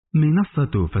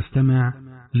منصة فاستمع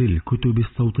للكتب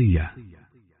الصوتية.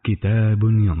 كتاب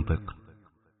ينطق.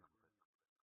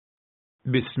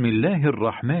 بسم الله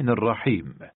الرحمن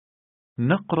الرحيم.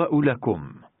 نقرأ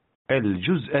لكم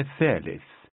الجزء الثالث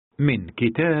من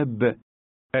كتاب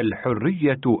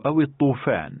الحرية أو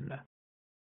الطوفان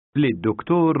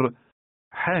للدكتور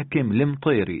حاكم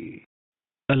المطيري.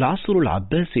 العصر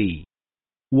العباسي.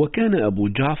 وكان أبو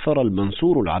جعفر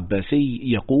المنصور العباسي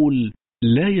يقول: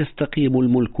 لا يستقيم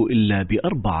الملك إلا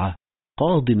بأربعة: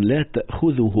 قاض لا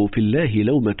تأخذه في الله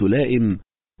لومة لائم،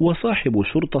 وصاحب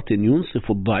شرطة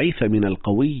ينصف الضعيف من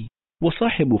القوي،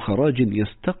 وصاحب خراج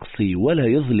يستقصي ولا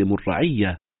يظلم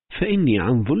الرعية فإني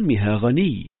عن ظلمها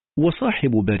غني،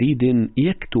 وصاحب بريد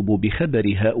يكتب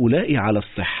بخبر هؤلاء على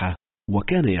الصحة.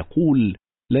 وكان يقول: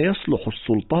 لا يصلح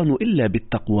السلطان إلا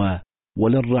بالتقوى،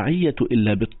 ولا الرعية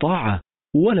إلا بالطاعة،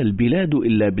 ولا البلاد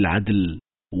إلا بالعدل،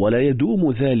 ولا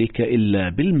يدوم ذلك إلا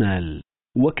بالمال.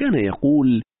 وكان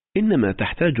يقول: إنما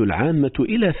تحتاج العامة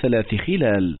إلى 3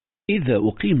 خلال: إذا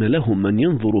أقيم لهم من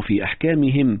ينظر في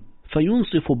أحكامهم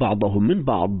فينصف بعضهم من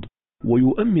بعض،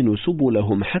 ويؤمن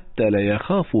سبلهم حتى لا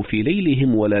يخافوا في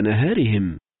ليلهم ولا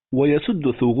نهارهم،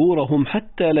 ويسد ثغورهم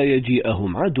حتى لا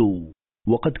يجيئهم عدو.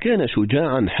 وقد كان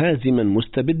شجاعا حازما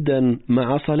مستبدا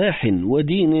مع صلاح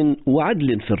ودين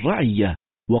وعدل في الرعية،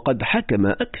 وقد حكم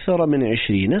أكثر من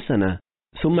 20 سنة.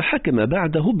 ثم حكم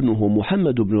بعده ابنه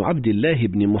محمد بن عبد الله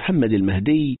بن محمد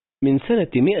المهدي من سنة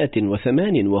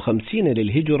 158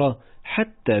 للهجرة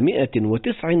حتى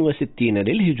 169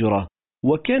 للهجرة،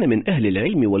 وكان من أهل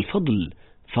العلم والفضل،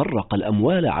 فرق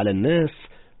الأموال على الناس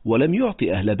ولم يعط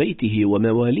أهل بيته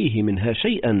ومواليه منها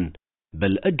شيئا،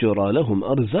 بل أجرى لهم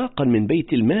أرزاقا من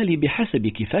بيت المال بحسب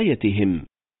كفايتهم،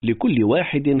 لكل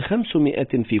واحد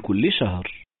 500 في كل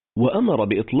شهر. وأمر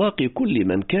بإطلاق كل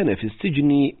من كان في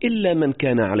السجن إلا من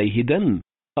كان عليه دم،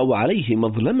 أو عليه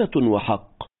مظلمة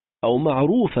وحق، أو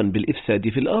معروفا بالإفساد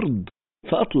في الأرض،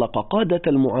 فأطلق قادة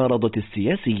المعارضة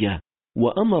السياسية.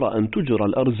 وأمر أن تجرى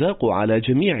الأرزاق على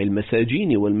جميع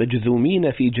المساجين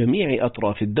والمجذومين في جميع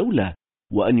أطراف الدولة،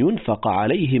 وأن ينفق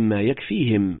عليهم ما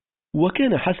يكفيهم.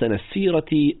 وكان حسن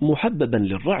السيرة محببا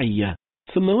للرعية.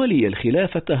 ثم ولي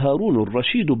الخلافة هارون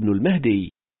الرشيد بن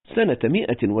المهدي سنة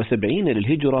 170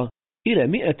 للهجرة إلى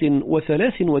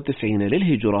 193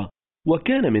 للهجرة،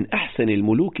 وكان من أحسن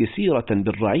الملوك سيرة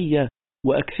بالرعية،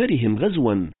 وأكثرهم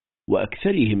غزوا،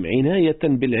 وأكثرهم عناية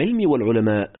بالعلم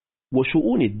والعلماء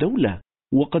وشؤون الدولة.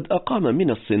 وقد أقام من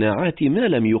الصناعات ما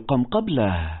لم يقم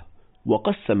قبله،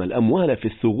 وقسم الأموال في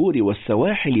الثغور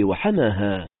والسواحل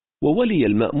وحماها. وولي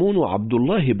المأمون عبد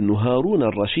الله بن هارون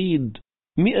الرشيد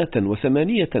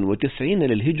 198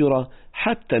 للهجرة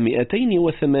حتى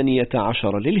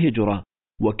 218 للهجرة،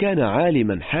 وكان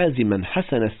عالما حازما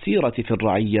حسن السيرة في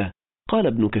الرعية. قال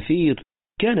ابن كثير: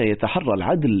 كان يتحرى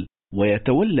العدل،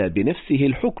 ويتولى بنفسه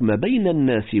الحكم بين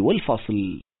الناس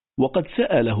والفصل. وقد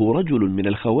سأله رجل من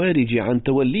الخوارج عن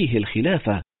توليه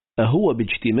الخلافة: أهو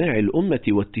باجتماع الأمة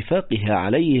واتفاقها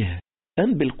عليه،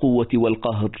 أم بالقوة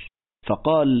والقهر؟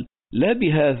 فقال: لا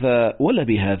بهذا ولا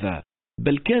بهذا،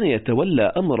 بل كان يتولى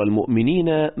أمر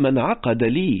المؤمنين من عقد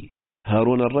لي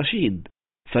هارون الرشيد.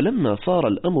 فلما صار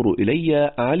الأمر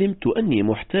إلي علمت أني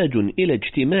محتاج إلى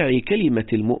اجتماع كلمة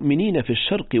المؤمنين في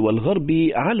الشرق والغرب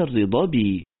على الرضا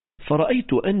بي،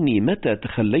 فرأيت أني متى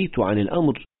تخليت عن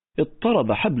الأمر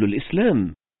اضطرب حبل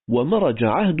الإسلام، ومرج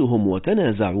عهدهم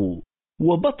وتنازعوا،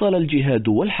 وبطل الجهاد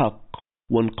والحق،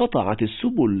 وانقطعت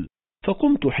السبل،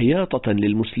 فقمت حياطة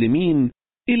للمسلمين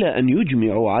إلى أن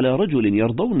يجمعوا على رجل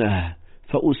يرضونه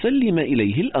فأسلم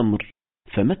إليه الأمر،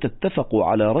 فمتى اتفقوا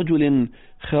على رجل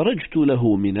خرجت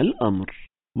له من الأمر.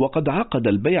 وقد عقد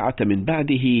البيعة من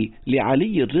بعده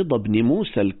لعلي الرضا بن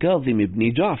موسى الكاظم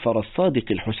بن جعفر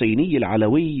الصادق الحسيني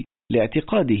العلوي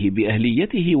لاعتقاده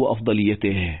بأهليته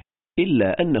وأفضليته،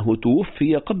 إلا أنه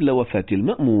توفي قبل وفاة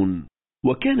المأمون.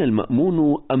 وكان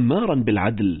المأمون أمارا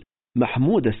بالعدل،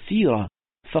 محمود السيرة،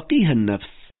 فقيه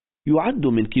النفس، يعد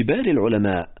من كبار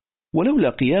العلماء، ولولا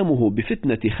قيامه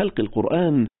بفتنة خلق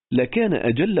القرآن لكان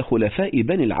أجل خلفاء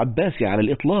بني العباس على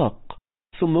الإطلاق.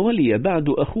 ثم ولي بعد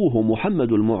أخوه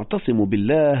محمد المعتصم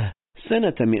بالله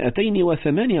سنة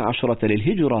 218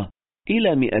 للهجرة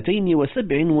إلى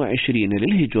 227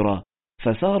 للهجرة،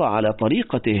 فسار على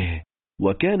طريقته،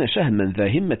 وكان شهما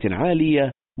ذا همة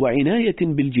عالية وعناية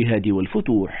بالجهاد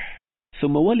والفتوح.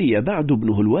 ثم ولي بعد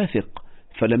ابنه الواثق،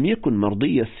 فلم يكن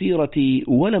مرضي السيرة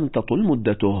ولم تطل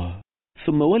مدته.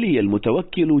 ثم ولي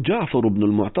المتوكل جعفر بن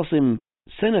المعتصم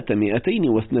سنة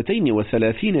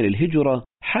 232 للهجرة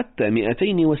حتى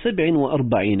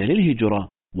 247 للهجرة،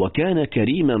 وكان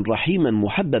كريما رحيما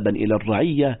محببا إلى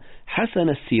الرعية حسن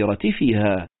السيرة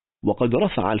فيها، وقد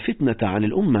رفع الفتنة عن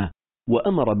الأمة،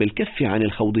 وأمر بالكف عن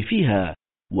الخوض فيها،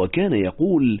 وكان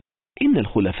يقول: إن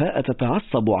الخلفاء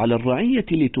تتعصب على الرعية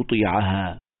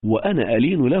لتطيعها، وأنا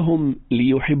ألين لهم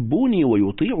ليحبوني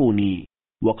ويطيعوني.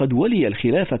 وقد ولي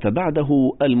الخلافة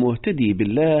بعده المهتدي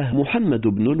بالله محمد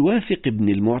بن الواثق بن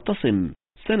المعتصم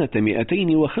سنة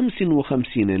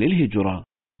 255 للهجرة.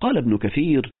 قال ابن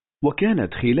كثير: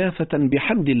 وكانت خلافة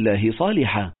بحمد الله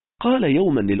صالحة. قال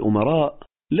يوما للأمراء: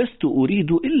 لست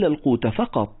أريد إلا القوت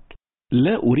فقط،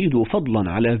 لا أريد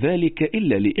فضلا على ذلك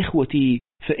إلا لإخوتي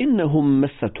فإنهم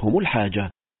مستهم الحاجة.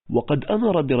 وقد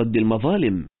أمر برد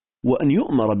المظالم، وأن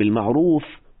يؤمر بالمعروف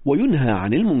وينهى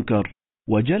عن المنكر،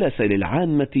 وجلس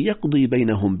للعامة يقضي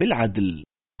بينهم بالعدل.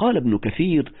 قال ابن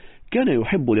كثير: كان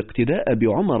يحب الاقتداء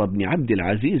بعمر بن عبد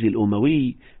العزيز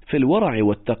الأموي في الورع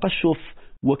والتقشف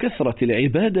وكثرة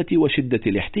العبادة وشدة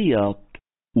الاحتياط.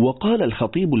 وقال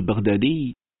الخطيب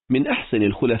البغدادي: من أحسن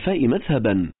الخلفاء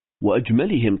مذهبا،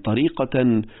 وأجملهم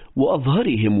طريقة،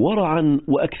 وأظهرهم ورعا،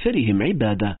 وأكثرهم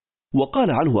عبادة.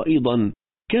 وقال عنه أيضا: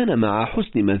 كان مع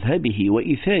حسن مذهبه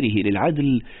وإيثاره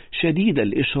للعدل شديد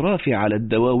الإشراف على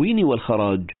الدواوين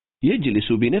والخراج،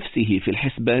 يجلس بنفسه في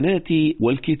الحسبانات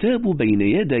والكتاب بين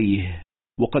يديه.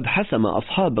 وقد حسم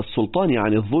أصحاب السلطان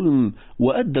عن الظلم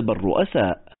وأدب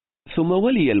الرؤساء. ثم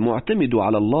ولي المعتمد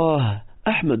على الله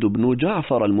أحمد بن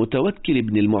جعفر المتوكل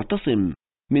بن المعتصم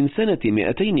من سنة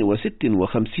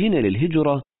 256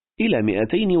 للهجرة إلى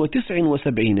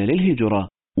 279 للهجرة،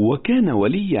 وكان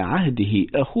ولي عهده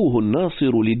أخوه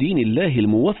الناصر لدين الله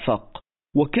الموفق،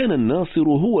 وكان الناصر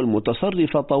هو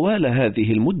المتصرف طوال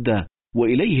هذه المدة،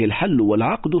 وإليه الحل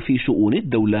والعقد في شؤون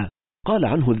الدولة. قال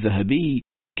عنه الذهبي: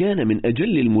 كان من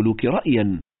أجل الملوك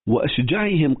رأيا،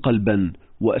 وأشجعهم قلبا،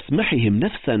 وأسمحهم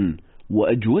نفسا،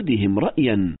 وأجودهم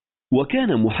رأيا،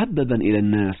 وكان محببا إلى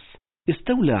الناس،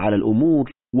 استولى على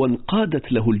الأمور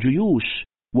وانقادت له الجيوش،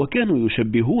 وكانوا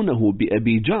يشبهونه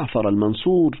بأبي جعفر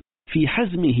المنصور في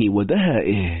حزمه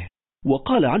ودهائه.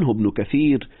 وقال عنه ابن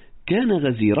كثير: كان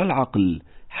غزير العقل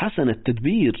حسن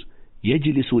التدبير،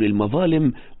 يجلس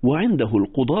للمظالم وعنده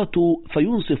القضاة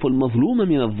فينصف المظلوم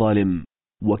من الظالم،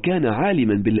 وكان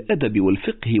عالما بالأدب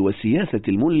والفقه وسياسة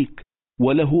الملك،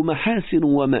 وله محاسن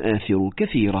ومآثر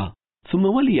كثيرة. ثم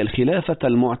ولي الخلافة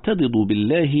المعتضد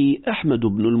بالله أحمد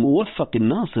بن الموفق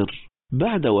الناصر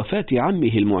بعد وفاة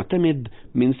عمه المعتمد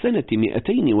من سنة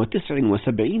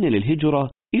 279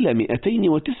 للهجرة إلى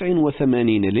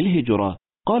 289 للهجرة.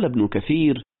 قال ابن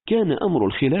كثير: كان أمر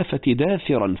الخلافة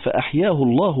داثرا فأحياه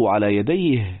الله على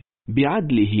يديه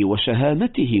بعدله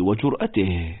وشهامته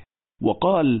وجرأته.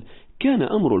 وقال: كان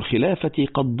أمر الخلافة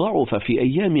قد ضعف في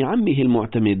أيام عمه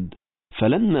المعتمد،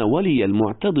 فلما ولي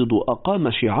المعتضد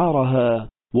أقام شعارها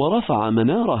ورفع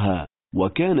منارها،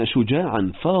 وكان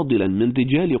شجاعا فاضلا من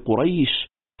رجال قريش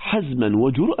حزما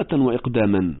وجرأة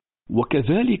وإقداما،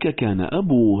 وكذلك كان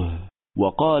أبوه.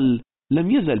 وقال: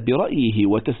 لم يزل برأيه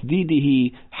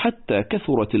وتسديده حتى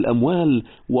كثرت الأموال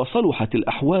وصلحت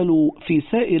الأحوال في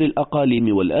سائر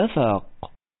الأقاليم والآفاق.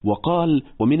 وقال: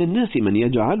 ومن الناس من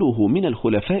يجعله من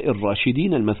الخلفاء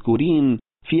الراشدين المذكورين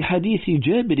في حديث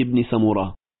جابر بن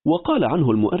سمرة. وقال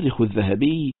عنه المؤرخ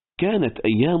الذهبي: كانت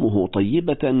أيامه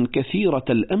طيبة كثيرة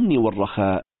الأمن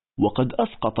والرخاء، وقد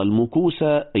أسقط المكوس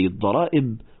أي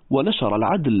الضرائب، ونشر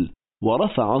العدل،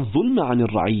 ورفع الظلم عن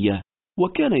الرعية،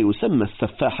 وكان يسمى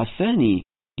السفاح الثاني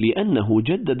لأنه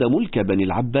جدد ملك بني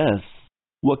العباس،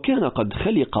 وكان قد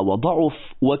خلق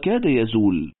وضعف وكاد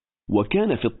يزول،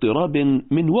 وكان في اضطراب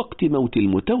من وقت موت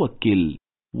المتوكل،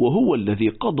 وهو الذي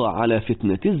قضى على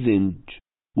فتنة الزنج.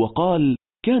 وقال: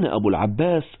 كان أبو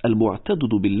العباس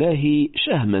المعتضد بالله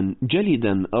شهما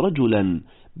جلدا رجلا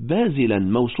بازلا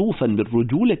موصوفا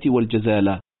بالرجولة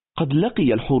والجزالة، قد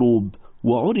لقي الحروب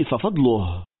وعرف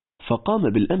فضله، فقام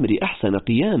بالأمر أحسن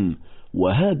قيام،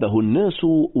 وهابه الناس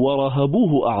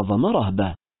ورهبوه أعظم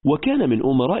رهبة. وكان من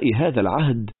أمراء هذا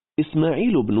العهد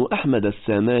إسماعيل بن أحمد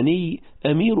الساماني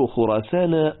أمير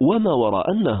خراسان وما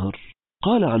وراء النهر.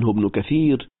 قال عنه ابن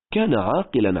كثير: كان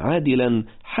عاقلا عادلا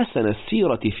حسن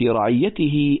السيرة في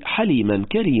رعيته حليما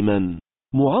كريما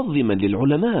معظما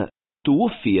للعلماء،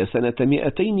 توفي سنة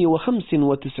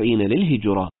 295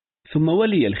 للهجرة. ثم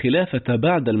ولي الخلافة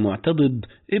بعد المعتضد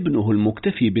ابنه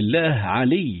المكتفي بالله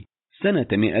علي سنة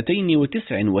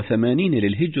 289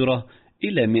 للهجرة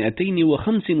إلى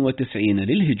 295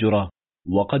 للهجرة،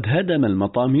 وقد هدم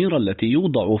المطامير التي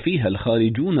يوضع فيها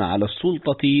الخارجون على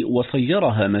السلطة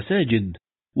وصيرها مساجد،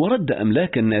 ورد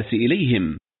أملاك الناس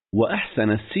إليهم،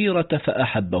 وأحسن السيرة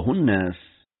فأحبه الناس.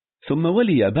 ثم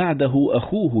ولي بعده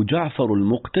أخوه جعفر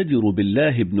المقتدر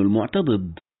بالله بن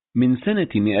المعتضد من سنة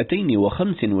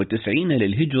 295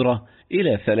 للهجرة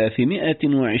إلى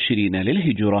 320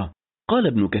 للهجرة. قال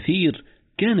ابن كثير: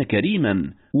 كان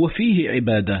كريما وفيه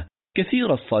عبادة،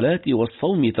 كثير الصلاة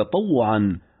والصوم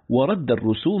تطوعا، ورد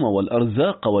الرسوم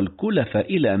والأرزاق والكلف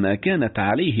إلى ما كانت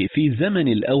عليه في زمن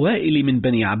الأوائل من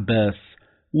بني عباس،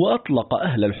 وأطلق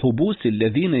أهل الحبوس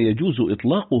الذين يجوز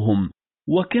إطلاقهم،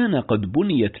 وكان قد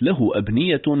بنيت له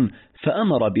أبنية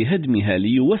فأمر بهدمها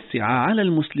ليوسع على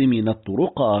المسلمين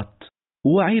الطرقات،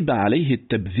 وعيب عليه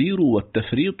التبذير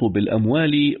والتفريط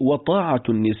بالأموال وطاعة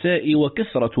النساء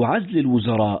وكثرة عزل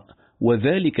الوزراء،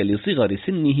 وذلك لصغر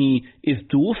سنه إذ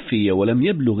توفي ولم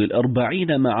يبلغ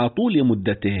 40 مع طول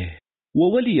مدته.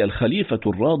 وولي الخليفة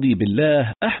الراضي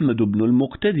بالله أحمد بن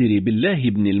المقتدر بالله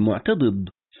بن المعتضد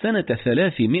سنة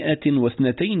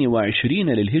 322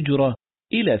 للهجرة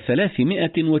إلى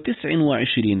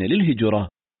 329 للهجرة.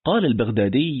 قال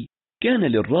البغدادي: كان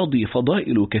للراضي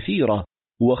فضائل كثيرة،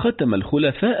 وختم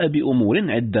الخلفاء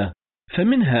بأمور عدة،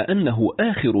 فمنها أنه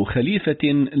آخر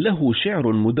خليفة له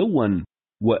شعر مدون،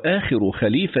 وآخر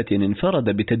خليفة انفرد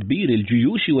بتدبير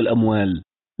الجيوش والأموال،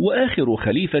 وآخر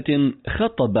خليفة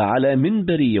خطب على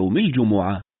منبر يوم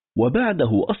الجمعة،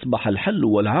 وبعده أصبح الحل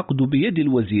والعقد بيد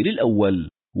الوزير الأول،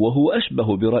 وهو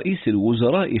أشبه برئيس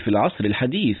الوزراء في العصر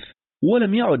الحديث،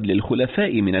 ولم يعد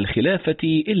للخلفاء من الخلافة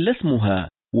إلا اسمها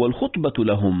والخطبة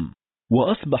لهم.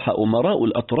 وأصبح أمراء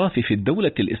الأطراف في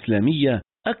الدولة الإسلامية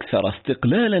أكثر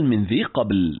استقلالا من ذي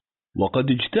قبل،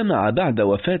 وقد اجتمع بعد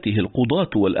وفاته القضاة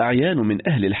والأعيان من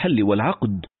أهل الحل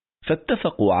والعقد،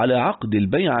 فاتفقوا على عقد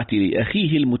البيعة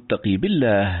لأخيه المتقي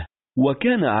بالله،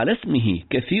 وكان على اسمه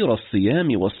كثير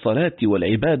الصيام والصلاة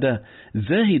والعبادة،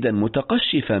 زاهدا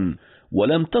متقشفا،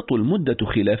 ولم تطل مدة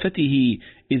خلافته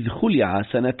إذ خلع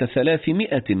سنة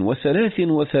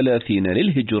 333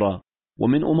 للهجرة.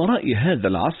 ومن أمراء هذا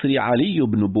العصر علي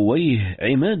بن بويه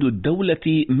عماد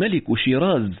الدولة ملك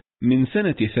شيراز من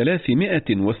سنة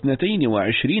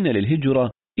 322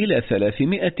 للهجرة إلى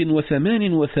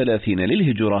 338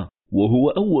 للهجرة، وهو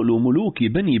أول ملوك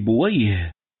بني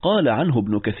بويه. قال عنه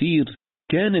ابن كثير: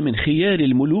 كان من خيار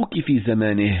الملوك في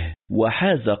زمانه،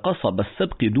 وحاز قصب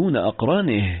السبق دون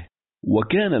أقرانه،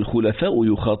 وكان الخلفاء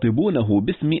يخاطبونه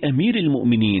باسم أمير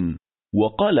المؤمنين.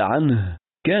 وقال عنه: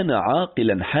 كان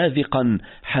عاقلا حاذقا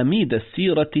حميد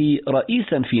السيرة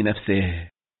رئيسا في نفسه.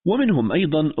 ومنهم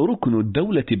أيضا ركن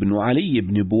الدولة بن علي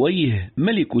بن بويه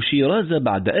ملك شيراز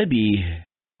بعد أبيه،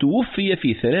 توفي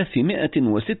في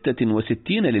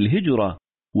 366 للهجرة.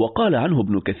 وقال عنه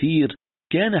ابن كثير: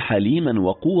 كان حليما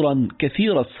وقورا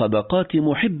كثير الصدقات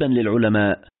محبا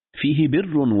للعلماء، فيه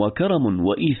بر وكرم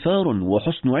وإيثار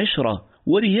وحسن عشرة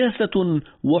ورياسة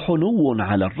وحنو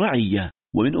على الرعية.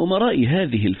 ومن أمراء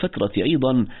هذه الفترة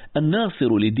أيضا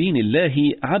الناصر لدين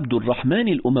الله عبد الرحمن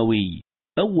الأموي،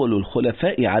 أول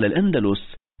الخلفاء على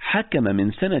الأندلس، حكم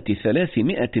من سنة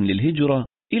 300 للهجرة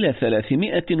إلى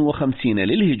 350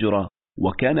 للهجرة،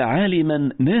 وكان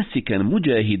عالما ناسكا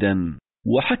مجاهدا.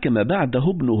 وحكم بعده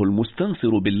ابنه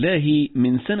المستنصر بالله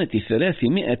من سنة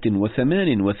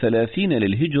 338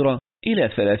 للهجرة إلى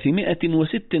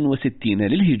 366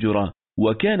 للهجرة،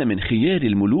 وكان من خيار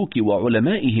الملوك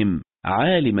وعلمائهم،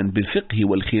 عالما بالفقه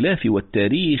والخلاف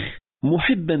والتاريخ،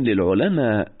 محبا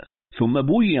للعلماء. ثم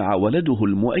بويع ولده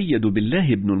المؤيد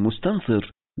بالله ابن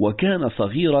المستنصر، وكان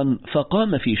صغيرا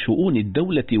فقام في شؤون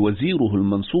الدولة وزيره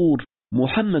المنصور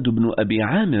محمد بن أبي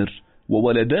عامر،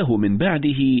 وولداه من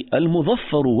بعده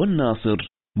المظفر والناصر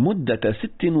مدة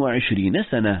 26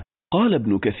 سنة. قال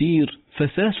ابن كثير: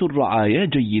 فساسوا الرعايا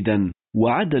جيدا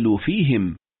وعدلوا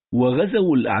فيهم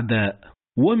وغزوا الأعداء.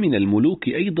 ومن الملوك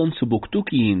أيضا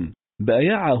سبكتكين،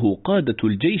 بايعه قادة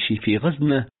الجيش في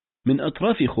غزنة من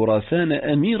أطراف خراسان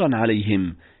أميرا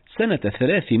عليهم سنة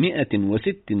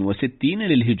 366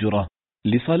 للهجرة،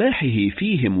 لصلاحه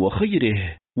فيهم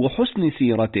وخيره وحسن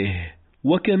سيرته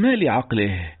وكمال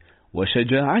عقله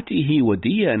وشجاعته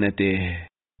وديانته.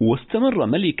 واستمر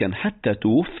ملكا حتى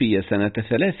توفي سنة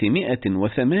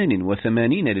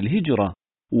 388 للهجرة،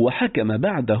 وحكم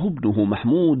بعده ابنه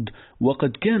محمود، وقد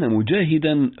كان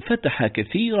مجاهدا فتح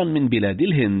كثيرا من بلاد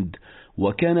الهند،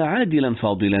 وكان عادلا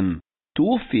فاضلا.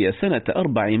 توفي سنة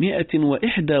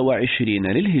 421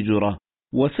 للهجرة،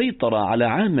 وسيطر على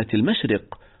عامة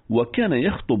المشرق، وكان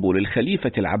يخطب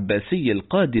للخليفة العباسي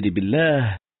القادر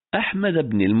بالله أحمد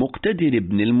بن المقتدر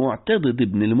بن المعتضد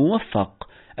بن الموفق،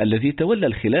 الذي تولى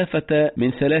الخلافة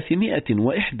من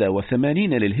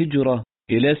 381 للهجرة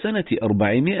إلى سنة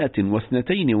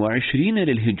 422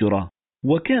 للهجرة.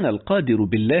 وكان القادر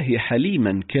بالله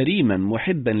حليما كريما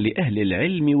محبا لأهل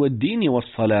العلم والدين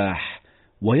والصلاح،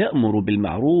 ويأمر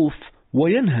بالمعروف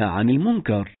وينهى عن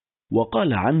المنكر.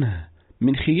 وقال عنه: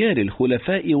 من خيار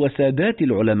الخلفاء وسادات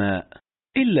العلماء،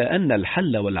 إلا أن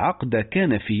الحل والعقد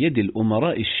كان في يد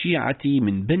الأمراء الشيعة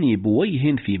من بني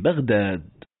بويه في بغداد.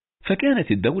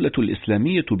 فكانت الدولة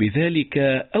الإسلامية بذلك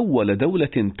أول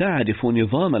دولة تعرف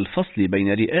نظام الفصل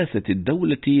بين رئاسة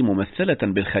الدولة ممثلة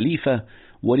بالخليفة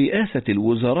ورئاسة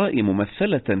الوزراء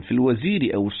ممثلة في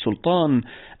الوزير أو السلطان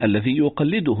الذي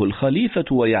يقلده الخليفة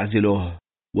ويعزله،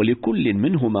 ولكل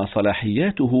منهما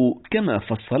صلاحياته كما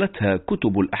فصلتها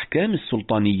كتب الأحكام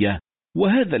السلطانية.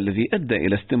 وهذا الذي أدى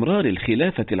إلى استمرار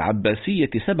الخلافة العباسية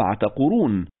 7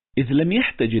 قرون، إذ لم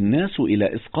يحتج الناس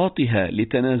إلى إسقاطها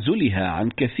لتنازلها عن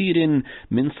كثير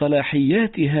من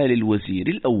صلاحياتها للوزير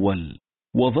الأول.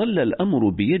 وظل الأمر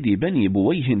بيد بني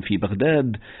بويه في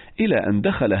بغداد إلى أن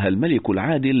دخلها الملك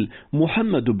العادل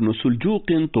محمد بن سلجوق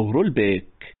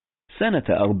طغرل-بيك سنة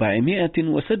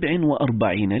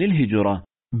 447 للهجرة،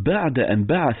 بعد أن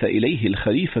بعث إليه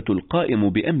الخليفة القائم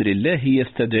بأمر الله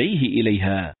يستدعيه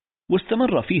إليها،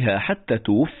 واستمر فيها حتى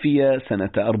توفي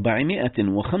سنة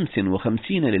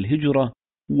 455 للهجرة.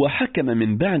 وحكم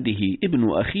من بعده ابن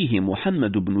أخيه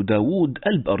محمد بن داود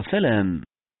البأرسلان.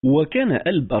 وكان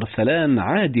البأرسلان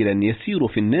عادلا يسير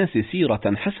في الناس سيرة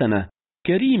حسنة،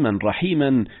 كريما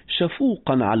رحيما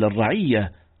شفوقا على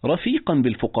الرعية، رفيقا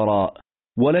بالفقراء،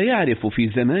 ولا يعرف في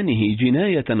زمانه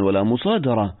جناية ولا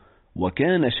مصادرة،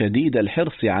 وكان شديد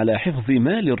الحرص على حفظ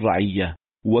مال الرعية،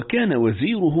 وكان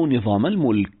وزيره نظام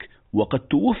الملك. وقد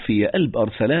توفي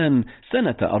البأرسلان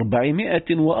سنة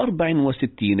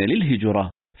 464 للهجرة،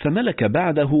 فملك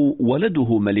بعده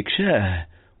ولده ملك شاه،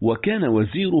 وكان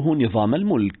وزيره نظام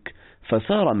الملك،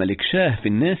 فصار ملك شاه في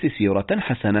الناس سيرة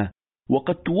حسنة.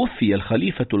 وقد توفي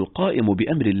الخليفة القائم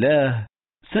بأمر الله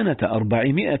سنة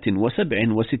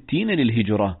 467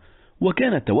 للهجرة،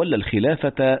 وكان تولى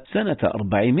الخلافة سنة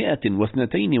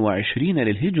 422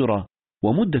 للهجرة،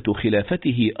 ومدة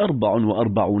خلافته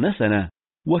 44 سنة.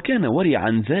 وكان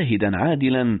ورعا زاهدا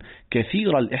عادلا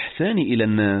كثير الإحسان إلى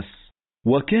الناس،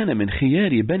 وكان من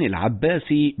خيار بني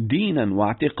العباس دينا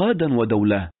واعتقادا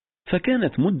ودولة.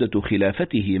 فكانت مدة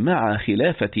خلافته مع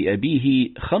خلافة أبيه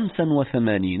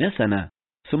 85 سنة.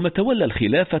 ثم تولى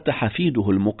الخلافة حفيده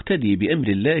المقتدي بأمر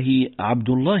الله عبد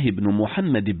الله بن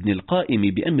محمد بن القائم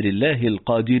بأمر الله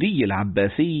القادري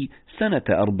العباسي سنة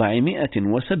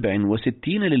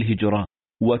 467 للهجرة،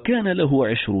 وكان له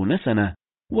 20 سنة.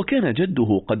 وكان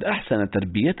جده قد أحسن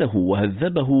تربيته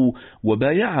وهذبه،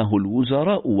 وبايعه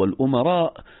الوزراء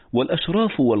والأمراء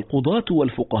والأشراف والقضاة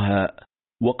والفقهاء،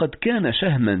 وقد كان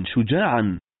شهما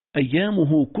شجاعا،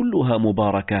 أيامه كلها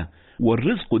مباركة،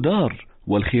 والرزق دار،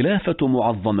 والخلافة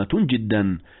معظمة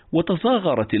جدا،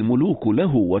 وتصاغرت الملوك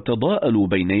له وتضاءلوا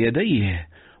بين يديه،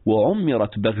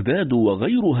 وعمرت بغداد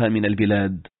وغيرها من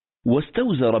البلاد.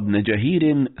 واستوزر ابن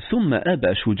جهير، ثم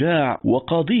أبا شجاع،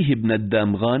 وقاضيه ابن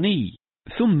الدامغاني،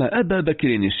 ثم أبا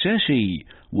بكر الشاشي،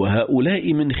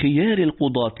 وهؤلاء من خيار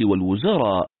القضاة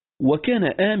والوزراء. وكان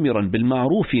آمرا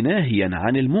بالمعروف ناهيا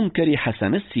عن المنكر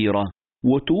حسن السيرة.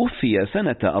 وتوفي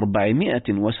سنة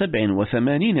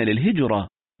 487 للهجرة.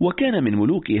 وكان من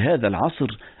ملوك هذا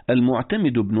العصر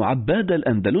المعتمد بن عباد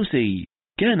الأندلسي،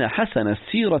 كان حسن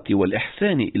السيرة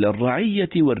والإحسان إلى الرعية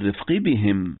والرفق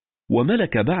بهم.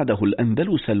 وملك بعده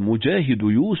الأندلس المجاهد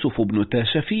يوسف بن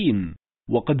تاشفين،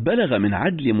 وقد بلغ من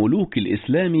عدل ملوك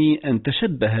الإسلام أن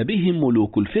تشبه بهم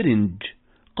ملوك الفرنج.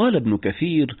 قال ابن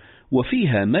كثير: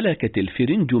 وفيها ملكة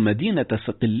الفرنج مدينة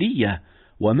صقلية،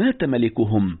 ومات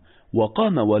ملكهم،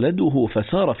 وقام ولده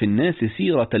فسار في الناس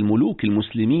سيرة الملوك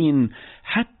المسلمين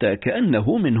حتى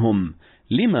كأنه منهم،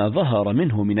 لما ظهر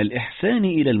منه من الإحسان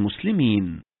إلى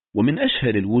المسلمين. ومن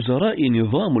أشهر الوزراء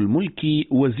نظام الملك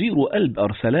وزير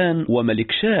البأرسلان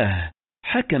وملك شاه،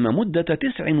 حكم مدة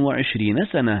 29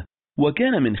 سنة،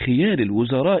 وكان من خيار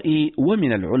الوزراء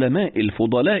ومن العلماء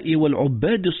الفضلاء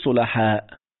والعباد الصلحاء.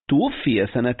 توفي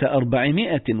سنة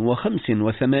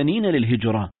 485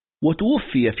 للهجرة،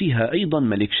 وتوفي فيها أيضا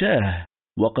ملك شاه.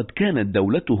 وقد كانت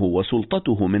دولته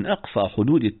وسلطته من أقصى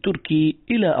حدود الترك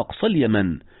إلى أقصى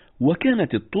اليمن،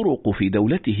 وكانت الطرق في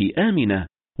دولته آمنة،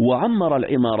 وعمر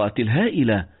العمارات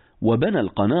الهائلة، وبنى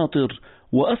القناطر،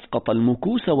 وأسقط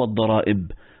المكوس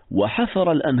والضرائب،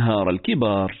 وحفر الأنهار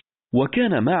الكبار.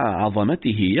 وكان مع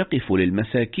عظمته يقف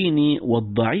للمساكين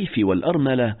والضعيف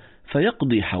والأرملة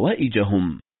فيقضي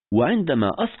حوائجهم.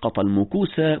 وعندما أسقط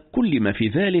المكوس كلم في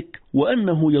ذلك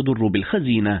وأنه يضر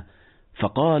بالخزينة،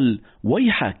 فقال: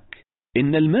 ويحك،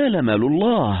 إن المال مال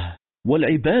الله،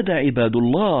 والعباد عباد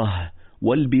الله،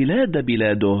 والبلاد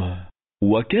بلاده.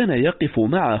 وكان يقف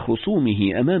مع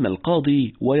خصومه أمام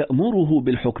القاضي ويأمره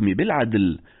بالحكم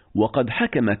بالعدل، وقد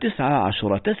حكم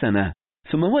 19 سنة.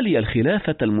 ثم ولي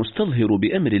الخلافة المستظهر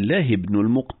بأمر الله ابن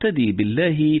المقتدي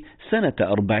بالله سنة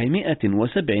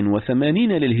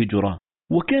 487 للهجرة.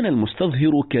 وكان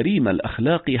المستظهر كريم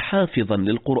الأخلاق حافظا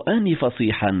للقرآن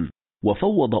فصيحا،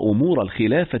 وفوض أمور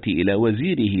الخلافة إلى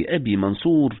وزيره أبي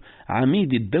منصور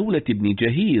عميد الدولة بن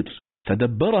جهير،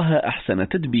 فدبرها أحسن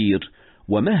تدبير،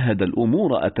 ومهد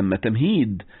الأمور أتم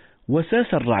تمهيد،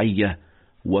 وساس الرعية،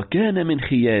 وكان من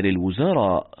خيار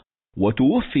الوزراء.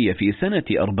 وتوفي في سنة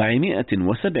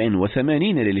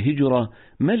 487 للهجرة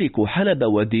ملك حلب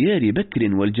وديار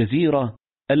بكر والجزيرة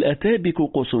الأتابك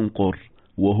قسنقر،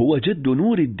 وهو جد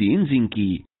نور الدين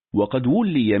زنكي، وقد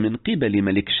ولي من قبل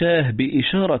ملك شاه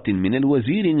بإشارة من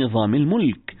الوزير نظام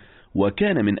الملك،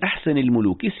 وكان من أحسن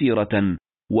الملوك سيرة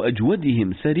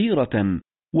وأجودهم سريرة،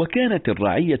 وكانت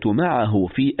الرعية معه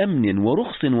في أمن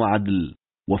ورخص وعدل.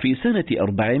 وفي سنة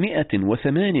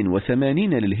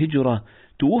 488 للهجرة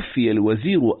توفي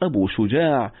الوزير أبو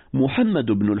شجاع محمد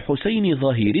بن الحسين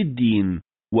ظاهر الدين،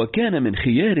 وكان من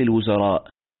خيار الوزراء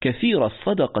كثير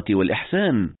الصدقة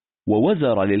والإحسان،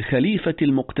 ووزر للخليفة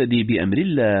المقتدي بأمر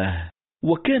الله،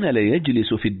 وكان لا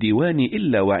يجلس في الديوان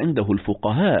إلا وعنده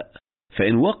الفقهاء،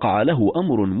 فإن وقع له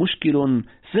أمر مشكل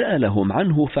سألهم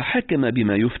عنه فحكم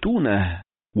بما يفتونه،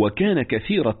 وكان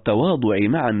كثير التواضع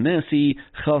مع الناس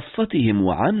خاصتهم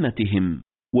وعامتهم.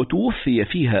 وتوفي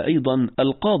فيها أيضا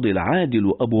القاضي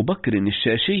العادل أبو بكر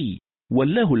الشاشي،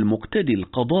 وله المقتدي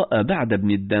القضاء بعد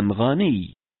ابن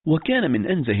الدمغاني، وكان من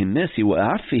أنزه الناس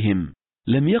وأعفهم،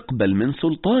 لم يقبل من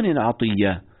سلطان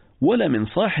عطية ولا من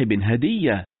صاحب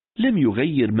هدية، لم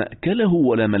يغير مأكله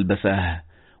ولا ملبسه،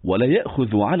 ولا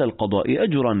يأخذ على القضاء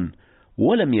أجرا،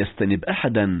 ولم يستنب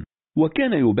أحدا،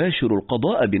 وكان يباشر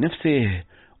القضاء بنفسه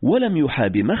ولم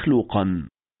يحاب مخلوقا.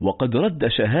 وقد رد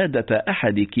شهادة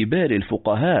أحد كبار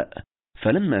الفقهاء،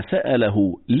 فلما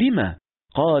سأله لما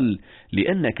قال: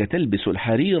 لأنك تلبس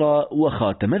الحرير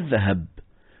وخاتم الذهب.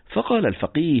 فقال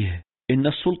الفقيه: إن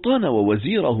السلطان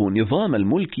ووزيره نظام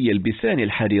الملك يلبسان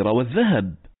الحرير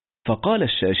والذهب. فقال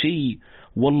الشاشي: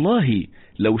 والله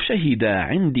لو شهدا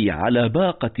عندي على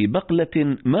باقة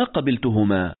بقلة ما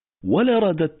قبلتهما ولا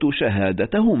رددت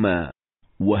شهادتهما.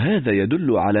 وهذا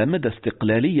يدل على مدى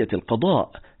استقلالية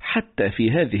القضاء حتى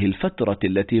في هذه الفترة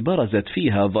التي برزت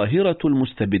فيها ظاهرة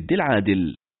المستبد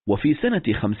العادل. وفي سنة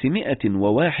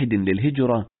 501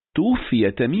 للهجرة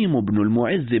توفي تميم بن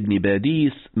المعز بن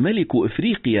باديس ملك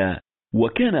إفريقيا،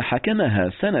 وكان حكمها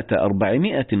سنة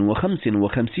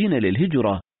 455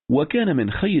 للهجرة، وكان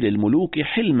من خير الملوك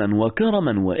حلما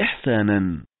وكرما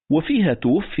وإحسانا. وفيها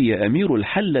توفي أمير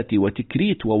الحلة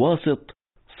وتكريت وواسط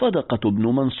صدقة بن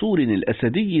منصور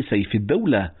الأسدي سيف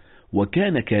الدولة،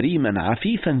 وكان كريما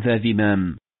عفيفا ذا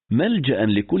ذمام، ملجأ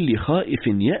لكل خائف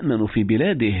يأمن في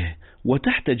بلاده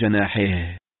وتحت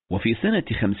جناحه. وفي سنة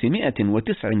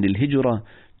 509 للهجرة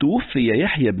توفي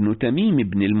يحيى بن تميم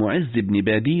بن المعز بن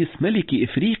باديس ملك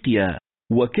إفريقيا،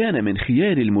 وكان من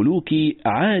خيار الملوك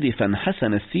عارفا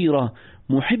حسن السيرة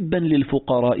محبا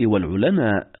للفقراء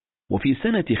والعلماء. وفي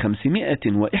سنة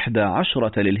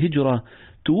 511 للهجرة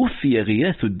توفي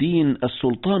غياث الدين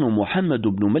السلطان محمد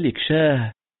بن ملك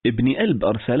شاه ابن ألب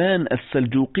أرسلان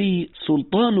السلجوقي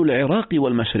سلطان العراق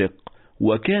والمشرق،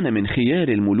 وكان من خيار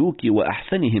الملوك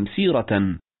وأحسنهم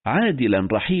سيرة، عادلا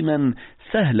رحيما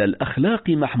سهل الأخلاق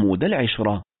محمود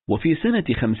العشرة. وفي سنة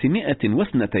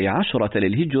 512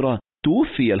 للهجرة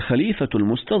توفي الخليفة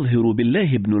المستظهر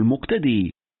بالله بن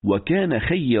المقتدي، وكان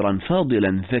خيرا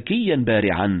فاضلا ذكيا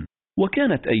بارعا،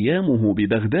 وكانت أيامه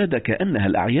ببغداد كأنها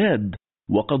الأعياد،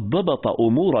 وقد ضبط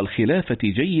أمور الخلافة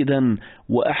جيدا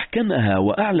وأحكمها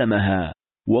وأعلمها.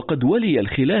 وقد ولي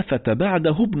الخلافة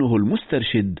بعده ابنه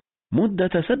المسترشد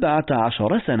مدة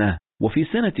 17 سنة. وفي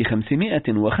سنة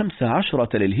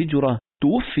 515 للهجرة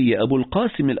توفي أبو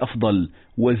القاسم الأفضل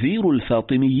وزير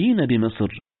الفاطميين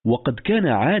بمصر، وقد كان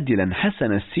عادلا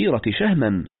حسن السيرة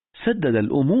شهما، سدد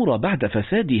الأمور بعد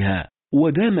فسادها،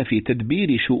 ودام في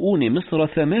تدبير شؤون مصر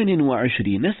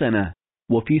 28 سنة.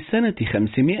 وفي سنة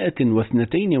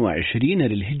 522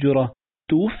 للهجرة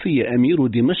توفي أمير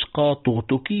دمشق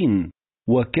طغطكين،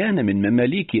 وكان من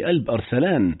مماليك ألب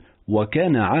أرسلان،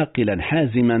 وكان عاقلا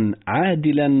حازما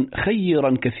عادلا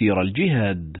خيرا كثير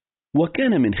الجهاد،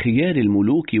 وكان من خيار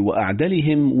الملوك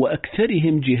وأعدلهم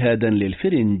وأكثرهم جهادا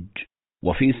للفرنج.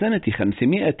 وفي سنة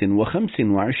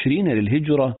 525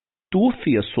 للهجرة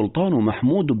توفي السلطان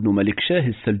محمود بن ملك شاه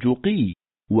السلجوقي،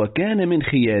 وكان من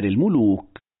خيار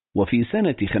الملوك. وفي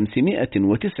سنة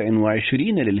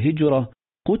 529 للهجرة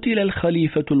قتل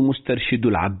الخليفة المسترشد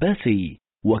العباسي،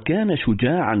 وكان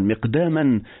شجاعا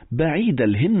مقداما بعيد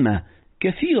الهمة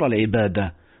كثير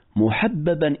العبادة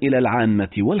محببا إلى العامة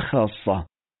والخاصة.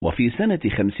 وفي سنة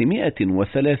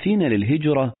 530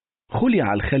 للهجرة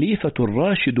خلع الخليفة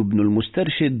الراشد بن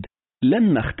المسترشد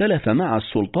لما اختلف مع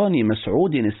السلطان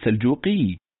مسعود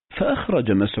السلجوقي،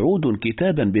 فأخرج مسعود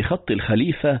كتابا بخط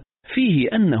الخليفة فيه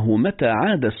أنه متى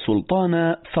عاد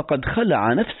السلطان فقد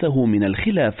خلع نفسه من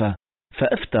الخلافة،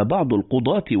 فأفتى بعض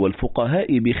القضاة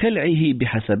والفقهاء بخلعه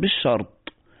بحسب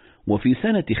الشرط. وفي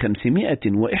سنة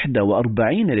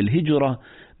 541 للهجرة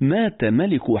مات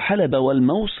ملك حلب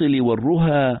والموصل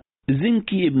والرها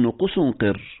زنكي بن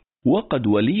قسنقر، وقد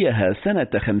وليها سنة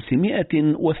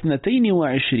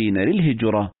 522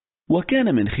 للهجرة،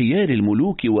 وكان من خيار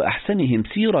الملوك وأحسنهم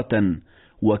سيرة،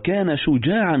 وكان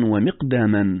شجاعا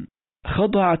ومقداما،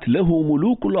 خضعت له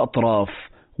ملوك الأطراف،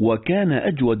 وكان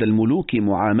أجود الملوك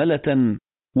معاملة،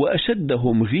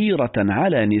 وأشدهم غيرة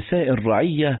على نساء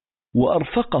الرعية،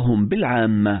 وأرفقهم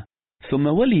بالعامة. ثم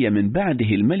ولي من بعده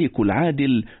الملك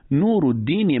العادل نور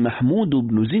الدين محمود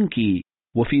بن زنكي.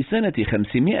 وفي سنة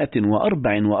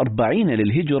 544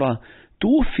 للهجرة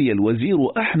توفي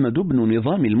الوزير أحمد بن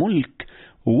نظام الملك،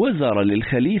 وزر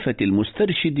للخليفة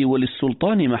المسترشد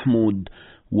وللسلطان محمود،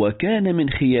 وكان من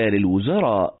خيار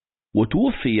الوزراء.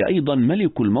 وتوفي أيضا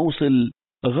ملك الموصل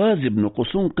غازي بن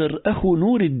قسنقر أخو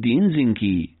نور الدين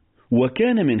زنكي،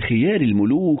 وكان من خيار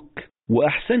الملوك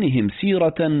وأحسنهم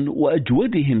سيرة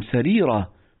وأجودهم سريرة،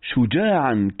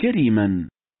 شجاعا كريما.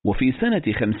 وفي سنة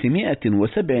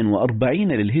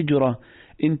 547 للهجرة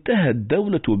انتهت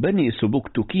دولة بني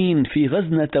سبكتكين في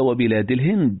غزنة وبلاد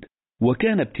الهند،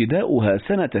 وكان ابتداؤها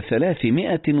سنة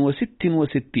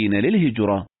 366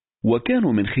 للهجرة،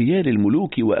 وكانوا من خيار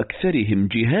الملوك وأكثرهم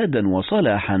جهادا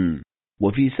وصلاحا.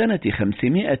 وفي سنة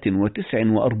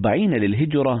 549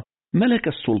 للهجرة ملك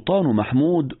السلطان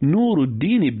محمود نور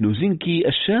الدين بن زنكي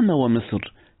الشام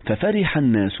ومصر، ففرح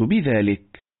الناس بذلك.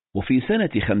 وفي سنة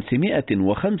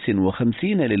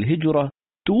 555 للهجرة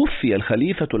توفي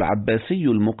الخليفة العباسي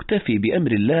المقتفي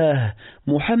بأمر الله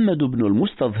محمد بن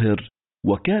المستظهر،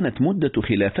 وكانت مدة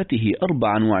خلافته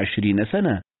 24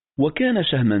 سنة، وكان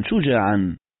شهما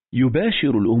شجاعا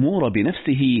يباشر الأمور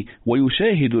بنفسه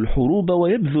ويشاهد الحروب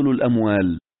ويبذل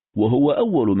الأموال، وهو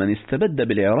أول من استبد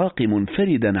بالعراق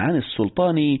منفردا عن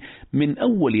السلطان من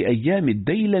أول أيام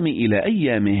الديلم إلى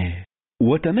أيامه،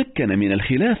 وتمكن من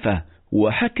الخلافة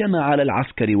وحكم على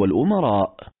العسكر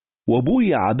والأمراء.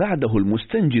 وبويع بعده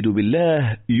المستنجد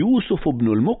بالله يوسف بن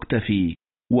المقتفي،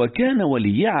 وكان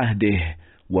ولي عهده،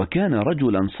 وكان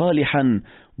رجلا صالحا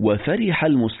وفرح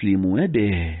المسلمون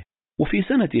به. وفي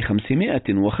سنة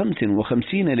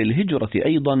 555 للهجرة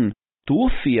أيضا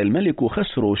توفي الملك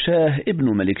خسرو شاه ابن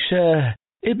ملك شاه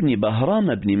ابن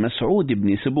بهرام بن مسعود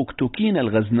بن سبكتكين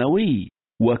الغزنوي،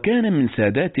 وكان من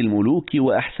سادات الملوك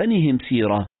وأحسنهم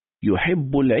سيرة،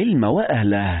 يحب العلم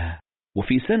وأهله.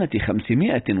 وفي سنة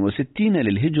 560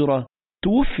 للهجرة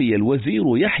توفي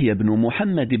الوزير يحيى بن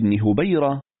محمد بن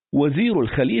هبيرة وزير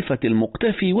الخليفة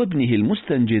المقتفي وابنه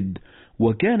المستنجد،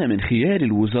 وكان من خيار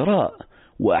الوزراء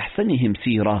وأحسنهم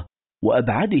سيرة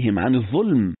وأبعدهم عن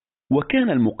الظلم، وكان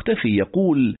المقتفي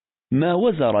يقول: ما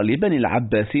وزر لبني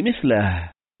العباس مثله،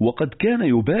 وقد كان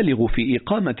يبالغ في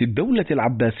إقامة الدولة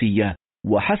العباسية،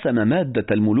 وحسم مادة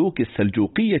الملوك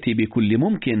السلجوقية بكل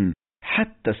ممكن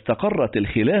حتى استقرت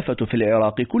الخلافة في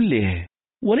العراق كله،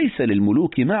 وليس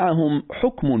للملوك معهم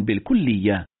حكم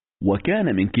بالكلية.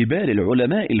 وكان من كبار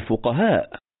العلماء الفقهاء،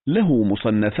 له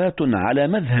مصنفات على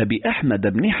مذهب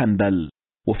أحمد بن حنبل.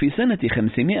 وفي سنة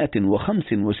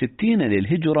 565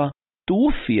 للهجرة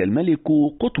توفي الملك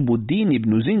قطب الدين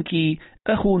بن زنكي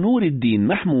أخو نور الدين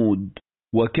محمود،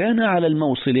 وكان على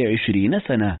الموصل 20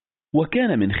 سنة،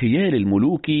 وكان من خيار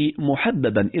الملوك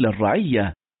محببا إلى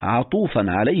الرعية،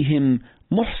 عطوفا عليهم،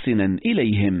 محسنا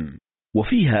إليهم.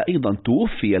 وفيها أيضا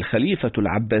توفي الخليفة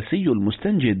العباسي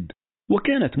المستنجد،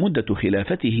 وكانت مدة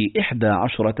خلافته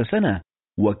 11 سنة،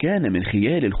 وكان من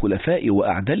خيار الخلفاء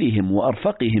وأعدلهم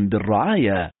وأرفقهم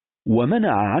بالرعاية،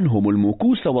 ومنع عنهم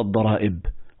المكوس والضرائب،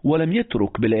 ولم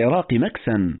يترك بالعراق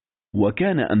مكسا،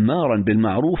 وكان أمارا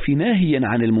بالمعروف ناهيا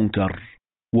عن المنكر.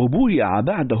 وبويع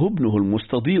بعده ابنه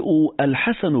المستضيء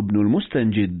الحسن بن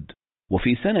المستنجد.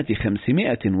 وفي سنة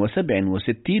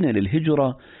 567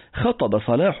 للهجرة خطب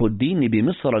صلاح الدين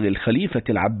بمصر للخليفة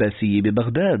العباسي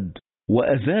ببغداد،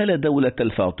 وأزال دولة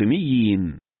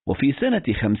الفاطميين. وفي سنة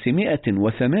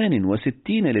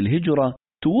 568 للهجرة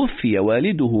توفي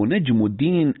والده نجم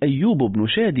الدين أيوب بن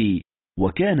شادي،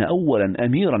 وكان أولا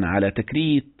أميرا على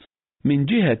تكريت من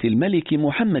جهة الملك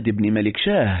محمد بن ملك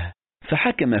شاه،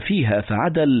 فحكم فيها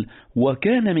فعدل،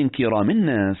 وكان من كرام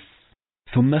الناس.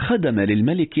 ثم خدم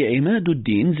للملك عماد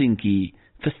الدين زنكي،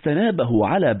 فاستنابه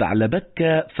على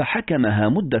بعلبكة فحكمها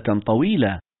مدة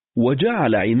طويلة،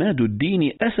 وجعل عماد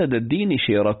الدين أسد الدين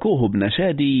شيركوه بن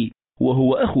شادي،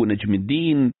 وهو أخو نجم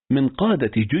الدين، من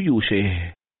قادة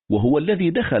جيوشه، وهو الذي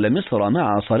دخل مصر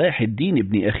مع صلاح الدين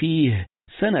بن أخيه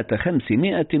سنة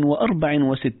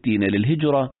 564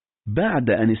 للهجرة، بعد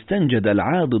أن استنجد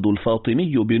العاضد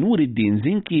الفاطمي بنور الدين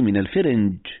زنكي من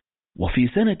الفرنج. وفي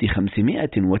سنة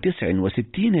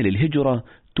 569 للهجرة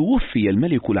توفي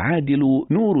الملك العادل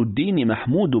نور الدين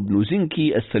محمود بن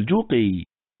زنكي السلجوقي،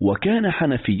 وكان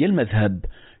حنفي المذهب،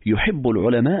 يحب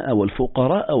العلماء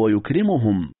والفقراء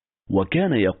ويكرمهم،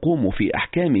 وكان يقوم في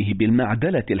أحكامه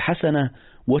بالمعدلة الحسنة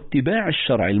واتباع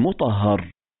الشرع المطهر،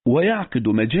 ويعقد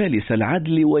مجالس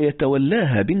العدل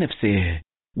ويتولاها بنفسه،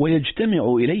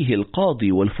 ويجتمع إليه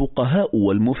القاضي والفقهاء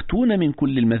والمفتون من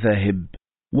كل المذاهب،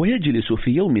 ويجلس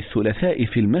في يوم الثلاثاء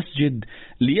في المسجد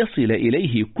ليصل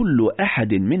إليه كل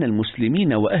أحد من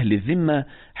المسلمين وأهل الذمة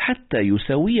حتى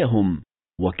يساويهم.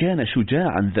 وكان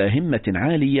شجاعا ذا همة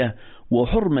عالية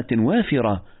وحرمة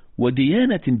وافرة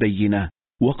وديانة بينة،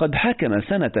 وقد حكم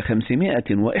سنة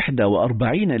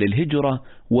 541 للهجرة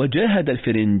وجاهد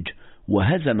الفرنج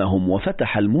وهزمهم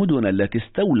وفتح المدن التي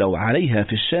استولوا عليها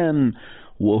في الشام،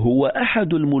 وهو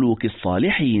أحد الملوك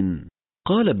الصالحين.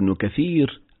 قال ابن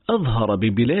كثير: أظهر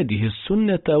ببلاده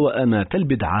السنة وأمات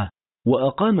البدعة،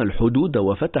 وأقام الحدود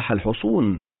وفتح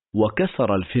الحصون،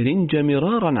 وكسر الفرنج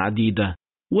مرارا عديدة،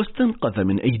 واستنقذ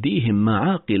من أيديهم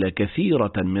معاقل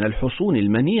كثيرة من الحصون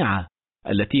المنيعة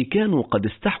التي كانوا قد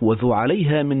استحوذوا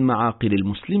عليها من معاقل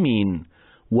المسلمين،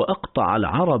 وأقطع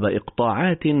العرب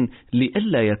إقطاعات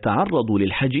لئلا يتعرضوا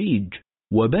للحجيج،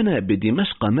 وبنى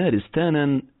بدمشق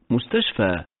مارستانا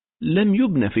مستشفى لم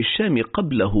يبن في الشام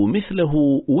قبله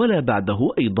مثله ولا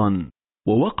بعده أيضا،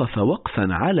 ووقف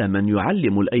وقفا على من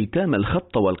يعلم الأيتام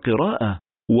الخط والقراءة،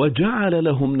 وجعل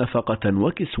لهم نفقة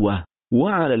وكسوة،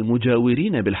 وعلى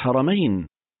المجاورين بالحرمين،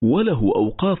 وله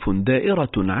أوقاف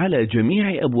دائرة على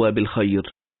جميع أبواب الخير،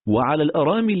 وعلى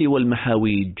الأرامل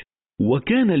والمحاويج،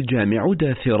 وكان الجامع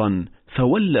داثرا،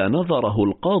 فولى نظره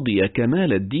القاضي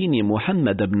كمال الدين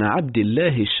محمد بن عبد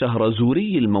الله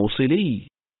الشهرزوري الموصلي،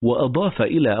 وأضاف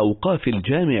إلى أوقاف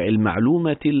الجامع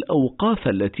المعلومة الأوقاف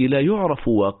التي لا يعرف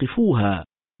واقفوها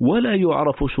ولا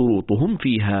يعرف شروطهم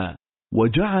فيها،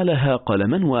 وجعلها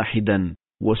قلما واحدا،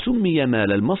 وسمي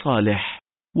مال المصالح،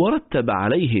 ورتب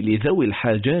عليه لذوي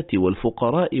الحاجات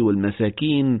والفقراء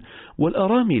والمساكين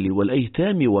والأرامل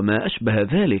والأيتام وما أشبه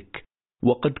ذلك.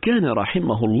 وقد كان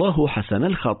رحمه الله حسن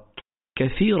الخط،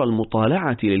 كثير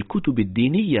المطالعة للكتب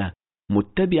الدينية،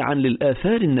 متبعا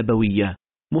للآثار النبوية،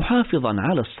 محافظا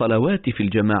على الصلوات في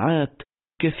الجماعات،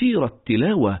 كثير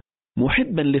التلاوة،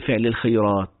 محبا لفعل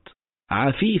الخيرات،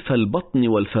 عفيف البطن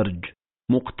والفرج،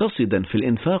 مقتصدا في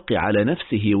الإنفاق على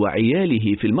نفسه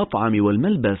وعياله في المطعم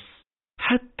والملبس،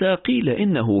 حتى قيل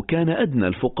إنه كان أدنى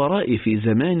الفقراء في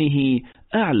زمانه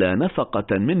أعلى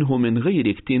نفقة منه من غير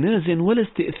اكتناز ولا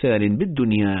استئثار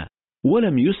بالدنيا،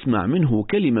 ولم يسمع منه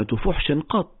كلمة فحش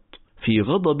قط، في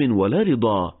غضب ولا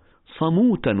رضا،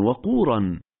 صموتا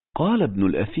وقورا. قال ابن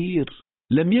الأثير: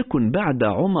 لم يكن بعد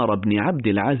عمر بن عبد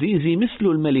العزيز مثل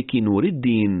الملك نور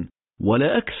الدين،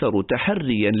 ولا أكثر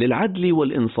تحريا للعدل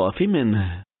والإنصاف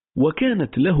منه،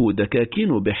 وكانت له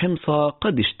دكاكين بحمص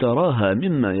قد اشتراها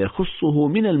مما يخصه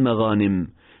من المغانم،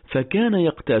 فكان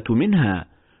يقتات منها،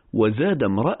 وزاد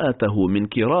امرأته من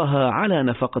كراها على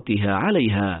نفقتها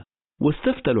عليها،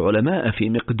 واستفتى العلماء في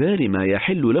مقدار ما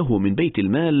يحل له من بيت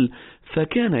المال،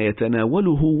 فكان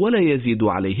يتناوله ولا يزيد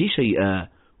عليه شيئا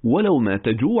ولو مات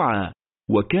جوعا،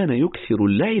 وكان يكثر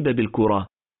اللعب بالكرة،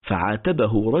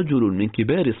 فعاتبه رجل من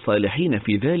كبار الصالحين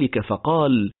في ذلك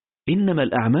فقال: إنما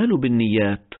الأعمال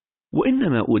بالنيات،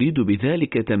 وإنما أريد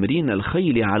بذلك تمرين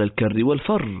الخيل على الكر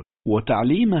والفر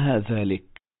وتعليمها ذلك،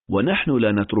 ونحن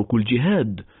لا نترك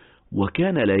الجهاد.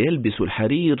 وكان لا يلبس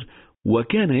الحرير،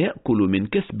 وكان يأكل من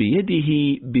كسب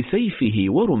يده بسيفه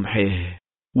ورمحه،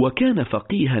 وكان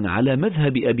فقيها على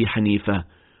مذهب أبي حنيفة،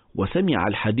 وسمع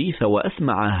الحديث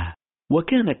وأسمعه،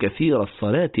 وكان كثير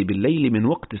الصلاة بالليل من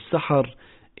وقت السحر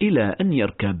إلى أن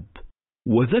يركب.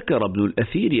 وذكر ابن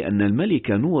الأثير أن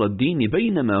الملك نور الدين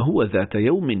بينما هو ذات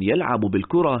يوم يلعب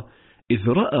بالكرة، إذ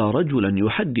رأى رجلا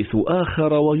يحدث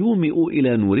آخر ويومئ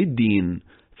إلى نور الدين،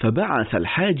 فبعث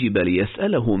الحاجب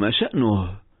ليسأله ما شأنه،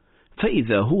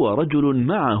 فإذا هو رجل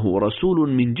معه رسول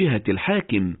من جهة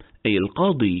الحاكم أي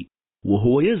القاضي،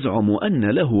 وهو يزعم أن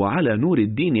له على نور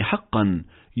الدين حقا،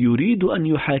 يريد أن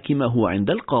يحاكمه عند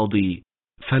القاضي.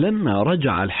 فلما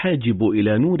رجع الحاجب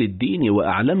إلى نور الدين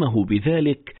وأعلمه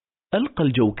بذلك، ألقى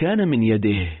الجوكان من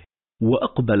يده،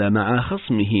 وأقبل مع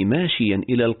خصمه ماشيا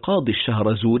إلى القاضي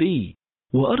الشهرزوري،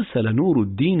 وأرسل نور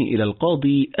الدين إلى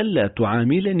القاضي ألا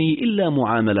تعاملني إلا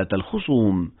معاملة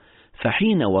الخصوم.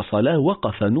 فحين وصلا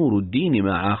وقف نور الدين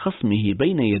مع خصمه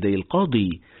بين يدي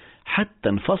القاضي حتى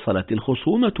انفصلت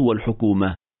الخصومة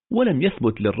والحكومة، ولم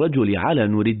يثبت للرجل على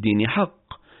نور الدين حق،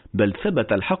 بل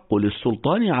ثبت الحق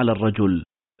للسلطان على الرجل.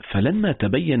 فلما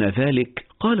تبين ذلك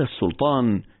قال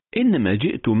السلطان: إنما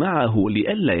جئت معه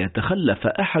لئلا يتخلف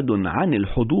أحد عن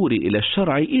الحضور إلى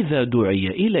الشرع إذا دعي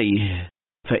إليه،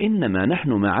 فإنما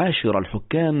نحن معاشر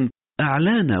الحكام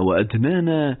أعلانا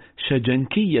وأدنانا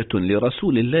شجنكية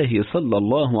لرسول الله صلى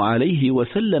الله عليه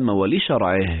وسلم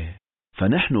ولشرعه،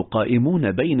 فنحن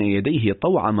قائمون بين يديه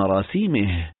طوع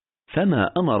مراسيمه، فما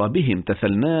أمر به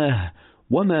امتثلناه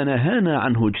وما نهانا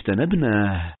عنه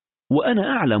اجتنبناه، وأنا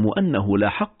أعلم أنه لا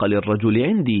حق للرجل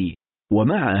عندي،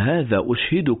 ومع هذا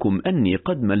أشهدكم أني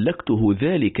قد ملكته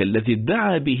ذلك الذي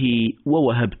ادعى به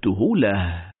ووهبته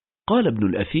له. قال ابن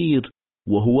الأثير: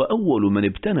 وهو أول من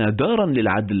ابتنى دارا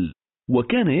للعدل،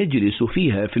 وكان يجلس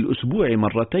فيها في الأسبوع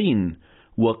مرتين،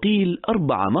 وقيل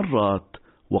 4 مرات،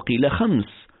 وقيل 5،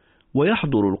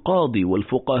 ويحضر القاضي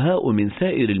والفقهاء من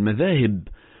سائر المذاهب،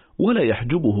 ولا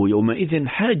يحجبه يومئذ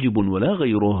حاجب ولا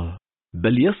غيره،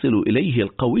 بل يصل إليه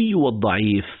القوي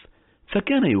والضعيف،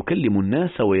 فكان يكلم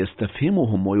الناس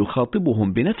ويستفهمهم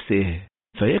ويخاطبهم بنفسه،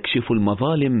 فيكشف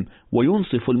المظالم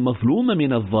وينصف المظلوم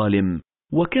من الظالم.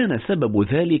 وكان سبب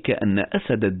ذلك أن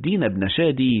أسد الدين بن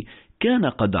شادي كان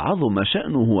قد عظم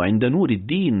شأنه عند نور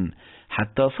الدين،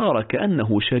 حتى صار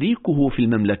كأنه شريكه في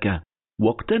المملكة،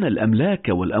 واقتنى الأملاك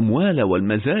والأموال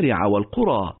والمزارع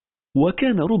والقرى،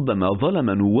 وكان ربما ظلم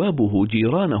نوابه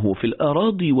جيرانه في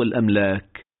الأراضي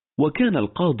والأملاك. وكان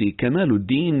القاضي كمال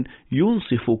الدين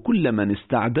ينصف كل من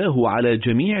استعداه على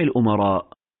جميع الأمراء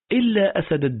إلا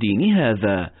أسد الدين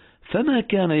هذا، فما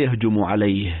كان يهجم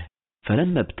عليه.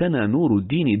 فلما ابتنى نور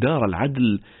الدين دار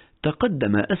العدل،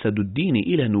 تقدم أسد الدين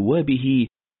إلى نوابه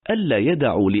ألا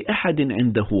يدعوا لأحد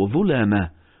عنده ظلامة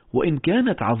وإن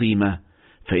كانت عظيمة،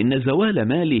 فإن زوال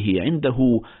ماله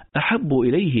عنده أحب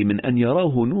إليه من أن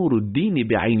يراه نور الدين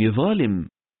بعين ظالم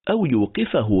أو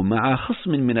يوقفه مع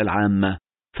خصم من العامة،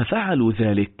 ففعلوا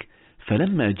ذلك.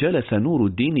 فلما جلس نور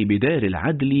الدين بدار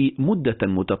العدل مدة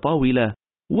متطاولة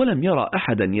ولم يرى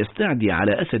أحدا يستعدي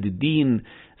على أسد الدين،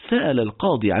 سأل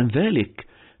القاضي عن ذلك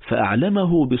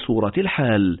فأعلمه بصورة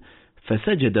الحال،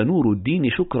 فسجد نور الدين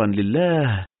شكرا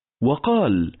لله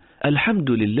وقال: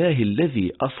 الحمد لله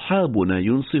الذي أصحابنا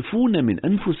ينصفون من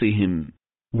أنفسهم.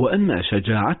 وأما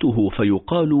شجاعته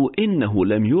فيقال إنه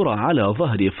لم يرى على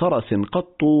ظهر فرس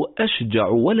قط أشجع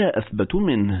ولا أثبت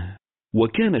منه،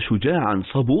 وكان شجاعا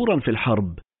صبورا في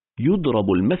الحرب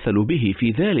يضرب المثل به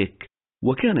في ذلك.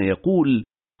 وكان يقول: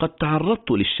 قد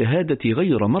تعرضت للشهادة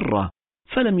غير مرة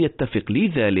فلم يتفق لي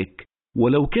ذلك،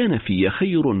 ولو كان في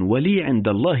خير ولي عند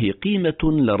الله قيمة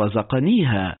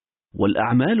لرزقنيها،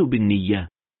 والأعمال بالنية.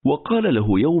 وقال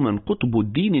له يوما قطب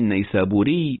الدين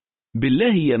النيسابوري: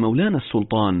 بالله يا مولانا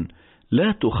السلطان،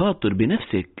 لا تخاطر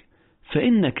بنفسك،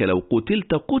 فإنك لو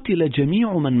قتلت قتل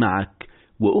جميع من معك،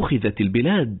 وأخذت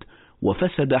البلاد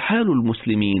وفسد حال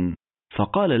المسلمين.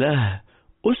 فقال له: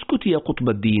 اسكت يا قطب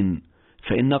الدين،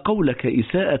 فإن قولك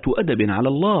إساءة أدب على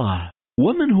الله.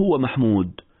 ومن هو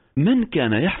محمود؟ من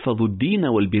كان يحفظ الدين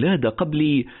والبلاد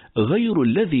قبلي غير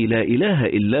الذي لا إله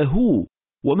إلا هو؟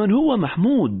 ومن هو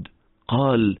محمود؟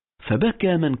 قال: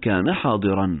 فبكى من كان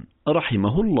حاضرا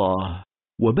رحمه الله.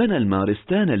 وبنى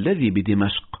المارستان الذي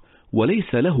بدمشق،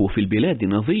 وليس له في البلاد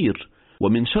نظير،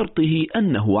 ومن شرطه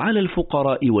أنه على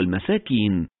الفقراء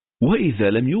والمساكين، وإذا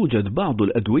لم يوجد بعض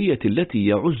الأدوية التي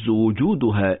يعز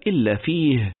وجودها إلا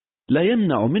فيه لا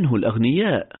يمنع منه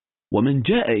الأغنياء، ومن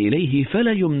جاء إليه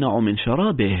فلا يمنع من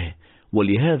شرابه،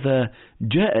 ولهذا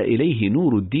جاء إليه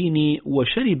نور الدين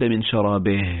وشرب من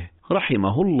شرابه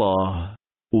رحمه الله.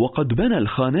 وقد بنى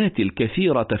الخانات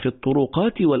الكثيرة في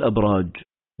الطرقات والأبراج،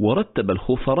 ورتب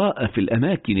الخفراء في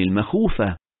الأماكن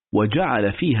المخوفة،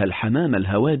 وجعل فيها الحمام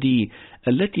الهوادي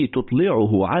التي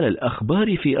تطلعه على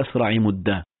الأخبار في أسرع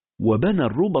مدة، وبنى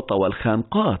الربط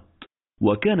والخانقات،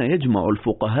 وكان يجمع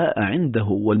الفقهاء عنده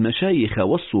والمشايخ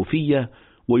والصوفية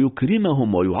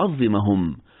ويكرمهم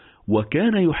ويعظمهم،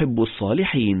 وكان يحب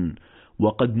الصالحين.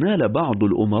 وقد نال بعض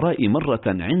الأمراء مرة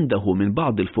عنده من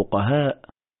بعض الفقهاء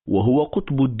وهو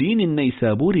قطب الدين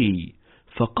النيسابوري،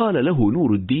 فقال له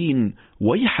نور الدين: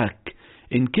 ويحك،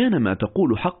 إن كان ما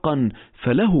تقول حقا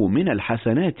فله من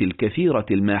الحسنات الكثيرة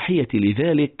الماحية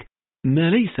لذلك ما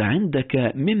ليس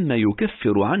عندك مما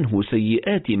يكفر عنه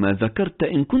سيئات ما ذكرت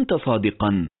إن كنت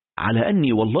صادقا، على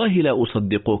أني والله لا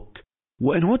أصدقك،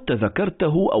 وإن عدت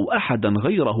ذكرته أو أحدا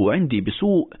غيره عندي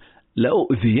بسوء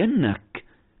لأؤذينك.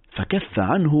 فكف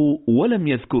عنه ولم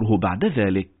يذكره بعد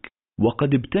ذلك.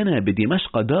 وقد ابتنى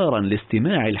بدمشق دارا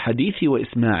لاستماع الحديث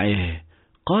وإسماعه.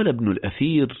 قال ابن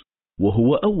الأثير: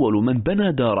 وهو أول من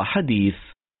بنى دار حديث،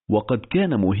 وقد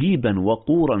كان مهيبا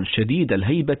وقورا شديد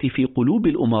الهيبة في قلوب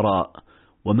الأمراء،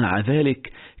 ومع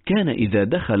ذلك كان إذا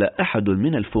دخل أحد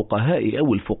من الفقهاء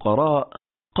أو الفقراء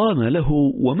قام له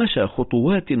ومشى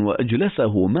خطوات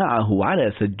وأجلسه معه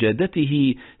على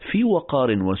سجادته في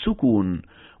وقار وسكون،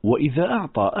 وإذا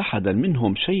أعطى أحدا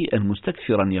منهم شيئا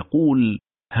مستكثرا يقول: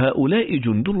 هؤلاء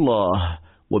جند الله،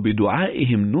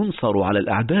 وبدعائهم ننصر على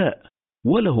الأعداء،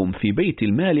 ولهم في بيت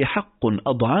المال حق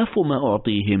أضعاف ما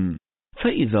أعطيهم،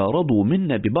 فإذا رضوا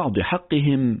منا ببعض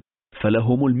حقهم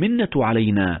فلهم المنة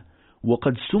علينا.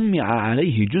 وقد سمع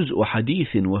عليه جزء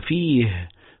حديث وفيه: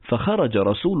 فخرج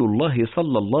رسول الله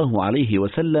صلى الله عليه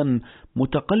وسلم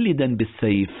متقلدا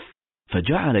بالسيف،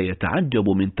 فجعل يتعجب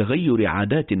من تغير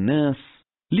عادات الناس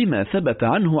لما ثبت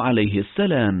عنه عليه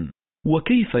السلام،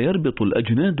 وكيف يربط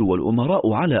الأجناد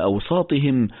والأمراء على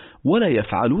أوساطهم ولا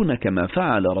يفعلون كما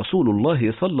فعل رسول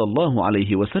الله صلى الله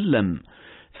عليه وسلم.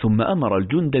 ثم أمر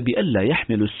الجند بألا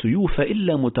يحملوا السيوف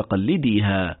إلا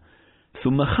متقلديها،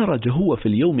 ثم خرج هو في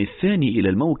اليوم الثاني إلى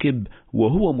الموكب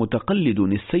وهو متقلد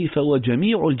السيف،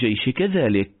 وجميع الجيش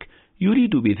كذلك،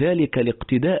 يريد بذلك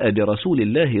الاقتداء برسول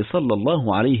الله صلى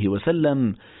الله عليه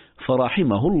وسلم،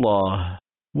 فرحمه الله.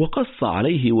 وقص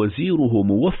عليه وزيره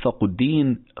موفق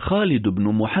الدين خالد بن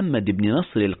محمد بن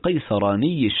نصر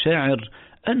القيسراني الشاعر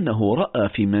أنه رأى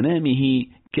في منامه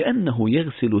كأنه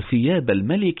يغسل ثياب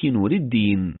الملك نور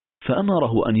الدين،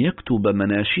 فأمره أن يكتب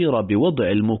مناشير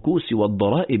بوضع المكوس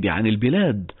والضرائب عن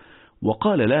البلاد،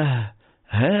 وقال له: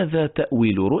 هذا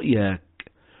تأويل رؤياك.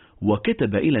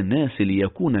 وكتب إلى الناس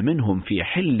ليكون منهم في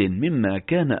حل مما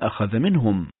كان أخذ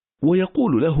منهم،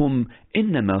 ويقول لهم: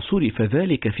 إنما صرف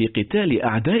ذلك في قتال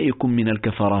أعدائكم من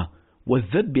الكفرة،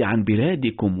 والذب عن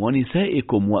بلادكم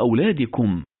ونسائكم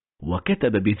وأولادكم.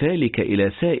 وكتب بذلك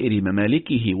إلى سائر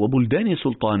ممالكه وبلدان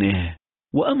سلطانه،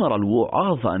 وأمر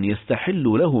الوعاظ أن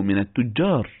يستحلوا له من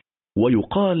التجار.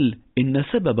 ويقال إن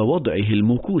سبب وضعه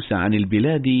المكوس عن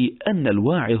البلاد أن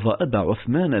الواعظ أبا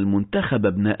عثمان المنتخب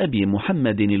ابن أبي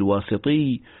محمد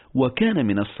الواسطي، وكان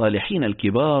من الصالحين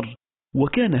الكبار،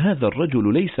 وكان هذا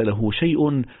الرجل ليس له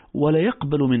شيء ولا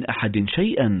يقبل من أحد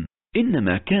شيئا،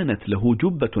 إنما كانت له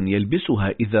جبة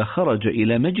يلبسها إذا خرج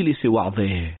إلى مجلس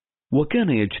وعظه، وكان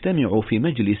يجتمع في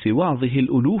مجلس وعظه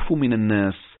الألوف من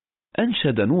الناس.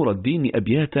 أنشد نور الدين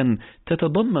أبياتا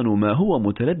تتضمن ما هو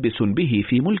متلبس به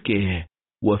في ملكه،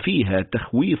 وفيها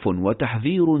تخويف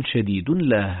وتحذير شديد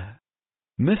له: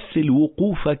 مثل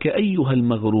وقوفك أيها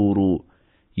المغرور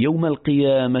يوم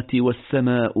القيامة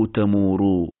والسماء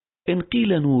تمور، إن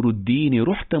قيل نور الدين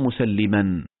رحت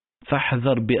مسلما،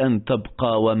 فاحذر بأن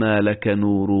تبقى وما لك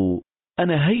نور.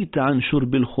 أنهيت عن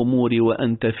شرب الخمور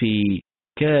وأنت في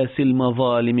كاس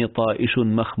المظالم طائش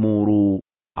مخمور،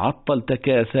 عطلت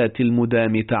كاسات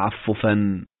المدام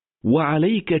تعففا،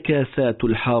 وعليك كاسات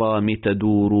الحرام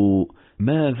تدور.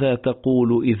 ماذا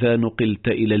تقول إذا نقلت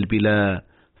إلى البلا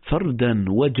فردا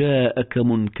وجاءك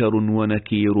منكر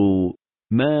ونكير؟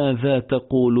 ماذا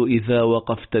تقول إذا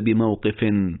وقفت بموقف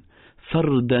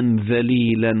فردا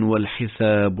ذليلا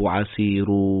والحساب عسير؟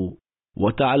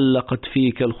 وتعلقت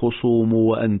فيك الخصوم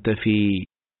وأنت في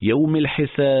يوم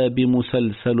الحساب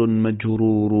مسلسل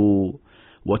مجرور،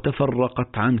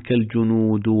 وتفرقت عنك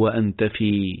الجنود وأنت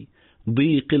في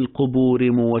ضيق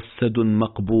القبور موسد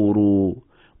مقبور،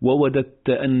 ووددت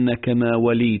أنك ما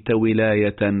وليت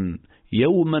ولاية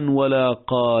يوما ولا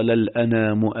قال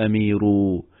الأنام أمير،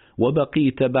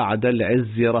 وبقيت بعد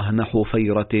العز رهن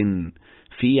حفيرة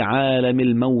في عالم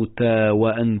الموتى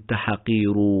وأنت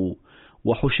حقير،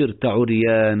 وحشرت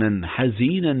عريانا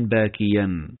حزينا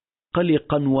باكيا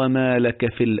قلقا وما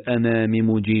لك في الأنام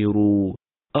مجير.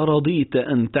 أرضيت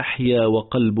أن تحيا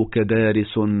وقلبك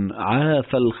دارس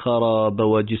عاف الخراب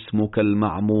وجسمك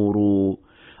المعمور،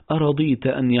 أرضيت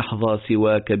أن يحظى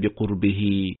سواك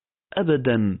بقربه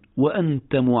أبدا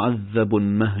وأنت معذب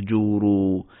مهجور.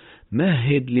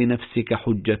 مهد لنفسك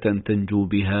حجة تنجو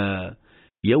بها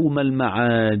يوم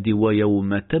المعاد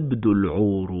ويوم تبدو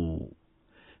العور.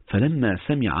 فلما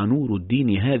سمع نور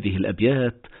الدين هذه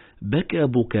الأبيات بكى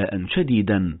بكاء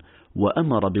شديدا،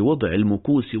 وأمر بوضع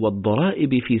المكوس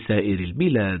والضرائب في سائر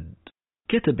البلاد.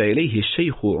 كتب إليه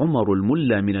الشيخ عمر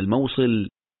الملا من الموصل،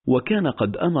 وكان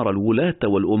قد أمر الولاة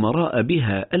والأمراء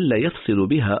بها ألا يفصل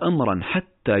بها أمرا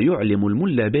حتى يعلم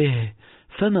الملا به،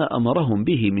 فما أمرهم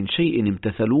به من شيء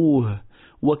امتثلوه،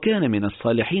 وكان من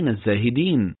الصالحين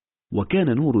الزاهدين.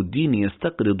 وكان نور الدين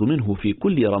يستقرض منه في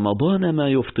كل رمضان ما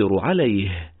يفطر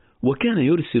عليه، وكان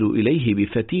يرسل إليه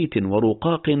بفتيت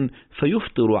ورقاق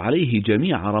فيفطر عليه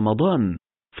جميع رمضان.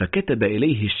 فكتب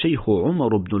إليه الشيخ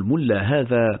عمر بن الملا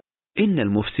هذا: إن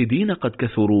المفسدين قد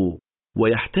كثروا،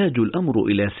 ويحتاج الأمر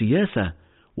إلى سياسة،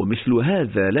 ومثل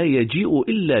هذا لا يجيء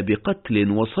إلا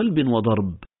بقتل وصلب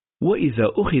وضرب،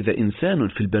 وإذا أخذ إنسان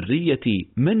في البرية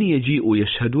من يجيء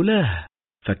يشهد له؟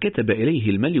 فكتب إليه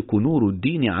الملك نور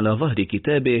الدين على ظهر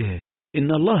كتابه: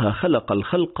 إن الله خلق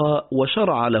الخلق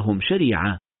وشرع لهم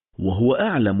شريعة، وهو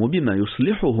أعلم بما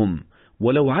يصلحهم،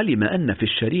 ولو علم أن في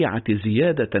الشريعة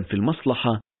زيادة في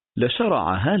المصلحة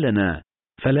لشرعها لنا،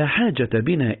 فلا حاجة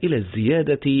بنا إلى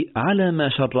الزيادة على ما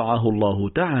شرعه الله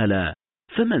تعالى.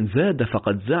 فمن زاد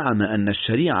فقد زعم أن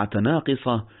الشريعة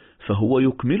ناقصة، فهو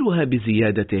يكملها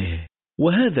بزيادته،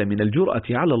 وهذا من الجرأة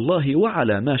على الله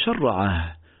وعلى ما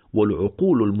شرعه،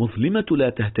 والعقول المظلمة لا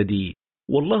تهتدي،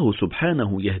 والله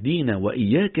سبحانه يهدينا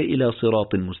وإياك إلى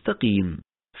صراط مستقيم.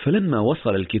 فلما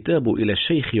وصل الكتاب إلى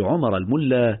الشيخ عمر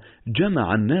الملا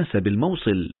جمع الناس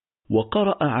بالموصل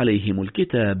وقرأ عليهم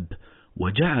الكتاب،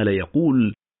 وجعل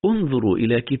يقول: انظروا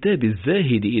إلى كتاب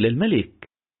الزاهد إلى الملك،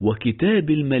 وكتاب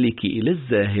الملك إلى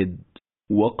الزاهد.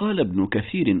 وقال ابن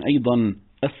كثير أيضا: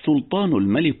 السلطان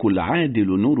الملك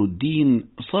العادل نور الدين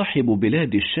صاحب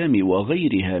بلاد الشام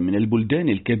وغيرها من البلدان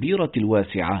الكبيرة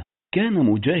الواسعة، كان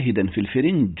مجاهدا في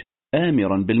الفرنج،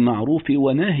 آمرا بالمعروف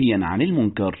وناهيا عن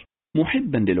المنكر،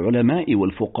 محبا للعلماء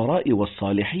والفقراء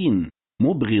والصالحين،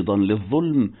 مبغضا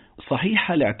للظلم،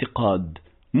 صحيح الاعتقاد،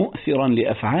 مؤثرا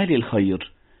لأفعال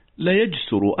الخير، لا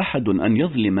يجسر أحد أن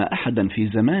يظلم أحدا في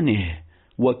زمانه،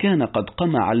 وكان قد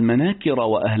قمع المناكر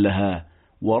وأهلها،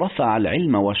 ورفع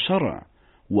العلم والشرع،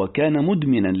 وكان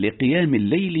مدمنا لقيام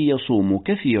الليل، يصوم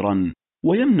كثيرا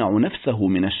ويمنع نفسه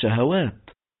من الشهوات،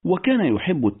 وكان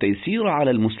يحب التيسير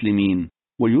على المسلمين،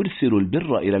 ويرسل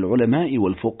البر إلى العلماء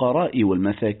والفقراء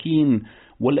والمساكين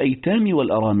والأيتام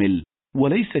والأرامل،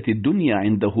 وليست الدنيا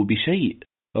عنده بشيء،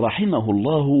 رحمه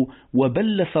الله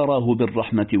وبل ثراه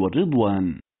بالرحمة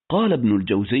والرضوان. قال ابن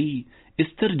الجوزي: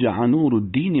 استرجع نور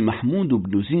الدين محمود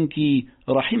بن زنكي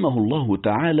رحمه الله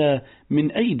تعالى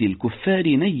من أيدي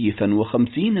الكفار نيفا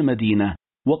 50 مدينة،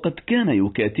 وقد كان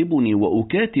يكاتبني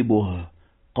وأكاتبه.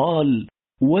 قال: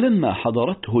 ولما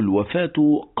حضرته الوفاة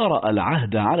قرأ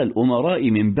العهد على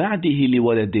الأمراء من بعده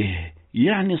لولده،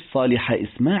 يعني الصالح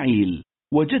إسماعيل،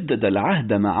 وجدد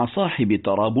العهد مع صاحب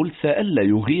طرابلس ألا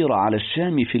يغير على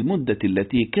الشام في المدة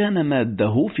التي كان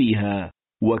ماده فيها،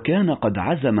 وكان قد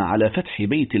عزم على فتح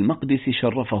بيت المقدس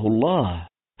شرفه الله،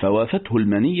 فوافته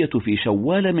المنية في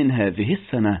شوال من هذه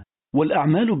السنة،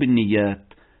 والأعمال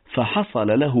بالنيات،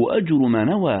 فحصل له أجر ما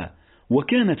نوى،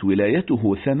 وكانت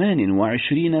ولايته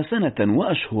 28 سنة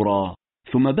وأشهرا.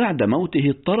 ثم بعد موته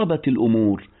اضطربت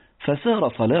الأمور، فسار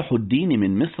صلاح الدين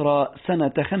من مصر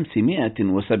سنة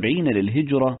 570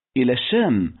 للهجرة إلى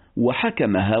الشام،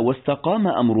 وحكمها واستقام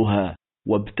أمرها،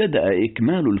 وابتدأ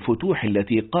إكمال الفتوح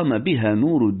التي قام بها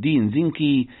نور الدين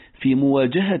زنكي في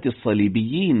مواجهة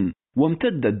الصليبيين،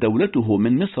 وامتدت دولته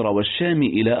من مصر والشام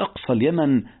إلى أقصى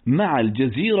اليمن مع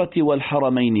الجزيرة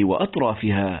والحرمين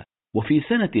وأطرافها. وفي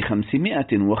سنة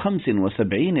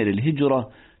 575 للهجرة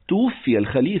توفي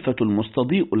الخليفة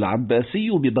المستضيء العباسي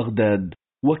ببغداد،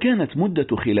 وكانت مدة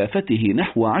خلافته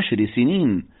نحو 10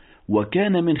 سنين،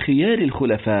 وكان من خيار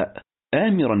الخلفاء،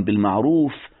 آمرا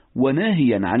بالمعروف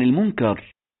وناهيا عن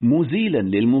المنكر، مزيلا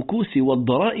للمكوس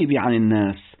والضرائب عن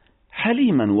الناس،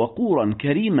 حليما وقورا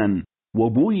كريما،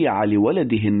 وبويع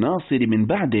لولده الناصر من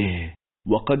بعده.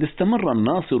 وقد استمر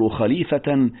الناصر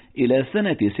خليفة إلى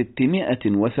سنة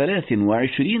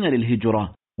 623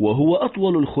 للهجرة، وهو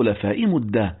أطول الخلفاء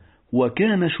مدة،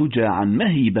 وكان شجاعا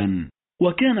مهيبا،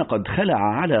 وكان قد خلع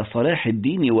على صلاح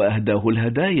الدين وأهداه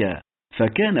الهدايا،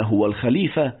 فكان هو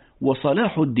الخليفة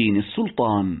وصلاح الدين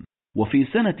السلطان. وفي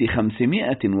سنة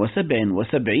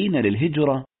 577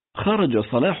 للهجرة خرج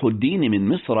صلاح الدين من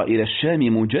مصر إلى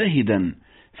الشام مجاهدا،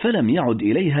 فلم يعد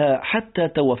إليها حتى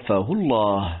توفاه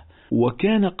الله،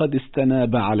 وكان قد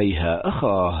استناب عليها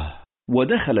أخاه.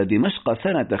 ودخل دمشق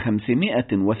سنة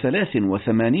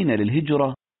 583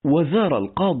 للهجرة، وزار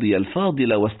القاضي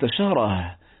الفاضل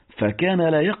واستشاره، فكان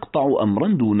لا يقطع أمرا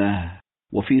دونه.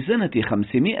 وفي سنة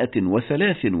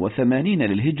 583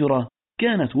 للهجرة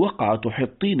كانت وقعة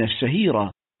حطين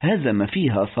الشهيرة، هزم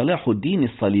فيها صلاح الدين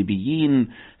الصليبيين،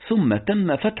 ثم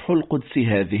تم فتح القدس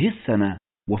هذه السنة.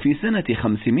 وفي سنة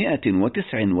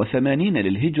 589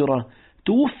 للهجرة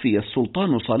توفي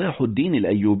السلطان صلاح الدين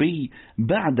الأيوبي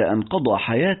بعد أن قضى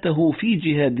حياته في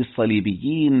جهاد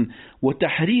الصليبيين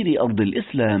وتحرير أرض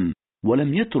الإسلام،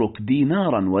 ولم يترك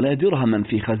دينارا ولا درهما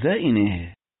في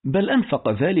خزائنه، بل أنفق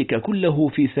ذلك كله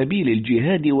في سبيل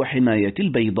الجهاد وحماية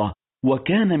البيضة،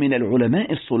 وكان من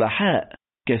العلماء الصلحاء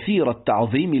كثير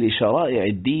التعظيم لشرائع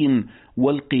الدين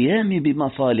والقيام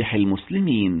بمصالح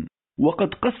المسلمين.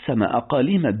 وقد قسم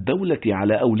أقاليم الدولة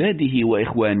على أولاده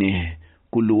وإخوانه،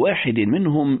 كل واحد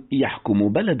منهم يحكم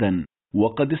بلدا،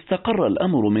 وقد استقر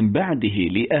الأمر من بعده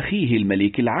لأخيه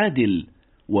الملك العادل.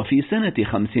 وفي سنة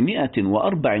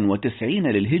 594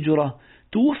 للهجرة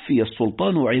توفي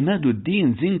السلطان عماد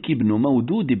الدين زنكي بن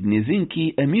مودود بن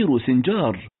زنكي أمير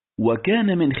سنجار،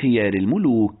 وكان من خيار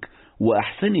الملوك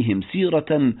وأحسنهم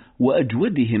سيرة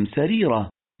وأجودهم سريرة،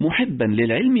 محبا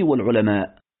للعلم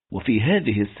والعلماء. وفي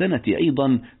هذه السنة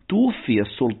أيضا توفي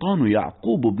السلطان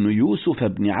يعقوب بن يوسف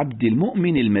بن عبد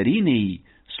المؤمن المريني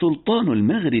سلطان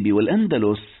المغرب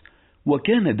والأندلس،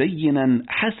 وكان دينا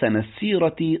حسن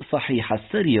السيرة صحيح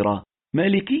السريرة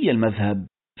مالكي المذهب،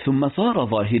 ثم صار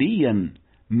ظاهريا،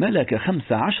 ملك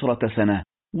 15 سنة،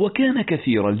 وكان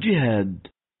كثير الجهاد،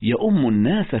 يؤم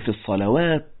الناس في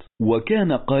الصلوات،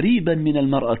 وكان قريبا من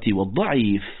المرأة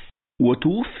والضعيف.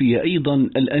 وتوفي أيضا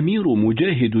الأمير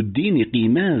مجاهد الدين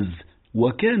قيماز،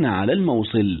 وكان على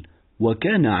الموصل،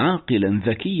 وكان عاقلا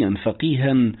ذكيا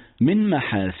فقيها من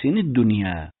محاسن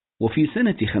الدنيا. وفي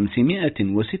سنة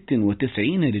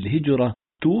 596 للهجرة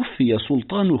توفي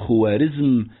سلطان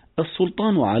خوارزم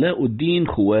السلطان علاء الدين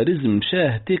خوارزم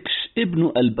شاه تكش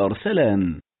ابن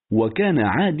البرسلان، وكان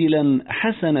عادلا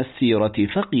حسن السيرة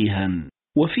فقيها.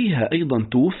 وفيها أيضا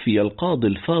توفي القاضي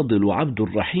الفاضل عبد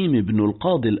الرحيم بن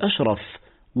القاضي الأشرف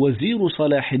وزير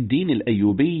صلاح الدين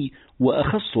الأيوبي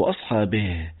وأخص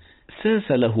أصحابه،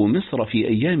 ساس له مصر في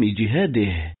أيام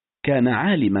جهاده، كان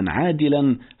عالما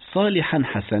عادلا صالحا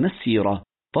حسن السيرة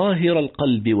طاهر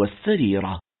القلب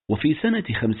والسريرة. وفي سنة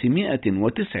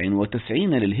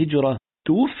 599 للهجرة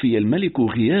توفي الملك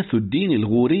غياث الدين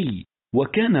الغوري،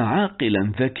 وكان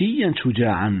عاقلا ذكيا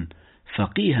شجاعا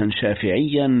فقيها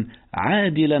شافعيا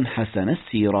عادلا حسن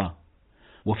السيرة.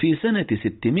 وفي سنة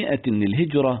 600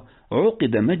 للهجرة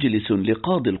عقد مجلس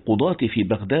لقاضي القضاة في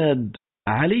بغداد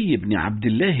علي بن عبد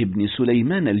الله بن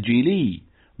سليمان الجيلي،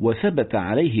 وثبت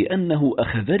عليه أنه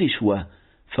أخذ رشوة،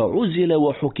 فعزل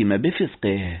وحكم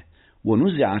بفسقه،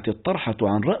 ونزعت الطرحة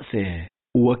عن رأسه،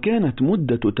 وكانت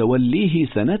مدة توليه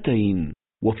 2.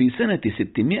 وفي سنة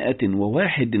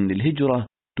 601 للهجرة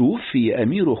توفي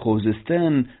أمير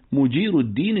خوزستان مجير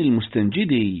الدين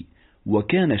المستنجدي،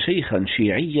 وكان شيخا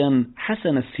شيعيا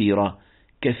حسن السيرة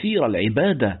كثير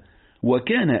العبادة،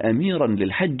 وكان أميرا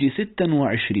للحج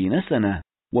 26 سنة.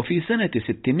 وفي سنة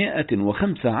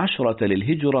 615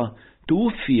 للهجرة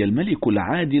توفي الملك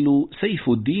العادل سيف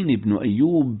الدين بن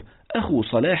أيوب أخو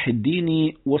صلاح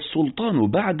الدين والسلطان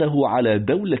بعده على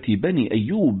دولة بني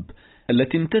أيوب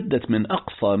التي امتدت من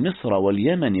أقصى مصر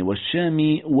واليمن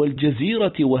والشام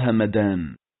والجزيرة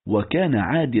وهمدان، وكان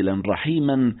عادلا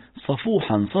رحيما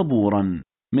صفوحا صبورا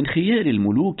من خيار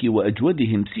الملوك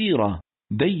وأجودهم سيرة،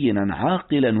 دينا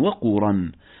عاقلا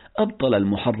وقورا، أبطل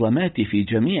المحرمات في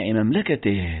جميع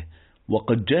مملكته،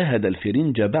 وقد جاهد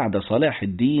الفرنج بعد صلاح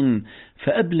الدين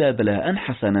فأبلى بلاء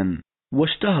حسنا،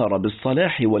 واشتهر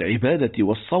بالصلاح والعبادة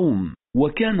والصوم،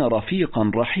 وكان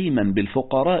رفيقا رحيما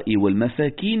بالفقراء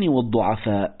والمساكين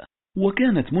والضعفاء،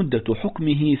 وكانت مدة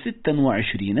حكمه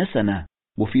 26 سنة.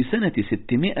 وفي سنة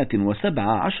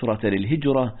 617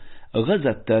 للهجرة غزا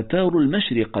التتار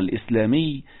المشرق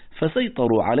الإسلامي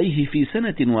فسيطروا عليه في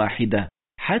سنة واحدة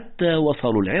حتى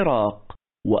وصلوا العراق،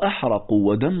 وأحرقوا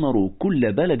ودمروا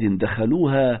كل بلد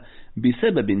دخلوها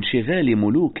بسبب انشغال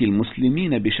ملوك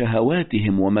المسلمين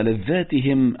بشهواتهم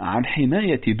وملذاتهم عن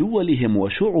حماية دولهم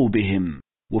وشعوبهم.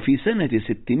 وفي سنة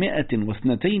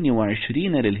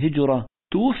 622 للهجرة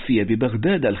توفي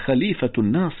ببغداد الخليفة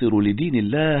الناصر لدين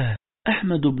الله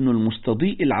أحمد بن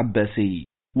المستضيء العباسي،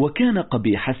 وكان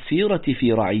قبيح السيرة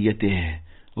في رعيته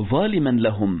ظالما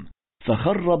لهم،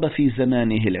 فخرب في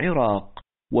زمانه العراق،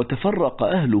 وتفرق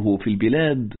أهله في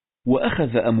البلاد،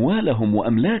 وأخذ أموالهم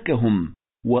وأملاكهم،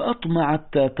 وأطمع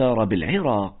التتار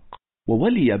بالعراق.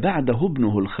 وولي بعده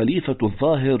ابنه الخليفة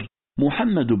الظاهر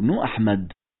محمد بن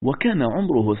أحمد، وكان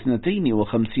عمره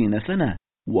 52 سنة،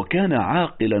 وكان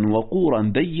عاقلا وقورا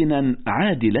دينا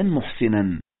عادلا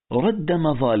محسنا، رد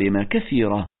مظالم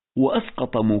كثيرة،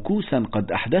 وأسقط مكوسا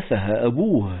قد أحدثها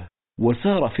أبوه،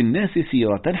 وسار في الناس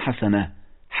سيرة حسنة،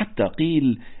 حتى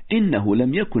قيل إنه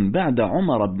لم يكن بعد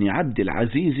عمر بن عبد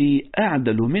العزيز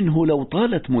أعدل منه لو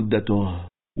طالت مدته.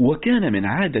 وكان من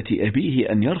عادة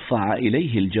أبيه أن يرفع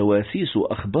إليه الجواسيس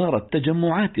أخبار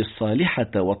التجمعات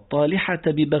الصالحة والطالحة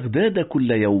ببغداد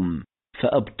كل يوم،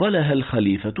 فأبطلها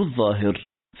الخليفة الظاهر،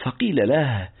 فقيل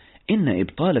له إن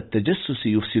إبطال التجسس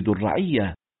يفسد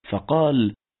الرعية،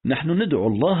 فقال: نحن ندعو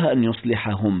الله أن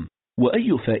يصلحهم،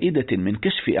 وأي فائدة من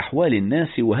كشف أحوال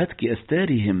الناس وهتك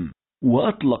أستارهم.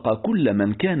 وأطلق كل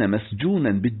من كان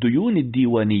مسجونا بالديون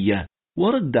الديوانية،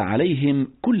 ورد عليهم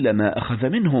كل ما أخذ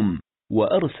منهم،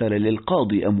 وأرسل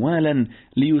للقاضي أموالا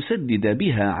ليسدد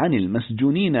بها عن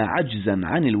المسجونين عجزا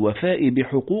عن الوفاء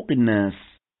بحقوق الناس،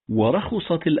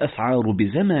 ورخصت الأسعار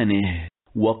بزمانه،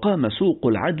 وقام سوق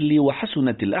العدل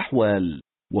وحسنت الأحوال.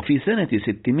 وفي سنة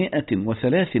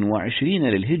 623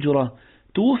 للهجرة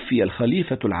توفي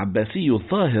الخليفة العباسي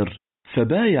الظاهر،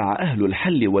 فبايع أهل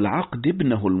الحل والعقد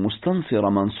ابنه المستنصر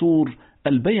منصور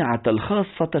البيعة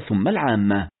الخاصة ثم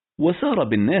العامة، وسار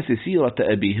بالناس سيرة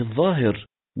أبيه الظاهر،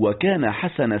 وكان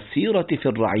حسن السيرة في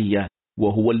الرعية،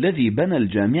 وهو الذي بنى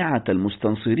الجامعة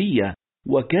المستنصرية،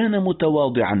 وكان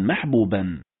متواضعا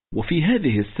محبوبا. وفي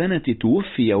هذه السنة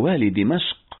توفي والي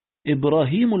دمشق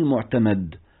إبراهيم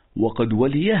المعتمد، وقد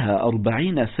وليها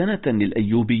 40 سنة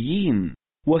للأيوبيين،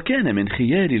 وكان من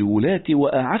خيار الولاة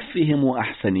وأعفهم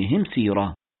وأحسنهم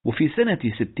سيرة. وفي سنة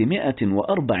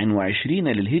 624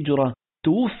 للهجرة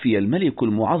توفي الملك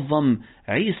المعظم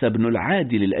عيسى بن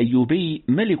العادل الأيوبي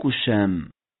ملك الشام،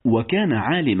 وكان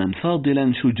عالما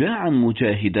فاضلا شجاعا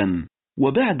مجاهدا.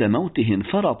 وبعد موته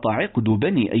انفرط عقد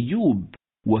بني أيوب،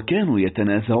 وكانوا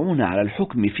يتنازعون على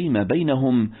الحكم فيما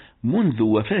بينهم منذ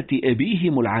وفاة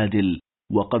أبيهم العادل،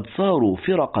 وقد صاروا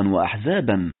فرقا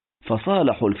وأحزابا،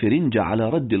 فصالحوا الفرنج على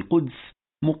رد القدس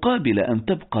مقابل أن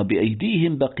تبقى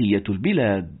بأيديهم بقية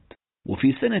البلاد.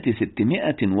 وفي سنة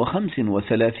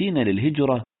 635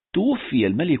 للهجرة توفي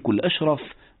الملك الأشرف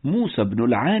موسى بن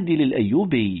العادل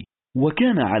الأيوبي،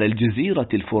 وكان على الجزيرة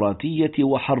الفراتية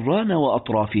وحران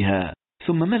وأطرافها،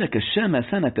 ثم ملك الشام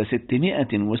سنة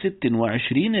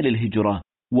 626 للهجرة،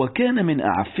 وكان من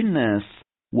أعف الناس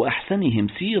وأحسنهم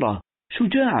سيرة،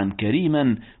 شجاعا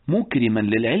كريما مكرما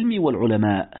للعلم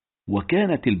والعلماء،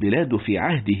 وكانت البلاد في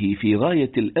عهده في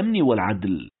غاية الأمن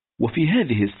والعدل. وفي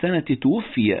هذه السنة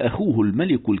توفي أخوه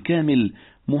الملك الكامل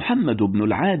محمد بن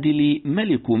العادل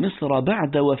ملك مصر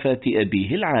بعد وفاة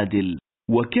أبيه العادل،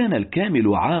 وكان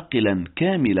الكامل عاقلا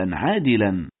كاملا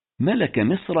عادلا، ملك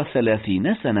مصر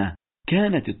 30 سنة،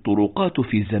 كانت الطرقات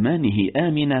في زمانه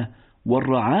آمنة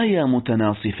والرعايا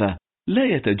متناصفة، لا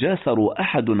يتجاسر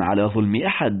أحد على ظلم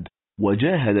أحد،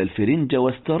 وجاهد الفرنج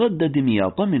واسترد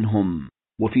دمياط منهم.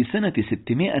 وفي سنة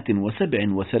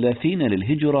 637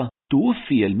 للهجرة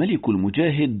توفي الملك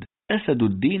المجاهد أسد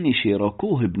الدين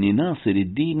شيراكوه بن ناصر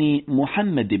الدين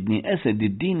محمد بن أسد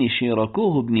الدين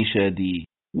شيراكوه بن شادي،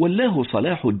 ولاه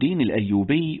صلاح الدين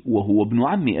الأيوبي وهو ابن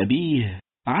عم أبيه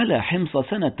على حمص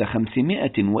سنة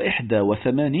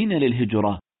 581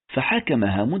 للهجرة،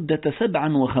 فحكمها مدة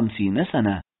 57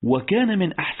 سنة، وكان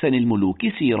من أحسن الملوك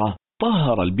سيرة،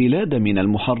 طهر البلاد من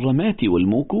المحرمات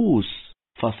والمكوس،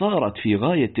 فصارت في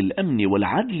غاية الأمن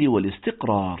والعدل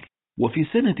والاستقرار. وفي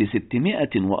سنة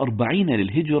 640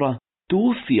 للهجرة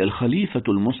توفي الخليفة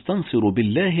المستنصر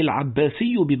بالله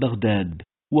العباسي ببغداد،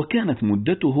 وكانت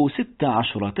مدته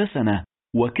 16 سنة،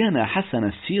 وكان حسن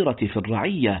السيرة في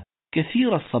الرعية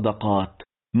كثير الصدقات،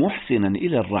 محسنا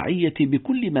إلى الرعية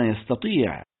بكل ما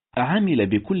يستطيع، عمل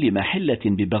بكل محلة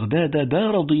ببغداد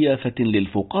دار ضيافة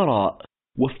للفقراء،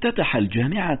 وافتتح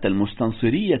الجامعة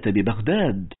المستنصرية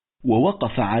ببغداد،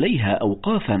 ووقف عليها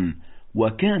أوقافا،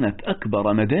 وكانت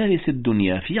أكبر مدارس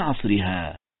الدنيا في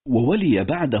عصرها. وولي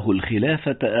بعده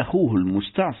الخلافة أخوه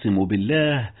المستعصم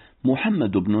بالله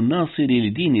محمد بن الناصر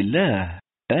لدين الله،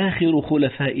 آخر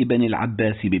خلفاء بني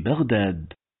العباس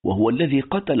ببغداد، وهو الذي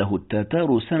قتله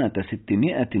التتار سنة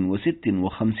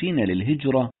 656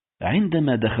 للهجرة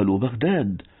عندما دخلوا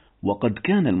بغداد، وقد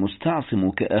كان المستعصم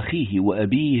كأخيه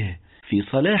وأبيه في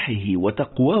صلاحه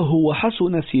وتقواه،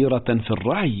 وحسن سيرة في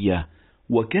الرعية،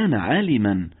 وكان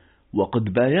عالما،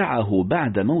 وقد بايعه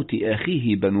بعد موت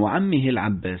أخيه بنو عمه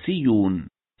العباسيون،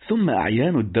 ثم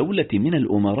أعيان الدولة من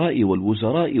الأمراء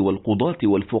والوزراء والقضاة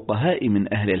والفقهاء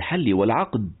من أهل الحل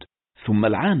والعقد، ثم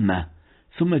العامة،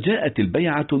 ثم جاءت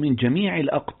البيعة من جميع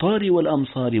الأقطار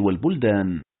والأمصار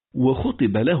والبلدان،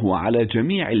 وخطب له على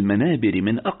جميع المنابر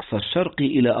من أقصى الشرق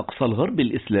إلى أقصى الغرب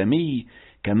الإسلامي،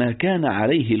 كما كان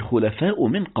عليه الخلفاء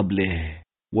من قبله.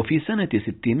 وفي سنة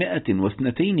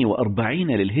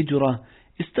 642 للهجرة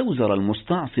استوزر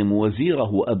المستعصم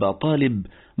وزيره أبا طالب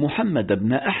محمد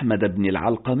بن أحمد بن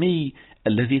العلقمي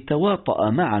الذي تواطأ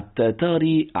مع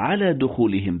التتار على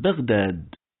دخولهم بغداد.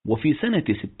 وفي سنة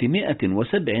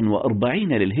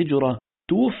 647 للهجرة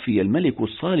توفي الملك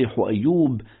الصالح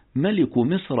أيوب ملك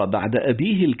مصر بعد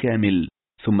أبيه الكامل،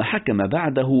 ثم حكم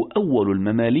بعده أول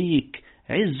المماليك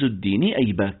عز الدين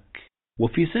أيبك.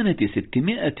 وفي سنة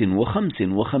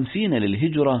 655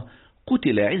 للهجرة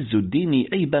قتل عز الدين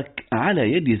أيبك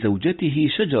على يد زوجته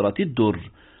شجرة الدر،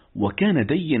 وكان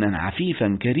دينا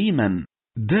عفيفا كريما،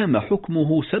 دام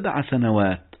حكمه 7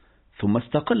 سنوات، ثم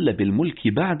استقل بالملك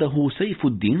بعده سيف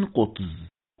الدين قطز.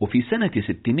 وفي سنة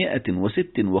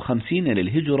 656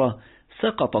 للهجرة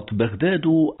سقطت بغداد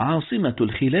عاصمة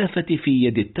الخلافة في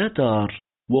يد التتار،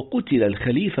 وقتل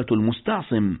الخليفة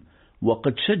المستعصم،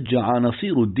 وقد شجع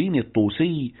نصير الدين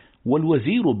الطوسي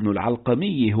والوزير ابن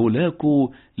العلقمي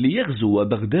هولاكو ليغزو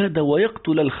بغداد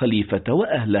ويقتل الخليفة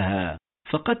وأهلها،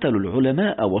 فقتلوا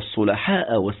العلماء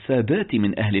والصلحاء والسادات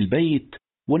من أهل البيت،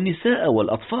 والنساء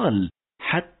والأطفال،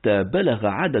 حتى بلغ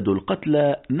عدد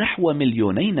القتلى نحو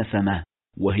 2,000,000 نسمة،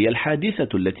 وهي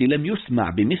الحادثة التي لم يسمع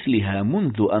بمثلها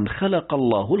منذ أن خلق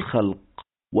الله الخلق،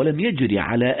 ولم يجري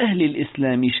على أهل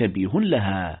الإسلام شبيه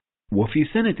لها. وفي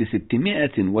سنة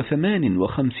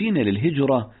 658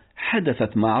 للهجرة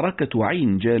حدثت معركة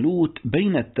عين جالوت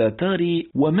بين التتار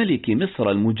وملك مصر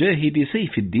المجاهد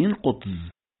سيف الدين قطز،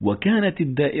 وكانت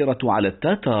الدائرة على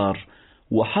التتار،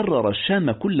 وحرر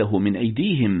الشام كله من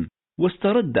أيديهم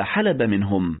واسترد حلب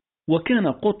منهم. وكان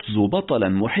قطز بطلا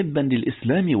محبا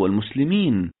للإسلام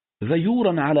والمسلمين،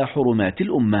 غيورا على حرمات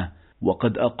الأمة،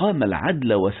 وقد أقام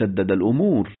العدل وسدد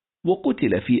الأمور،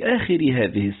 وقتل في آخر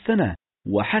هذه السنة،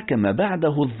 وحكم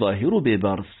بعده الظاهر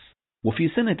ببرس. وفي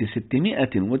سنة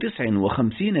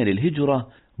 659 للهجرة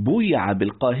بويع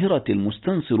بالقاهرة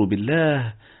المستنصر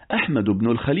بالله أحمد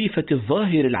بن الخليفة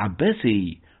الظاهر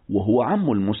العباسي، وهو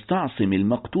عم المستعصم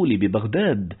المقتول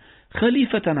ببغداد،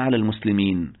 خليفة على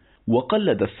المسلمين،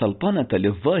 وقلد السلطنة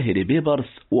للظاهر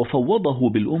ببرس وفوضه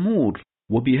بالأمور،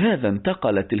 وبهذا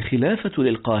انتقلت الخلافة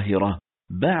للقاهرة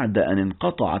بعد أن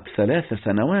انقطعت 3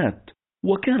 سنوات،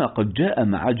 وكان قد جاء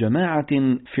مع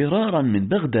جماعة فرارا من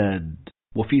بغداد.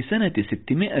 وفي سنة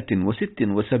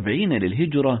 676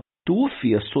 للهجرة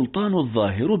توفي السلطان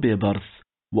الظاهر ببرس،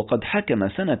 وقد حكم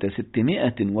سنة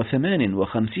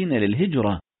 658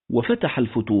 للهجرة، وفتح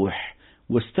الفتوح،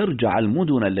 واسترجع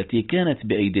المدن التي كانت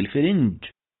بأيدي الفرنج،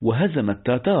 وهزم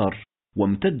التتار،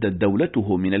 وامتدت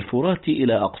دولته من الفرات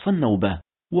إلى أقصى النوبة.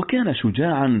 وكان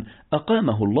شجاعا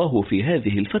أقامه الله في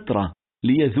هذه الفترة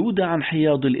ليذود عن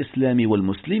حياض الإسلام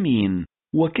والمسلمين،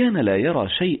 وكان لا يرى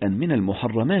شيئا من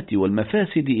المحرمات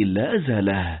والمفاسد إلا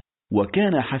أزاله،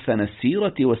 وكان حسن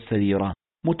السيرة والسريرة،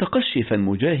 متقشفا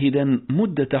مجاهدا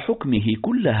مدة حكمه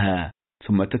كلها.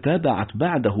 ثم تتابعت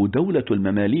بعده دولة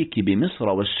المماليك بمصر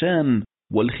والشام،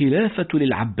 والخلافة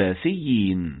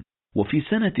للعباسيين. وفي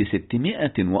سنة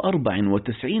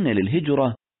 694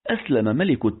 للهجرة أسلم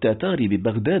ملك التتار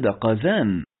ببغداد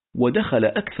قازان، ودخل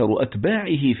أكثر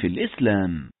أتباعه في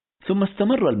الإسلام. ثم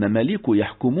استمر المماليك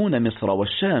يحكمون مصر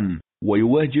والشام،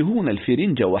 ويواجهون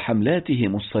الفرنج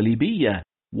وحملاتهم الصليبية،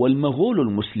 والمغول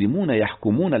المسلمون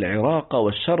يحكمون العراق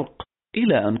والشرق،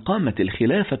 إلى أن قامت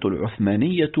الخلافة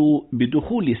العثمانية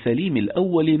بدخول سليم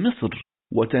الأول مصر،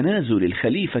 وتنازل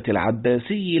الخليفة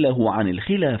العباسي له عن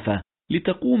الخلافة،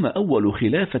 لتقوم أول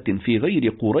خلافة في غير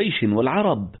قريش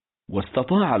والعرب.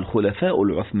 واستطاع الخلفاء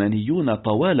العثمانيون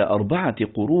طوال 4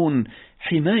 قرون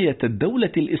حماية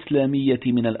الدولة الإسلامية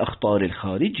من الأخطار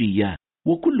الخارجية.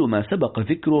 وكل ما سبق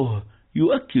ذكره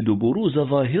يؤكد بروز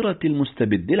ظاهرة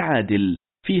المستبد العادل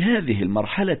في هذه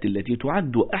المرحلة التي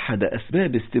تعد أحد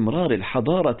أسباب استمرار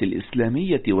الحضارة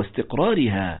الإسلامية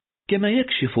واستقرارها، كما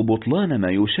يكشف بطلان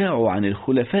ما يشاع عن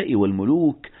الخلفاء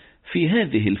والملوك في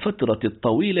هذه الفترة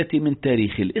الطويلة من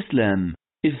تاريخ الإسلام،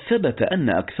 إذ ثبت أن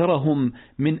أكثرهم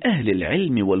من أهل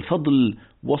العلم والفضل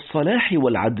والصلاح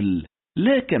والعدل،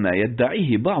 لا كما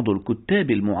يدعيه بعض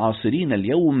الكتاب المعاصرين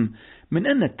اليوم من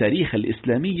أن التاريخ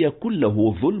الإسلامي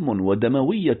كله ظلم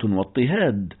ودموية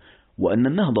واضطهاد، وأن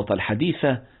النهضة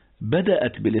الحديثة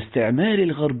بدأت بالاستعمار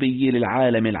الغربي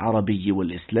للعالم العربي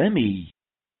والإسلامي.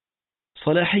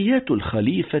 صلاحيات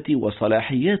الخليفة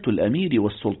وصلاحيات الأمير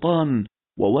والسلطان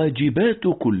وواجبات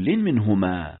كل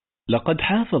منهما. لقد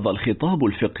حافظ الخطاب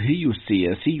الفقهي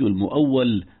السياسي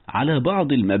المؤول على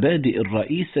بعض المبادئ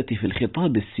الرئيسة في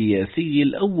الخطاب السياسي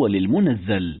الأول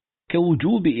المنزل،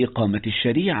 كوجوب إقامة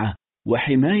الشريعة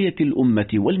وحماية الأمة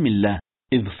والملة،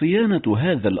 إذ صيانة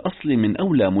هذا الأصل من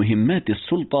أولى مهمات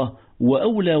السلطة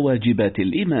وأولى واجبات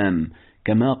الإمام،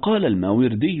 كما قال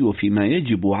الماوردي فيما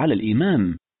يجب على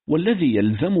الإمام: والذي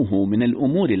يلزمه من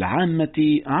الأمور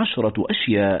العامة 10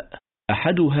 أشياء،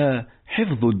 أحدها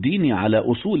حفظ الدين على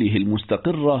أصوله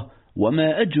المستقرة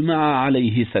وما أجمع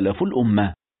عليه سلف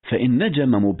الأمة، فإن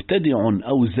نجم مبتدع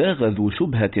أو زاغ ذو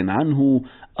شبهة عنه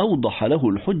أوضح له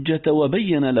الحجة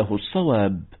وبين له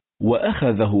الصواب،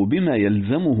 وأخذه بما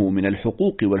يلزمه من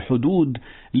الحقوق والحدود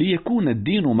ليكون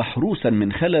الدين محروسا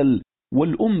من خلل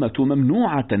والأمة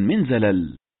ممنوعة من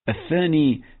زلل.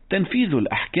 الثاني تنفيذ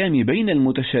الأحكام بين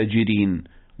المتشاجرين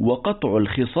وقطع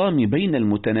الخصام بين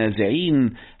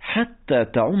المتنازعين حتى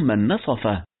تعم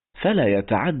النصفة، فلا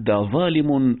يتعدى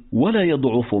ظالم ولا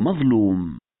يضعف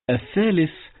مظلوم.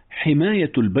 الثالث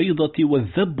حماية البيضة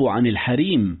والذب عن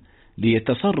الحريم،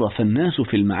 ليتصرف الناس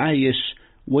في المعايش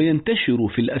وينتشروا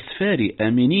في الأسفار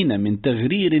آمنين من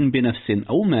تغرير بنفس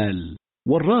أو مال.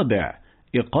 والرابع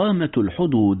إقامة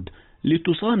الحدود،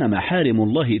 لتصان محارم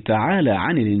الله تعالى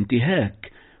عن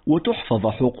الانتهاك وتحفظ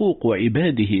حقوق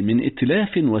عباده من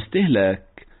إتلاف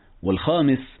واستهلاك.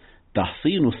 والخامس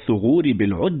تحصين الثغور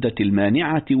بالعدة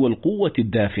المانعة والقوة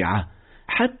الدافعة،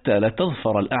 حتى لا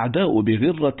تظفر الأعداء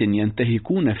بغرة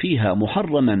ينتهكون فيها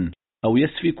محرما أو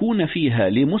يسفكون فيها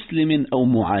لمسلم أو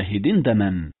معاهد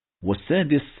دما.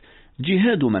 والسادس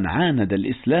جهاد من عاند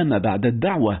الإسلام بعد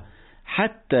الدعوة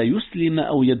حتى يسلم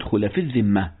أو يدخل في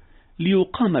الذمة،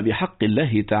 ليقام بحق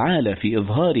الله تعالى في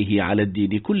إظهاره على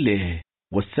الدين كله.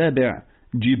 والسابع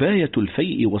جباية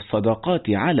الفيء والصدقات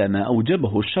على ما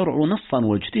أوجبه الشرع نصا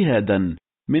واجتهادا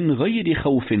من غير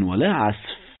خوف ولا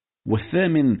عسف.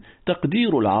 والثامن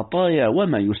تقدير العطايا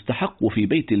وما يستحق في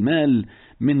بيت المال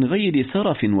من غير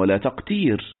سرف ولا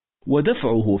تقتير،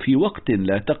 ودفعه في وقت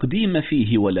لا تقديم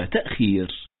فيه ولا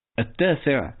تأخير.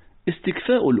 التاسع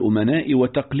استكفاء الأمناء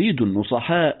وتقليد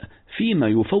النصحاء فيما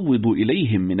يفوض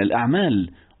إليهم من الأعمال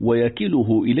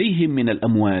ويكله إليهم من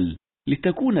الأموال،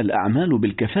 لتكون الأعمال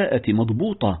بالكفاءة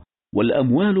مضبوطة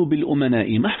والأموال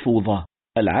بالأمناء محفوظة.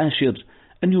 العاشر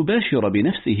أن يباشر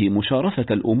بنفسه مشارفة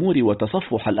الأمور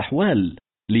وتصفح الأحوال،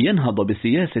 لينهض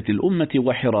بسياسة الأمة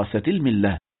وحراسة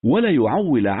الملة، ولا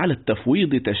يعول على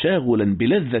التفويض تشاغلا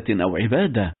بلذة أو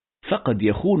عبادة، فقد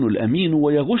يخون الأمين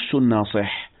ويغش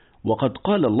الناصح. وقد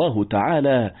قال الله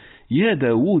تعالى: يا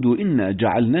داود إنا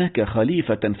جعلناك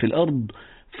خليفة في الأرض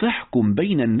فاحكم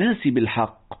بين الناس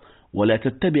بالحق ولا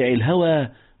تتبع الهوى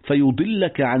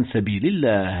فيضلك عن سبيل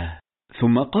الله.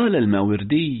 ثم قال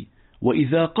الماوردي: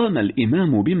 وإذا قام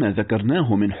الإمام بما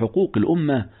ذكرناه من حقوق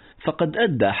الأمة فقد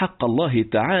أدى حق الله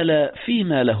تعالى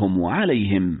فيما لهم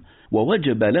وعليهم،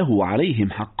 ووجب له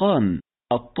عليهم حقان: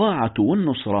 الطاعة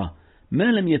والنصرة،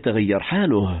 ما لم يتغير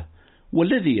حاله.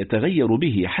 والذي يتغير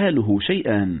به حاله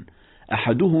شيئان: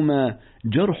 أحدهما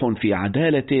جرح في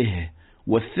عدالته،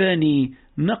 والثاني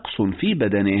نقص في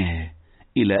بدنه،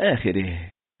 إلى آخره.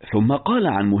 ثم قال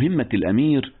عن مهمة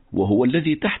الأمير، وهو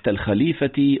الذي تحت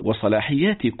الخليفة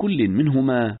وصلاحيات كل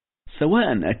منهما،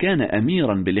 سواء أكان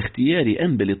أميرا بالاختيار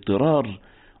أم بالاضطرار.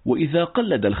 وإذا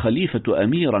قلد الخليفة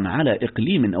أميرا على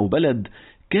إقليم أو بلد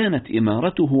كانت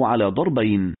إمارته على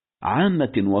ضربين: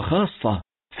 عامة وخاصة.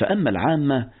 فأما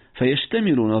العامة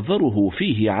فيشتمل نظره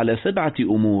فيه على 7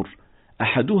 أمور: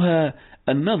 أحدها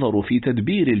النظر في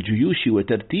تدبير الجيوش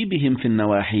وترتيبهم في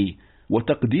النواحي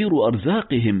وتقدير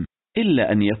أرزاقهم،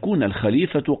 إلا أن يكون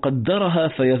الخليفة قدرها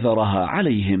فيذرها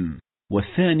عليهم.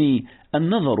 والثاني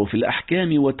النظر في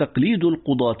الأحكام وتقليد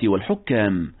القضاة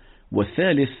والحكام.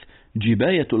 والثالث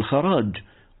جباية الخراج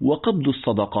وقبض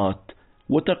الصدقات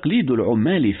وتقليد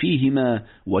العمال فيهما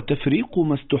وتفريق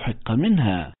ما استحق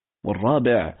منها.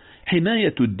 والرابع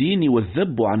حماية الدين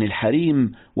والذب عن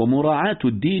الحريم ومراعاة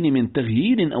الدين من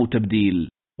تغيير أو تبديل.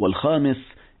 والخامس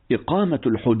إقامة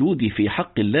الحدود في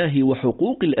حق الله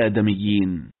وحقوق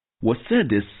الآدميين.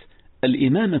 والسادس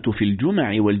الإمامة في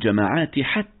الجمع والجماعات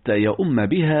حتى يؤم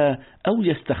بها أو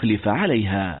يستخلف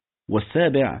عليها.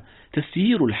 والسابع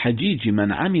تسيير الحجيج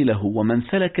من عمله ومن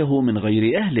سلكه من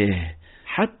غير أهله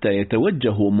حتى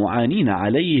يتوجه معانين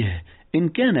عليه إن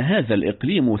كان هذا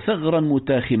الإقليم ثغرا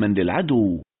متاخما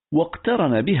للعدو.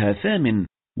 واقترن بها ثامن،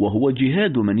 وهو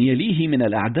جهاد من يليه من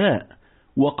الأعداء،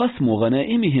 وقسم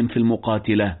غنائمهم في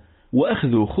المقاتلة،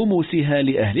 وأخذ خمسها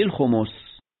لأهل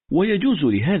الخمس. ويجوز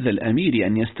لهذا الأمير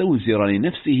أن يستوزر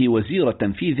لنفسه وزير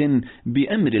تنفيذ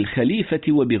بأمر الخليفة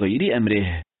وبغير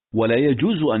أمره، ولا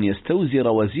يجوز أن يستوزر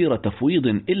وزير تفويض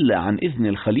إلا عن إذن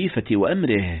الخليفة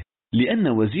وأمره، لأن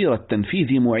وزير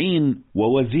التنفيذ معين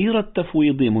ووزير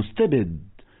التفويض مستبد.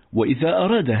 وإذا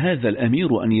أراد هذا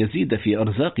الأمير أن يزيد في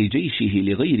أرزاق جيشه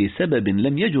لغير سبب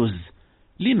لم يجز،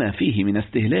 لما فيه من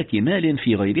استهلاك مال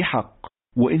في غير حق.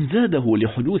 وإن زاده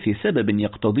لحدوث سبب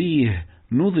يقتضيه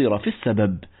نظر في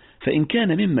السبب، فإن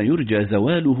كان مما يرجى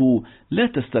زواله لا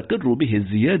تستقر به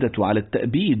الزيادة على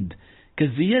التأبيد،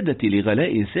 كالزيادة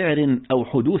لغلاء سعر أو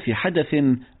حدوث حدث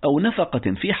أو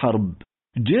نفقة في حرب،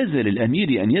 جاز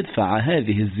للأمير أن يدفع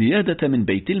هذه الزيادة من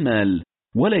بيت المال،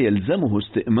 ولا يلزمه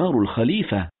استئمار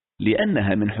الخليفة،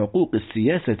 لأنها من حقوق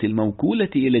السياسة الموكولة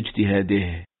إلى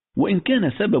اجتهاده. وإن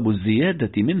كان سبب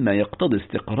الزيادة مما يقتضي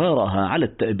استقرارها على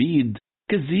التأبيد،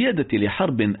 كالزيادة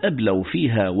لحرب أبلوا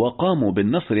فيها وقاموا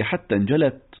بالنصر حتى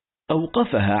انجلت،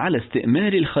 أوقفها على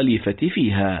استئمار الخليفة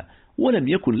فيها، ولم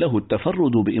يكن له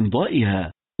التفرد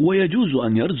بإمضائها. ويجوز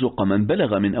أن يرزق من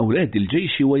بلغ من أولاد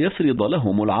الجيش ويفرض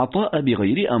لهم العطاء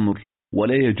بغير أمر،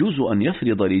 ولا يجوز أن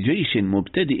يفرض لجيش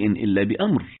مبتدئ إلا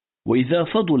بأمر. وإذا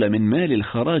فضل من مال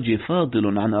الخراج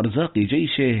فاضل عن أرزاق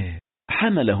جيشه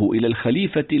حمله إلى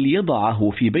الخليفة ليضعه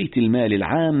في بيت المال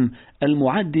العام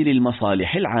المعد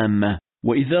للمصالح العامة.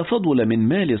 وإذا فضل من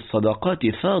مال الصدقات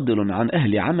فاضل عن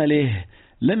أهل عمله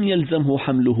لم يلزمه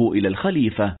حمله إلى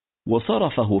الخليفة،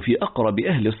 وصرفه في أقرب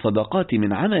أهل الصدقات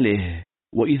من عمله.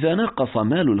 وإذا نقص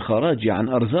مال الخراج عن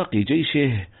أرزاق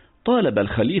جيشه طالب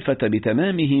الخليفة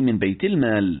بتمامه من بيت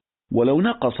المال، ولو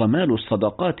نقص مال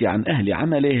الصدقات عن أهل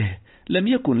عمله لم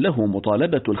يكن له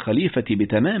مطالبة الخليفة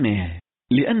بتمامه،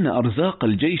 لأن أرزاق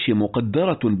الجيش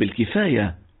مقدرة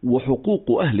بالكفاية،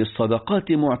 وحقوق أهل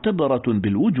الصدقات معتبرة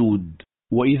بالوجود.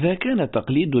 وإذا كان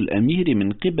تقليد الأمير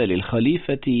من قبل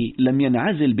الخليفة لم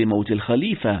ينعزل بموت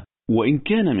الخليفة، وإن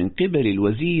كان من قبل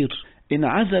الوزير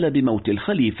انعزل بموت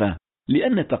الخليفة،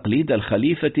 لأن تقليد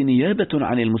الخليفة نيابة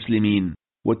عن المسلمين،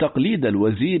 وتقليد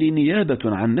الوزير نيابة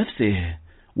عن نفسه،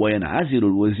 وينعزل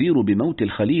الوزير بموت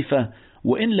الخليفة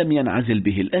وإن لم ينعزل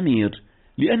به الأمير،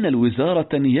 لأن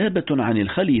الوزارة نيابة عن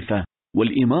الخليفة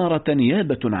والإمارة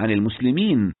نيابة عن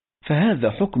المسلمين،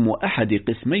 فهذا حكم أحد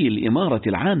قسمي الإمارة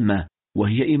العامة،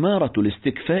 وهي إمارة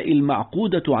الاستكفاء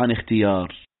المعقودة عن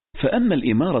اختيار. فأما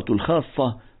الإمارة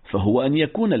الخاصة فهو أن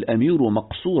يكون الأمير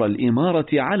مقصور الإمارة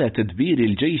على تدبير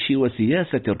الجيش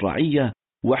وسياسة الرعية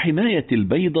وحماية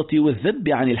البيضة والذب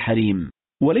عن الحريم،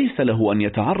 وليس له أن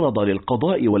يتعرض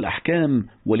للقضاء والأحكام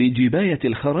ولجباية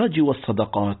الخراج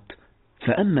والصدقات.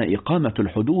 فأما إقامة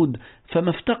الحدود فما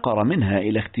افتقر منها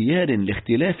إلى اختيار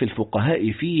لاختلاف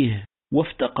الفقهاء فيه،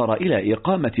 وافتقر إلى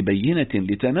إقامة بينة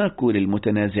لتناكر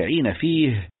المتنازعين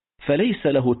فيه، فليس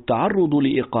له التعرض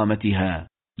لإقامتها،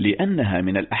 لأنها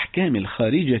من الأحكام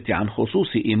الخارجة عن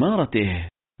خصوص إمارته،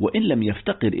 وإن لم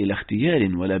يفتقر إلى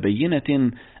اختيار ولا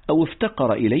بينة أو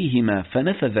افتقر إليهما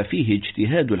فنفذ فيه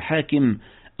اجتهاد الحاكم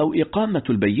أو إقامة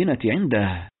البينة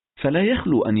عنده، فلا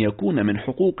يخلو أن يكون من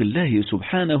حقوق الله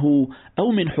سبحانه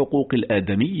أو من حقوق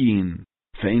الآدميين.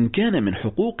 فإن كان من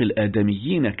حقوق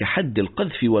الآدميين كحد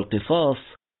القذف والقصاص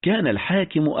كان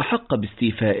الحاكم أحق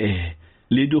باستيفائه،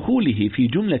 لدخوله في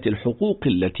جملة الحقوق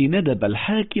التي ندب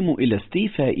الحاكم إلى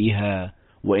استيفائها.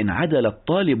 وإن عدل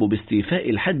الطالب باستيفاء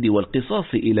الحد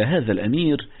والقصاص إلى هذا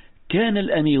الأمير كان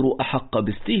الأمير أحق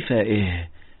باستيفائه،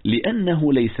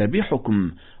 لأنه ليس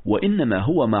بحكم وإنما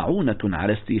هو معونة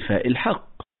على استيفاء الحق،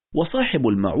 وصاحب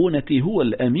المعونة هو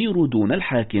الأمير دون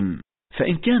الحاكم.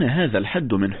 فإن كان هذا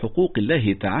الحد من حقوق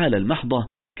الله تعالى المحضة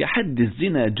كحد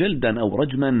الزنا جلدا أو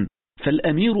رجما،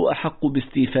 فالأمير أحق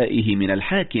باستيفائه من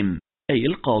الحاكم أي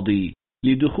القاضي،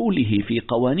 لدخوله في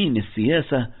قوانين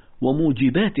السياسة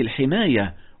وموجبات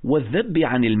الحماية والذب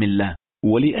عن الملة،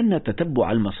 ولأن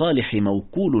تتبع المصالح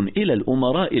موكول إلى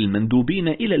الأمراء المندوبين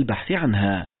إلى البحث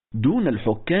عنها دون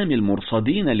الحكام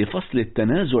المرصدين لفصل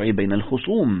التنازع بين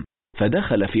الخصوم،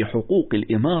 فدخل في حقوق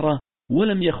الإمارة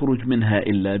ولم يخرج منها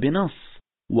إلا بنص،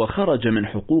 وخرج من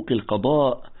حقوق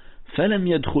القضاء فلم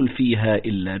يدخل فيها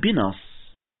إلا بنص.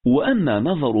 وأما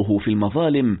نظره في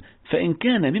المظالم فإن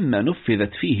كان مما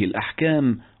نفذت فيه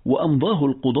الأحكام وأمضاه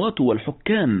القضاة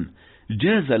والحكام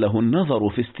جاز له النظر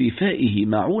في استيفائه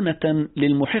معونة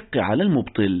للمحق على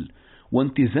المبطل،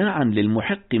 وانتزاعا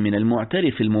للمحق من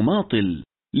المعترف المماطل،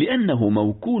 لأنه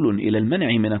موكول إلى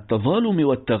المنع من التظالم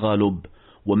والتغالب،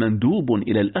 ومندوب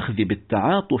إلى الأخذ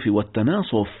بالتعاطف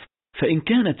والتناصف. فإن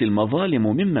كانت المظالم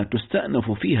مما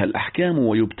تستأنف فيها الأحكام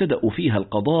ويبتدأ فيها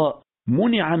القضاء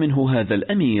منع منه هذا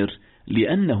الأمير،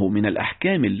 لأنه من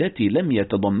الأحكام التي لم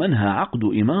يتضمنها عقد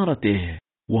إمارته،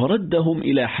 وردهم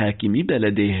إلى حاكم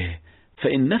بلده.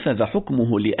 فإن نفذ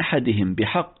حكمه لأحدهم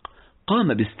بحق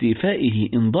قام باستيفائه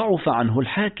إن ضعف عنه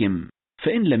الحاكم،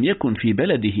 فإن لم يكن في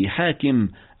بلده حاكم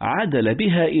عدل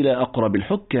بها إلى أقرب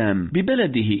الحكام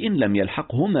ببلده إن لم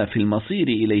يلحقهما في المصير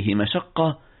إليه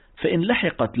مشقة، فإن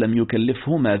لحقت لم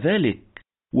يكلفهما ذلك،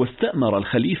 واستأمر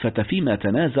الخليفة فيما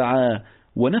تنازعا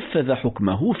ونفذ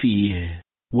حكمه فيه.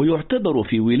 ويعتبر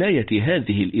في ولاية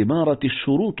هذه الإمارة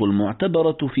الشروط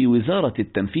المعتبرة في وزارة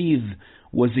التنفيذ،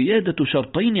 وزيادة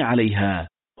شرطين عليها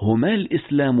هما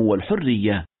الإسلام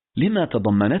والحرية، لما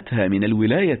تضمنتها من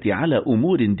الولاية على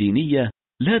أمور دينية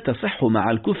لا تصح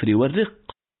مع الكفر والرق،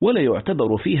 ولا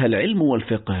يعتبر فيها العلم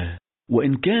والفقه.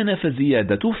 وإن كان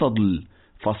فزيادة فضل،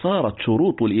 فصارت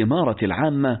شروط الإمارة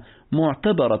العامة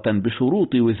معتبرة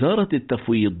بشروط وزارة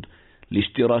التفويض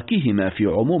لاشتراكهما في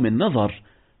عموم النظر،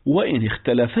 وإن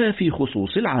اختلفا في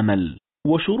خصوص العمل.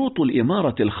 وشروط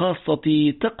الإمارة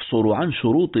الخاصة تقصر عن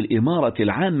شروط الإمارة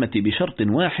العامة بشرط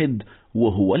واحد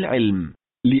وهو العلم،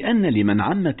 لأن لمن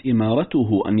عمت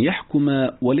إمارته أن يحكم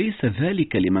وليس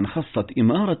ذلك لمن خصت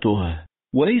إمارته.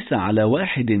 وليس على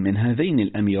واحد من هذين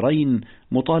الأميرين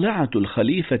مطالعة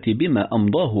الخليفة بما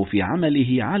أمضاه في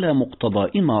عمله على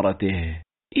مقتضى إمارته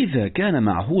إذا كان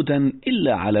معهودا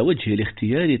إلا على وجه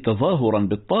الاختيار تظاهرا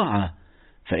بالطاعة،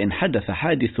 فإن حدث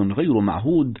حادث غير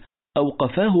معهود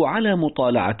أوقفاه على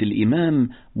مطالعة الإمام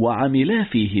وعملا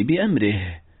فيه بأمره،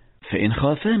 فإن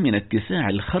خافا من اتساع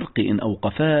الخرق إن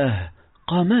أوقفاه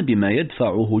قاما بما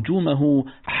يدفع هجومه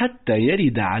حتى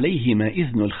يرد عليهما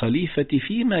إذن الخليفة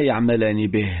فيما يعملان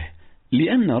به،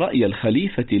 لأن رأي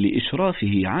الخليفة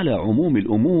لإشرافه على عموم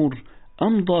الأمور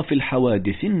أمضى في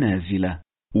الحوادث النازلة.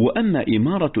 وأما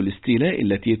إمارة الاستيلاء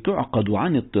التي تعقد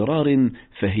عن اضطرار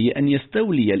فهي أن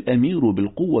يستولي الأمير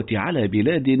بالقوة على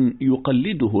بلاد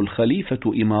يقلده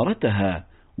الخليفة إمارتها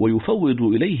ويفوض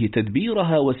إليه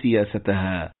تدبيرها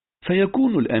وسياستها،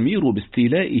 فيكون الأمير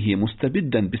باستيلائه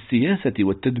مستبدا بالسياسة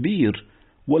والتدبير،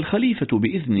 والخليفة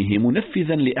بإذنه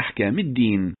منفذا لأحكام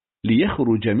الدين،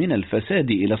 ليخرج من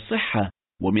الفساد إلى الصحة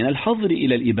ومن الحظر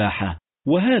إلى الإباحة.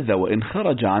 وهذا وإن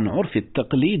خرج عن عرف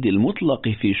التقليد المطلق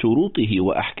في شروطه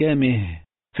وأحكامه،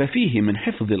 ففيه من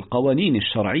حفظ القوانين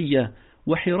الشرعية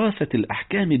وحراسة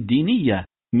الأحكام الدينية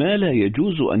ما لا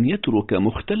يجوز أن يترك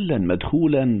مختلا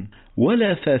مدخولا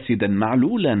ولا فاسدا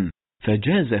معلولا،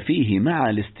 فجاز فيه مع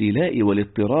الاستيلاء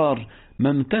والاضطرار ما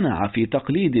امتنع في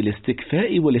تقليد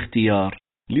الاستكفاء والاختيار،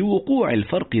 لوقوع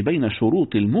الفرق بين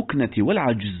شروط المكنة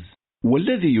والعجز.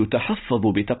 والذي يتحفظ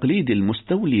بتقليد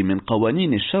المستولي من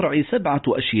قوانين الشرع 7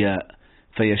 أشياء،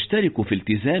 فيشترك في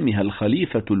التزامها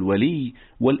الخليفة الولي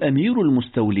والأمير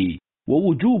المستولي،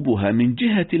 ووجوبها من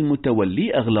جهة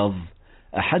المتولي أغلظ.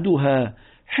 أحدها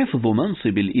حفظ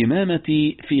منصب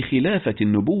الإمامة في خلافة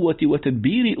النبوة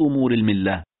وتدبير أمور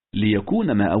الملة،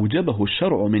 ليكون ما أوجبه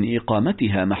الشرع من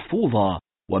إقامتها محفوظا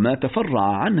وما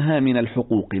تفرع عنها من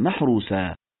الحقوق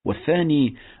محروسا.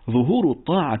 والثاني ظهور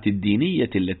الطاعة الدينية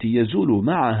التي يزول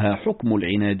معها حكم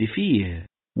العناد فيه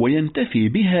وينتفي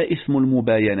بها اسم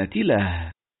المباينة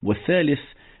له. والثالث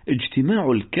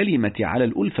اجتماع الكلمة على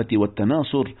الألفة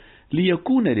والتناصر،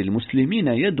 ليكون للمسلمين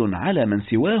يد على من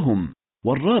سواهم.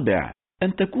 والرابع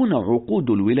أن تكون عقود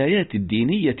الولايات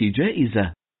الدينية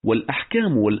جائزة،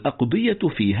 والأحكام والأقضية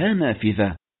فيها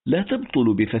نافذة، لا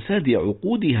تبطل بفساد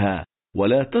عقودها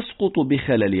ولا تسقط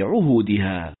بخلل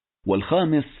عهودها.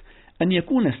 والخامس أن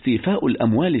يكون استيفاء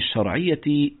الأموال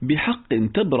الشرعية بحق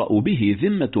تبرأ به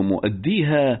ذمة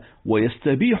مؤديها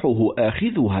ويستبيحه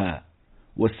آخذها.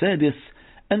 والسادس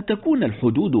أن تكون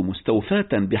الحدود مستوفاة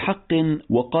بحق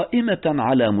وقائمة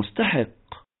على مستحق،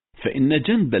 فإن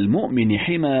جنب المؤمن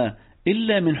حمى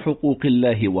إلا من حقوق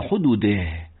الله وحدوده.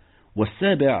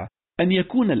 والسابع أن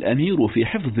يكون الأمير في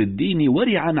حفظ الدين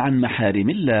ورعا عن محارم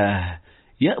الله،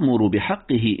 يأمر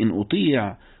بحقه إن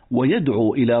أطيع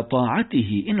ويدعو إلى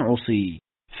طاعته إن عصي.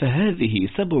 فهذه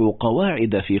 7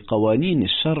 قواعد في قوانين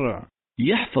الشرع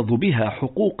يحفظ بها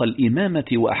حقوق الإمامة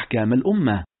وأحكام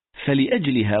الأمة،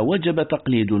 فلأجلها وجب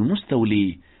تقليد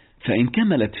المستولي، فإن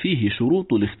كملت فيه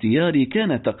شروط الاختيار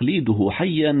كان تقليده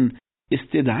حيا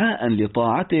استدعاء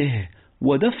لطاعته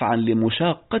ودفعا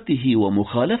لمشاقته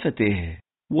ومخالفته،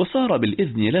 وصار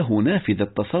بالإذن له نافذ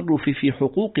التصرف في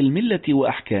حقوق الملة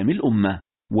وأحكام الأمة،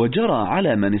 وجرى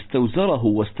على من استوزره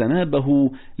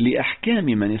واستنابه لأحكام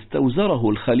من استوزره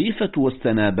الخليفة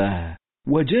واستنابه.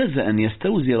 وجاز أن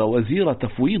يستوزر وزير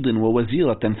تفويض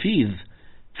ووزير تنفيذ،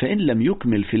 فإن لم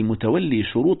يكمل في المتولي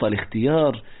شروط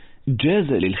الاختيار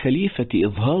جاز للخليفة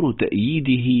إظهار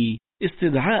تأييده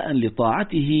استدعاء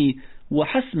لطاعته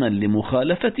وحسما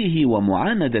لمخالفته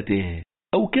ومعاندته،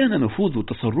 أو كان نفوذ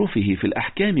تصرفه في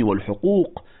الأحكام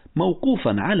والحقوق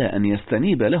موقوفا على أن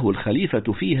يستنيب له الخليفة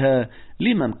فيها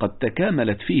لمن قد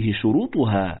تكاملت فيه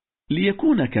شروطها،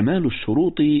 ليكون كمال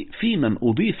الشروط في من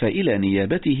أضيف إلى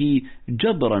نيابته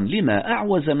جبرا لما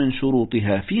أعوز من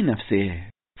شروطها في نفسه،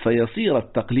 فيصير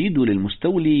التقليد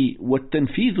للمستولي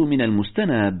والتنفيذ من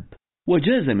المستناب.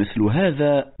 وجاز مثل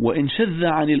هذا وإن شذ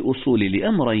عن الأصول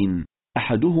لأمرين: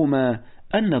 أحدهما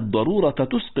أن الضرورة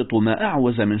تسقط ما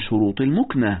أعوز من شروط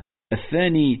المكنة،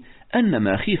 الثاني أن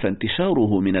ما خيف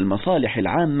انتشاره من المصالح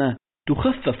العامة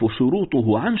تخفف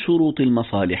شروطه عن شروط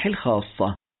المصالح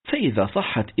الخاصة. فإذا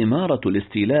صحت إمارة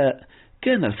الاستيلاء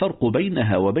كان الفرق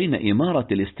بينها وبين إمارة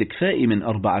الاستكفاء من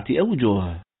 4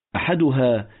 أوجه: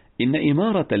 أحدها إن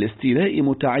إمارة الاستيلاء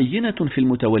متعينة في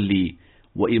المتولي،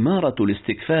 وإمارة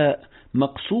الاستكفاء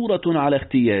مقصورة على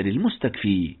اختيار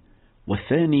المستكفي.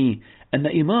 والثاني أن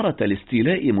إمارة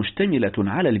الاستيلاء مشتملة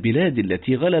على البلاد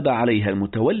التي غلب عليها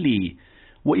المتولي،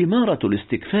 وإمارة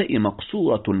الاستكفاء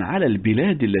مقصورة على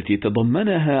البلاد التي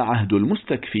تضمنها عهد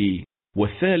المستكفي.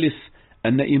 والثالث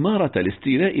أن إمارة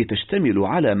الاستيلاء تشتمل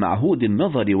على معهود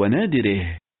النظر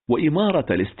ونادره،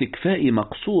 وإمارة الاستكفاء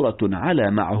مقصورة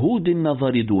على معهود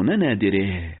النظر دون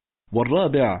نادره.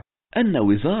 والرابع أن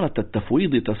وزارة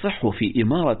التفويض تصح في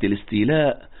إمارة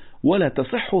الاستيلاء ولا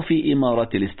تصح في إمارة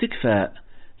الاستكفاء،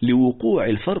 لوقوع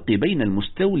الفرق بين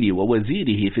المستولي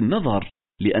ووزيره في النظر،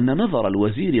 لأن نظر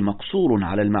الوزير مقصور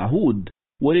على المعهود،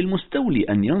 وللمستولي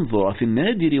أن ينظر في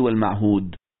النادر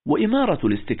والمعهود. وإمارة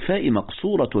الاستكفاء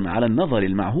مقصورة على النظر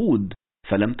المعهود،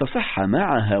 فلم تصح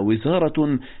معها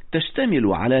وزارة تشتمل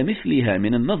على مثلها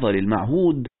من النظر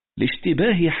المعهود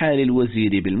لاشتباه حال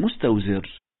الوزير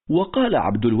بالمستوزر. وقال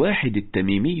عبد الواحد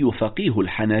التميمي فقيه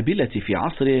الحنابلة في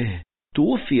عصره،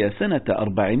 توفي سنة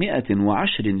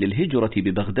 410 للهجرة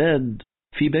ببغداد،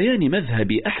 في بيان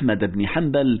مذهب أحمد بن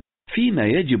حنبل فيما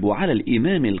يجب على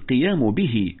الإمام القيام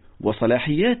به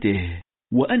وصلاحياته،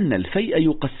 وأن الفيء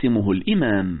يقسمه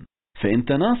الإمام، فإن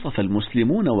تناصف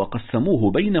المسلمون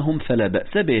وقسموه بينهم فلا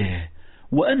بأس به،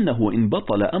 وأنه إن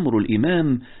بطل أمر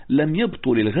الإمام لم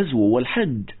يبطل الغزو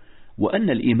والحج، وأن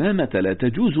الإمامة لا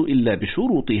تجوز إلا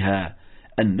بشروطها: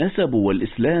 النسب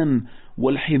والإسلام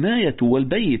والحماية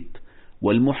والبيت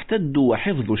والمحتد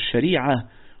وحفظ الشريعة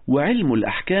وعلم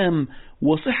الأحكام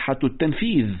وصحة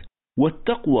التنفيذ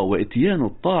والتقوى وإتيان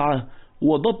الطاعة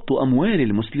وضبط أموال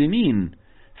المسلمين،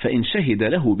 فإن شهد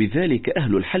له بذلك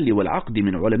أهل الحل والعقد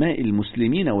من علماء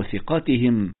المسلمين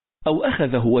وثقاتهم، أو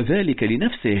أخذ هو ذلك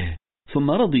لنفسه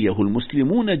ثم رضيه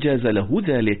المسلمون جاز له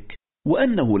ذلك،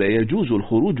 وأنه لا يجوز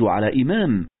الخروج على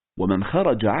إمام، ومن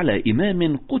خرج على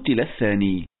إمام قتل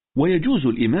الثاني، ويجوز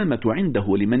الإمامة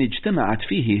عنده لمن اجتمعت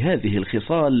فيه هذه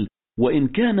الخصال وإن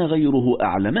كان غيره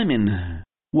أعلم منه.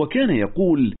 وكان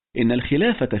يقول إن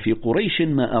الخلافة في قريش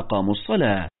ما أقاموا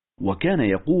الصلاة، وكان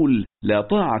يقول لا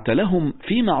طاعة لهم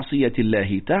في معصية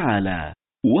الله تعالى.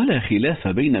 ولا خلاف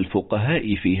بين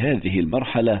الفقهاء في هذه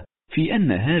المرحلة في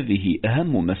أن هذه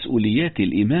أهم مسؤوليات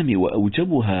الإمام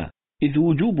وأوجبها، إذ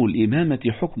وجوب الإمامة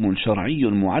حكم شرعي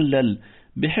معلل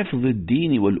بحفظ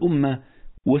الدين والأمة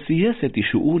وسياسة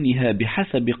شؤونها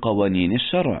بحسب قوانين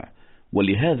الشرع،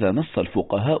 ولهذا نص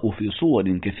الفقهاء في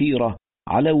صور كثيرة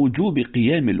على وجوب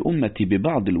قيام الأمة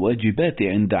ببعض الواجبات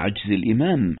عند عجز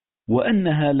الإمام،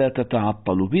 وأنها لا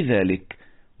تتعطل بذلك،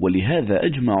 ولهذا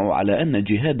أجمعوا على أن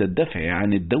جهاد الدفع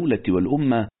عن الدولة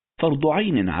والأمة فرض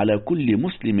عين على كل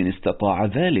مسلم استطاع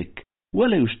ذلك،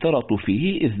 ولا يشترط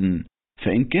فيه إذن،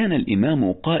 فإن كان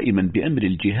الإمام قائما بأمر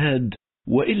الجهاد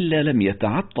وإلا لم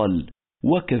يتعطل،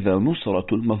 وكذا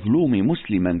نصرة المظلوم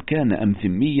مسلما كان أم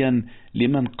ذميا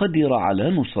لمن قدر على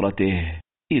نصرته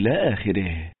إلى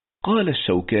آخره. قال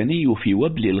الشوكاني في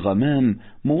وبل الغمام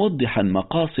موضحا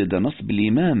مقاصد نصب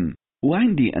الإمام: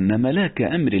 وعندي أن ملاك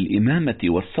أمر الإمامة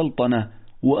والسلطنة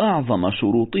وأعظم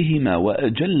شروطهما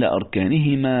وأجل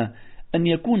أركانهما أن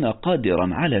يكون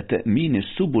قادرا على تأمين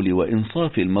السبل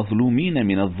وإنصاف المظلومين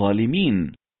من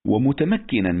الظالمين،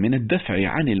 ومتمكنا من الدفع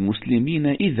عن المسلمين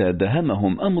إذا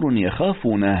دهمهم أمر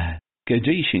يخافونه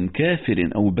كجيش كافر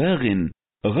أو باغ،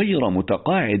 غير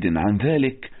متقاعد عن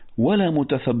ذلك ولا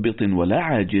متثبط ولا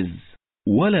عاجز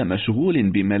ولا مشغول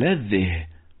بملاذه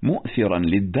مؤثرا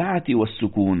للدعة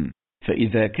والسكون،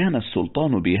 فإذا كان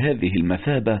السلطان بهذه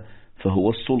المثابة فهو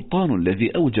السلطان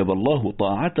الذي أوجب الله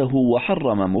طاعته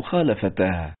وحرم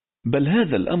مخالفته، بل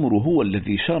هذا الأمر هو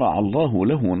الذي شرع الله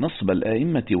له نصب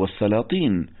الآئمة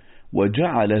والسلاطين،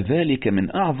 وجعل ذلك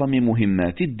من أعظم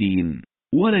مهمات الدين.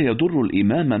 ولا يضر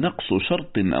الإمام نقص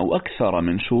شرط أو أكثر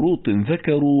من شروط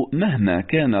ذكروا مهما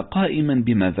كان قائما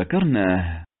بما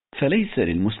ذكرناه، فليس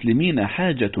للمسلمين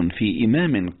حاجة في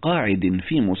إمام قاعد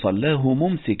في مصلاه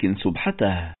ممسك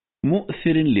سبحته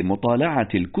مؤثر لمطالعة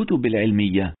الكتب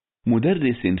العلمية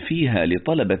مدرس فيها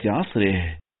لطلبة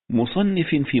عصره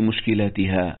مصنف في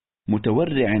مشكلاتها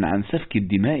متورع عن سفك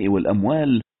الدماء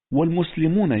والأموال،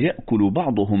 والمسلمون يأكل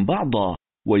بعضهم بعضا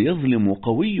ويظلم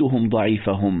قويهم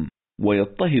ضعيفهم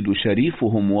ويضطهد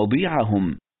شريفهم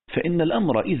وضيعهم، فإن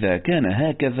الأمر إذا كان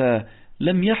هكذا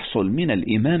لم يحصل من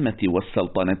الإمامة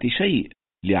والسلطنة شيء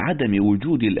لعدم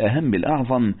وجود الأهم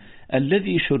الأعظم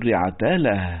الذي شرعت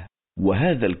له،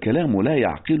 وهذا الكلام لا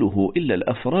يعقله إلا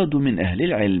الأفراد من أهل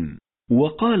العلم.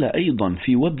 وقال أيضا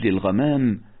في وبل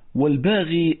الغمام: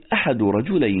 والباغي أحد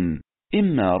رجلين،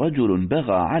 إما رجل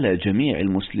بغى على جميع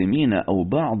المسلمين أو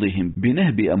بعضهم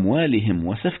بنهب أموالهم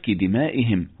وسفك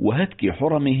دمائهم وهتك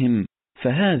حرمهم،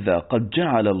 فهذا قد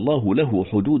جعل الله له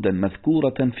حدودا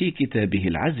مذكورة في كتابه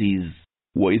العزيز،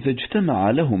 وإذا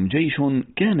اجتمع لهم جيش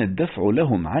كان الدفع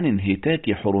لهم عن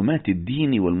انهتاك حرمات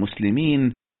الدين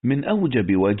والمسلمين من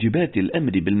أوجب واجبات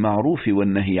الأمر بالمعروف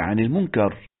والنهي عن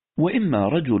المنكر. وإما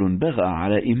رجل بغى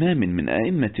على إمام من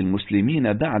أئمة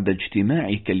المسلمين بعد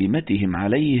اجتماع كلمتهم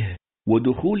عليه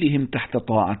ودخولهم تحت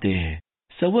طاعته،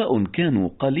 سواء كانوا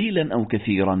قليلا أو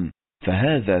كثيرا،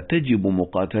 فهذا تجب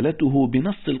مقاتلته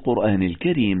بنص القرآن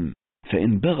الكريم،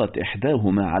 فإن بغت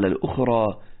إحداهما على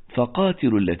الأخرى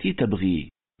فقاتلوا التي تبغي،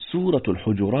 سورة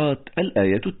الحجرات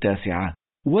الآية 9.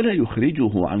 ولا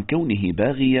يخرجه عن كونه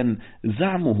باغيا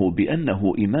زعمه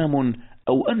بأنه إمام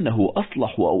أو أنه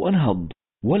أصلح أو أنهض،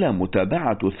 ولا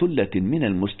متابعة ثلة من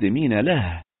المسلمين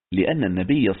له، لأن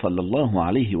النبي صلى الله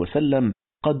عليه وسلم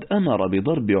قد أمر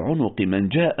بضرب عنق من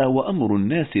جاء وأمر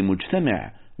الناس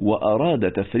مجتمع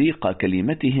وأراد تفريق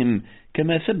كلمتهم،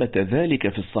 كما ثبت ذلك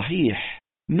في الصحيح،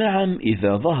 نعم،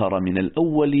 إذا ظهر من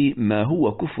الأول ما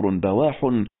هو كفر بواح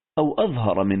أو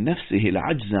أظهر من نفسه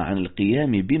العجز عن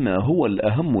القيام بما هو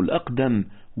الأهم الأقدم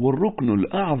والركن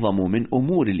الأعظم من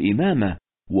أمور الإمامة،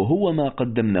 وهو ما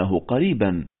قدمناه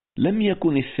قريبا، لم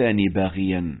يكن الثاني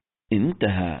باغيا.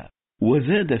 انتهى.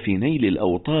 وزاد في نيل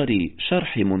الأوطار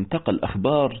شرح منتقى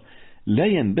الأخبار: لا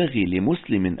ينبغي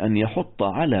لمسلم أن يحط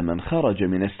على من خرج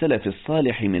من السلف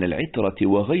الصالح من العترة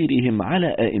وغيرهم على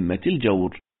أئمة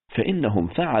الجور، فإنهم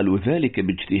فعلوا ذلك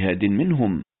باجتهاد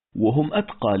منهم، وهم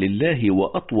أتقى لله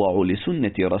وأطوع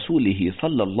لسنة رسوله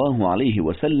صلى الله عليه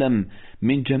وسلم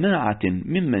من جماعة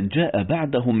ممن جاء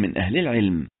بعدهم من أهل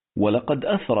العلم. ولقد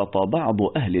أثرط بعض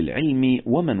أهل العلم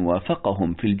ومن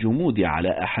وافقهم في الجمود على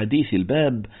أحاديث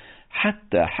الباب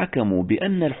حتى حكموا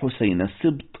بأن الحسين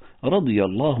السبط رضي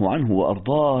الله عنه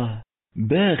وأرضاه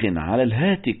باغ على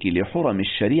الهاتك لحرم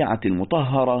الشريعة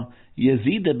المطهرة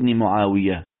يزيد بن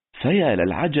معاوية، فيا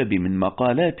للعجب من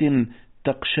مقالات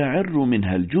تقشعر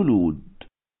منها الجلود.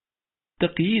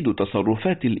 تقييد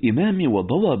تصرفات الإمام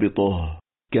وضوابطه.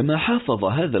 كما حافظ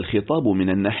هذا الخطاب من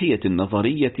الناحية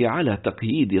النظرية على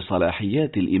تقييد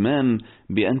صلاحيات الإمام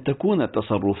بأن تكون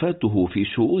تصرفاته في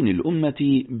شؤون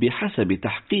الأمة بحسب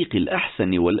تحقيق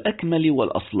الأحسن والأكمل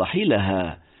والأصلح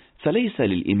لها، فليس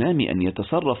للإمام أن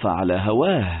يتصرف على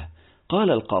هواه.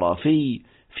 قال القرافي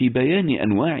في بيان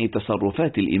أنواع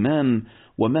تصرفات الإمام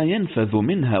وما ينفذ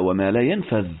منها وما لا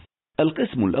ينفذ: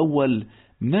 القسم الأول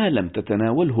ما لم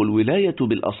تتناوله الولاية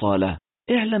بالأصالة.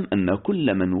 اعلم أن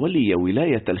كل من ولي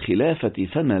ولاية الخلافة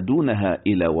فما دونها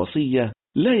إلى وصية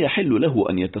لا يحل له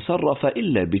أن يتصرف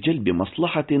إلا بجلب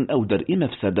مصلحة أو درء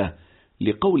مفسدة،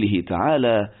 لقوله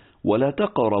تعالى: ولا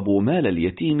تقربوا مال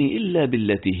اليتيم إلا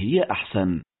بالتي هي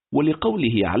أحسن،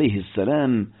 ولقوله عليه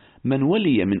السلام: من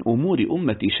ولي من أمور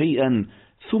أمتي شيئا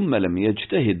ثم لم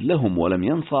يجتهد لهم ولم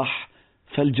ينصح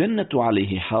فالجنة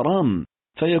عليه حرام.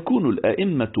 فيكون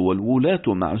الأئمة والولاة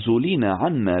معزولين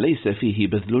عما ليس فيه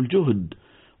بذل الجهد،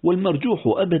 والمرجوح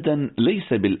أبدا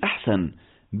ليس بالأحسن،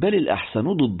 بل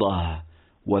الأحسن ضده،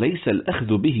 وليس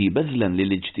الأخذ به بذلا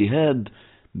للاجتهاد،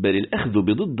 بل الأخذ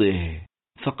بضده.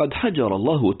 فقد حجر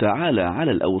الله تعالى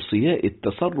على الأوصياء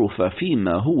التصرف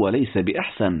فيما هو ليس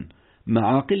بأحسن،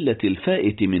 مع قلة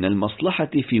الفائت من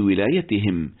المصلحة في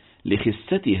ولايتهم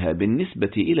لخستها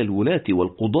بالنسبة إلى الولاة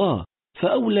والقضاة،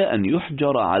 فأولى أن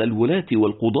يحجر على الولاة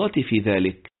والقضاة في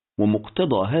ذلك.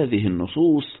 ومقتضى هذه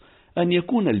النصوص أن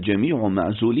يكون الجميع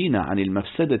معزولين عن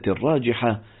المفسدة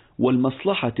الراجحة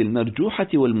والمصلحة المرجوحة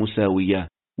والمساوية،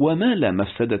 وما لا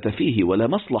مفسدة فيه ولا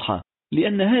مصلحة،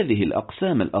 لأن هذه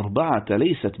الأقسام الأربعة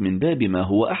ليست من باب ما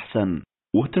هو أحسن.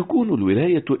 وتكون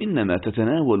الولاية إنما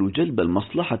تتناول جلب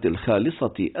المصلحة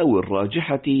الخالصة أو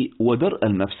الراجحة ودرء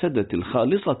المفسدة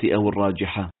الخالصة أو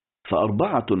الراجحة،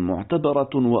 فأربعة معتبرة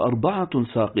وأربعة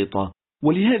ساقطة.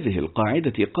 ولهذه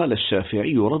القاعدة قال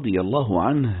الشافعي رضي الله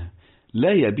عنه: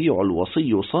 لا يبيع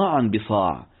الوصي صاعا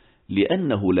بصاع،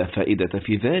 لأنه لا فائدة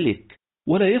في ذلك،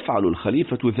 ولا يفعل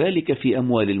الخليفة ذلك في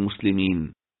أموال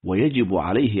المسلمين، ويجب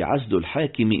عليه عزل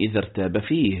الحاكم إذا ارتاب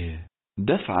فيه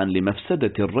دفعا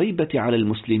لمفسدة الريبة على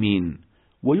المسلمين،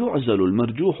 ويعزل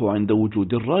المرجوح عند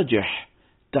وجود الراجح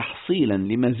تحصيلا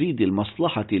لمزيد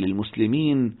المصلحة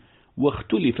للمسلمين،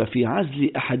 واختلف في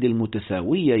عزل أحد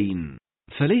المتساويين.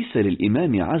 فليس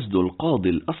للإمام عزل القاضي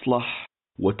الأصلح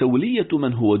وتولية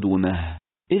من هو دونه،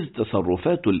 إذ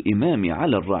تصرفات الإمام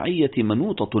على الرعية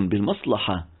منوطة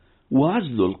بالمصلحة،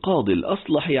 وعزل القاضي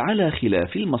الأصلح على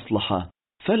خلاف المصلحة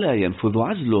فلا ينفذ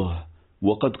عزله.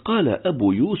 وقد قال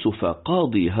أبو يوسف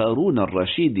قاضي هارون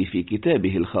الرشيد في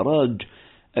كتابه الخراج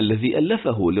الذي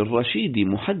ألفه للرشيد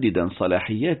محددا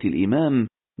صلاحيات الإمام،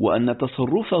 وأن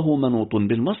تصرفه منوط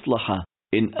بالمصلحة.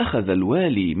 إن أخذ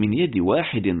الوالي من يد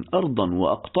واحد أرضا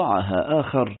وأقطعها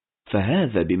آخر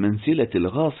فهذا بمنزلة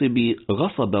الغاصب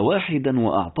غصب واحدا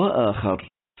وأعطى آخر،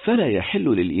 فلا يحل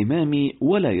للإمام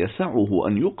ولا يسعه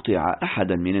أن يقطع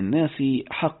أحدا من الناس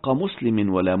حق مسلم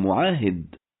ولا معاهد،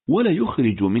 ولا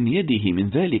يخرج من يده من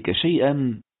ذلك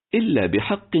شيئا إلا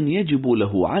بحق يجب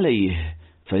له عليه،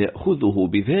 فيأخذه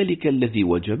بذلك الذي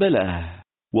وجب له.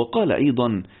 وقال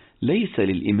أيضا: ليس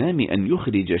للإمام أن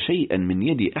يخرج شيئا من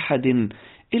يد أحد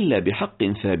إلا بحق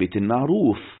ثابت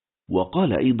معروف.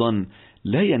 وقال أيضا: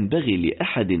 لا ينبغي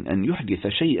لأحد أن يحدث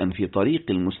شيئا في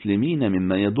طريق المسلمين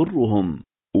مما يضرهم،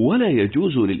 ولا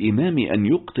يجوز للإمام أن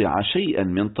يقطع شيئا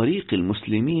من طريق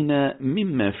المسلمين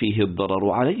مما فيه الضرر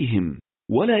عليهم،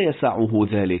 ولا يسعه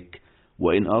ذلك.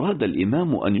 وإن أراد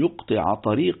الإمام أن يقطع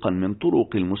طريقا من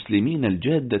طرق المسلمين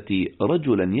الجادة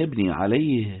رجلا يبني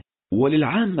عليه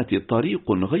وللعامة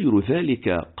طريق غير ذلك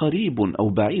قريب أو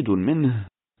بعيد منه،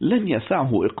 لم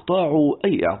يسعه إقطاع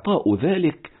أي إعطاء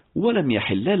ذلك، ولم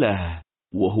يحل له،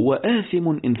 وهو آثم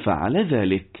إن فعل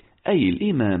ذلك، أي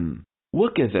الإمام.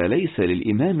 وكذا ليس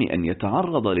للإمام أن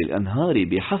يتعرض للأنهار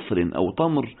بحفر أو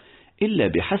تمر إلا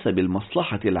بحسب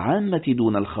المصلحة العامة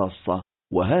دون الخاصة،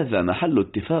 وهذا محل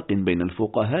اتفاق بين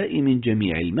الفقهاء من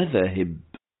جميع المذاهب.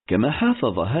 كما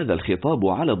حافظ هذا الخطاب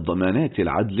على الضمانات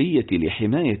العدلية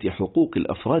لحماية حقوق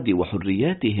الأفراد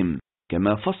وحرياتهم،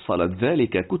 كما فصلت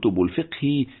ذلك كتب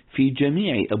الفقه في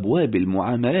جميع أبواب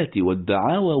المعاملات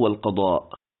والدعاوى والقضاء.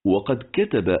 وقد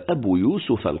كتب أبو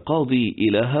يوسف القاضي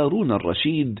إلى هارون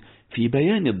الرشيد في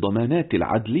بيان الضمانات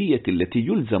العدلية التي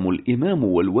يلزم الإمام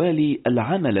والوالي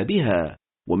العمل بها،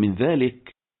 ومن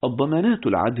ذلك الضمانات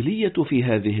العدلية في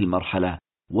هذه المرحلة: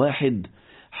 1.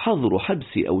 حظر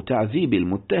حبس أو تعذيب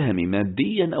المتهم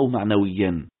ماديا أو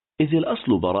معنويا، إذ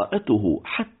الأصل براءته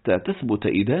حتى تثبت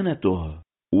إدانته،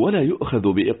 ولا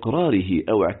يؤخذ بإقراره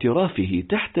أو اعترافه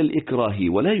تحت الإكراه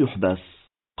ولا يحبس.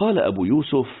 قال أبو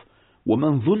يوسف: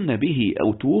 ومن ظن به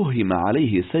أو توهم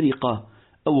عليه سرقة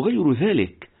أو غير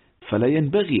ذلك فلا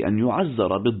ينبغي أن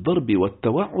يعزر بالضرب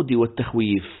والتوعد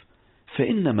والتخويف،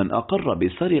 فإن من أقر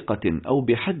بسرقة أو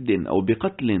بحد أو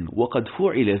بقتل وقد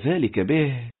فعل ذلك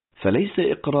به فليس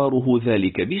إقراره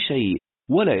ذلك بشيء،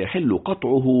 ولا يحل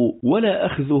قطعه ولا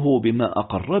أخذه بما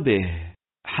أقر به.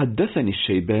 حدثني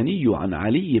الشيباني عن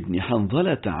علي بن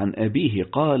حنظلة عن أبيه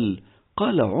قال: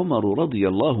 قال عمر رضي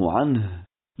الله عنه: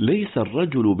 ليس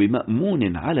الرجل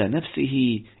بمأمون على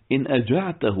نفسه إن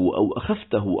أجعته أو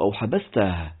أخفته أو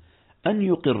حبسته أن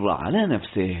يقر على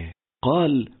نفسه.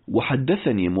 قال: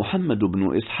 وحدثني محمد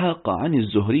بن إسحاق عن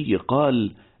الزهري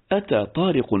قال: أتى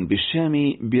طارق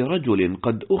بالشام برجل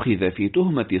قد أخذ في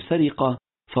تهمة سرقة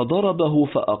فضربه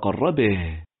فأقر به،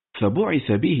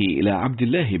 فبعث به إلى عبد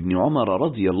الله بن عمر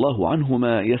رضي الله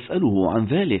عنهما يسأله عن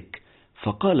ذلك،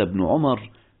 فقال ابن عمر: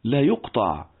 لا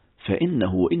يقطع،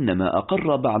 فإنه إنما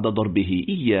أقر بعد ضربه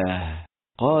إياه.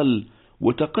 قال: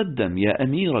 وتقدم يا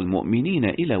أمير المؤمنين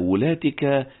إلى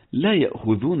ولاتك لا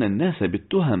يأخذون الناس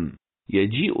بالتهم،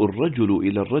 يجيء الرجل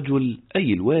إلى الرجل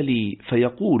أي الوالي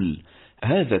فيقول: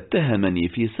 هذا اتهمني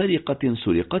في سرقة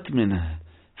سرقت منه،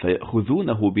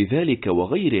 فيأخذونه بذلك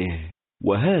وغيره،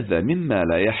 وهذا مما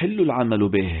لا يحل العمل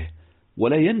به،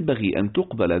 ولا ينبغي أن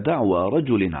تقبل دعوى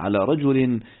رجل على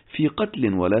رجل في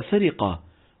قتل ولا سرقة،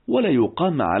 ولا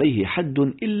يقام عليه حد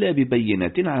إلا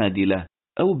ببينة عادلة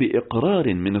أو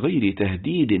بإقرار من غير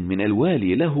تهديد من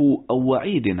الوالي له أو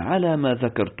وعيد على ما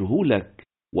ذكرته لك،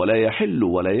 ولا يحل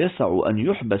ولا يسع أن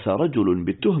يحبس رجل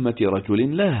بالتهمة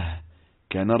رجل له.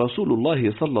 كان رسول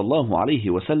الله صلى الله عليه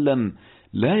وسلم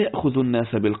لا يأخذ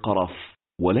الناس بالقرف،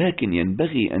 ولكن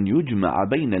ينبغي أن يجمع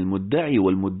بين المدعي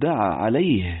والمدعى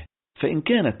عليه، فإن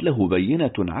كانت له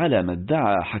بينة على ما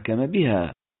ادعى حكم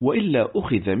بها، وإلا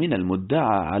أخذ من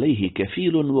المدعى عليه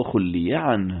كفيل وخلي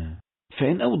عنه،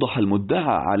 فإن أوضح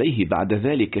المدعى عليه بعد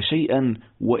ذلك شيئا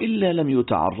وإلا لم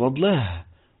يتعرض له.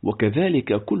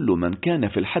 وكذلك كل من كان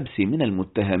في الحبس من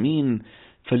المتهمين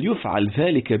فليفعل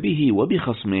ذلك به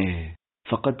وبخصمه،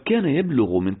 فقد كان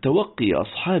يبلغ من توقي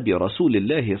أصحاب رسول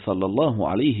الله صلى الله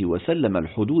عليه وسلم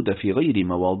الحدود في غير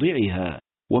مواضعها،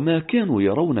 وما كانوا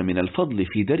يرون من الفضل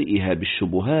في درئها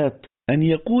بالشبهات أن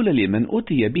يقول لمن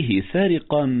أتي به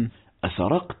سارقا: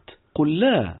 أسرقت؟ قل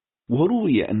لا.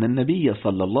 وروي أن النبي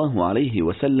صلى الله عليه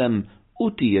وسلم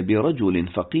أتي برجل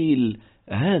فقيل: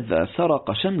 هذا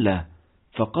سرق شمله،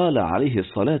 فقال عليه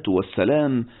الصلاة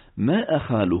والسلام: ما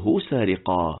أخاله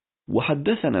سارقا.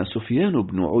 وحدثنا سفيان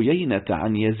بن عيينة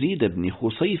عن يزيد بن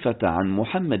خصيفة عن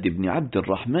محمد بن عبد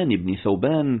الرحمن بن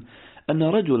ثوبان أن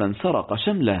رجلا سرق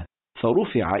شمله،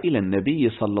 فرفع إلى النبي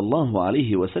صلى الله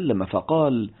عليه وسلم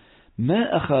فقال: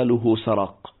 ما أخاله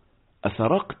سرق؟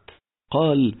 أسرقت؟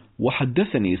 قال: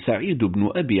 وحدثني سعيد بن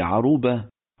أبي عروبة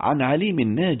عن عليم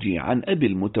الناجي عن أبي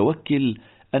المتوكل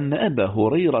أن أبا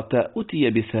هريرة أتي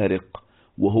بسارق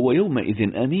وهو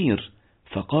يومئذ أمير،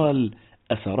 فقال: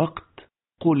 أسرقت؟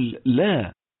 قل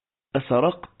لا.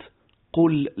 أسرقت؟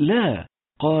 قل لا.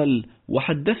 قال: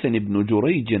 وحدثني ابن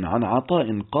جريج عن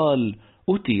عطاء قال: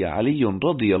 أتي علي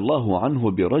رضي الله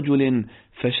عنه برجل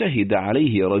فشهد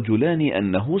عليه رجلان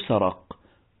أنه سرق.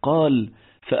 قال: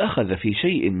 فأخذ في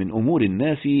شيء من أمور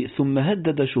الناس ثم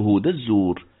هدد شهود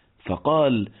الزور،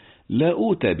 فقال: لا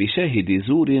أوتى بشاهد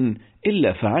زور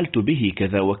إلا فعلت به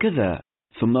كذا وكذا،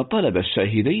 ثم طلب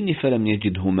الشاهدين فلم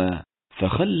يجدهما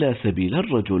فخلى سبيل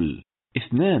الرجل.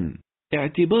 2.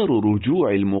 اعتبار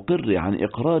رجوع المقر عن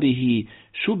إقراره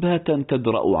شبهة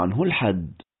تدرأ عنه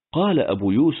الحد. قال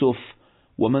أبو يوسف: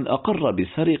 ومن أقر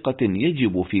بسرقة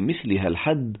يجب في مثلها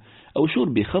الحد أو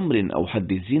شرب خمر أو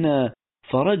حد الزنا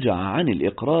فرجع عن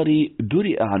الإقرار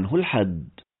درئ عنه الحد.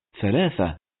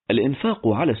 3. الإنفاق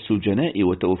على السجناء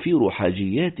وتوفير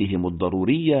حاجياتهم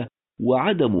الضرورية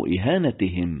وعدم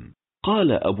إهانتهم.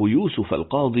 قال أبو يوسف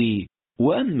القاضي: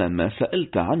 وأما ما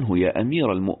سألت عنه يا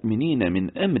أمير المؤمنين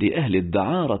من أمر أهل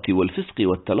الدعارة والفسق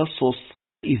والتلصص،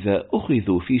 إذا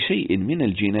أخذوا في شيء من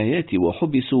الجنايات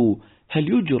وحبسوا،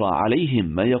 هل يجرى عليهم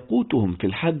ما يقوتهم في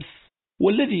الحبس؟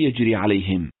 والذي يجري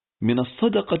عليهم من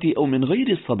الصدقة أو من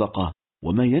غير الصدقة،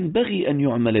 وما ينبغي أن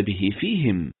يعمل به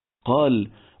فيهم؟ قال: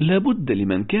 لا بد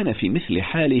لمن كان في مثل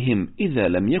حالهم إذا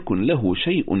لم يكن له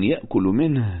شيء يأكل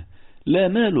منه، لا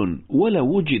مال ولا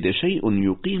وجد شيء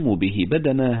يقيم به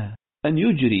بدنه، أن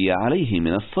يجري عليه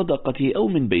من الصدقة أو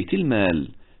من بيت المال،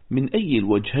 من أي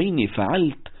الوجهين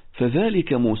فعلت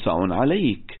فذلك موسع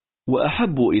عليك،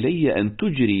 وأحب إلي أن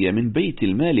تجري من بيت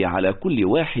المال على كل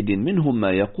واحد منهم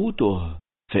ما يقوته،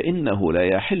 فإنه لا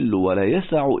يحل ولا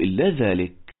يسع إلا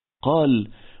ذلك. قال: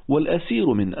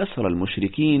 والأسير من أسر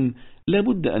المشركين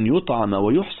لابد أن يطعم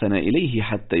ويحسن إليه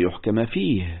حتى يحكم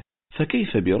فيه،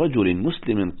 فكيف برجل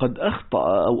مسلم قد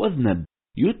أخطأ أو أذنب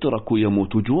يترك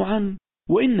يموت جوعا؟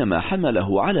 وإنما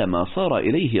حمله على ما صار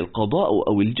إليه القضاء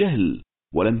أو الجهل.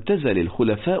 ولم تزل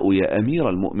الخلفاء يا أمير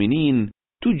المؤمنين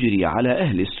تجري على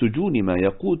أهل السجون ما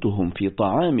يقوتهم في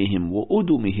طعامهم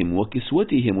وأدمهم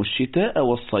وكسوتهم الشتاء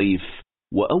والصيف،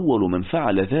 وأول من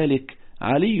فعل ذلك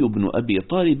علي بن أبي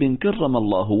طالب كرم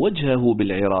الله وجهه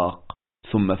بالعراق،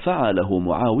 ثم فعله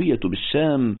معاوية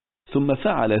بالشام، ثم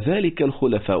فعل ذلك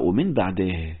الخلفاء من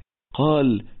بعده.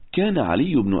 قال: كان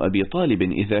علي بن أبي طالب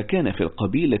إذا كان في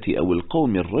القبيلة أو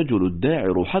القوم الرجل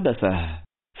الداعر حبسه،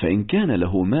 فإن كان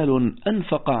له مال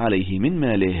أنفق عليه من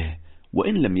ماله،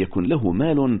 وإن لم يكن له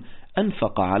مال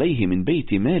أنفق عليه من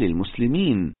بيت مال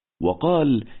المسلمين،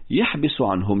 وقال: يحبس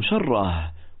عنهم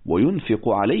شره وينفق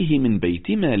عليه من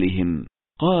بيت مالهم.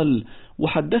 قال: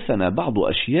 وحدثنا بعض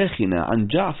أشياخنا عن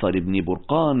جعفر بن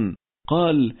برقان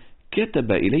قال: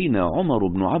 كتب إلينا عمر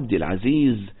بن عبد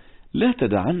العزيز: لا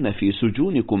تدعن في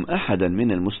سجونكم أحدا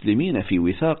من المسلمين في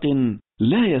وثاق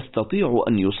لا يستطيع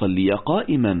أن يصلي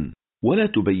قائما، ولا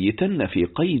تبيتن في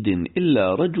قيد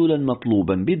إلا رجلا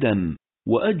مطلوبا بدم،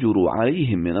 وأجروا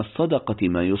عليهم من الصدقة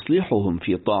ما يصلحهم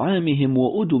في طعامهم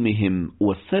وأدمهم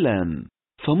والسلام،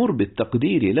 فمر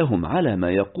بالتقدير لهم على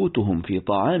ما يقوتهم في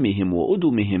طعامهم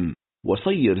وأدمهم،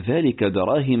 وصير ذلك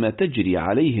دراهم تجري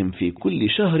عليهم في كل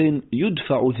شهر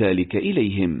يدفع ذلك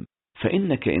إليهم،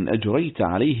 فإنك إن أجريت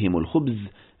عليهم الخبز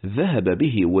ذهب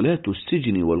به ولاة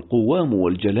السجن والقوام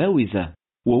والجلاوزة،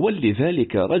 وول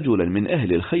ذلك رجلا من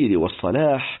أهل الخير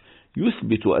والصلاح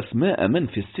يثبت أسماء من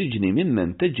في السجن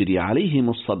ممن تجري عليهم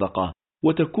الصدقة،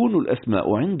 وتكون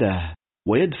الأسماء عنده،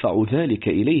 ويدفع ذلك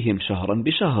إليهم شهرا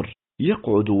بشهر،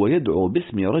 يقعد ويدعو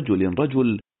باسم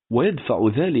رجل ويدفع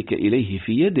ذلك إليه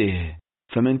في يده،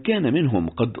 فمن كان منهم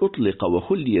قد أطلق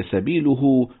وخلي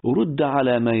سبيله رد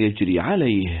على ما يجري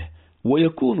عليه،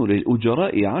 ويكون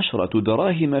للأجراء 10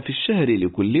 دراهم في الشهر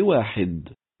لكل واحد،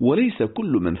 وليس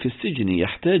كل من في السجن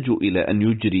يحتاج إلى أن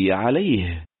يجري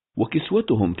عليه،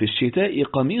 وكسوتهم في الشتاء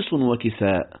قميص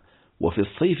وكساء، وفي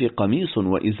الصيف قميص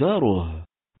وإزاره،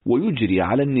 ويجري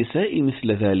على النساء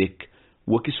مثل ذلك،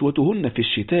 وكسوتهن في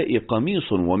الشتاء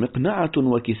قميص ومقنعة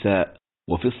وكساء،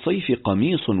 وفي الصيف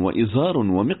قميص وإزار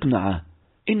ومقنعة.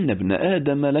 إن ابن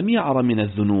آدم لم يعر من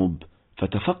الذنوب،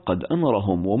 فتفقد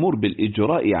أمرهم ومر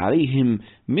بالإجراء عليهم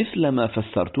مثل ما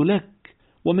فسرت لك.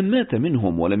 ومن مات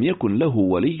منهم ولم يكن له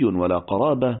ولي ولا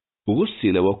قرابة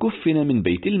غسل وكفن من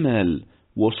بيت المال،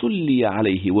 وصلي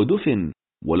عليه ودفن،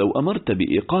 ولو أمرت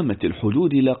بإقامة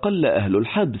الحدود لقل أهل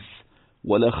الحبس،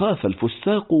 ولا خاف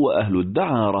الفساق وأهل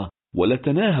الدعارة،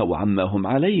 ولتناهوا عما هم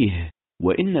عليه،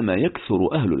 وإنما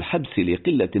يكثر أهل الحبس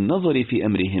لقلة النظر في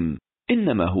أمرهم،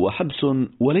 إنما هو حبس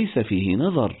وليس فيه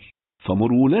نظر،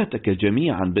 فمر ولاتك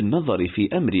جميعا بالنظر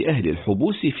في أمر أهل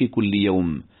الحبوس في كل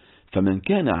يوم، فمن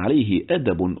كان عليه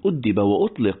أدب أدب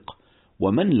وأطلق،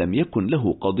 ومن لم يكن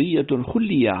له قضية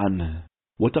خلي عنه،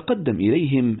 وتقدم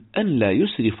إليهم أن لا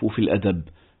يسرفوا في الأدب،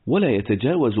 ولا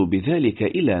يتجاوزوا بذلك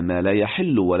إلى ما لا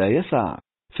يحل ولا يسع،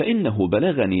 فإنه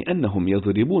بلغني أنهم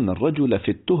يضربون الرجل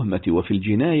في التهمة وفي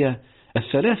الجناية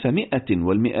 300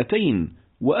 و200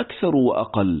 وأكثر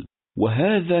وأقل،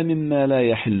 وهذا مما لا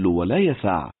يحل ولا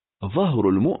يسع. ظهر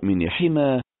المؤمن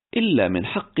حمى إلا من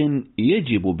حق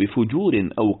يجب بفجور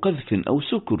أو قذف أو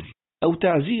سكر أو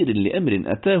تعزير لأمر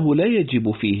أتاه لا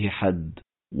يجب فيه حد،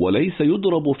 وليس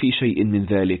يضرب في شيء من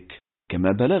ذلك،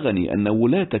 كما بلغني أن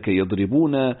ولاتك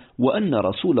يضربون، وأن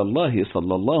رسول الله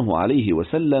صلى الله عليه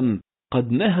وسلم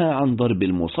قد نهى عن ضرب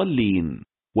المصلين.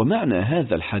 ومعنى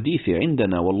هذا الحديث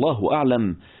عندنا والله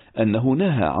أعلم أنه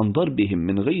نهى عن ضربهم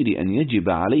من غير أن يجب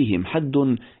عليهم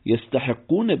حد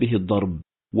يستحقون به الضرب،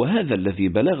 وهذا الذي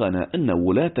بلغنا أن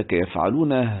ولاتك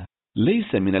يفعلونه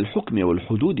ليس من الحكم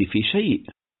والحدود في شيء،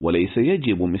 وليس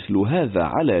يجب مثل هذا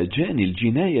على جاني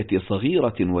الجناية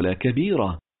صغيرة ولا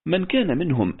كبيرة. من كان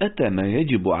منهم أتى ما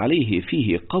يجب عليه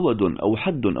فيه قود أو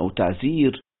حد أو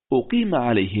تعزير أقيم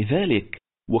عليه ذلك،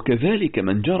 وكذلك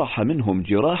من جرح منهم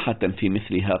جراحة في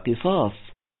مثلها قصاص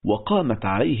وقامت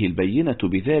عليه البينة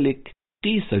بذلك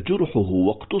قيس جرحه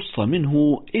واقتص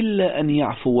منه إلا أن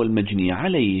يعفو المجني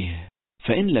عليه.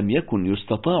 فإن لم يكن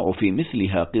يستطاع في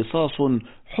مثلها قصاص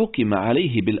حكم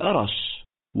عليه بالأرش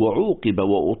وعوقب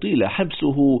وأطيل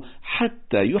حبسه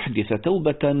حتى يحدث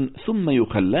توبة ثم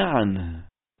يخلى عنه.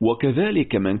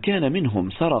 وكذلك من كان منهم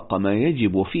سرق ما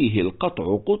يجب فيه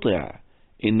القطع قطع،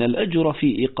 إن الأجر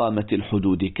في إقامة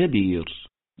الحدود كبير.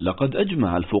 لقد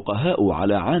أجمع الفقهاء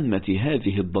على عامة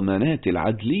هذه الضمانات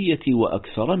العدلية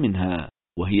وأكثر منها،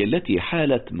 وهي التي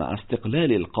حالت مع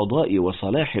استقلال القضاء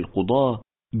وصلاح القضاة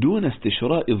دون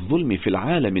استشراء الظلم في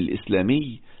العالم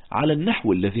الإسلامي على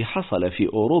النحو الذي حصل في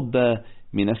أوروبا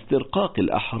من استرقاق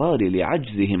الأحرار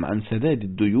لعجزهم عن سداد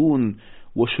الديون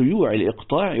وشيوع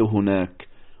الإقطاع هناك،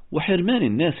 وحرمان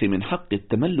الناس من حق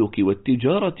التملك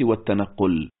والتجارة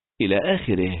والتنقل إلى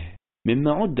آخره،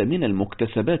 مما عد من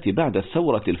المكتسبات بعد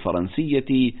الثورة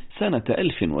الفرنسية سنة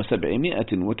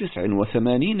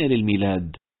 1789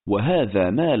 للميلاد. وهذا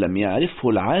ما لم يعرفه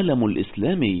العالم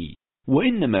الإسلامي،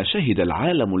 وإنما شهد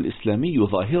العالم الإسلامي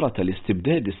ظاهرة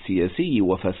الاستبداد السياسي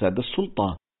وفساد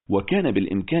السلطة، وكان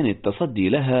بالإمكان التصدي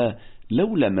لها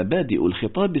لولا مبادئ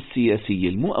الخطاب السياسي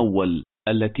المؤول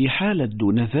التي حالت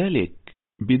دون ذلك،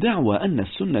 بدعوى أن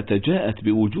السنة جاءت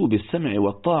بوجوب السمع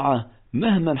والطاعة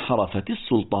مهما انحرفت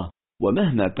السلطة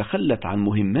ومهما تخلت عن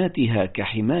مهماتها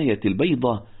كحماية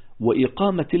البيضة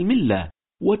وإقامة الملة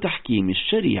وتحكيم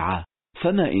الشريعة.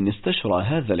 فما إن استشرى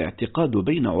هذا الاعتقاد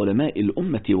بين علماء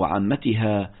الأمة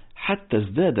وعامتها حتى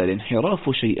ازداد الانحراف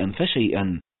شيئا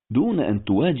فشيئا دون أن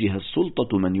تواجه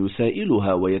السلطة من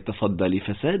يسائلها ويتصدى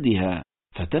لفسادها،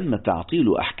 فتم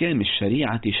تعطيل أحكام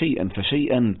الشريعة شيئا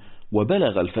فشيئا،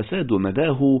 وبلغ الفساد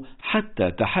مداه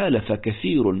حتى تحالف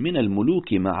كثير من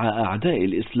الملوك مع أعداء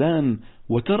الإسلام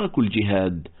وتركوا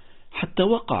الجهاد، حتى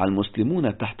وقع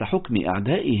المسلمون تحت حكم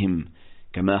أعدائهم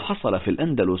كما حصل في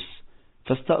الأندلس،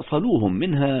 فاستأصلوهم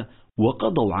منها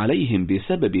وقضوا عليهم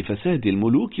بسبب فساد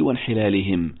الملوك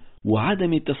وانحلالهم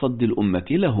وعدم تصدي الأمة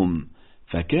لهم،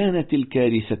 فكانت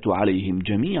الكارثة عليهم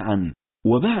جميعا.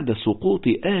 وبعد سقوط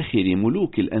آخر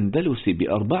ملوك الأندلس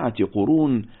ب4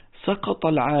 قرون سقط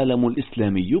العالم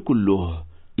الإسلامي كله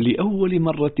لأول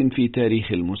مرة في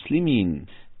تاريخ المسلمين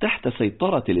تحت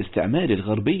سيطرة الاستعمار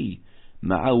الغربي،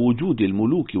 مع وجود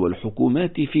الملوك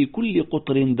والحكومات في كل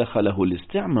قطر دخله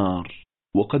الاستعمار.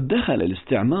 وقد دخل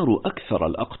الاستعمار أكثر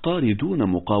الأقطار دون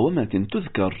مقاومة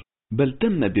تذكر، بل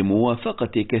تم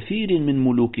بموافقة كثير من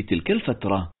ملوك تلك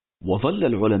الفترة، وظل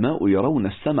العلماء يرون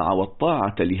السمع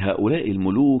والطاعة لهؤلاء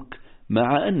الملوك،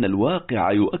 مع أن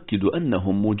الواقع يؤكد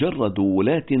أنهم مجرد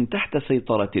ولاة تحت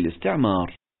سيطرة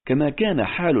الاستعمار، كما كان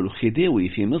حال الخديوي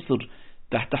في مصر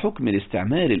تحت حكم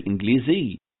الاستعمار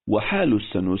الإنجليزي، وحال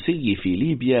السنوسي في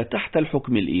ليبيا تحت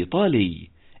الحكم الإيطالي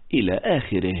إلى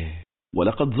آخره.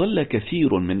 ولقد ظل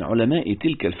كثير من علماء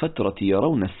تلك الفترة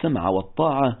يرون السمع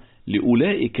والطاعة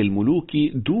لأولئك الملوك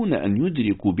دون أن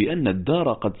يدركوا بأن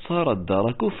الدار قد صارت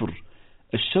دار كفر،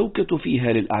 الشوكة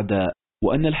فيها للأعداء،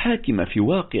 وأن الحاكم في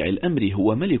واقع الأمر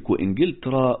هو ملك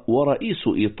إنجلترا ورئيس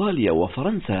إيطاليا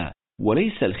وفرنسا،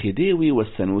 وليس الخديوي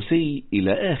والسنوسي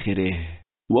إلى آخره.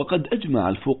 وقد أجمع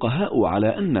الفقهاء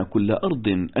على أن كل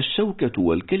أرض الشوكة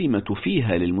والكلمة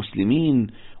فيها للمسلمين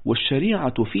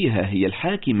والشريعة فيها هي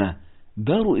الحاكمة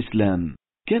دار إسلام،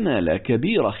 كما لا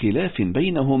كبير خلاف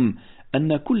بينهم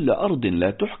أن كل أرض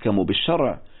لا تحكم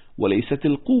بالشرع وليست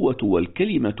القوة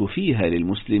والكلمة فيها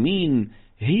للمسلمين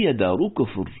هي دار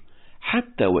كفر،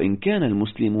 حتى وإن كان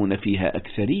المسلمون فيها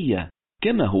أكثرية،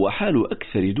 كما هو حال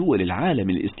أكثر دول العالم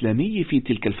الإسلامي في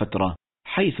تلك الفترة،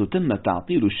 حيث تم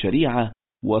تعطيل الشريعة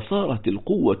وصارت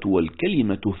القوة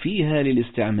والكلمة فيها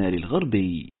للاستعمار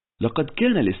الغربي. لقد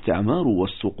كان الاستعمار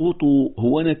والسقوط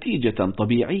هو نتيجة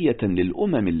طبيعية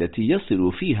للأمم التي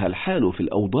يصل فيها الحال في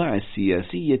الأوضاع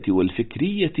السياسية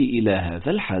والفكرية إلى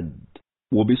هذا الحد.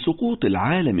 وبسقوط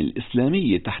العالم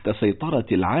الإسلامي تحت سيطرة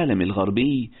العالم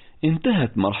الغربي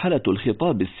انتهت مرحلة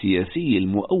الخطاب السياسي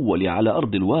المؤول على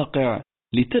أرض الواقع،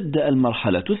 لتبدأ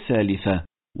المرحلة الثالثة،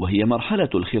 وهي مرحلة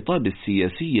الخطاب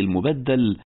السياسي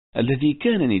المبدل الذي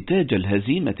كان نتاج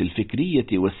الهزيمة الفكرية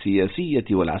والسياسية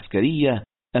والعسكرية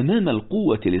أمام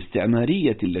القوة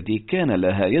الاستعمارية التي كان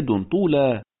لها يد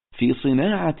طولى في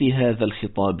صناعة هذا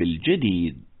الخطاب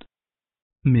الجديد.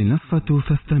 منصة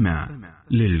فاستمع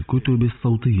للكتب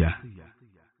الصوتية.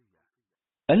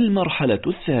 المرحلة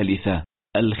الثالثة: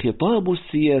 الخطاب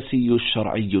السياسي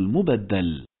الشرعي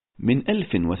المبدل. من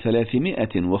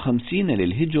 1350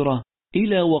 للهجرة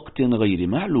إلى وقت غير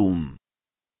معلوم.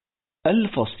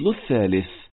 الفصل الثالث: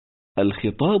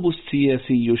 الخطاب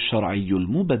السياسي الشرعي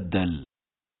المبدل.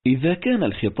 إذا كان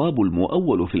الخطاب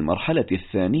المؤول في المرحلة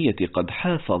الثانية قد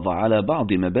حافظ على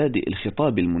بعض مبادئ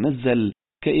الخطاب المنزل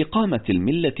كإقامة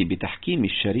الملة بتحكيم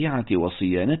الشريعة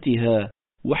وصيانتها،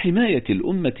 وحماية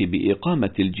الأمة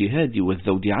بإقامة الجهاد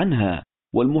والذود عنها،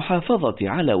 والمحافظة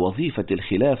على وظيفة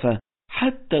الخلافة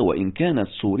حتى وإن كانت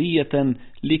صورية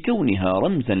لكونها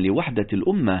رمزا لوحدة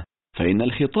الأمة، فإن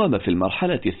الخطاب في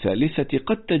المرحلة الثالثة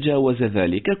قد تجاوز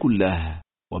ذلك كله،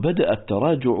 وبدأ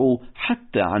التراجع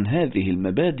حتى عن هذه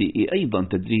المبادئ أيضا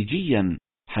تدريجيا،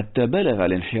 حتى بلغ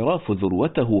الانحراف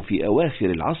ذروته في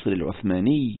أواخر العصر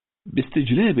العثماني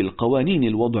باستجلاب القوانين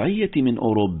الوضعية من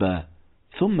أوروبا،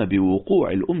 ثم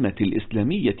بوقوع الأمة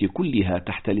الإسلامية كلها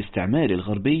تحت الاستعمار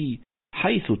الغربي،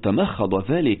 حيث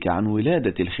تمخض ذلك عن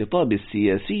ولادة الخطاب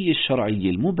السياسي الشرعي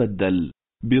المبدل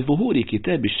بظهور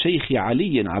كتاب الشيخ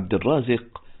علي عبد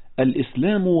الرازق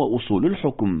الإسلام وأصول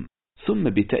الحكم، ثم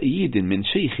بتأييد من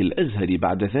شيخ الأزهر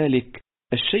بعد ذلك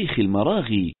الشيخ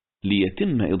المراغي،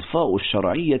 ليتم إضفاء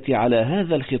الشرعية على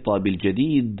هذا الخطاب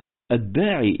الجديد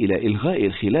الداعي إلى إلغاء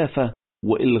الخلافة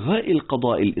وإلغاء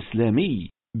القضاء الإسلامي،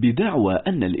 بدعوى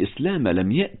أن الإسلام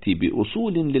لم يأتي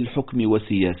بأصول للحكم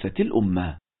وسياسة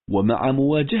الأمة. ومع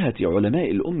مواجهة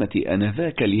علماء الأمة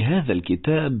آنذاك لهذا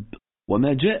الكتاب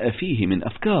وما جاء فيه من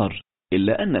أفكار،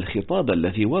 إلا أن الخطاب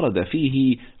الذي ورد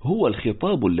فيه هو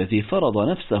الخطاب الذي فرض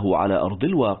نفسه على أرض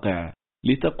الواقع،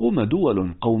 لتقوم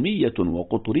دول قومية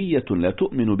وقطرية لا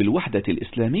تؤمن بالوحدة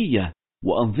الإسلامية،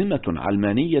 وأنظمة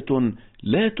علمانية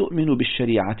لا تؤمن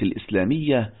بالشريعة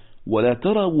الإسلامية، ولا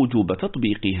ترى وجوب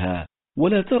تطبيقها،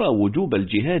 ولا ترى وجوب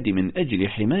الجهاد من أجل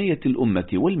حماية الأمة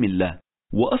والملة.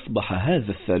 وأصبح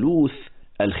هذا الثالوث،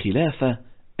 الخلافة،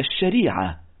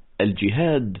 الشريعة،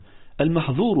 الجهاد،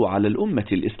 المحظور على الأمة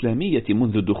الإسلامية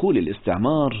منذ دخول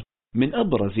الاستعمار، من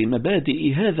أبرز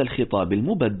مبادئ هذا الخطاب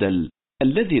المبدل،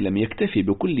 الذي لم يكتفي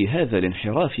بكل هذا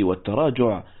الانحراف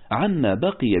والتراجع عما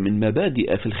بقي من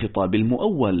مبادئ في الخطاب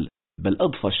المؤول، بل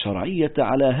أضفى الشرعية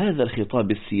على هذا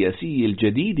الخطاب السياسي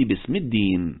الجديد باسم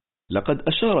الدين. لقد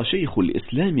أشار شيخ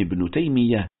الإسلام ابن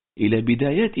تيمية إلى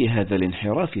بدايات هذا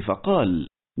الانحراف فقال: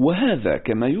 وهذا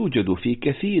كما يوجد في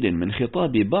كثير من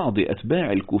خطاب بعض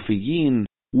أتباع الكوفيين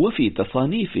وفي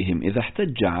تصانيفهم إذا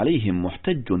احتج عليهم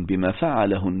محتج بما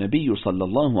فعله النبي صلى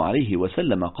الله عليه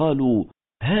وسلم قالوا: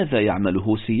 هذا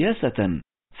يعمله سياسة،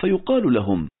 فيقال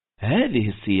لهم: هذه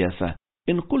السياسة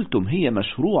إن قلتم هي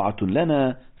مشروعة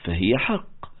لنا فهي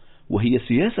حق وهي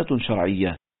سياسة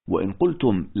شرعية، وإن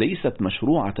قلتم ليست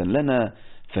مشروعة لنا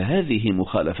فهذه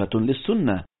مخالفة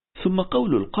للسنة. ثم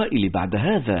قول القائل بعد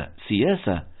هذا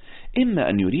سياسة، إما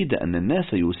أن يريد أن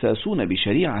الناس يساسون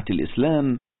بشريعة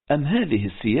الإسلام، أم هذه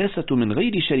السياسة من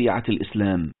غير شريعة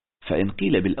الإسلام، فإن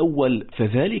قيل بالأول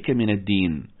فذلك من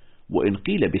الدين، وإن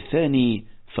قيل بالثاني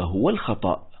فهو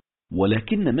الخطأ.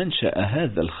 ولكن منشأ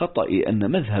هذا الخطأ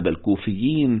أن مذهب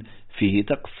الكوفيين فيه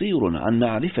تقصير عن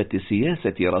معرفة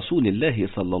سياسة رسول الله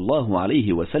صلى الله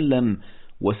عليه وسلم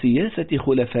وسياسة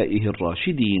خلفائه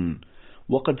الراشدين.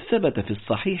 وقد ثبت في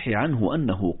الصحيح عنه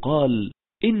أنه قال: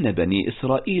 إن بني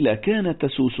إسرائيل كان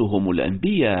تسوسهم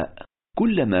الأنبياء،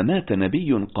 كلما مات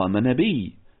نبي قام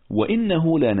نبي،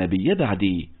 وإنه لا نبي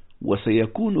بعدي،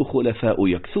 وسيكون خلفاء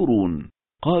يكثرون.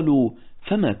 قالوا: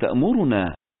 فما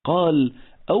تأمرنا؟ قال: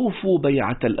 أوفوا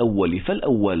بيعة الأول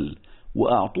فالأول،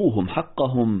 وأعطوهم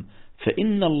حقهم،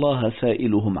 فإن الله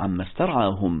سائلهم عما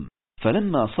استرعاهم.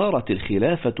 فلما صارت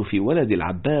الخلافة في ولد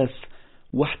العباس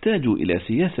واحتاجوا إلى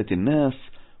سياسة الناس،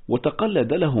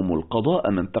 وتقلد لهم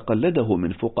القضاء من تقلده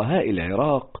من فقهاء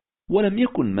العراق، ولم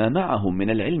يكن ما معهم من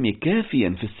العلم كافيا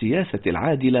في السياسة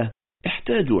العادلة،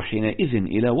 احتاجوا حينئذ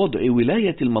إلى وضع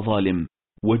ولاية المظالم،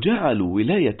 وجعلوا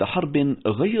ولاية حرب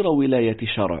غير ولاية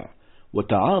شرع.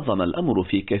 وتعاظم الأمر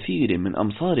في كثير من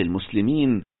أمصار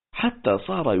المسلمين، حتى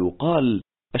صار يقال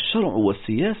الشرع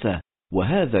والسياسة،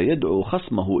 وهذا يدعو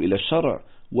خصمه إلى الشرع،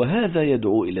 وهذا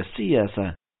يدعو إلى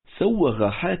السياسة. سوغ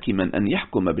حاكما أن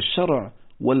يحكم بالشرع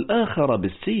والآخر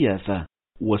بالسياسة،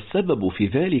 والسبب في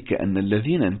ذلك أن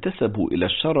الذين انتسبوا إلى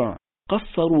الشرع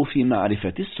قصروا في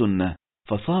معرفة السنة،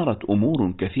 فصارت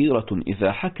أمور كثيرة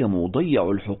إذا حكموا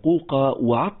ضيعوا الحقوق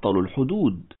وعطلوا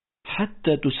الحدود،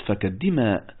 حتى تسفك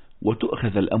الدماء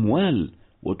وتؤخذ الأموال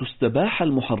وتستباح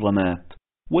المحرمات.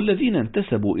 والذين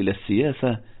انتسبوا إلى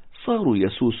السياسة صاروا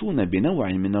يسوسون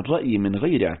بنوع من الرأي من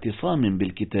غير اعتصام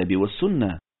بالكتاب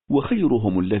والسنة،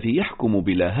 وخيرهم الذي يحكم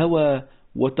بلا هوى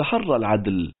وتحرى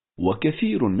العدل،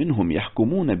 وكثير منهم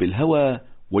يحكمون بالهوى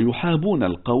ويحابون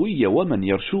القوي ومن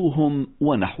يرشوهم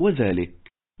ونحو ذلك.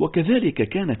 وكذلك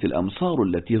كانت الأمصار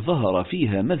التي ظهر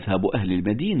فيها مذهب أهل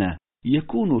المدينة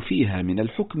يكون فيها من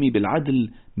الحكم بالعدل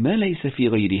ما ليس في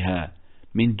غيرها،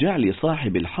 من جعل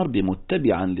صاحب الحرب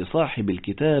متبعا لصاحب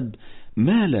الكتاب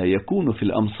ما لا يكون في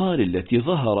الأمصار التي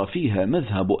ظهر فيها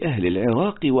مذهب أهل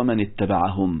العراق ومن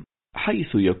اتبعهم،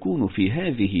 حيث يكون في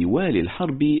هذه والي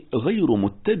الحرب غير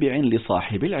متبع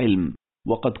لصاحب العلم.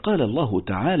 وقد قال الله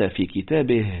تعالى في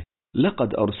كتابه: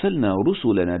 لقد أرسلنا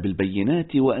رسلنا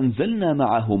بالبينات وأنزلنا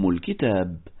معهم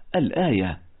الكتاب،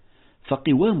 الآية.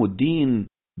 فقوام الدين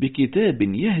بكتاب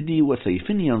يهدي وسيف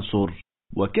ينصر،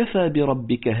 وكفى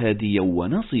بربك هاديا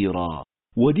ونصيرا.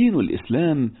 ودين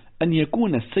الإسلام أن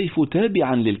يكون السيف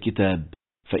تابعا للكتاب،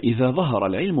 فإذا ظهر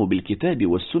العلم بالكتاب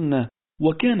والسنة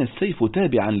وكان السيف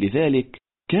تابعا لذلك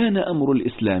كان أمر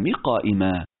الإسلام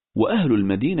قائما، وأهل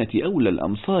المدينة أولى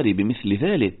الأمصار بمثل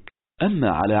ذلك. أما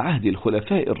على عهد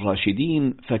الخلفاء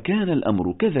الراشدين فكان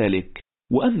الأمر كذلك،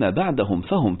 وأما بعدهم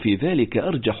فهم في ذلك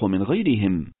أرجح من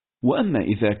غيرهم. وأما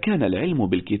إذا كان العلم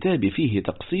بالكتاب فيه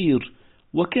تقصير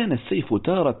وكان السيف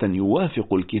تارة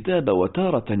يوافق الكتاب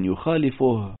وتارة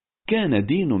يخالفه، كان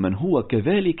دين من هو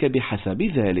كذلك بحسب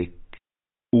ذلك.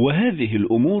 وهذه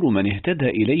الأمور من اهتدى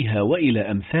إليها وإلى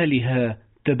أمثالها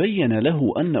تبين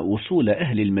له أن أصول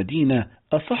أهل المدينة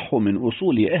أصح من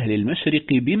أصول أهل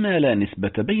المشرق بما لا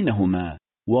نسبة بينهما.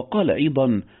 وقال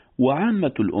أيضا: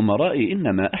 وعامة الأمراء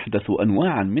إنما أحدثوا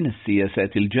أنواعا من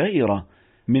السياسات الجائرة،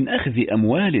 من أخذ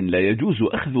أموال لا يجوز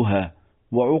أخذها،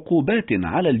 وعقوبات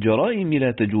على الجرائم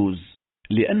لا تجوز،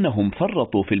 لأنهم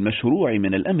فرطوا في المشروع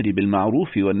من الأمر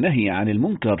بالمعروف والنهي عن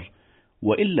المنكر،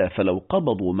 وإلا فلو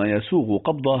قبضوا ما يسوغ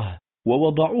قبضه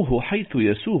ووضعوه حيث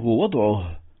يسوغ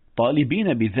وضعه،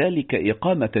 طالبين بذلك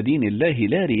إقامة دين الله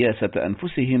لا رياسة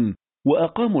أنفسهم،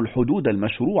 وأقاموا الحدود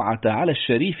المشروعة على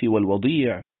الشريف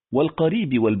والوضيع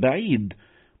والقريب والبعيد،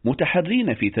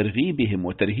 متحرين في ترغيبهم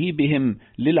وترهيبهم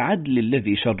للعدل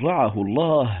الذي شرعه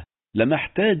الله، لما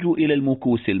احتاجوا إلى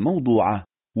المكوس الموضوعة،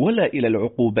 ولا إلى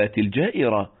العقوبات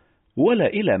الجائرة، ولا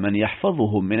إلى من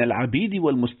يحفظهم من العبيد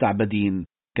والمستعبدين،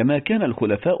 كما كان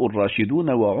الخلفاء الراشدون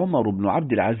وعمر بن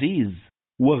عبد العزيز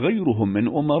وغيرهم من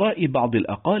أمراء بعض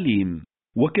الأقاليم.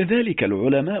 وكذلك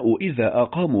العلماء إذا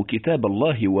أقاموا كتاب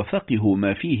الله وفقهوا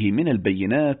ما فيه من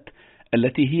البينات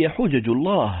التي هي حجج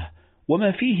الله،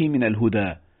 وما فيه من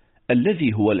الهدى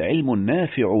الذي هو العلم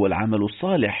النافع والعمل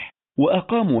الصالح،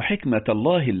 وأقاموا حكمة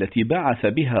الله التي بعث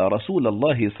بها رسول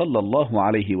الله صلى الله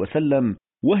عليه وسلم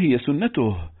وهي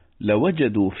سنته،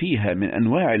 لوجدوا فيها من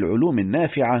أنواع العلوم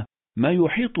النافعة ما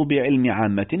يحيط بعلم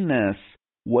عامة الناس،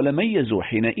 ولميزوا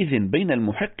حينئذ بين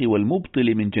المحق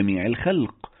والمبطل من جميع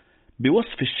الخلق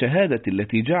بوصف الشهادة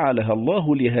التي جعلها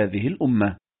الله لهذه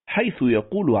الأمة، حيث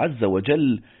يقول عز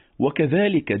وجل: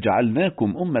 وكذلك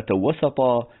جعلناكم أمة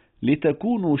وسطا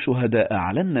لتكونوا شهداء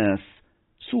على الناس.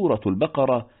 سورة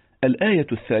البقرة، الآية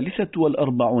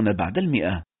 43 بعد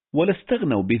 100. ولا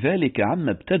استغنوا بذلك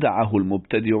عما ابتدعه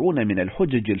المبتدعون من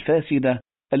الحجج الفاسدة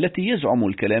التي يزعم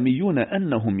الكلاميون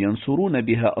أنهم ينصرون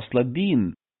بها أصل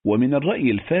الدين، ومن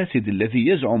الرأي الفاسد الذي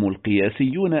يزعم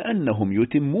القياسيون أنهم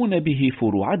يتمون به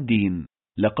فروع الدين.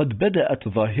 لقد بدأت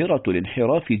ظاهرة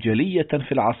الانحراف جلية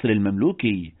في العصر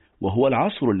المملوكي، وهو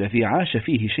العصر الذي عاش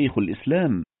فيه شيخ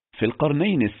الإسلام في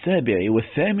القرنين 7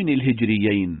 و8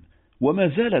 الهجريين، وما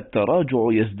زال التراجع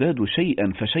يزداد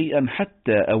شيئا فشيئا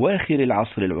حتى أواخر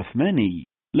العصر العثماني.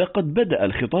 لقد بدأ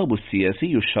الخطاب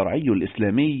السياسي الشرعي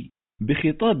الإسلامي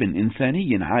بخطاب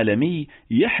إنساني عالمي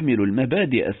يحمل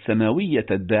المبادئ السماوية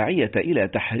الداعية إلى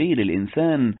تحرير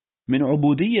الإنسان من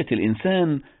عبودية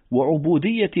الإنسان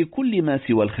وعبودية كل ما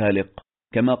سوى الخالق،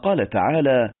 كما قال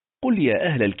تعالى: قل يا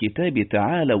أهل الكتاب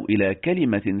تعالوا إلى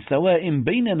كلمة سواء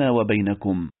بيننا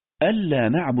وبينكم ألا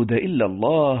نعبد إلا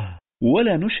الله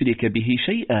ولا نشرك به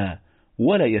شيئا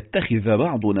ولا يتخذ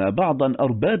بعضنا بعضا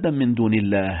أربابا من دون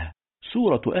الله.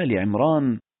 سورة آل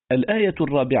عمران، الآية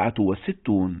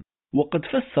 64. وقد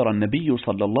فسر النبي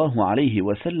صلى الله عليه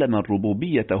وسلم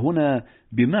الربوبية هنا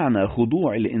بمعنى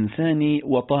خضوع الإنسان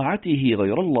وطاعته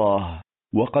غير الله،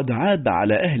 وقد عاب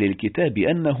على أهل الكتاب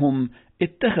أنهم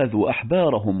اتخذوا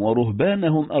أحبارهم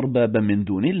ورهبانهم أربابا من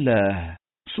دون الله.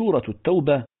 سورة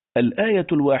التوبة، الآية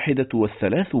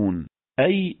 31،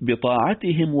 أي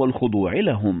بطاعتهم والخضوع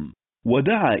لهم.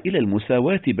 ودعا إلى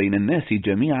المساواة بين الناس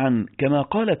جميعا، كما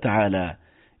قال تعالى: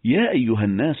 يا أيها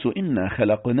الناس إنا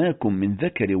خلقناكم من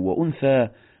ذكر وأنثى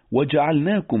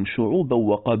وجعلناكم شعوبا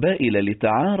وقبائل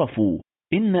لتعارفوا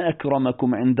إن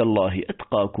أكرمكم عند الله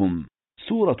أتقاكم.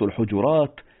 سورة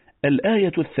الحجرات، الآية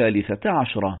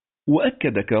 13.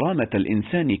 وأكد كرامة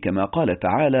الإنسان كما قال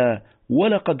تعالى: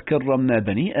 ولقد كرمنا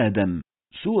بني آدم.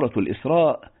 سورة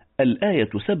الإسراء، الآية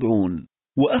 70.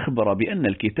 وأخبر بأن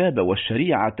الكتاب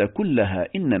والشريعة كلها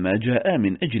إنما جاء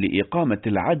من أجل إقامة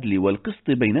العدل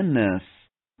والقسط بين الناس،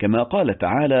 كما قال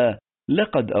تعالى: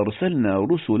 لقد أرسلنا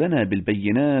رسلنا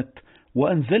بالبينات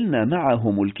وأنزلنا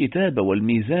معهم الكتاب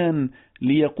والميزان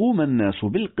ليقوم الناس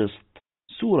بالقسط.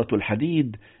 سورة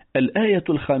الحديد الآية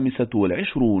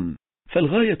 25.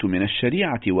 فالغاية من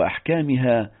الشريعة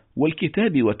وأحكامها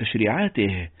والكتاب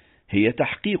وتشريعاته هي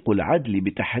تحقيق العدل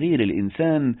بتحرير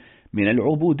الإنسان من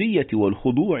العبودية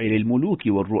والخضوع للملوك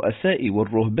والرؤساء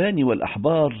والرهبان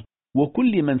والأحبار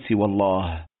وكل من سوى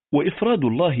الله، وإفراد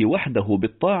الله وحده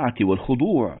بالطاعة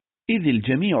والخضوع، إذ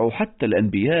الجميع حتى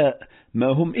الأنبياء ما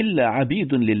هم إلا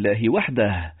عبيد لله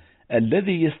وحده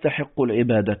الذي يستحق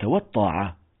العبادة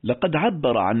والطاعة. لقد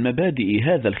عبر عن مبادئ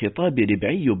هذا الخطاب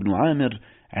ربعي بن عامر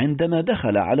عندما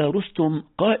دخل على رستم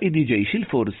قائد جيش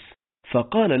الفرس،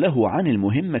 فقال له عن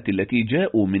المهمة التي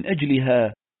جاءوا من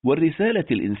أجلها والرسالة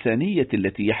الإنسانية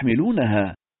التي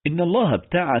يحملونها: إن الله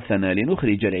ابتعثنا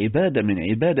لنخرج العباد من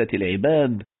عبادة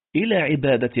العباد إلى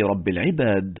عبادة رب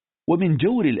العباد، ومن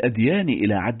جور الأديان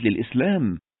إلى عدل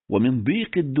الإسلام، ومن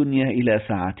ضيق الدنيا إلى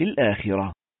سعة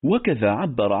الآخرة. وكذا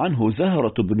عبر عنه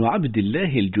زهرة بن عبد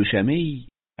الله الجشمي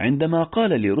عندما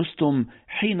قال لرستم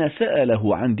حين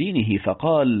سأله عن دينه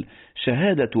فقال: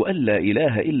 شهادة أن لا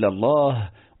إله إلا الله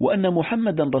وأن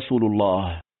محمدا رسول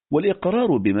الله،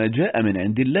 والإقرار بما جاء من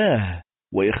عند الله،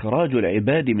 وإخراج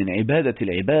العباد من عبادة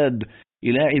العباد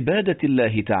إلى عبادة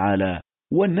الله تعالى،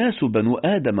 والناس بنو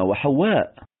آدم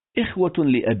وحواء إخوة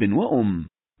لأب وأم،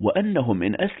 وأنهم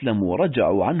إن أسلموا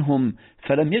رجعوا عنهم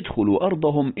فلم يدخلوا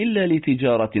أرضهم إلا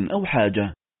لتجارة أو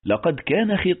حاجة. لقد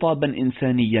كان خطابا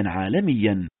إنسانيا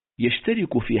عالميا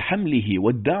يشترك في حمله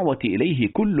والدعوة إليه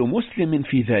كل مسلم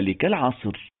في ذلك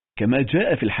العصر، كما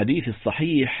جاء في الحديث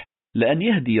الصحيح: لأن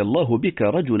يهدي الله بك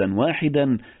رجلا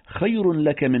واحدا خير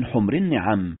لك من حمر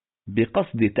النعم،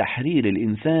 بقصد تحرير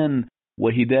الإنسان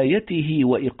وهدايته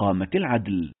وإقامة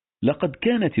العدل. لقد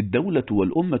كانت الدولة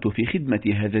والأمة في خدمة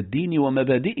هذا الدين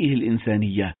ومبادئه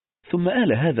الإنسانية، ثم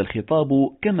آل هذا الخطاب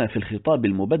كما في الخطاب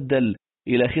المبدل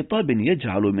إلى خطاب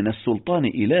يجعل من السلطان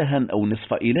إلها أو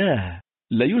نصف إله،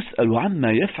 لا يسأل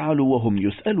عما يفعل وهم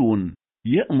يسألون،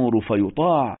 يأمر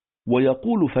فيطاع،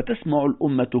 ويقول فتسمع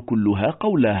الأمة كلها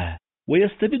قوله،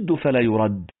 ويستبد فلا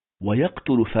يرد،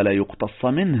 ويقتل فلا يقتص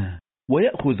منه،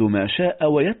 ويأخذ ما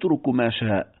شاء ويترك ما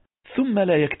شاء، ثم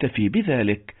لا يكتفي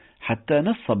بذلك حتى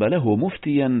نصب له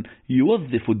مفتيا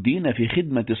يوظف الدين في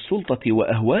خدمة السلطة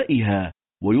وأهوائها،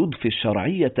 ويضفي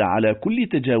الشرعية على كل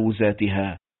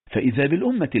تجاوزاتها. فإذا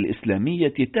بالأمة الإسلامية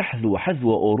تحذو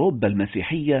حذو أوروبا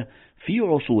المسيحية في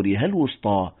عصورها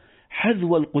الوسطى،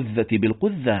 حذو القذة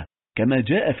بالقذة، كما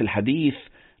جاء في الحديث: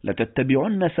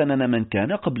 لتتبعن سنن من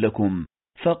كان قبلكم.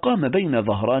 فقام بين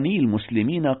ظهراني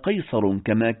المسلمين قيصر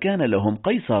كما كان لهم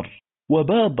قيصر،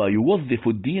 وبابا يوظف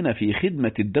الدين في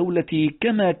خدمة الدولة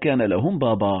كما كان لهم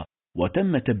بابا،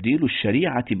 وتم تبديل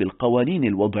الشريعة بالقوانين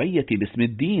الوضعية باسم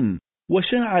الدين،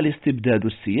 وشاع الاستبداد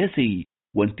السياسي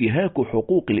وانتهاك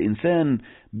حقوق الإنسان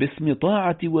باسم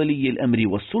طاعة ولي الأمر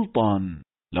والسلطان.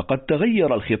 لقد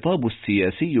تغير الخطاب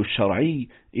السياسي الشرعي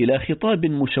إلى خطاب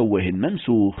مشوه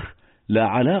منسوخ لا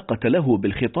علاقة له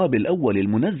بالخطاب الأول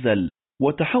المنزل،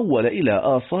 وتحول إلى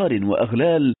آثار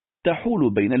وأغلال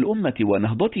تحول بين الأمة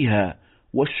ونهضتها،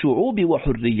 والشعوب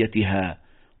وحريتها،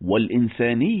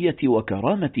 والإنسانية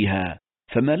وكرامتها.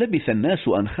 فما لبث الناس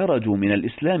أن خرجوا من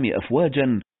الإسلام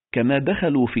أفواجا كما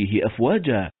دخلوا فيه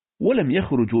أفواجا، ولم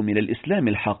يخرجوا من الإسلام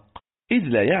الحق، إذ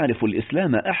لا يعرف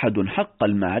الإسلام أحد حق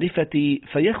المعرفة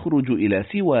فيخرج إلى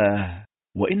سواه،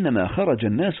 وإنما خرج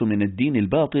الناس من الدين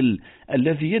الباطل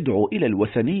الذي يدعو إلى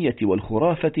الوثنية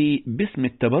والخرافة باسم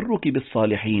التبرك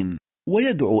بالصالحين،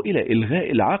 ويدعو إلى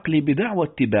إلغاء العقل بدعوى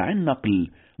اتباع النقل،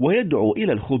 ويدعو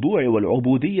إلى الخضوع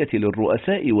والعبودية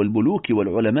للرؤساء والملوك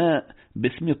والعلماء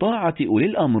باسم طاعة أولي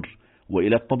الأمر،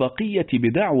 وإلى الطبقية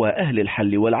بدعوى أهل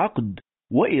الحل والعقد،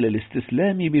 وإلى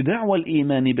الاستسلام بدعوى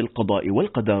الإيمان بالقضاء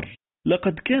والقدر.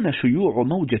 لقد كان شيوع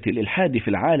موجة الإلحاد في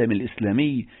العالم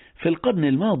الإسلامي في القرن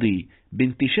الماضي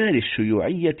بانتشار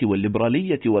الشيوعية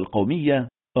والليبرالية والقومية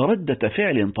ردة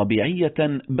فعل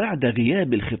طبيعية بعد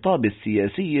غياب الخطاب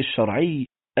السياسي الشرعي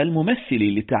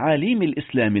الممثل لتعاليم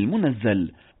الإسلام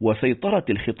المنزل، وسيطرة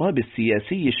الخطاب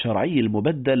السياسي الشرعي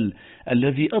المبدل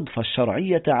الذي أضفى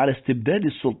الشرعية على استبداد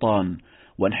السلطان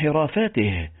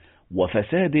وانحرافاته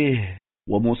وفساده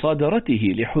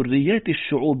ومصادرته لحريات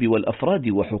الشعوب والأفراد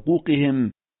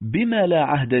وحقوقهم بما لا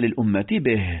عهد للأمة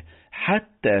به،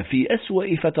 حتى في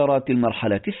أسوأ فترات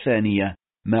المرحلة الثانية،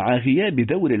 مع غياب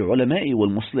دور العلماء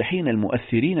والمصلحين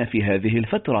المؤثرين في هذه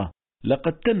الفترة.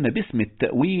 لقد تم باسم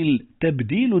التأويل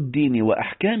تبديل الدين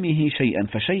وأحكامه شيئا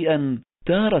فشيئا،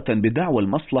 تارة بدعوى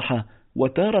المصلحة،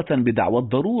 وتارة بدعوى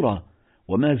الضرورة،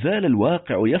 وما زال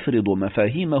الواقع يفرض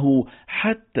مفاهيمه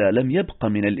حتى لم يبق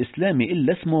من الإسلام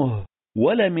إلا اسمه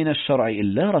ولا من الشرع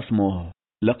إلا رسمه.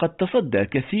 لقد تصدى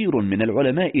كثير من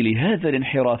العلماء لهذا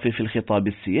الانحراف في الخطاب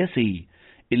السياسي،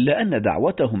 إلا أن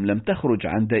دعوتهم لم تخرج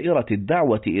عن دائرة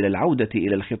الدعوة إلى العودة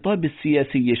إلى الخطاب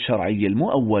السياسي الشرعي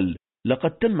المؤول.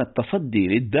 لقد تم التصدي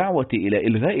للدعوة إلى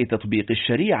إلغاء تطبيق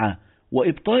الشريعة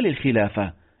وإبطال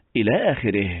الخلافة إلى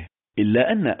آخره،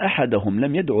 إلا أن أحدهم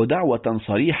لم يدع دعوة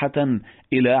صريحة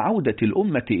إلى عودة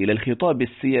الأمة إلى الخطاب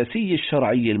السياسي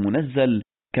الشرعي المنزل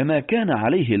كما كان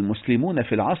عليه المسلمون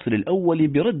في العصر الأول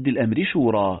برد الأمر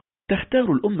شورى،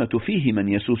 تختار الأمة فيه من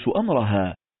يسوس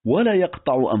أمرها ولا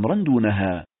يقطع أمرا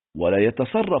دونها، ولا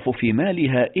يتصرف في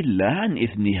مالها إلا عن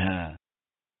إذنها.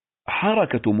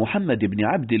 حركة محمد بن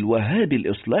عبد الوهاب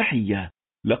الإصلاحية.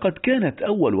 لقد كانت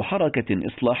أول حركة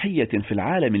إصلاحية في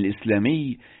العالم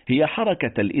الإسلامي هي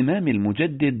حركة الإمام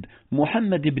المجدد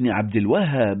محمد بن عبد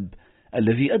الوهاب،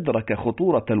 الذي أدرك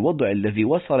خطورة الوضع الذي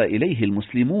وصل إليه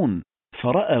المسلمون،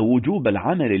 فرأى وجوب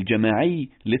العمل الجماعي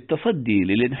للتصدي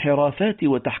للانحرافات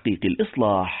وتحقيق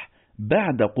الإصلاح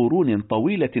بعد قرون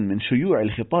طويلة من شيوع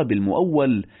الخطاب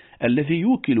المؤول الذي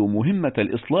يوكل مهمة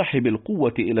الإصلاح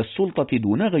بالقوة إلى السلطة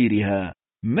دون غيرها،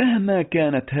 مهما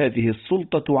كانت هذه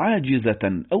السلطة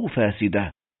عاجزة أو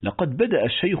فاسدة. لقد بدأ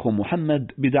الشيخ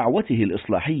محمد بدعوته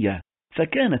الإصلاحية،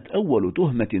 فكانت أول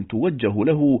تهمة توجه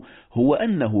له هو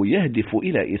أنه يهدف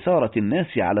إلى إثارة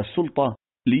الناس على السلطة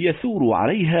ليثوروا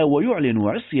عليها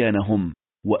ويعلنوا عصيانهم،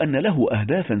 وأن له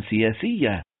أهدافا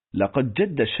سياسية. لقد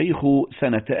جد الشيخ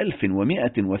سنة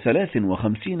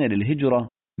 1153 للهجرة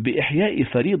بإحياء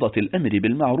فريضة الأمر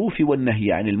بالمعروف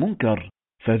والنهي عن المنكر،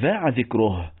 فذاع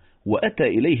ذكره وأتى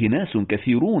إليه ناس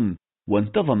كثيرون،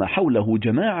 وانتظم حوله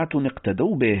جماعة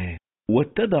اقتدوا به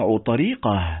واتبعوا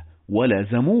طريقه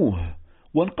ولازموه،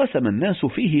 وانقسم الناس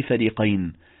فيه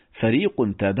فريقين: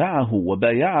 فريق تابعه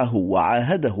وبايعه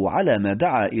وعاهده على ما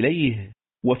دعا إليه،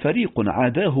 وفريق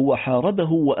عاداه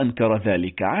وحاربه وأنكر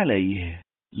ذلك عليه.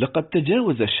 لقد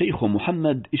تجاوز الشيخ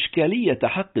محمد إشكالية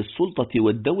حق السلطة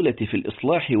والدولة في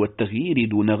الإصلاح والتغيير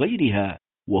دون غيرها،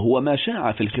 وهو ما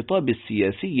شاع في الخطاب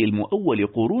السياسي المؤول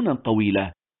قرونا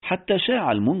طويلة حتى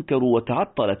شاع المنكر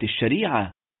وتعطلت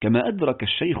الشريعة. كما أدرك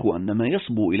الشيخ أن ما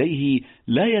يصبو إليه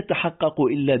لا يتحقق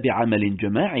إلا بعمل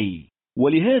جماعي،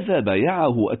 ولهذا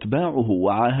بايعه أتباعه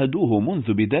وعاهدوه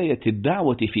منذ بداية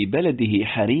الدعوة في بلده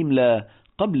حريملا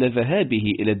قبل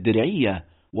ذهابه إلى الدرعية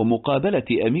ومقابلة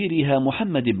أميرها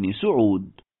محمد بن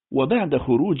سعود، وبعد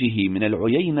خروجه من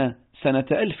العيينة سنة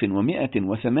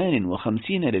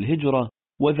 1158 للهجرة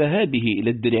وذهابه إلى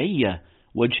الدرعية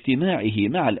واجتماعه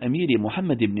مع الأمير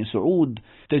محمد بن سعود،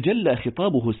 تجلى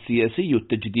خطابه السياسي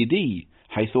التجديدي،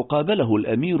 حيث قابله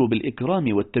الأمير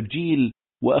بالإكرام والتبجيل،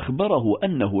 وأخبره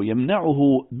أنه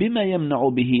يمنعه بما يمنع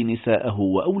به نساءه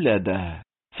وأولاده.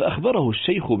 فأخبره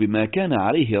الشيخ بما كان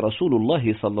عليه رسول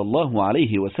الله صلى الله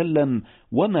عليه وسلم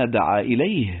وما دعا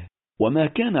إليه، وما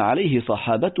كان عليه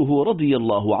صحابته رضي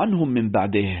الله عنهم من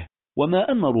بعده،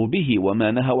 وما أمروا به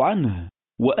وما نهوا عنه،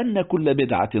 وأن كل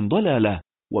بدعة ضلالة،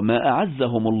 وما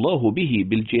أعزهم الله به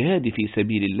بالجهاد في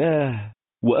سبيل الله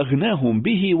وأغناهم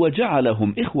به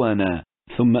وجعلهم إخوانا.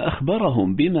 ثم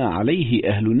أخبرهم بما عليه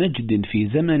أهل نجد في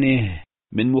زمنه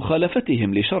من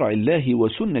مخالفتهم لشرع الله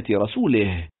وسنة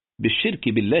رسوله بالشرك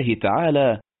بالله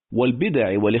تعالى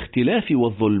والبدع والاختلاف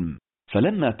والظلم.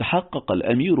 فلما تحقق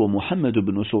الأمير محمد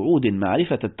بن سعود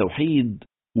معرفة التوحيد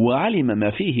وعلم ما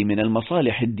فيه من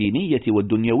المصالح الدينية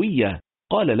والدنيوية،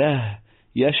 قال له: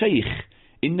 يا شيخ،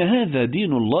 إن هذا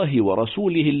دين الله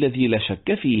ورسوله الذي لا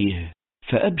شك فيه،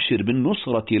 فأبشر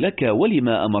بالنصرة لك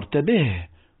ولما أمرت به،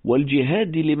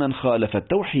 والجهاد لمن خالف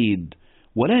التوحيد،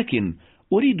 ولكن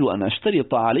أريد أن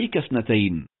أشترط عليك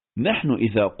اثنتين: نحن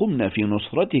إذا قمنا في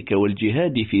نصرتك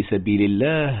والجهاد في سبيل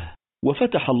الله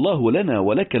وفتح الله لنا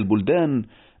ولك البلدان،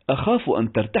 أخاف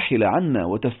أن ترتحل عنا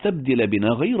وتستبدل بنا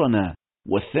غيرنا،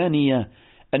 والثانية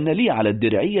أن لي على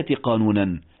الدرعية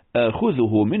قانونا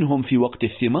آخذه منهم في وقت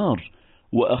الثمار،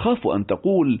 وأخاف أن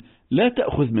تقول لا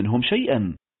تأخذ منهم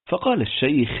شيئا. فقال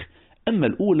الشيخ: أما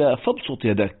الأولى فابسط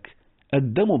يدك،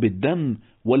 الدم بالدم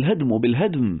والهدم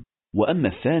بالهدم، وأما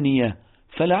الثانية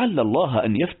فلعل الله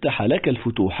أن يفتح لك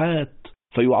الفتوحات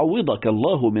فيعوضك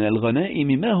الله من الغنائم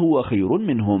ما هو خير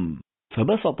منهم.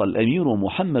 فبسط الأمير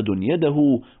محمد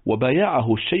يده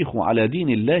وبايعه الشيخ على دين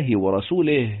الله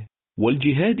ورسوله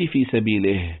والجهاد في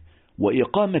سبيله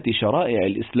وإقامة شرائع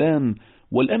الإسلام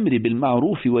والأمر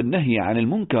بالمعروف والنهي عن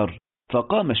المنكر،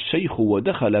 فقام الشيخ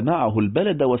ودخل معه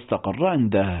البلد واستقر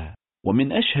عنده.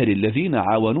 ومن أشهر الذين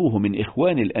عاونوه من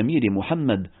إخوان الأمير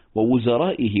محمد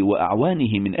ووزرائه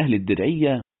وأعوانه من أهل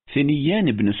الدرعية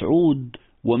ثنيان بن سعود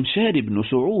ومشار بن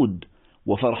سعود،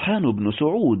 وفرحان بن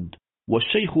سعود،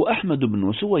 والشيخ أحمد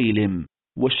بن سويلم،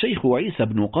 والشيخ عيسى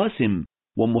بن قاسم،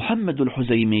 ومحمد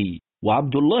الحزيمي،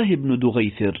 وعبد الله بن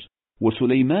دغيثر،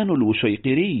 وسليمان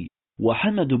الوشيقري،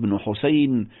 وحمد بن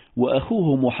حسين،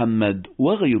 وأخوه محمد،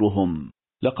 وغيرهم.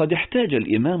 لقد احتاج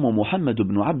الإمام محمد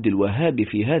بن عبد الوهاب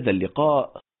في هذا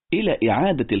اللقاء إلى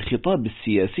إعادة الخطاب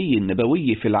السياسي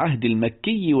النبوي في العهد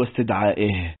المكي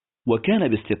واستدعائه، وكان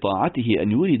باستطاعته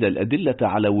أن يورد الأدلة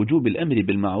على وجوب الأمر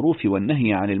بالمعروف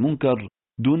والنهي عن المنكر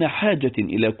دون حاجة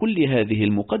إلى كل هذه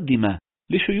المقدمة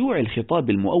لشيوع الخطاب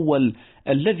المؤول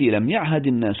الذي لم يعهد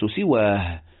الناس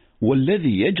سواه،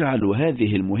 والذي يجعل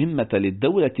هذه المهمة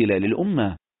للدولة لا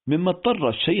للأمة، مما اضطر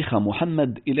الشيخ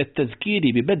محمد إلى التذكير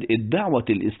ببدء الدعوة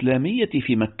الإسلامية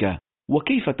في مكة،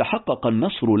 وكيف تحقق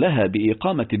النصر لها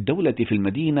بإقامة الدولة في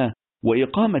المدينة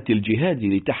وإقامة الجهاد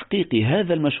لتحقيق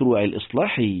هذا المشروع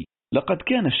الإصلاحي. لقد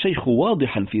كان الشيخ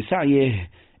واضحا في سعيه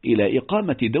إلى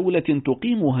إقامة دولة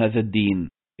تقيم هذا الدين،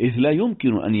 إذ لا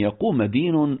يمكن أن يقوم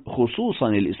دين خصوصا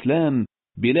الإسلام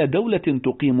بلا دولة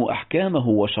تقيم أحكامه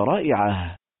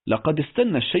وشرائعه. لقد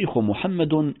استنى الشيخ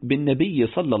محمد بالنبي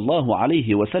صلى الله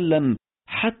عليه وسلم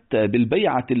حتى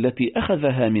بالبيعة التي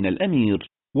أخذها من الأمير،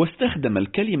 واستخدم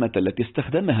الكلمة التي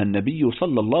استخدمها النبي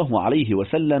صلى الله عليه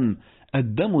وسلم: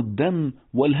 الدم الدم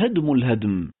والهدم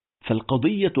الهدم.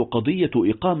 فالقضية قضية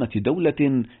إقامة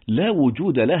دولة لا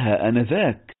وجود لها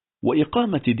آنذاك،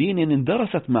 وإقامة دين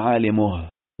اندرست معالمه،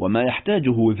 وما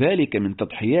يحتاجه ذلك من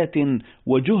تضحيات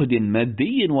وجهد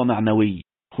مادي ومعنوي،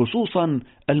 خصوصا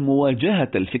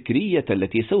المواجهة الفكرية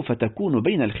التي سوف تكون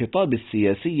بين الخطاب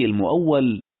السياسي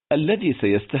المؤول الذي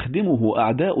سيستخدمه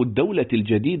أعداء الدولة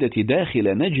الجديدة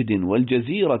داخل نجد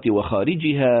والجزيرة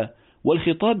وخارجها،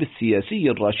 والخطاب السياسي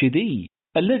الراشدي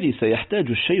الذي سيحتاج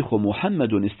الشيخ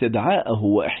محمد استدعاءه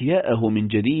وإحياءه من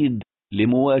جديد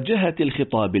لمواجهة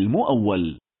الخطاب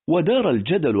المؤول. ودار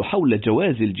الجدل حول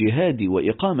جواز الجهاد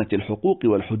وإقامة الحقوق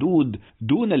والحدود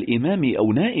دون الإمام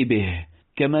أو نائبه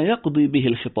كما يقضي به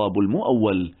الخطاب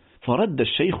المؤول، فرد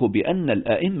الشيخ بأن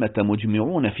الأئمة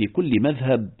مجمعون في كل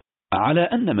مذهب على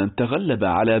أن من تغلب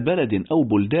على بلد أو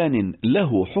بلدان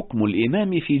له حكم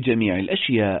الإمام في جميع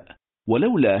الأشياء،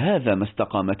 ولولا هذا ما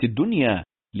استقامت الدنيا،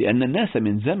 لأن الناس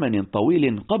من زمن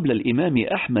طويل قبل الإمام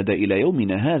أحمد إلى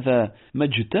يومنا هذا ما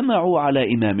اجتمعوا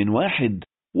على إمام واحد،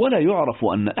 ولا يعرف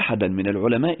أن أحدا من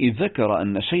العلماء ذكر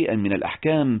أن شيئا من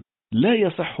الأحكام لا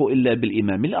يصح إلا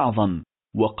بالإمام الأعظم.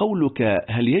 وقولك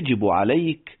هل يجب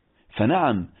عليك؟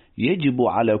 فنعم، يجب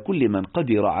على كل من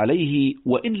قدر عليه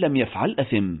وإن لم يفعل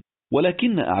أثم،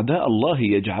 ولكن أعداء الله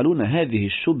يجعلون هذه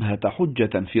الشبهة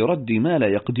حجة في رد ما لا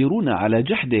يقدرون على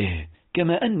جحده،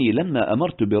 كما أني لما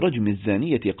أمرت برجم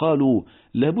الزانية قالوا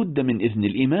لابد من إذن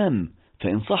الإمام،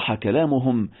 فإن صح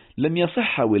كلامهم لم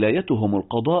يصح ولايتهم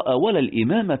القضاء ولا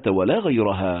الإمامة ولا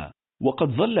غيرها. وقد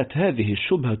ظلت هذه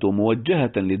الشبهة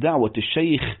موجهة لدعوة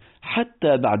الشيخ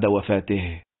حتى بعد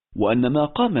وفاته، وأن ما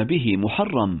قام به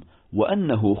محرم،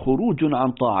 وأنه خروج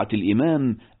عن طاعة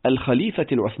الإمام الخليفة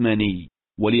العثماني.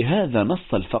 ولهذا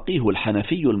نص الفقيه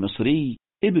الحنفي المصري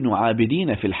ابن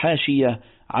عابدين في الحاشية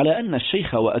على أن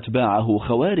الشيخ وأتباعه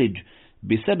خوارج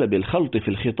بسبب الخلط في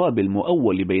الخطاب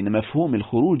المؤول بين مفهوم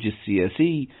الخروج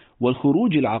السياسي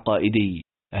والخروج العقائدي،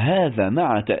 هذا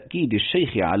مع تأكيد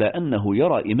الشيخ على أنه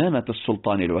يرى إمامة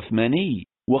السلطان العثماني.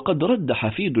 وقد رد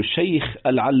حفيد الشيخ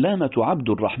العلامة عبد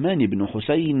الرحمن بن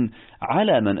حسين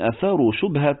على من أثاروا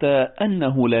شبهة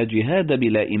أنه لا جهاد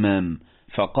بلا إمام،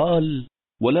 فقال: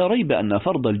 ولا ريب أن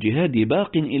فرض الجهاد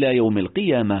باق إلى يوم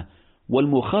القيامة،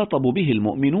 والمخاطب به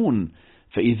المؤمنون،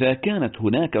 فإذا كانت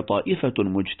هناك طائفة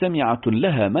مجتمعة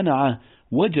لها منعة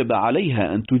وجب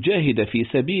عليها أن تجاهد في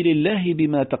سبيل الله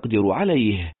بما تقدر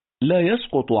عليه، لا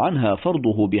يسقط عنها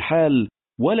فرضه بحال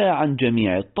ولا عن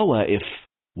جميع الطوائف.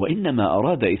 وإنما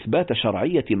أراد إثبات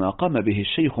شرعية ما قام به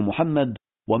الشيخ محمد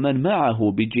ومن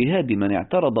معه بجهاد من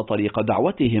اعترض طريق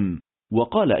دعوتهم.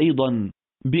 وقال أيضا: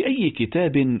 بأي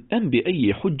كتاب أم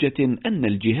بأي حجة أن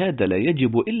الجهاد لا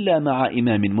يجب إلا مع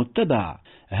إمام متبع؟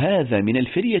 هذا من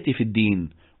الفرية في الدين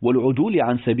والعدول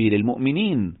عن سبيل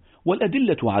المؤمنين،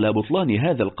 والأدلة على بطلان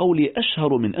هذا القول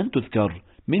أشهر من أن تذكر،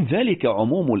 من ذلك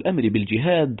عموم الأمر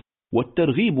بالجهاد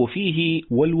والترغيب فيه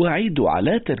والوعيد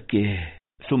على تركه.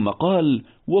 ثم قال: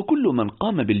 وكل من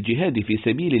قام بالجهاد في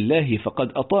سبيل الله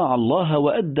فقد أطاع الله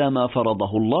وأدى ما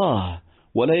فرضه الله،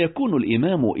 ولا يكون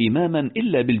الإمام إماما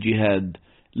إلا بالجهاد،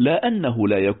 لا أنه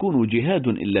لا يكون جهاد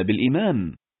إلا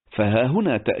بالإمام. فها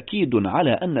هنا تأكيد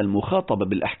على أن المخاطب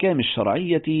بالأحكام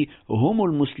الشرعية هم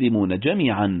المسلمون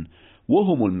جميعا،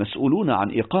 وهم المسؤولون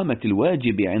عن إقامة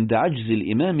الواجب عند عجز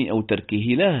الإمام أو تركه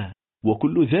له،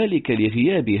 وكل ذلك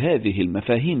لغياب هذه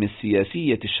المفاهيم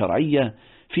السياسية الشرعية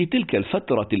في تلك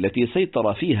الفترة التي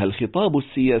سيطر فيها الخطاب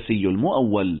السياسي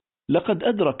المؤول. لقد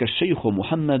أدرك الشيخ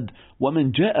محمد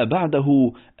ومن جاء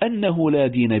بعده أنه لا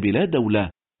دين بلا دولة،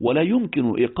 ولا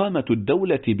يمكن إقامة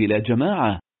الدولة بلا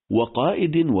جماعة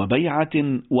وقائد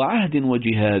وبيعة وعهد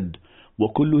وجهاد،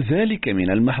 وكل ذلك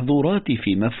من المحظورات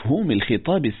في مفهوم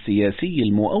الخطاب السياسي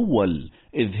المؤول،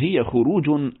 إذ هي خروج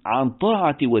عن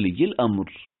طاعة ولي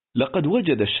الأمر. لقد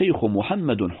وجد الشيخ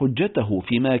محمد حجته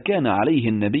فيما كان عليه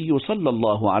النبي صلى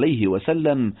الله عليه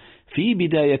وسلم في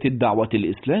بداية الدعوة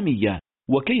الإسلامية،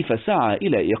 وكيف سعى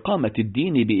إلى إقامة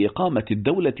الدين بإقامة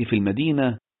الدولة في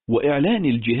المدينة وإعلان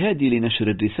الجهاد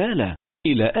لنشر الرسالة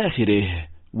إلى آخره.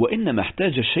 وإنما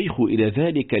احتاج الشيخ إلى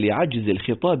ذلك لعجز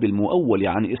الخطاب المؤول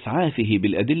عن إسعافه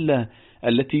بالأدلة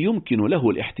التي يمكن له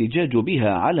الاحتجاج بها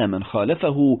على من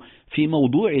خالفه في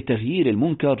موضوع تغيير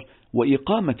المنكر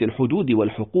وإقامة الحدود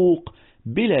والحقوق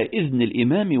بلا إذن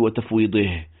الإمام وتفويضه،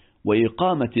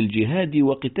 وإقامة الجهاد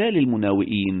وقتال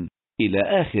المناوئين إلى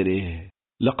آخره.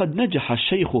 لقد نجح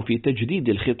الشيخ في تجديد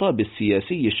الخطاب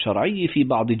السياسي الشرعي في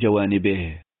بعض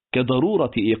جوانبه،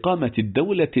 كضرورة إقامة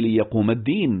الدولة ليقوم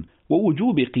الدين،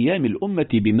 ووجوب قيام الأمة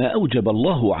بما أوجب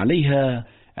الله عليها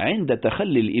عند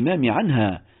تخلي الإمام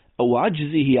عنها أو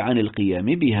عجزه عن القيام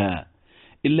بها.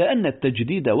 إلا أن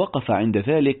التجديد وقف عند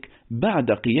ذلك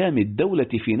بعد قيام الدولة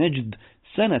في نجد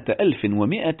سنة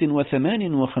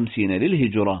 1158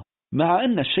 للهجرة، مع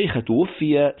أن الشيخ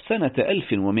توفي سنة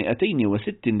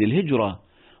 1206 للهجرة،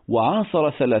 وعاصر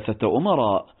 3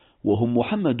 أمراء، وهم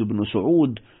محمد بن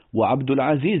سعود وعبد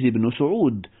العزيز بن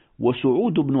سعود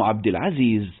وسعود بن عبد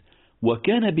العزيز،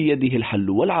 وكان بيده الحل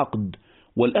والعقد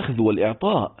والأخذ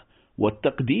والإعطاء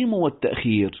والتقديم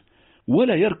والتأخير،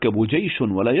 ولا يركب جيش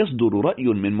ولا يصدر رأي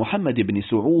من محمد بن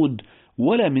سعود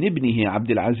ولا من ابنه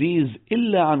عبد العزيز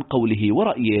إلا عن قوله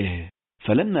ورأيه.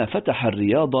 فلما فتح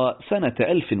الرياض سنة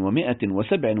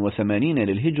 1187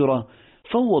 للهجرة،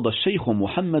 فوض الشيخ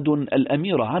محمد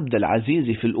الأمير عبد العزيز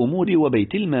في الأمور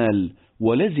وبيت المال،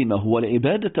 ولزمه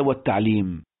والعبادة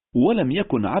والتعليم، ولم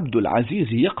يكن عبد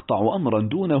العزيز يقطع أمرا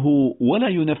دونه ولا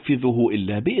ينفذه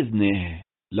إلا بإذنه.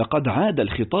 لقد عاد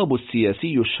الخطاب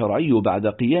السياسي الشرعي بعد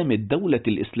قيام الدولة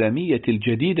الإسلامية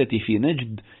الجديدة في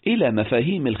نجد إلى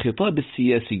مفاهيم الخطاب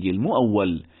السياسي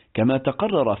المؤول، كما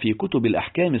تقرر في كتب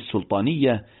الأحكام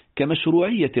السلطانية،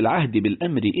 كمشروعية العهد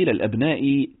بالأمر إلى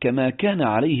الأبناء كما كان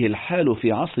عليه الحال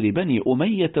في عصر بني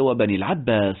أمية وبني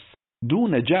العباس،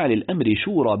 دون جعل الأمر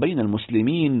شورى بين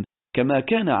المسلمين كما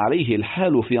كان عليه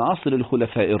الحال في عصر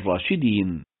الخلفاء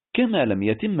الراشدين. كما لم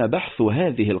يتم بحث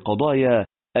هذه القضايا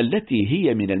التي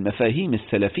هي من المفاهيم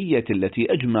السلفية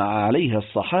التي أجمع عليها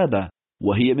الصحابة،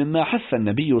 وهي مما حث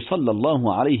النبي صلى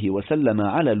الله عليه وسلم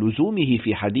على لزومه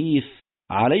في حديث: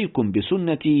 عليكم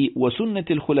بسنتي وسنة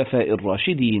الخلفاء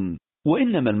الراشدين.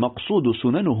 وإنما المقصود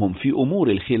سننهم في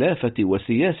أمور الخلافة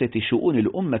وسياسة شؤون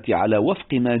الأمة على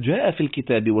وفق ما جاء في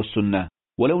الكتاب والسنة.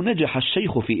 ولو نجح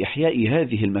الشيخ في إحياء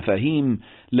هذه المفاهيم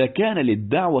لكان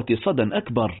للدعوة صدى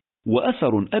أكبر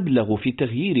وأثر أبلغ في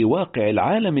تغيير واقع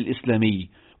العالم الإسلامي،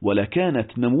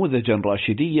 ولكانت نموذجا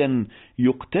راشديا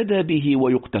يقتدى به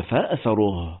ويقتفى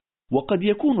أثره. وقد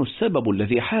يكون السبب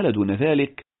الذي حال دون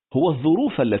ذلك هو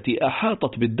الظروف التي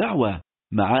أحاطت بالدعوة،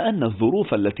 مع أن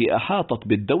الظروف التي أحاطت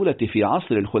بالدولة في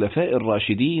عصر الخلفاء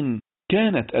الراشدين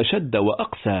كانت أشد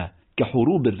وأقسى،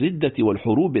 كحروب الردة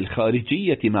والحروب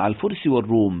الخارجية مع الفرس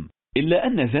والروم، إلا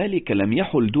أن ذلك لم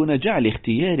يحل دون جعل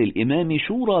اختيار الإمام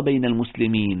شورى بين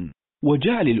المسلمين،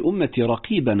 وجعل الأمة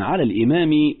رقيبا على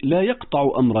الإمام لا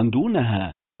يقطع أمرا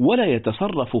دونها، ولا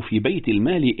يتصرف في بيت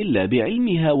المال إلا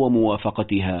بعلمها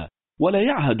وموافقتها، ولا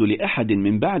يعهد لأحد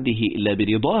من بعده إلا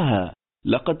برضاها.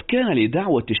 لقد كان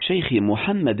لدعوة الشيخ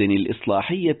محمد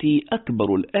الإصلاحية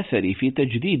أكبر الأثر في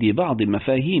تجديد بعض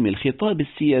مفاهيم الخطاب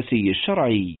السياسي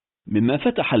الشرعي، مما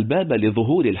فتح الباب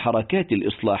لظهور الحركات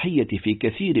الإصلاحية في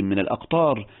كثير من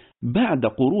الأقطار بعد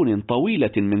قرون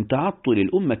طويلة من تعطل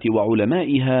الأمة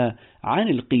وعلمائها عن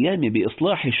القيام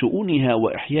بإصلاح شؤونها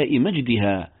وإحياء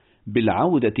مجدها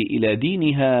بالعودة إلى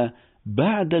دينها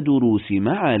بعد دروس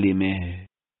معالمه.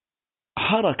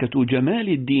 حركة جمال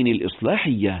الدين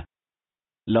الإصلاحية.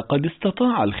 لقد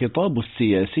استطاع الخطاب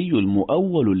السياسي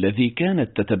المؤول الذي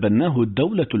كانت تتبناه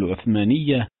الدولة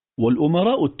العثمانية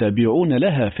والأمراء التابعون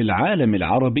لها في العالم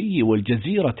العربي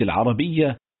والجزيرة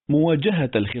العربية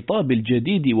مواجهة الخطاب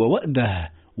الجديد ووأده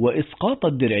وإسقاط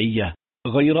الدرعية،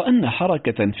 غير أن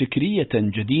حركة فكرية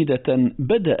جديدة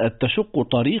بدأت تشق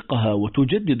طريقها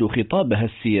وتجدد خطابها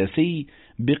السياسي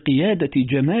بقيادة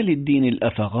جمال الدين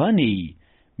الأفغاني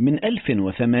من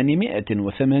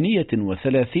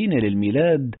 1838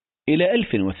 للميلاد إلى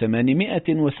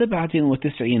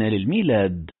 1897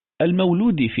 للميلاد،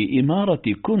 المولود في إمارة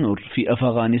كونر في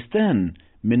أفغانستان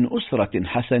من أسرة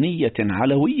حسنية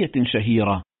علوية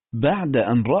شهيرة، بعد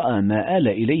أن رأى ما آل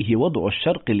إليه وضع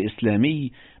الشرق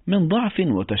الإسلامي من ضعف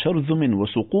وتشرذم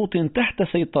وسقوط تحت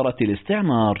سيطرة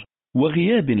الاستعمار،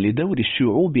 وغياب لدور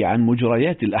الشعوب عن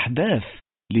مجريات الأحداث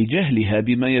لجهلها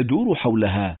بما يدور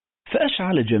حولها،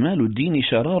 فأشعل جمال الدين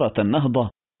شرارة النهضة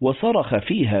وصرخ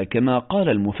فيها كما قال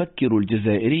المفكر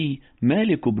الجزائري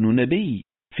مالك بن نبي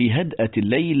في هدأة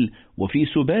الليل وفي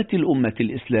سبات الأمة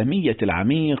الإسلامية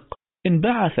العميق: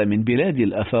 انبعث من بلاد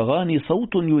الأفغان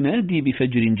صوت ينادي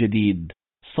بفجر جديد،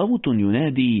 صوت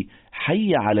ينادي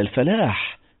حي على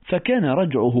الفلاح، فكان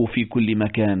رجعه في كل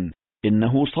مكان،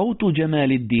 إنه صوت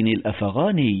جمال الدين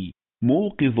الأفغاني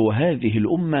موقظ هذه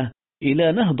الأمة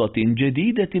إلى نهضة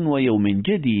جديدة ويوم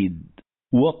جديد.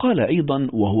 وقال أيضا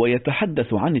وهو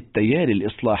يتحدث عن التيار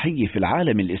الإصلاحي في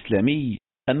العالم الإسلامي: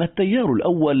 أما التيار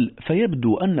الأول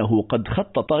فيبدو أنه قد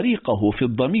خط طريقه في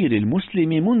الضمير المسلم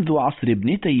منذ عصر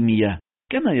ابن تيمية،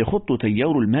 كما يخط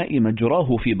تيار الماء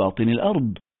مجراه في باطن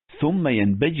الأرض، ثم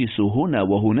ينبجس هنا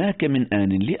وهناك من آن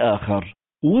لآخر.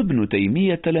 وابن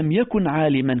تيمية لم يكن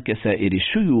عالما كسائر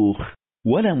الشيوخ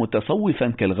ولا متصوفا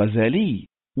كالغزالي،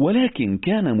 ولكن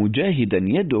كان مجاهدا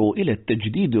يدعو إلى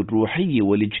التجديد الروحي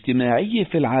والاجتماعي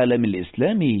في العالم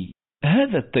الإسلامي.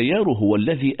 هذا التيار هو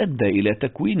الذي أدى إلى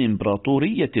تكوين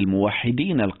إمبراطورية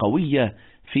الموحدين القوية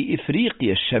في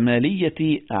إفريقيا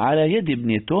الشمالية على يد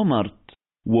ابن تومرت،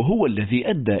 وهو الذي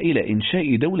أدى إلى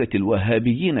إنشاء دولة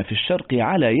الوهابيين في الشرق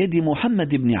على يد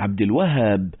محمد بن عبد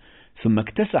الوهاب، ثم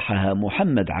اكتسحها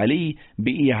محمد علي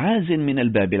بإيعاز من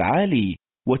الباب العالي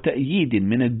وتأييد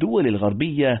من الدول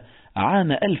الغربية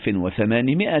عام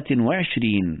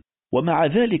 1820، ومع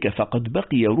ذلك فقد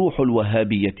بقي روح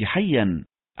الوهابية حيا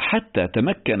حتى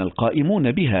تمكن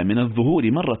القائمون بها من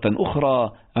الظهور مرة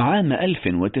أخرى عام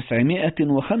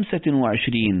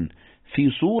 1925 في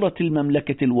صورة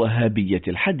المملكة الوهابية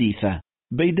الحديثة،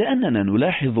 بيد أننا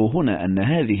نلاحظ هنا أن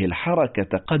هذه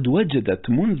الحركة قد وجدت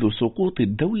منذ سقوط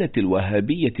الدولة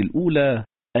الوهابية الأولى،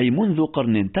 أي منذ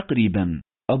قرن تقريبا،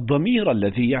 الضمير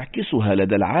الذي يعكسها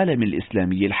لدى العالم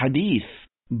الإسلامي الحديث،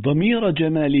 ضمير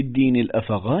جمال الدين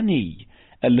الأفغاني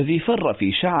الذي فر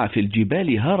في شعف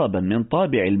الجبال هربا من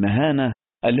طابع المهانة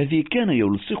الذي كان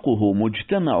يلصقه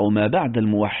مجتمع ما بعد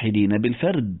الموحدين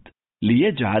بالفرد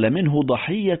ليجعل منه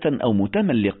ضحية أو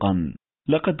متملقا.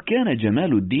 لقد كان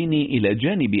جمال الدين إلى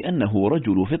جانب أنه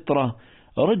رجل فطرة،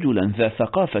 رجلا ذا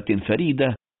ثقافة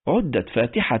فريدة، عدت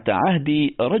فاتحة عهد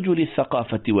رجل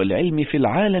الثقافة والعلم في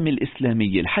العالم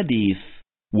الإسلامي الحديث.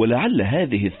 ولعل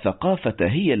هذه الثقافة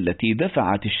هي التي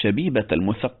دفعت الشبيبة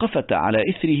المثقفة على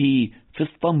إثره في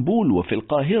اسطنبول وفي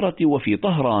القاهرة وفي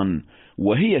طهران،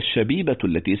 وهي الشبيبة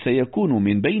التي سيكون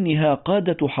من بينها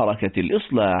قادة حركة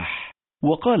الإصلاح.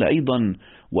 وقال أيضا: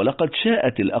 ولقد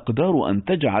شاءت الأقدار أن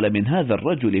تجعل من هذا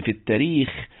الرجل في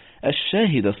التاريخ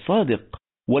الشاهد الصادق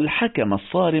والحكم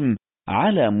الصارم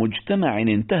على مجتمع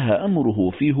انتهى أمره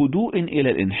في هدوء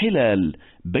إلى الانحلال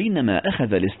بينما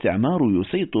أخذ الاستعمار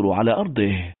يسيطر على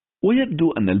أرضه.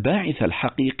 ويبدو أن الباعث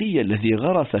الحقيقي الذي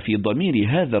غرس في ضمير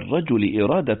هذا الرجل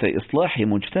إرادة إصلاح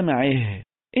مجتمعه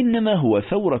إنما هو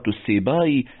ثورة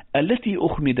السيباي التي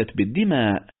أخمدت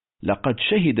بالدماء. لقد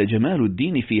شهد جمال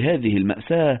الدين في هذه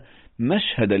المأساة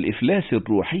مشهد الإفلاس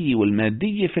الروحي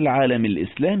والمادي في العالم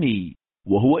الإسلامي،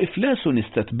 وهو إفلاس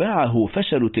استتبعه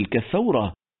فشل تلك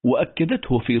الثورة،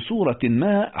 وأكدته في صورة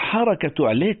ما حركة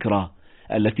عليكرا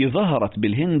التي ظهرت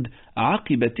بالهند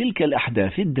عقب تلك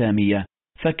الأحداث الدامية،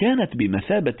 فكانت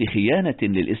بمثابة خيانة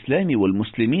للإسلام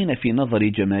والمسلمين في نظر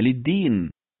جمال الدين،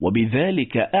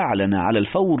 وبذلك أعلن على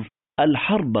الفور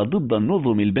الحرب ضد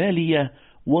النظم البالية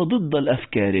وضد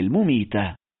الأفكار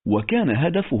المميتة. وكان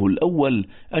هدفه الأول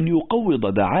أن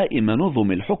يقوض دعائم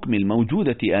نظم الحكم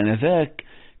الموجودة آنذاك،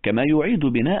 كما يعيد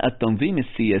بناء التنظيم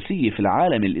السياسي في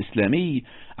العالم الإسلامي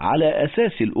على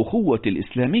أساس الأخوة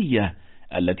الإسلامية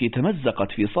التي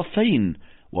تمزقت في صفين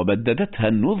وبددتها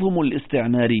النظم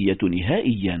الاستعمارية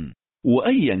نهائيا.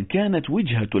 وأيا كانت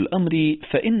وجهة الأمر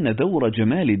فإن دور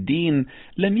جمال الدين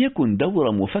لم يكن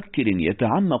دور مفكر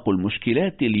يتعمق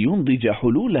المشكلات لينضج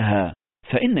حلولها،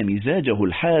 فإن مزاجه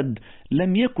الحاد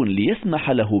لم يكن ليسمح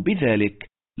له بذلك.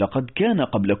 لقد كان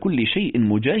قبل كل شيء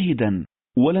مجاهدا،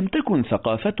 ولم تكن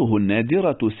ثقافته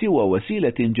النادرة سوى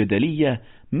وسيلة جدلية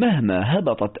مهما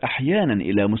هبطت أحيانا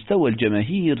إلى مستوى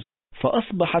الجماهير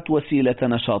فأصبحت وسيلة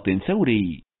نشاط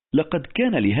ثوري. لقد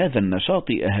كان لهذا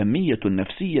النشاط أهمية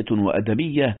نفسية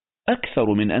وأدبية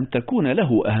أكثر من أن تكون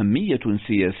له أهمية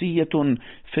سياسية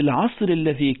في العصر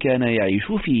الذي كان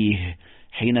يعيش فيه،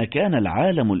 حين كان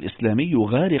العالم الإسلامي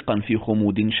غارقا في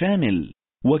خمود شامل.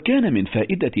 وكان من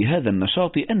فائدة هذا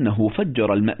النشاط أنه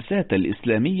فجر المأساة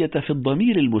الإسلامية في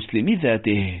الضمير المسلم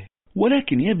ذاته،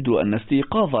 ولكن يبدو أن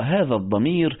استيقاظ هذا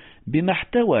الضمير بما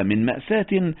احتوى من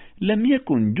مأساة لم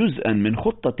يكن جزءا من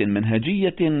خطة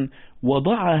منهجية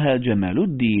وضعها جمال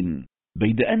الدين،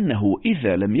 بيد أنه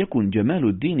إذا لم يكن جمال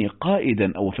الدين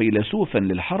قائدا أو فيلسوفا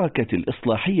للحركة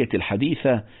الإصلاحية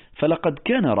الحديثة فلقد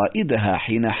كان رائدها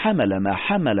حين حمل ما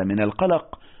حمل من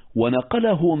القلق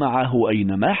ونقله معه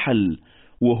أينما حل،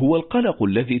 وهو القلق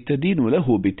الذي تدين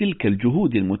له بتلك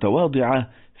الجهود المتواضعة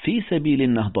في سبيل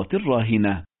النهضة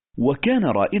الراهنة. وكان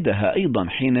رائدها أيضا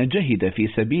حين جهد في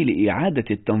سبيل إعادة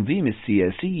التنظيم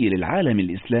السياسي للعالم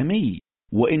الإسلامي،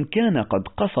 وإن كان قد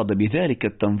قصد بذلك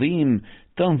التنظيم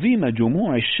تنظيم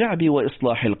جموع الشعب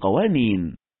وإصلاح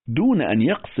القوانين دون أن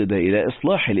يقصد إلى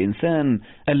إصلاح الإنسان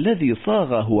الذي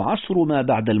صاغه عصر ما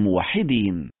بعد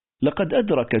الموحدين. لقد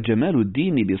أدرك جمال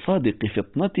الدين بصادق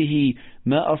فطنته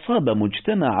ما أصاب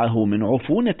مجتمعه من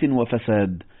عفونة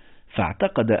وفساد،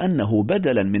 فاعتقد أنه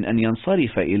بدلا من أن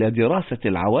ينصرف إلى دراسة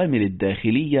العوامل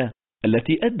الداخلية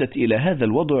التي أدت إلى هذا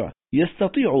الوضع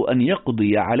يستطيع أن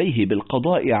يقضي عليه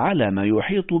بالقضاء على ما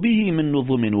يحيط به من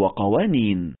نظم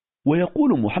وقوانين.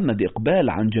 ويقول محمد إقبال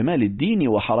عن جمال الدين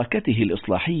وحركته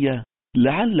الإصلاحية: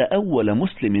 لعل أول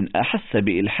مسلم أحس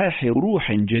بإلحاح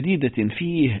روح جديدة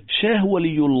فيه شاه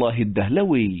ولي الله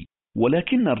الدهلوي،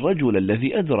 ولكن الرجل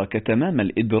الذي أدرك تمام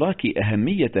الإدراك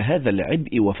أهمية هذا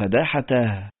العبء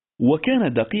وفداحته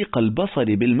وكان دقيق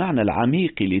البصر بالمعنى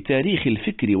العميق لتاريخ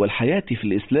الفكر والحياة في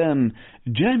الإسلام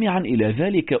جامعا إلى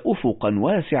ذلك أفقا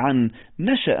واسعا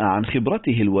نشأ عن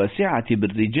خبرته الواسعة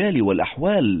بالرجال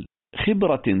والأحوال،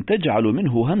 خبرة تجعل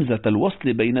منه همزة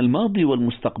الوصل بين الماضي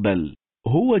والمستقبل،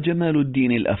 هو جمال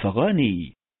الدين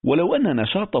الأفغاني. ولو أن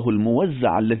نشاطه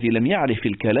الموزع الذي لم يعرف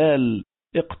الكلال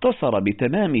اقتصر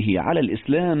بتمامه على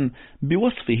الإسلام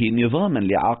بوصفه نظاما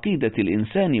لعقيدة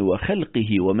الإنسان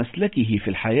وخلقه ومسلكه في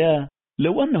الحياة،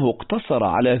 لو أنه اقتصر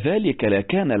على ذلك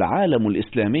لكان العالم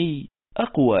الإسلامي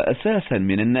أقوى أساسا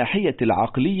من الناحية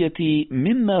العقلية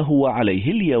مما هو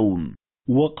عليه اليوم.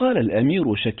 وقال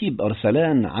الأمير شكيب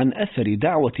أرسلان عن أثر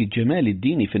دعوة جمال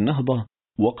الدين في النهضة: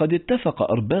 وقد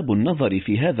اتفق أرباب النظر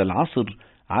في هذا العصر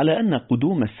على أن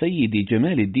قدوم السيد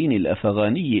جمال الدين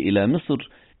الأفغاني إلى مصر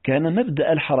كان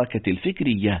مبدأ الحركة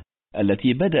الفكرية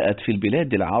التي بدأت في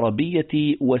البلاد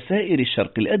العربية وسائر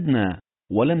الشرق الأدنى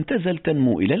ولم تزل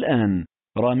تنمو إلى الآن،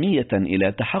 رامية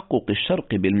إلى تحقق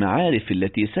الشرق بالمعارف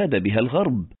التي ساد بها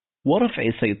الغرب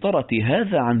ورفع سيطرة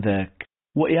هذا عن ذاك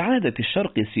وإعادة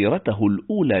الشرق سيرته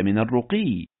الأولى من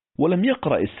الرقي. ولم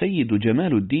يقرأ السيد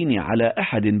جمال الدين على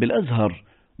أحد بالأزهر،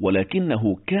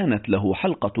 ولكنه كانت له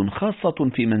حلقة خاصة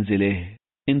في منزله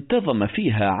انتظم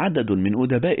فيها عدد من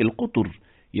أدباء القطر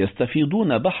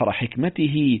يستفيضون بحر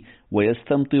حكمته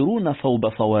ويستمطرون صوب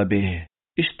صوابه.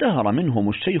 اشتهر منهم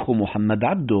الشيخ محمد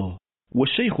عبده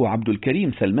والشيخ عبد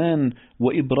الكريم سلمان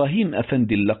وإبراهيم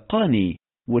أفندي اللقاني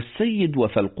والسيد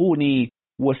وفلقوني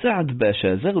وسعد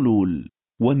باشا زغلول،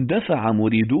 واندفع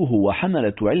مريدوه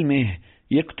وحملة علمه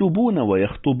يكتبون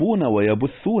ويخطبون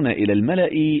ويبثون إلى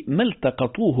الملأ ما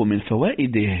التقطوه من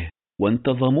فوائده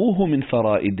وانتظموه من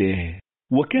فرائده،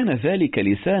 وكان ذلك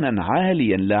لسانا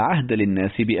عاليا لا عهد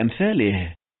للناس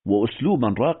بأمثاله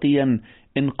وأسلوبا راقيا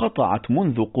انقطعت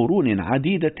منذ قرون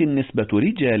عديدة نسبة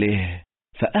رجاله،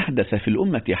 فأحدث في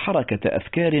الأمة حركة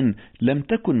أفكار لم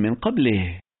تكن من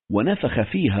قبله ونفخ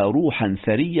فيها روحا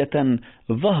سرية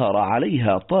ظهر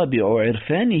عليها طابع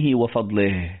عرفانه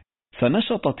وفضله،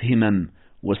 فنشطت همم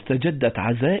واستجدت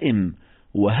عزائم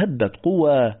وهبت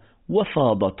قوى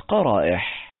وفاضت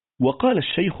قرائح. وقال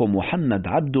الشيخ محمد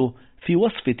عبده في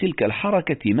وصف تلك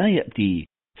الحركة ما يأتي: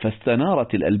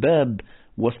 فاستنارت الألباب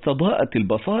واستضاءت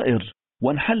البصائر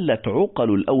وانحلت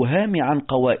عقل الأوهام عن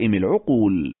قوائم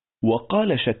العقول.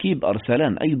 وقال شكيب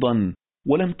أرسلان أيضا: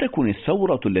 ولم تكن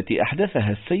الثورة التي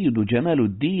أحدثها السيد جمال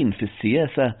الدين في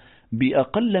السياسة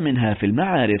بأقل منها في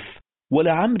المعارف،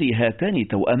 ولعمري هاتان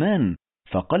توأمان،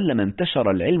 فقل ما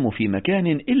انتشر العلم في مكان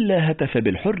إلا هتف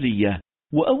بالحرية.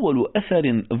 وأول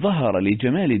أثر ظهر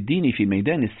لجمال الدين في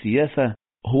ميدان السياسة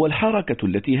هو الحركة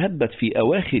التي هبت في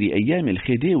أواخر أيام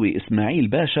الخديوي إسماعيل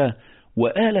باشا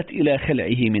وآلت إلى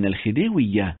خلعه من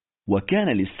الخديوية، وكان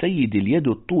للسيد اليد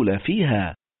الطول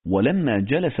فيها. ولما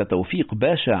جلس توفيق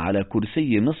باشا على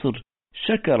كرسي مصر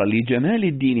شكر لجمال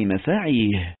الدين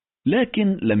مساعيه،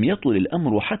 لكن لم يطل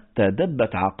الأمر حتى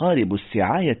دبت عقارب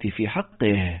السعاية في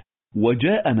حقه،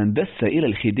 وجاء من دس إلى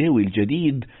الخديوي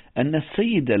الجديد أن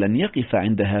السيد لن يقف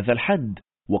عند هذا الحد،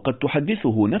 وقد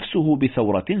تحدثه نفسه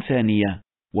بثورة ثانية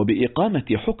وبإقامة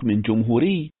حكم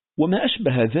جمهوري وما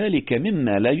أشبه ذلك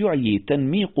مما لا يعي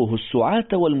تنميقه السعاة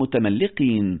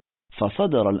والمتملقين.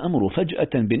 فصدر الأمر فجأة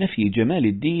بنفي جمال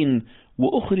الدين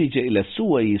وأخرج إلى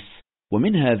السويس،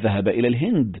 ومنها ذهب إلى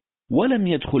الهند ولم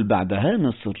يدخل بعدها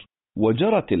مصر.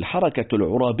 وجرت الحركة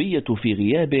العرابية في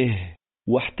غيابه،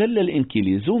 واحتل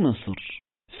الإنكليز مصر،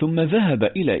 ثم ذهب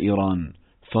إلى إيران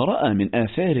فرأى من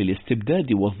آثار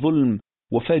الاستبداد والظلم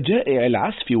وفجائع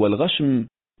العسف والغشم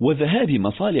وذهاب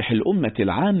مصالح الأمة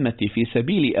العامة في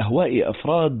سبيل أهواء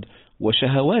أفراد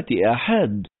وشهوات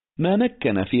آحاد ما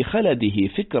مكن في خلده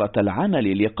فكرة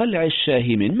العمل لقلع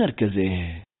الشاه من مركزه.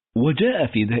 وجاء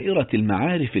في دائرة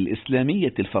المعارف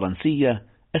الإسلامية الفرنسية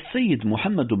السيد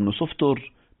محمد بن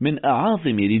صفتر من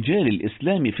أعاظم رجال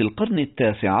الإسلام في القرن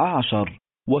 19،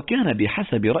 وكان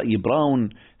بحسب رأي براون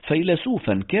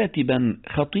فيلسوفا كاتبا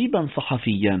خطيبا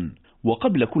صحفيا،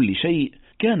 وقبل كل شيء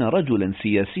كان رجلا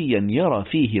سياسيا يرى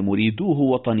فيه مريدوه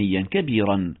وطنيا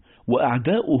كبيرا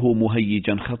وأعداؤه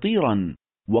مهيجا خطيرا،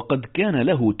 وقد كان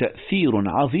له تأثير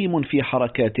عظيم في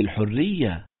حركات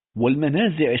الحرية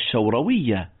والمنازع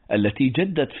الشوروية التي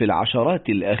جدت في العشرات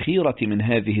الأخيرة من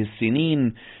هذه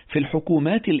السنين في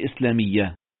الحكومات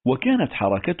الإسلامية، وكانت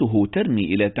حركته ترمي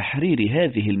إلى تحرير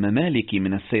هذه الممالك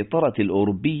من السيطرة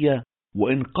الأوروبية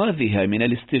وإنقاذها من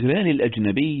الاستغلال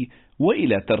الأجنبي،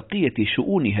 وإلى ترقية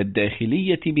شؤونها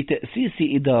الداخلية بتأسيس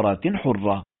إدارات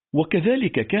حرة.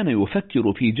 وكذلك كان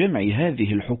يفكر في جمع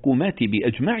هذه الحكومات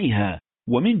بأجمعها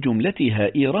ومن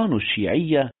جملتها إيران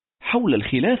الشيعية حول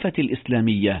الخلافة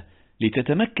الإسلامية،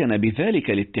 لتتمكن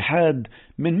بذلك الاتحاد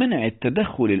من منع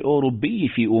التدخل الأوروبي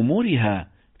في أمورها.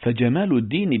 فجمال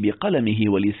الدين بقلمه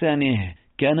ولسانه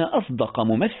كان أصدق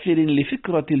ممثل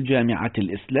لفكرة الجامعة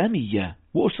الإسلامية،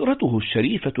 وأسرته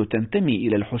الشريفة تنتمي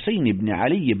إلى الحسين بن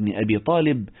علي بن أبي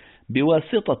طالب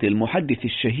بواسطة المحدث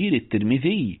الشهير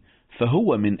الترمذي،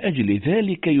 فهو من أجل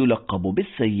ذلك يلقب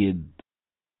بالسيد.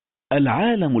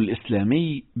 العالم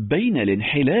الإسلامي بين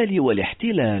الانحلال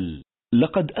والاحتلال.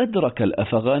 لقد أدرك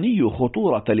الأفغاني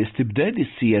خطورة الاستبداد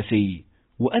السياسي،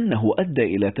 وأنه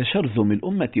أدى إلى تشرذم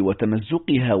الأمة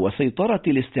وتمزقها وسيطرة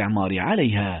الاستعمار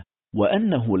عليها،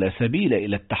 وأنه لا سبيل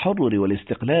إلى التحرر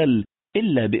والاستقلال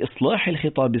إلا بإصلاح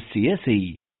الخطاب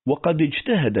السياسي. وقد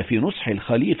اجتهد في نصح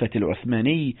الخليفة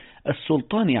العثماني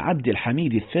السلطان عبد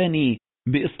الحميد الثاني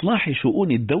بإصلاح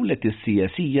شؤون الدولة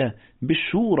السياسية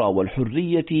بالشورى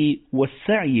والحرية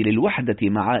والسعي للوحدة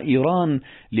مع إيران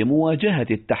لمواجهة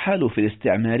التحالف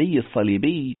الاستعماري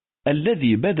الصليبي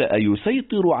الذي بدأ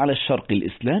يسيطر على الشرق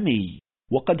الإسلامي.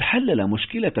 وقد حلل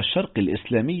مشكلة الشرق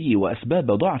الإسلامي وأسباب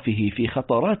ضعفه في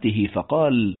خطراته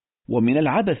فقال: ومن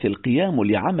العبث القيام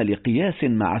لعمل قياس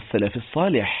مع السلف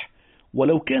الصالح،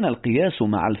 ولو كان القياس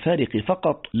مع الفارق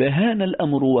فقط لهان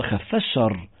الأمر وخف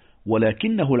الشر،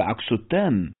 ولكنه العكس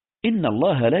التام. إن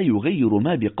الله لا يغير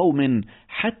ما بقوم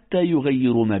حتى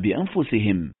يغيروا ما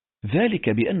بأنفسهم، ذلك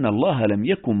بأن الله لم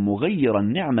يكن مغيرا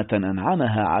نعمة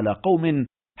أنعمها على قوم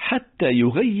حتى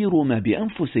يغيروا ما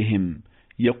بأنفسهم.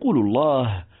 يقول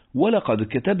الله: ولقد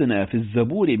كتبنا في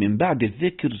الزبور من بعد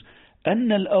الذكر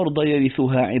أن الأرض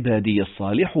يرثها عبادي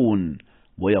الصالحون.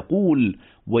 ويقول: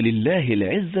 ولله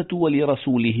العزة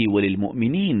ولرسوله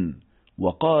وللمؤمنين.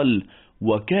 وقال: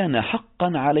 وكان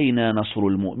حقا علينا نصر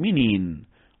المؤمنين.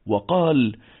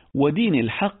 وقال: ودين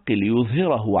الحق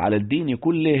ليظهره على الدين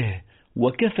كله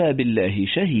وكفى بالله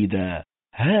شهيدا.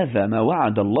 هذا ما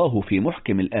وعد الله في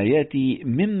محكم الآيات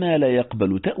مما لا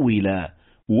يقبل تأويلا،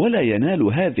 ولا ينال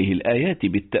هذه الآيات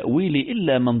بالتأويل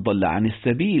إلا من ضل عن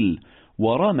السبيل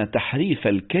ورام تحريف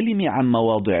الكلم عن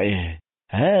مواضعه.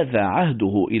 هذا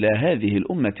عهده إلى هذه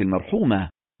الأمة المرحومة،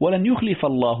 ولن يخلف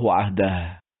الله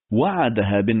عهده.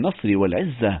 وعدها بالنصر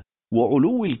والعزة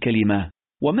وعلو الكلمة،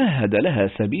 ومهد لها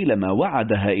سبيل ما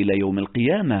وعدها إلى يوم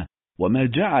القيامة، وما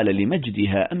جعل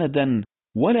لمجدها أمدا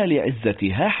ولا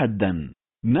لعزتها حدا.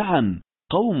 نعم،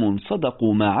 قوم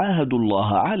صدقوا ما عاهدوا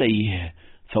الله عليه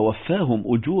فوفاهم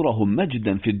أجورهم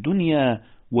مجدا في الدنيا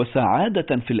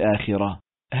وسعادة في الآخرة.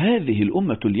 هذه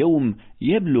الأمة اليوم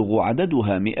يبلغ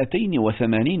عددها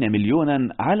 280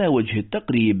 مليونا على وجه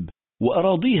التقريب،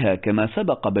 وأراضيها كما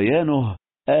سبق بيانه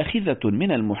آخذة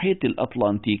من المحيط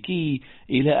الأطلنطيكي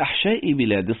إلى أحشاء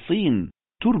بلاد الصين،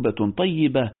 تربة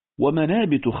طيبة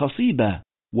ومنابت خصيبة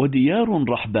وديار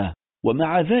رحبة،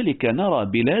 ومع ذلك نرى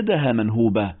بلادها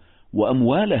منهوبة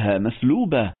وأموالها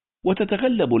مسلوبة،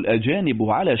 وتتغلب الأجانب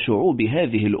على شعوب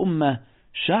هذه الأمة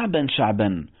شعبا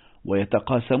شعبا،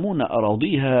 ويتقاسمون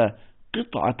أراضيها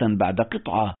قطعة بعد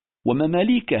قطعة،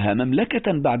 ومماليكها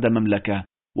مملكة بعد مملكة،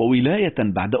 وولاية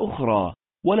بعد أخرى،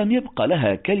 ولم يبق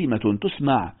لها كلمة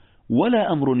تسمع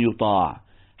ولا أمر يطاع،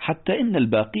 حتى إن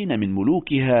الباقين من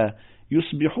ملوكها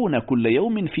يصبحون كل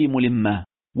يوم في ملمة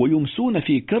ويمسون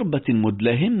في كربة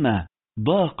مدلهمة.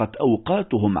 ضاقت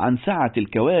أوقاتهم عن سعة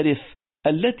الكوارث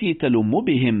التي تلم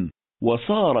بهم،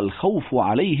 وصار الخوف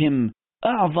عليهم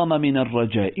أعظم من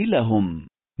الرجاء لهم.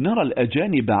 نرى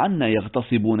الأجانب عنا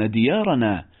يغتصبون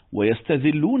ديارنا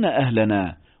ويستذلون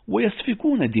أهلنا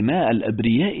ويسفكون دماء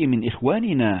الأبرياء من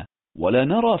إخواننا، ولا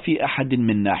نرى في أحد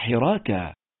منا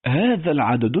حراكا. هذا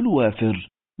العدد الوافر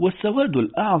والسواد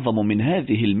الأعظم من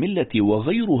هذه الملة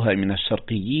وغيرها من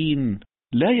الشرقيين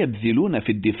لا يبذلون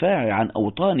في الدفاع عن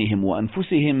أوطانهم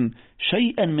وأنفسهم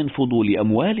شيئا من فضول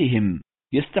أموالهم،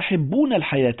 يستحبون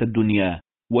الحياة الدنيا،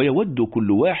 ويود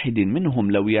كل واحد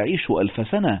منهم لو يعيش 1000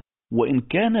 سنة، وإن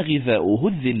كان غذاؤه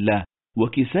الذلة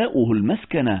وكساؤه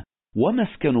المسكنة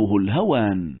ومسكنه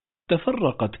الهوان.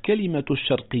 تفرقت كلمة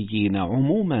الشرقيين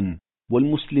عموما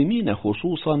والمسلمين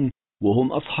خصوصا،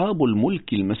 وهم أصحاب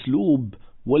الملك المسلوب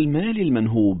والمال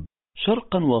المنهوب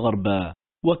شرقا وغربا،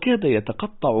 وكاد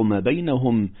يتقطع ما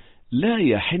بينهم. لا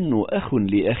يحن أخ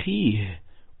لأخيه،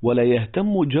 ولا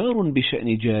يهتم جار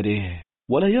بشأن جاره،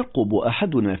 ولا يرقب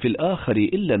أحدنا في الآخر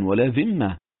إلا ولا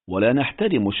ذمة، ولا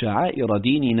نحترم شعائر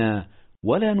ديننا،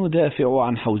 ولا ندافع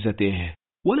عن حوزته،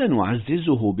 ولا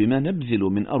نعززه بما نبذل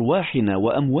من أرواحنا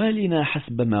وأموالنا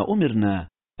حسب ما أمرنا.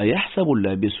 أيحسب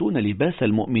اللابسون لباس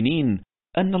المؤمنين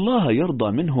أن الله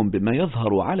يرضى منهم بما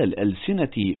يظهر على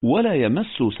الألسنة ولا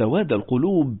يمس سواد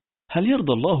القلوب؟ هل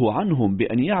يرضى الله عنهم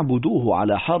بأن يعبدوه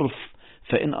على حرف؟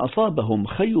 فإن أصابهم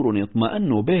خير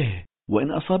اطمأنوا به،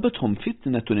 وإن أصابتهم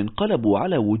فتنة انقلبوا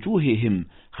على وجوههم،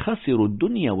 خسروا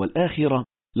الدنيا والآخرة.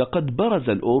 لقد برز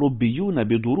الأوروبيون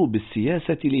بضروب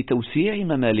السياسة لتوسيع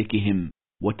ممالكهم،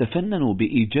 وتفننوا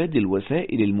بإيجاد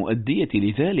الوسائل المؤدية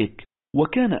لذلك،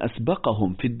 وكان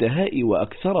أسبقهم في الدهاء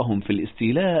وأكثرهم في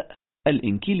الاستيلاء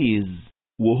الإنكليز،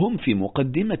 وهم في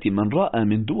مقدمة من رأى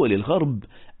من دول الغرب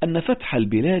أن فتح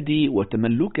البلاد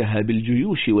وتملكها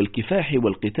بالجيوش والكفاح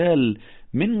والقتال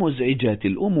من مزعجات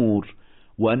الأمور،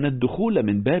 وأن الدخول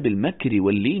من باب المكر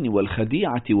واللين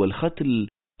والخديعة والختل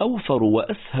أوفر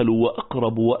وأسهل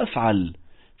وأقرب وأفعل،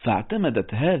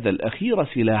 فاعتمدت هذا الأخير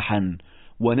سلاحا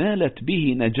ونالت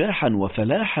به نجاحا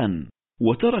وفلاحا،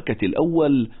 وتركت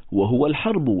الأول وهو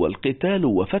الحرب والقتال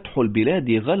وفتح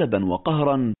البلاد غلبا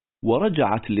وقهرا،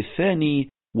 ورجعت للثاني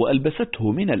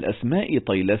وألبسته من الأسماء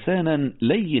طيلسانا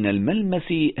لين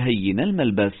الملمس هين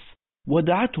الملبس،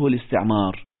 ودعته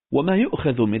الاستعمار. وما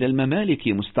يؤخذ من الممالك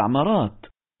مستعمرات،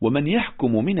 ومن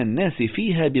يحكم من الناس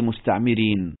فيها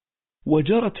بمستعمرين،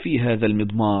 وجرت في هذا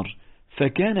المضمار،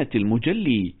 فكانت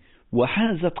المجلي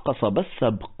وحازت قصب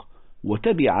السبق،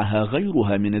 وتبعها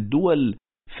غيرها من الدول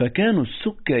فكانوا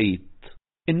السكيت.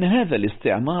 إن هذا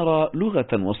الاستعمار لغة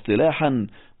واصطلاحا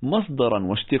مصدرا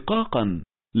واشتقاقا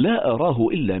لا أراه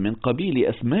إلا من قبيل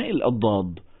أسماء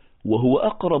الأضداد، وهو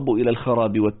أقرب إلى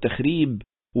الخراب والتخريب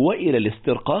وإلى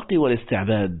الاسترقاق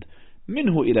والاستعباد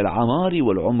منه إلى العمار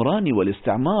والعمران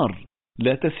والاستعمار.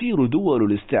 لا تسير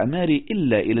دول الاستعمار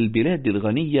إلا إلى البلاد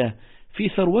الغنية في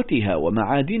ثروتها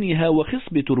ومعادنها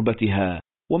وخصب تربتها،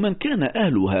 ومن كان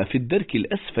أهلها في الدرك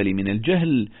الأسفل من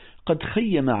الجهل قد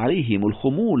خيم عليهم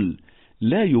الخمول،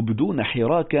 لا يبدون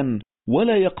حراكا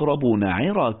ولا يقربون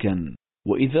عراكا.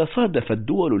 وإذا صادف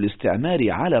الدول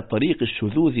الاستعمار على طريق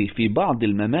الشذوذ في بعض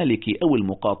الممالك أو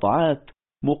المقاطعات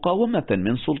مقاومة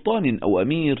من سلطان أو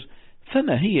أمير،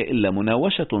 فما هي إلا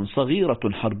مناوشة صغيرة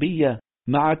حربية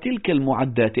مع تلك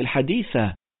المعدات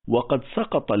الحديثة، وقد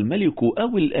سقط الملك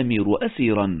أو الأمير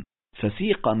أسيرا،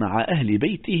 فسيق مع أهل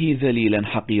بيته ذليلا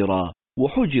حقيرا،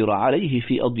 وحجر عليه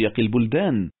في أضيق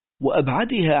البلدان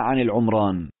وأبعدها عن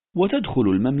العمران، وتدخل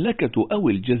المملكة أو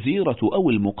الجزيرة أو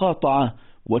المقاطعة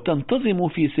وتنتظم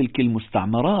في سلك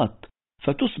المستعمرات،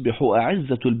 فتصبح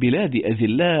أعزة البلاد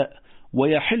أذلاء،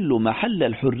 ويحل محل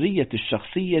الحرية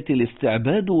الشخصية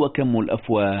الاستعباد وكم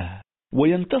الأفواه،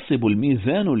 وينتصب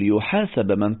الميزان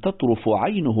ليحاسب من تطرف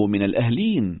عينه من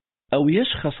الأهلين، أو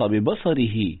يشخص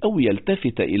ببصره أو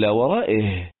يلتفت إلى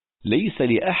ورائه. ليس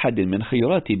لأحد من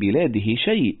خيرات بلاده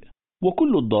شيء،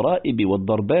 وكل الضرائب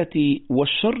والضربات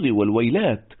والشر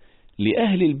والويلات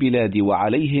لأهل البلاد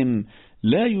وعليهم،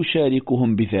 لا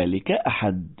يشاركهم بذلك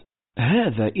أحد.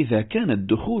 هذا إذا كان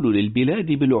الدخول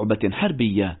للبلاد بلعبة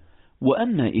حربية،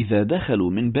 وأما إذا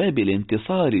دخلوا من باب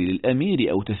الانتصار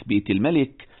للأمير أو تثبيت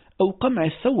الملك أو قمع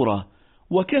الثورة،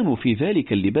 وكانوا في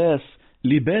ذلك اللباس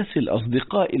لباس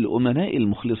الأصدقاء الأمناء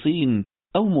المخلصين،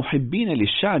 أو محبين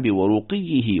للشعب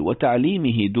ورقيه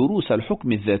وتعليمه دروس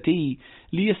الحكم الذاتي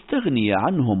ليستغني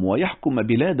عنهم ويحكم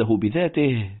بلاده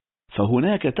بذاته،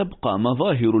 فهناك تبقى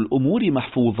مظاهر الأمور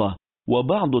محفوظة،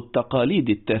 وبعض التقاليد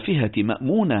التافهة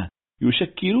مأمونة،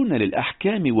 يشكلون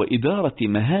للأحكام وإدارة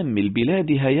مهام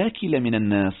البلاد هياكل من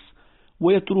الناس،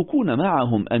 ويتركون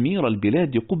معهم أمير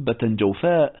البلاد قبة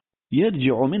جوفاء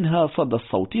يرجع منها صدى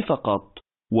الصوت فقط،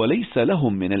 وليس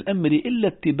لهم من الأمر إلا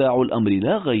اتباع الأمر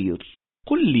لا غير.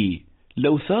 قل لي،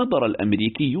 لو ثابر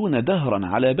الأمريكيون دهرا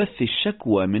على بث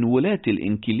الشكوى من ولاة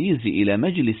الإنكليز إلى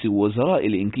مجلس وزراء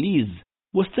الإنكليز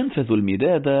واستنفذوا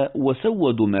المداد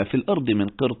وسودوا ما في الأرض من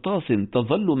قرطاس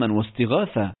تظلما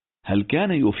واستغاثة. هل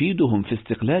كان يفيدهم في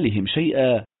استقلالهم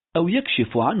شيئا أو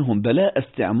يكشف عنهم بلاء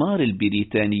استعمار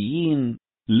البريطانيين؟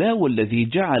 لا، والذي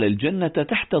جعل الجنة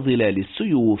تحت ظلال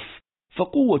السيوف.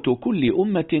 فقوة كل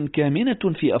أمة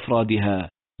كامنة في أفرادها،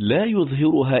 لا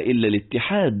يظهرها إلا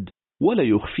الاتحاد ولا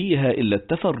يخفيها إلا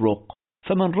التفرق.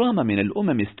 فمن رام من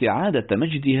الأمم استعادة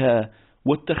مجدها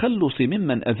والتخلص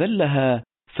ممن أذلها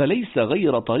فليس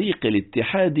غير طريق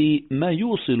الاتحاد ما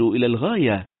يوصل إلى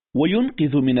الغاية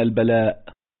وينقذ من البلاء،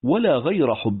 ولا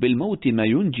غير حب الموت ما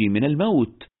ينجي من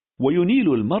الموت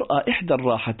وينيل المرء إحدى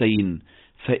الراحتين،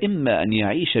 فإما أن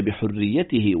يعيش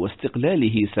بحريته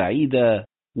واستقلاله سعيدا،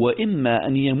 وإما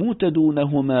أن يموت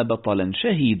دونهما بطلا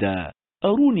شهيدا.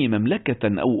 أروني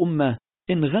مملكة أو أمة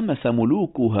انغمس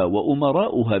ملوكها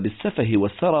وأمراؤها بالسفه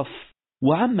والسرف،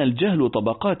 وعم الجهل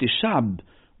طبقات الشعب،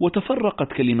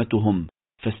 وتفرقت كلمتهم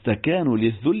فاستكانوا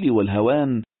للذل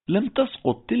والهوان، لم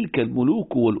تسقط تلك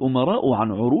الملوك والأمراء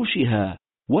عن عروشها،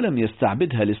 ولم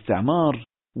يستعبدها الاستعمار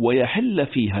ويحل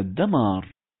فيها الدمار.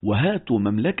 وهاتوا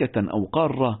مملكة أو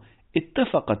قارة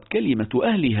اتفقت كلمة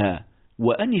أهلها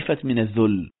وأنفت من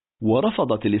الذل،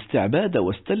 ورفضت الاستعباد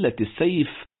واستلت السيف،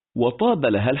 وطاب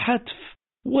لها الحتف،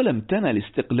 ولم تنل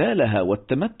استقلالها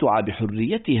والتمتع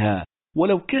بحريتها،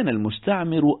 ولو كان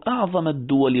المستعمر أعظم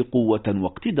الدول قوة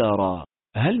واقتدارا.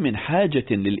 هل من حاجة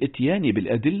للإتيان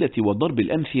بالأدلة وضرب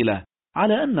الأمثلة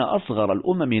على أن أصغر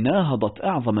الأمم ناهضت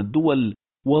أعظم الدول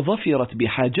وظفرت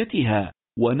بحاجتها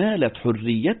ونالت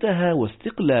حريتها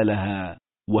واستقلالها؟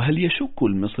 وهل يشك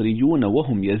المصريون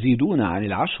وهم يزيدون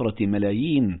عن 10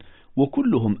 ملايين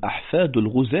وكلهم أحفاد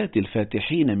الغزاة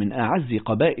الفاتحين من أعز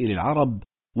قبائل العرب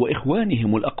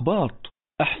وإخوانهم الأقباط،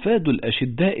 أحفاد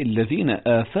الأشداء الذين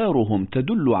آثارهم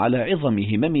تدل على عظم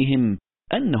هممهم،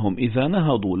 أنهم إذا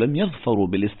نهضوا لم يظفروا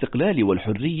بالاستقلال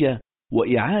والحرية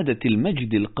وإعادة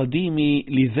المجد القديم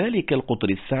لذلك القطر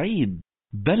السعيد؟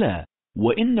 بلى،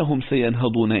 وإنهم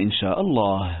سينهضون إن شاء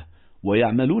الله،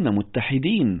 ويعملون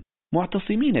متحدين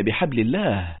معتصمين بحبل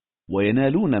الله،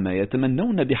 وينالون ما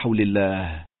يتمنون بحول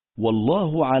الله،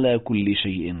 والله على كل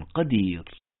شيء قدير.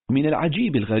 من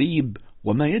العجيب الغريب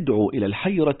وما يدعو إلى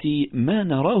الحيرة ما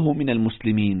نراه من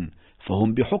المسلمين،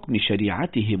 فهم بحكم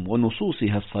شريعتهم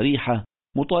ونصوصها الصريحة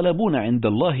مطالبون عند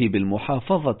الله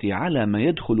بالمحافظة على ما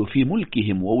يدخل في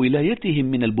ملكهم وولايتهم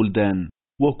من البلدان،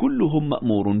 وكلهم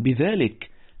مأمور بذلك،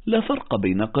 لا فرق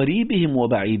بين قريبهم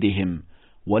وبعيدهم،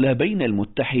 ولا بين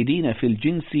المتحدين في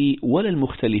الجنس ولا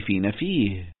المختلفين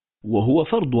فيه، وهو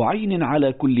فرض عين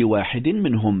على كل واحد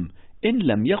منهم. إن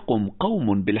لم يقم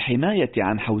قوم بالحماية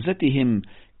عن حوزتهم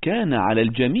كان على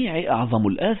الجميع أعظم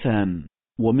الآثام.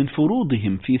 ومن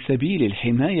فروضهم في سبيل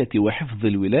الحماية وحفظ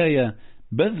الولاية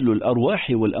بذل الأرواح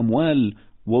والأموال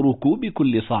وركوب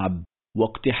كل صعب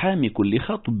واقتحام كل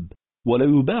خطب، ولا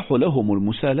يباح لهم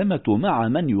المسالمة مع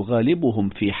من يغالبهم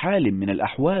في حال من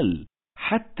الأحوال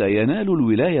حتى ينالوا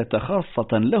الولاية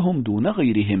خاصة لهم دون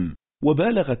غيرهم.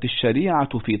 وبالغت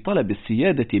الشريعة في طلب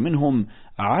السيادة منهم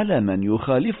على من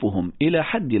يخالفهم إلى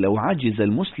حد لو عجز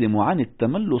المسلم عن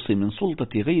التملص من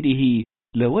سلطة غيره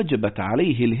لوجبت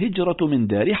عليه الهجرة من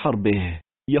دار حربه.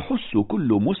 يحس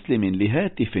كل مسلم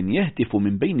لهاتف يهتف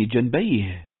من بين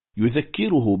جنبيه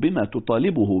يذكره بما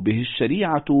تطالبه به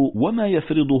الشريعة وما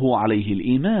يفرضه عليه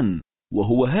الإيمان،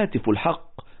 وهو هاتف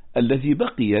الحق الذي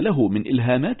بقي له من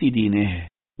إلهامات دينه.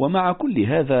 ومع كل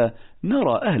هذا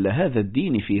نرى أهل هذا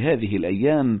الدين في هذه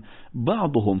الأيام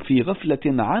بعضهم في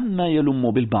غفلة عما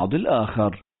يلم بالبعض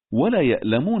الآخر، ولا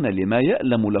يألمون لما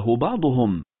يألم له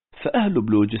بعضهم. فأهل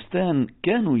بلوجستان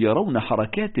كانوا يرون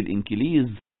حركات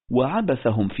الإنكليز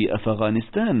وعبثهم في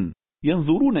أفغانستان،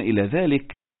 ينظرون إلى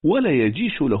ذلك ولا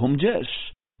يجيش لهم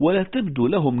جأش ولا تبدو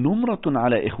لهم نمرة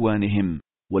على إخوانهم.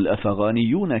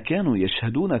 والأفغانيون كانوا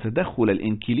يشهدون تدخل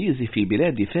الإنكليز في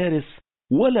بلاد فارس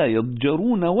ولا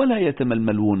يضجرون ولا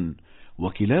يتململون،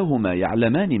 وكلاهما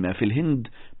يعلمان ما في الهند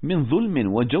من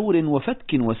ظلم وجور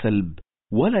وفتك وسلب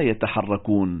ولا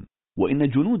يتحركون. وإن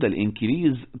جنود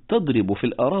الإنكليز تضرب في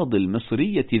الأراضي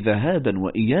المصرية ذهابا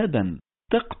وإيابا،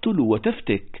 تقتل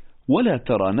وتفتك، ولا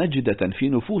ترى نجدة في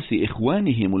نفوس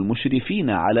إخوانهم المشرفين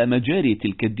على مجاري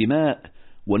تلك الدماء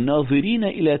والناظرين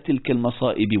إلى تلك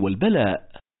المصائب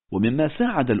والبلاء. ومما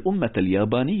ساعد الأمة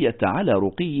اليابانية على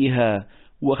رقيها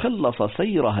وخلص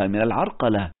سيرها من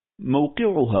العرقلة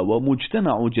موقعها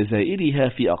ومجتمع جزائرها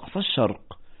في أقصى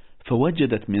الشرق،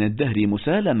 فوجدت من الدهر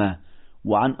مسالمة،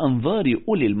 وعن أنظار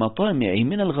أولي المطامع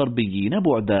من الغربيين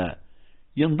بعدا.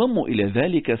 ينضم إلى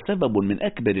ذلك سبب من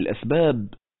أكبر الأسباب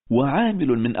وعامل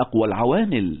من أقوى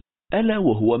العوامل، ألا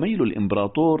وهو ميل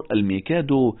الإمبراطور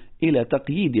الميكادو إلى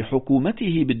تقييد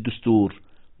حكومته بالدستور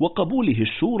وقبوله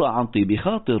الشورى عن طيب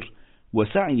خاطر،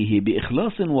 وسعيه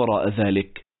بإخلاص وراء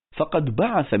ذلك، فقد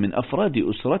بعث من أفراد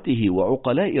أسرته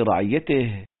وعقلاء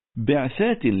رعيته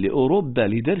بعثات لأوروبا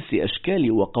لدرس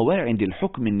أشكال وقواعد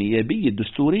الحكم النيابي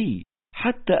الدستوري،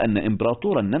 حتى أن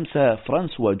إمبراطور النمسا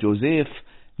فرانسوا جوزيف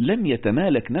لم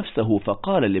يتمالك نفسه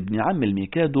فقال لابن عم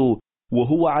الميكادو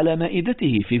وهو على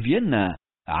مائدته في فيينا: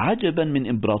 عجبا من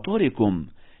إمبراطوركم،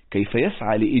 كيف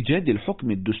يسعى لإيجاد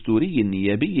الحكم الدستوري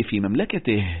النيابي في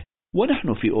مملكته،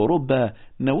 ونحن في أوروبا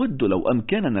نود لو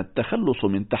أمكننا التخلص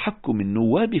من تحكم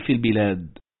النواب في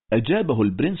البلاد. أجابه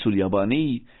البرنس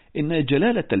الياباني: إن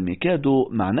جلالة الميكادو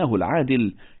معناه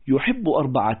العادل يحب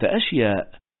 4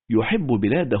 أشياء: يحب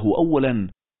بلاده أولا،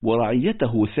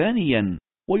 ورعيته ثانيا،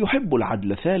 ويحب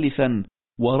العدل ثالثا،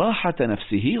 وراحة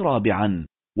نفسه رابعا،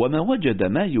 وما وجد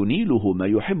ما ينيله ما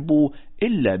يحب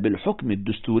إلا بالحكم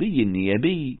الدستوري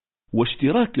النيابي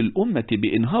واشتراك الأمة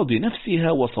بإنهاض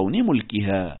نفسها وصون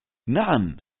ملكها.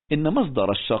 نعم، إن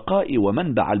مصدر الشقاء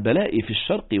ومنبع البلاء في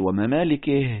الشرق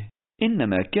وممالكه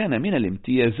إنما كان من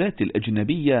الامتيازات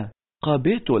الأجنبية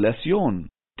قابيتولاسيون،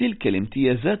 تلك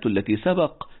الامتيازات التي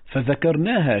سبق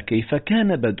فذكرناها كيف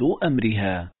كان بدء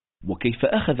أمرها، وكيف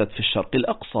أخذت في الشرق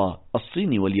الأقصى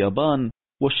الصين واليابان،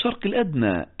 والشرق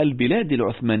الأدنى البلاد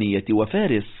العثمانية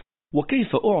وفارس،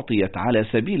 وكيف أعطيت على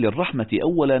سبيل الرحمة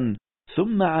أولا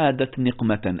ثم عادت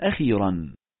نقمة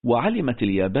أخيرا. وعلمت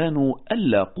اليابان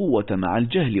ألا قوة مع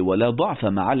الجهل ولا ضعف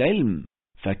مع العلم،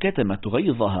 فكتمت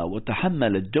غيظها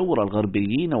وتحملت جور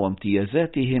الغربيين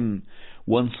وامتيازاتهم،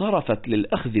 وانصرفت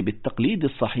للأخذ بالتقليد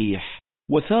الصحيح،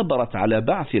 وثابرت على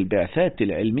بعث البعثات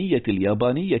العلمية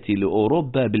اليابانية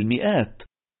لأوروبا بالمئات،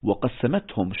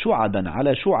 وقسمتهم شعبا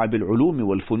على شعب العلوم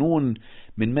والفنون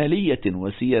من مالية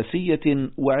وسياسية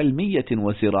وعلمية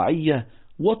وزراعية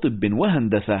وطب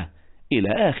وهندسة إلى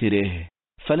آخره.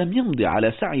 فلم يمض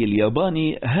على سعي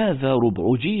اليابان هذا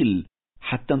ربع جيل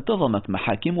حتى انتظمت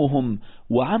محاكمهم،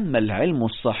 وعم العلم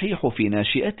الصحيح في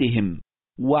ناشئتهم،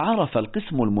 وعرف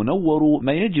القسم المنور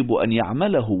ما يجب أن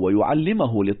يعمله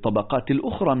ويعلمه للطبقات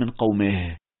الأخرى من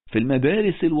قومه في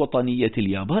المدارس الوطنية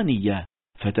اليابانية،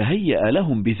 فتهيأ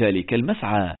لهم بذلك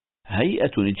المسعى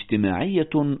هيئة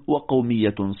اجتماعية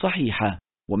وقومية صحيحة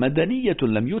ومدنية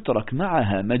لم يترك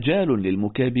معها مجال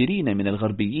للمكابرين من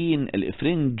الغربيين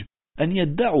الإفرنج أن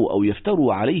يدعوا أو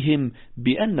يفتروا عليهم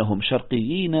بأنهم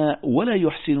شرقيين ولا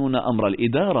يحسنون أمر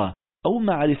الإدارة أو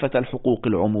معرفة الحقوق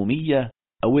العمومية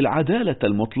أو العدالة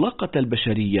المطلقة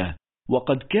البشرية.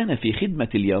 وقد كان في خدمة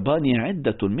اليابان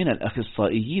عدة من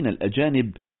الأخصائيين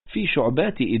الأجانب في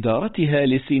شعبات إدارتها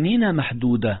لسنين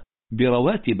محدودة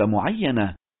برواتب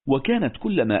معينة، وكانت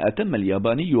كلما أتم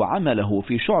الياباني عمله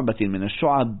في شعبة من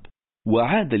الشعب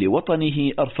وعاد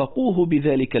لوطنه أرفقوه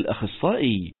بذلك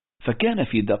الأخصائي، فكان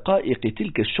في دقائق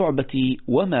تلك الشعبة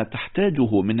وما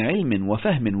تحتاجه من علم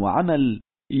وفهم وعمل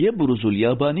يبرز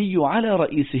الياباني على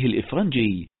رئيسه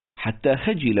الإفرنجي، حتى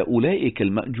خجل أولئك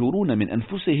المأجورون من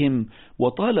أنفسهم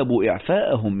وطالبوا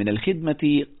إعفاءهم من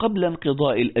الخدمة قبل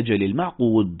انقضاء الأجل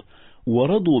المعقود،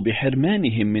 ورضوا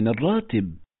بحرمانهم من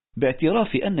الراتب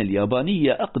باعتراف أن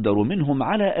الياباني أقدر منهم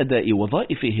على أداء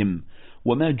وظائفهم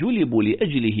وما جلبوا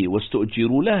لأجله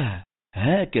واستؤجروا له.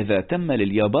 هكذا تم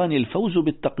لليابان الفوز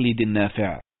بالتقليد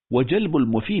النافع وجلب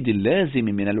المفيد اللازم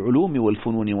من العلوم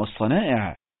والفنون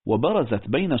والصنائع، وبرزت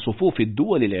بين صفوف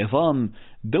الدول العظام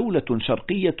دولة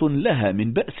شرقية لها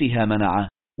من بأسها منعة،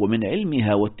 ومن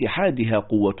علمها واتحادها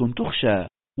قوة تخشى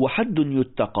وحد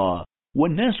يتقى،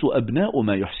 والناس أبناء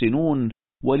ما يحسنون،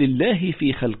 ولله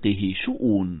في خلقه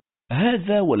شؤون.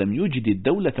 هذا ولم يجد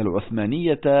الدولة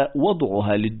العثمانية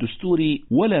وضعها للدستور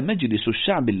ولا مجلس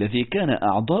الشعب الذي كان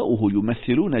أعضاؤه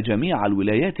يمثلون جميع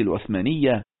الولايات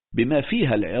العثمانية بما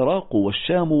فيها العراق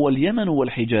والشام واليمن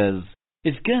والحجاز،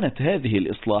 إذ كانت هذه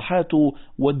الإصلاحات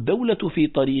والدولة في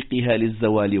طريقها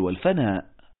للزوال والفناء.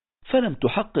 فلم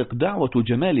تحقق دعوة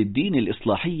جمال الدين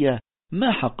الإصلاحية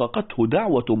ما حققته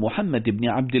دعوة محمد بن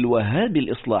عبد الوهاب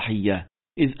الإصلاحية،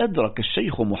 إذ أدرك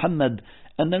الشيخ محمد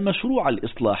أن المشروع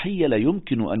الإصلاحي لا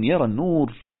يمكن أن يرى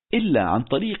النور إلا عن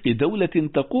طريق دولة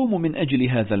تقوم من أجل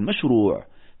هذا المشروع،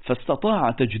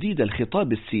 فاستطاع تجديد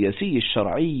الخطاب السياسي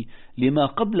الشرعي لما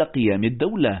قبل قيام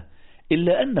الدولة،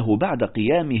 إلا أنه بعد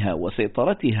قيامها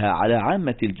وسيطرتها على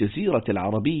عامة الجزيرة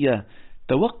العربية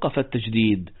توقف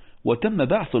التجديد، وتم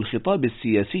بعث الخطاب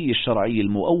السياسي الشرعي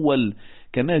المؤول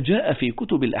كما جاء في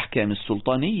كتب الأحكام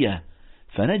السلطانية،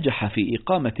 فنجح في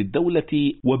إقامة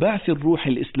الدولة وبعث الروح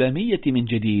الإسلامية من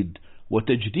جديد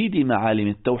وتجديد معالم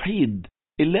التوحيد،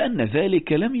 إلا أن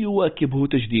ذلك لم يواكبه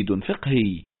تجديد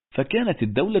فقهي، فكانت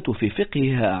الدولة في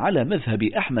فقهها على مذهب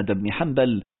أحمد بن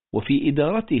حنبل، وفي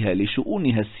إدارتها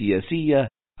لشؤونها السياسية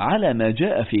على ما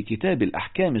جاء في كتاب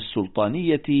الأحكام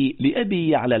السلطانية لأبي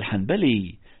يعلى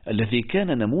الحنبلي، الذي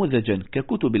كان نموذجا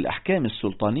ككتب الأحكام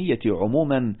السلطانية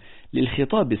عموما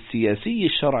للخطاب السياسي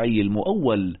الشرعي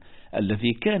المؤول،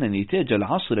 الذي كان نتاج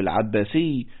العصر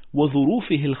العباسي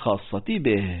وظروفه الخاصة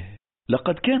به.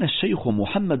 لقد كان الشيخ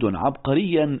محمد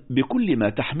عبقريا بكل ما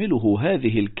تحمله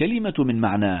هذه الكلمة من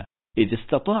معنى، إذ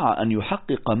استطاع أن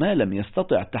يحقق ما لم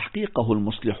يستطع تحقيقه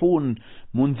المصلحون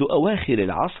منذ أواخر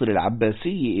العصر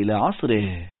العباسي إلى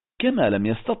عصره، كما لم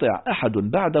يستطع أحد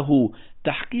بعده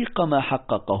تحقيق ما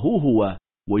حققه هو.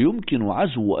 ويمكن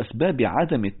عزو أسباب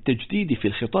عدم التجديد في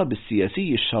الخطاب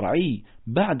السياسي الشرعي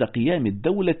بعد قيام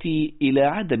الدولة إلى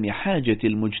عدم حاجة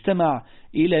المجتمع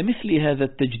إلى مثل هذا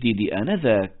التجديد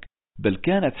آنذاك، بل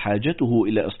كانت حاجته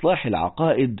إلى إصلاح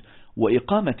العقائد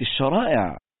وإقامة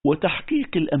الشرائع وتحقيق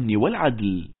الأمن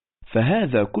والعدل،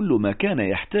 فهذا كل ما كان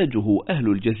يحتاجه أهل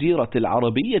الجزيرة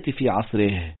العربية في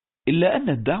عصره. إلا أن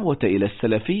الدعوة إلى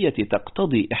السلفية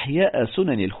تقتضي إحياء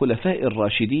سنن الخلفاء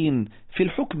الراشدين في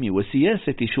الحكم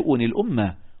وسياسة شؤون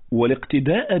الأمة،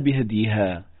 والاقتداء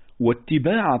بهديها،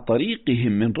 واتباع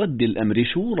طريقهم من رد الأمر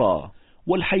شورى،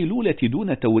 والحيلولة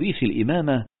دون توريث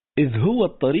الإمامة، إذ هو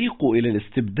الطريق إلى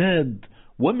الاستبداد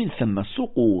ومن ثم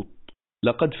السقوط.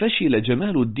 لقد فشل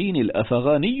جمال الدين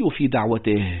الأفغاني في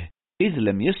دعوته، إذ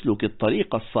لم يسلك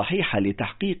الطريق الصحيح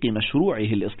لتحقيق مشروعه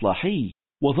الإصلاحي،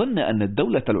 وظن أن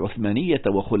الدولة العثمانية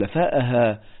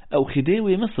وخلفائها أو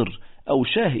خديوي مصر أو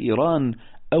شاه إيران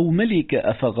أو ملك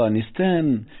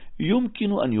أفغانستان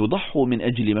يمكن أن يضحوا من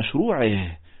أجل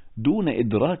مشروعه دون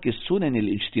إدراك السنن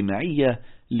الاجتماعية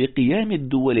لقيام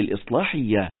الدول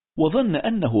الإصلاحية، وظن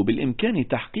أنه بالإمكان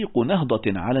تحقيق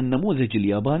نهضة على النموذج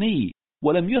الياباني،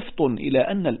 ولم يفطن إلى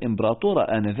أن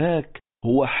الإمبراطور آنذاك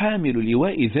هو حامل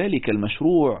لواء ذلك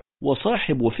المشروع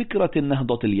وصاحب فكرة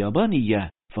النهضة اليابانية،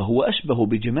 فهو أشبه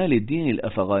بجمال الدين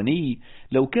الأفغاني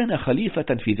لو كان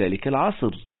خليفة في ذلك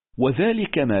العصر،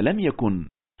 وذلك ما لم يكن.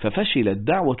 ففشلت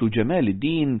دعوة جمال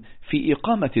الدين في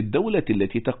إقامة الدولة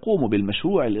التي تقوم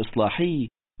بالمشروع الإصلاحي،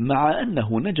 مع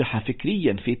أنه نجح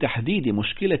فكريا في تحديد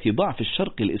مشكلة ضعف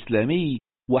الشرق الإسلامي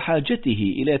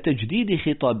وحاجته إلى تجديد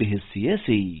خطابه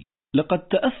السياسي. لقد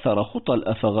تأثر خطى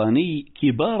الأفغاني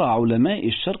كبار علماء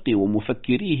الشرق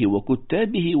ومفكريه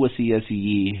وكتابه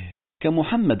وسياسييه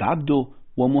كمحمد عبده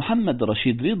ومحمد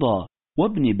رشيد رضا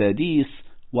وابن باديس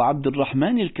وعبد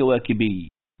الرحمن الكواكبي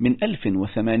من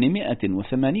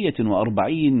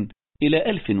 1848 إلى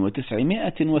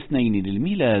 1902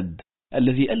 للميلاد،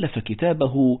 الذي ألف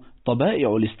كتابه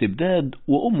طبائع الاستبداد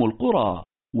وأم القرى،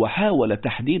 وحاول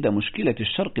تحديد مشكلة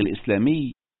الشرق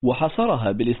الإسلامي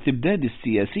وحصرها بالاستبداد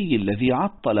السياسي الذي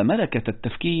عطل ملكة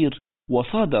التفكير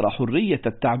وصادر حرية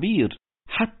التعبير،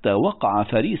 حتى وقع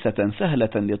فريسة سهلة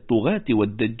للطغاة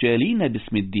والدجالين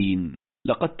باسم الدين.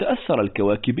 لقد تأثر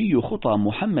الكواكبي خطى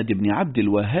محمد بن عبد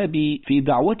الوهاب في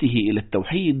دعوته إلى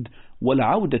التوحيد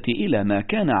والعودة إلى ما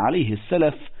كان عليه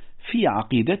السلف في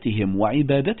عقيدتهم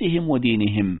وعبادتهم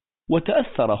ودينهم،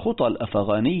 وتأثر خطى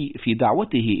الأفغاني في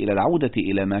دعوته إلى العودة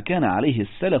إلى ما كان عليه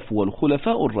السلف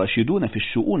والخلفاء الراشدون في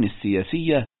الشؤون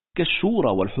السياسية كالشورى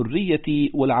والحرية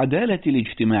والعدالة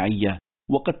الاجتماعية،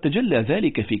 وقد تجلى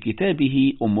ذلك في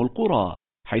كتابه أم القرى،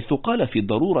 حيث قال في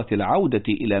ضرورة العودة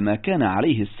إلى ما كان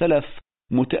عليه السلف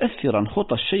متأثرا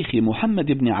خطى الشيخ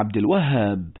محمد بن عبد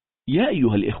الوهاب: يا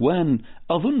أيها الإخوان،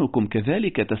 أظنكم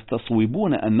كذلك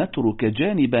تستصوبون أن نترك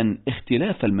جانبا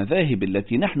اختلاف المذاهب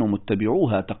التي نحن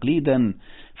متبعوها تقليدا،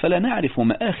 فلا نعرف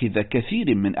مآخذ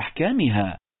كثير من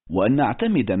أحكامها، وأن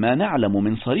نعتمد ما نعلم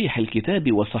من صريح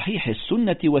الكتاب وصحيح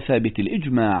السنة وثابت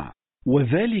الإجماع،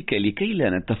 وذلك لكي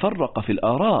لا نتفرق في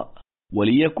الآراء،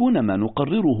 وليكون ما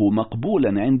نقرره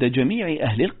مقبولا عند جميع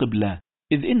أهل القبلة،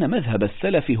 إذ إن مذهب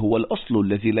السلف هو الأصل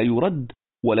الذي لا يرد،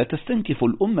 ولا تستنكف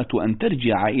الأمة أن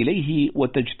ترجع إليه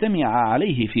وتجتمع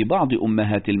عليه في بعض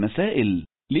أمهات المسائل،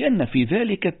 لأن في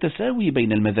ذلك التساوي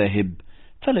بين المذاهب،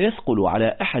 فلا يثقل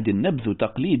على أحد نبذ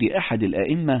تقليد أحد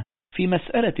الأئمة في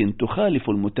مسألة تخالف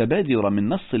المتبادر من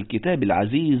نص الكتاب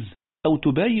العزيز أو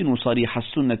تباين صريح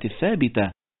السنة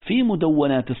الثابتة في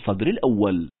مدونات الصدر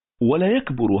الأول. ولا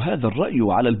يكبر هذا الرأي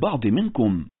على البعض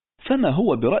منكم، فما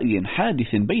هو برأي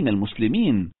حادث بين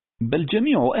المسلمين، بل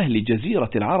جميع أهل جزيرة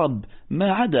العرب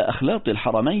ما عدا أخلاط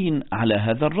الحرمين على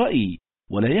هذا الرأي.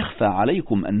 ولا يخفى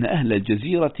عليكم أن أهل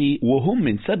الجزيرة وهم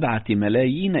من 7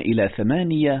 ملايين إلى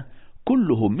 8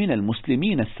 كلهم من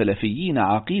المسلمين السلفيين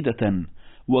عقيدة،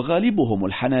 وغالبهم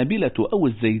الحنابلة أو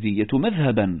الزيدية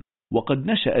مذهبا،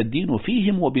 وقد نشأ الدين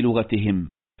فيهم وبلغتهم،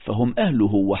 فهم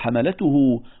أهله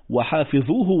وحملته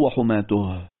وحافظوه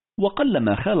وحماته،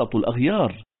 وقلما خالطوا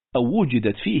الأغيار أو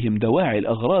وجدت فيهم دواعي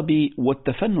الأغراب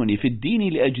والتفنن في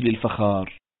الدين لأجل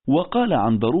الفخار. وقال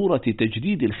عن ضرورة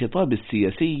تجديد الخطاب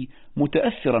السياسي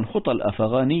متأثرا خطى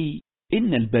الأفغاني: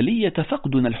 إن البلية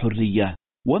فقدنا الحرية،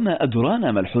 وما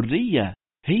أدرانا ما الحرية،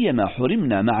 هي ما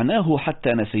حرمنا معناه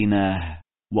حتى نسيناه.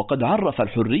 وقد عرف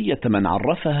الحرية من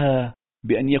عرفها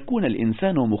بأن يكون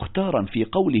الإنسان مختارا في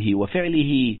قوله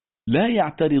وفعله لا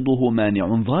يعترضه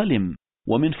مانع ظالم.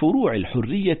 ومن فروع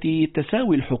الحرية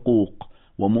تساوي الحقوق،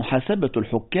 ومحاسبة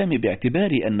الحكام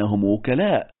باعتبار أنهم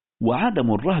وكلاء،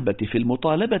 وعدم الرهبة في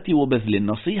المطالبة وبذل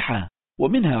النصيحة.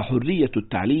 ومنها حرية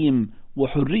التعليم،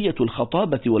 وحرية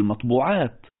الخطابة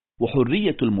والمطبوعات،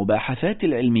 وحرية المباحثات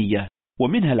العلمية.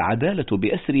 ومنها العدالة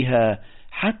بأسرها،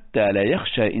 حتى لا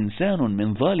يخشى إنسان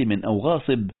من ظالم أو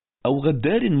غاصب أو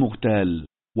غدار مغتال.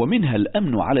 ومنها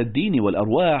الأمن على الدين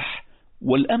والأرواح،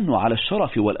 والأمن على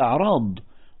الشرف والأعراض،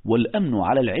 والأمن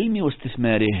على العلم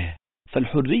واستثماره.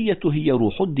 فالحرية هي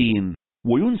روح الدين.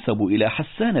 وينسب إلى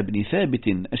حسان بن ثابت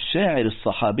الشاعر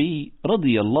الصحابي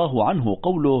رضي الله عنه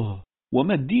قوله: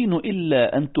 وما الدين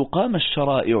إلا أن تقام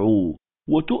الشرائع،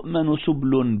 وتؤمن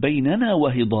سبل بيننا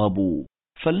وهضاب.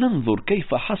 فلننظر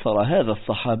كيف حصر هذا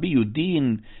الصحابي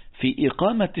الدين في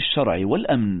إقامة الشرع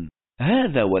والأمن.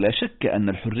 هذا ولا شك أن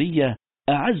الحرية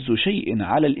أعز شيء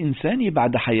على الإنسان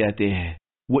بعد حياته،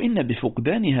 وإن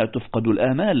بفقدانها تفقد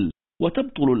الآمال،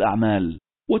 وتبطل الأعمال،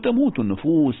 وتموت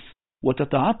النفوس،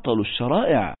 وتتعطل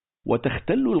الشرائع،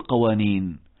 وتختل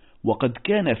القوانين. وقد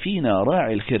كان فينا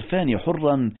راعي الخرفان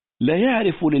حرا لا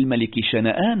يعرف للملك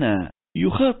شنآنا،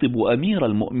 يخاطب أمير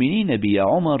المؤمنين بيا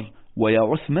عمر ويا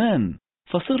عثمان،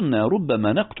 فصرنا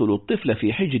ربما نقتل الطفل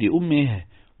في حجر أمه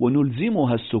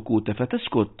ونلزمها السكوت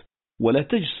فتسكت، ولا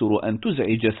تجسر أن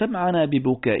تزعج سمعنا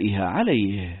ببكائها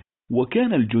عليه.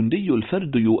 وكان الجندي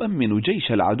الفرد يؤمن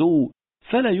جيش العدو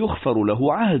فلا يغفر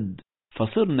له عهد،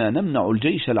 فصرنا نمنع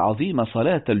الجيش العظيم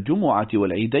صلاة الجمعة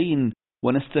والعيدين،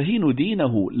 ونستهين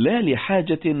دينه لا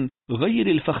لحاجة غير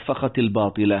الفخفخة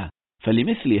الباطلة.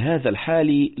 فلمثل هذا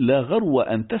الحال لا غرو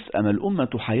أن تسأم الأمة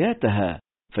حياتها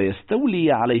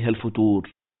فيستولي عليها الفتور.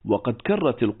 وقد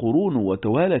كرت القرون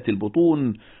وتوالت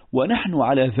البطون، ونحن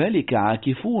على ذلك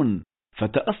عاكفون،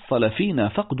 فتأصل فينا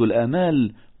فقد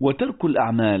الآمال وترك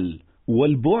الأعمال،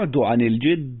 والبعد عن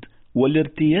الجد،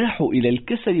 والارتياح إلى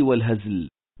الكسل والهزل،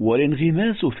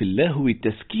 والانغماس في اللهو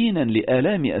تسكينا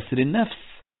لآلام أسر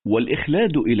النفس،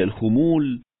 والإخلاد إلى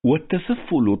الخمول،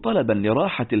 والتسفل طلبا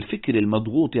لراحة الفكر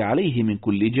المضغوط عليه من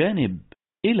كل جانب،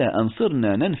 إلى أن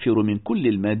صرنا ننفر من كل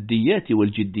الماديات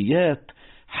والجديات،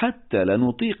 حتى لا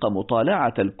نطيق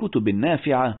مطالعة الكتب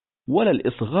النافعة ولا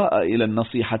الإصغاء إلى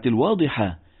النصيحة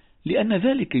الواضحة، لأن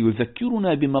ذلك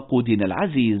يذكرنا بمقودنا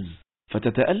العزيز،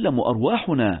 فتتألم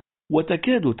أرواحنا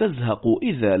وتكاد تزهق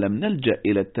إذا لم نلجأ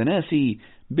إلى التناسي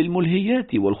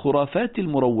بالملهيات والخرافات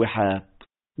المروحات.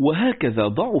 وهكذا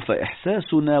ضعف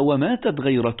إحساسنا وماتت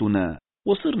غيرتنا،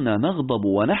 وصرنا نغضب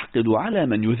ونحقد على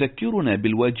من يذكرنا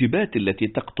بالواجبات التي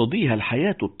تقتضيها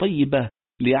الحياة الطيبة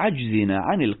لعجزنا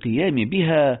عن القيام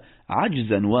بها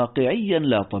عجزا واقعيا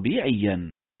لا طبيعيا.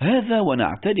 هذا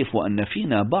ونعترف أن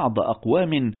فينا بعض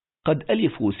أقوام قد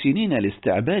ألفوا سنين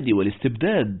الاستعباد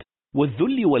والاستبداد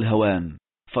والذل والهوان،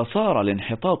 فصار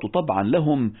الانحطاط طبعا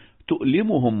لهم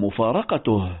تؤلمهم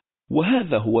مفارقته.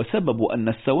 وهذا هو سبب أن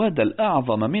السواد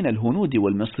الأعظم من الهنود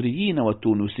والمصريين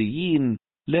والتونسيين،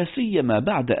 لا سيما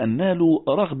بعد أن نالوا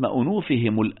رغم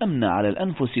أنوفهم الأمن على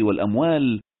الأنفس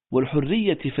والأموال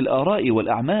والحرية في الآراء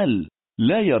والأعمال،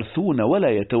 لا يرثون ولا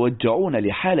يتوجعون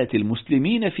لحالة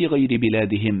المسلمين في غير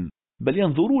بلادهم، بل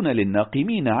ينظرون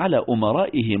للناقمين على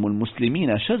أمرائهم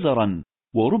المسلمين شزرا،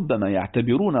 وربما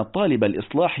يعتبرون طالب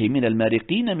الإصلاح من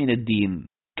المارقين من الدين،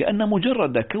 كأن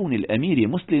مجرد كون الأمير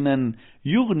مسلما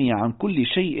يغني عن كل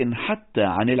شيء حتى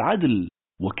عن العدل،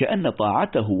 وكأن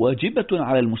طاعته واجبة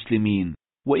على المسلمين،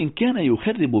 وإن كان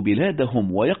يخرب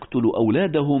بلادهم ويقتل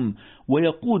أولادهم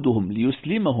ويقودهم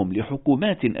ليسلمهم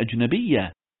لحكومات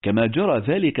أجنبية كما جرى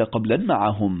ذلك قبلا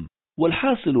معهم.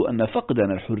 والحاصل أن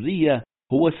فقدنا الحرية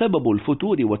هو سبب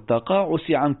الفتور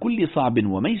والتقاعس عن كل صعب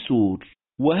وميسور.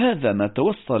 وهذا ما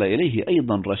توصل إليه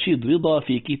أيضا رشيد رضا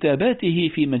في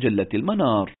كتاباته في مجلة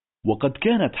المنار. وقد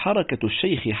كانت حركة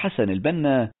الشيخ حسن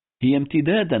البنا هي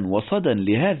امتدادا وصدا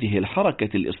لهذه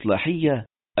الحركة الإصلاحية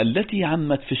التي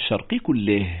عمت في الشرق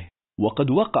كله. وقد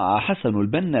وقع حسن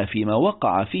البنا فيما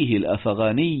وقع فيه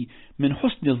الأفغاني من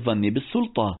حسن الظن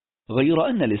بالسلطة، غير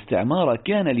أن الاستعمار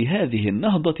كان لهذه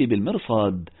النهضة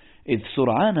بالمرصاد، إذ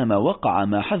سرعان ما وقع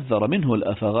ما حذر منه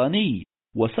الأفغاني،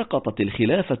 وسقطت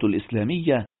الخلافة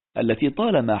الإسلامية التي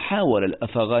طالما حاول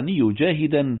الأفغاني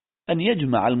جاهدا أن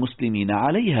يجمع المسلمين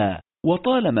عليها،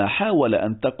 وطالما حاول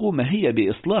أن تقوم هي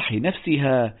بإصلاح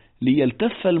نفسها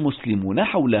ليلتف المسلمون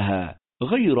حولها،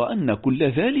 غير أن كل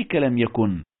ذلك لم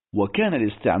يكن، وكان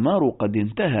الاستعمار قد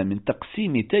انتهى من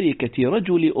تقسيم تركة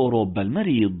رجل أوروبا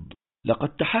المريض. لقد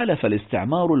تحالف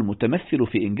الاستعمار المتمثل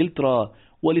في إنجلترا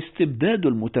والاستبداد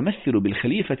المتمثل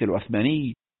بالخليفة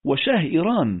العثماني وشاه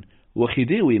إيران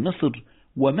وخديوي مصر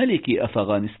وملك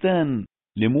أفغانستان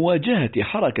لمواجهة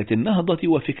حركة النهضة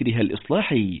وفكرها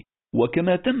الإصلاحي.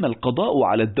 وكما تم القضاء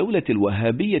على الدولة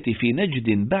الوهابية في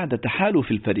نجد بعد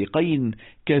تحالف الفريقين،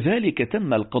 كذلك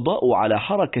تم القضاء على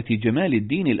حركة جمال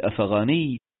الدين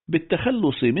الأفغاني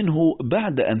بالتخلص منه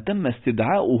بعد أن تم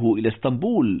استدعاؤه إلى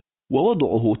اسطنبول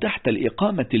ووضعه تحت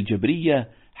الإقامة الجبرية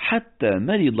حتى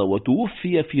مرض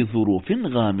وتوفي في ظروف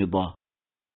غامضة.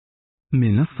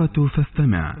 منصة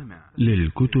فاستمع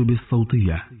للكتب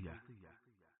الصوتية.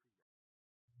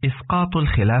 إسقاط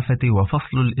الخلافة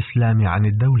وفصل الإسلام عن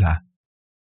الدولة.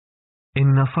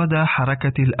 إن صدى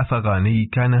حركة الأفغاني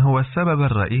كان هو السبب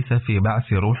الرئيس في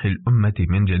بعث روح الأمة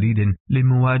من جديد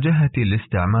لمواجهة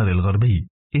الاستعمار الغربي،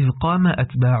 إذ قام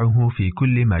أتباعه في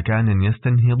كل مكان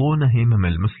يستنهضون همم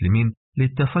المسلمين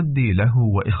للتصدي له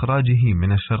وإخراجه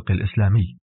من الشرق الإسلامي.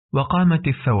 وقامت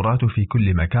الثورات في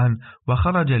كل مكان،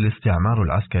 وخرج الاستعمار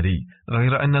العسكري،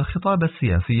 غير أن الخطاب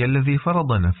السياسي الذي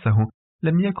فرض نفسه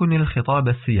لم يكن الخطاب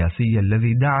السياسي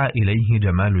الذي دعا إليه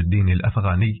جمال الدين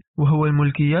الأفغاني، وهو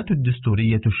الملكيات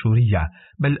الدستورية الشورية،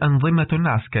 بل أنظمة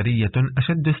عسكرية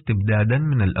أشد استبدادا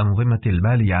من الأنظمة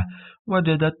البالية،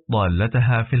 وجدت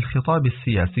ضالتها في الخطاب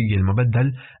السياسي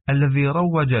المبدل الذي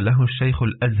روج له الشيخ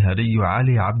الأزهري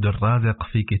علي عبد الرازق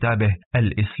في كتابه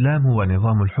الإسلام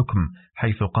ونظام الحكم،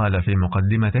 حيث قال في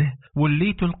مقدمته: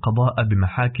 وليت القضاء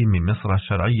بمحاكم مصر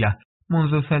الشرعية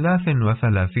منذ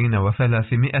 33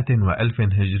 و300 وألف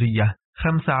هجرية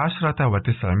 15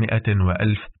 و900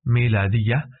 وألف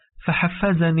ميلادية،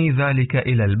 فحفزني ذلك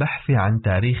إلى البحث عن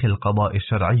تاريخ القضاء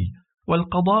الشرعي.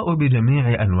 والقضاء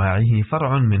بجميع أنواعه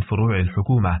فرع من فروع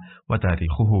الحكومة،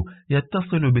 وتاريخه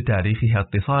يتصل بتاريخها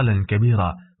اتصالا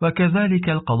كبيرا، وكذلك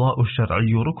القضاء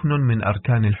الشرعي ركن من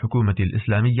أركان الحكومة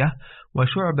الإسلامية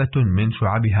وشعبة من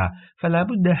شعبها، فلا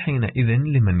بد حينئذ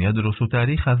لمن يدرس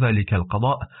تاريخ ذلك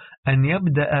القضاء أن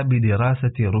يبدأ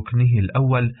بدراسة ركنه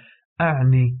الأول،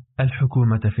 أعني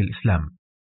الحكومة في الإسلام.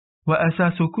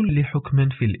 وأساس كل حكم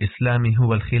في الإسلام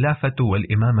هو الخلافة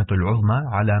والإمامة العظمى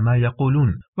على ما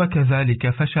يقولون، وكذلك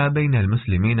فشى بين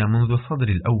المسلمين منذ الصدر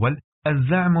الأول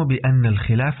الزعم بأن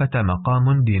الخلافة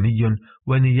مقام ديني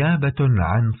ونيابة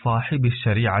عن صاحب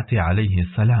الشريعة عليه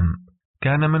السلام.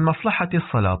 كان من مصلحة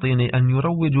السلاطين أن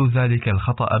يروجوا ذلك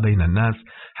الخطأ بين الناس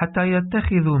حتى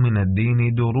يتخذوا من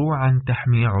الدين دروعا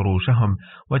تحمي عروشهم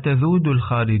وتذود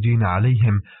الخارجين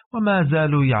عليهم، وما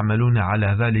زالوا يعملون على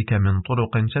ذلك من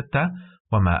طرق شتى،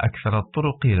 وما أكثر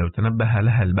الطرق لو تنبه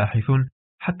لها الباحثون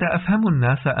حتى أفهموا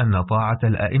الناس أن طاعة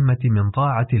الأئمة من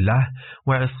طاعة الله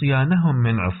وعصيانهم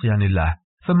من عصيان الله.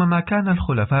 ثم ما كان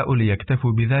الخلفاء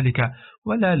ليكتفوا بذلك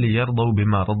ولا ليرضوا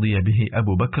بما رضي به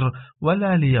أبو بكر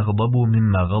ولا ليغضبوا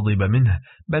مما غضب منه،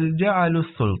 بل جعلوا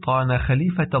السلطان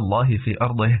خليفة الله في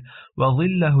أرضه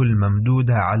وظله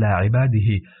الممدود على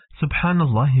عباده، سبحان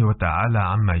الله وتعالى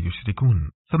عما يشركون.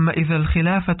 ثم إذا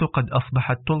الخلافة قد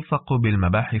أصبحت تلصق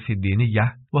بالمباحث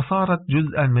الدينية وصارت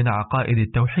جزءا من عقائد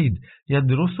التوحيد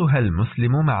يدرسها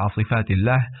المسلم مع صفات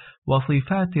الله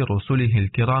وصفات رسله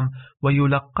الكرام،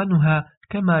 ويلقنها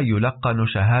كما يلقن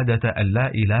شهادة أن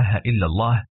لا إله إلا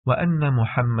الله وأن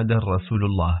محمد رسول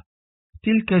الله.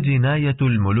 تلك جناية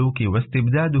الملوك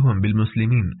واستبدادهم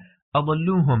بالمسلمين،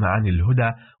 أضلوهم عن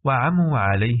الهدى وعموا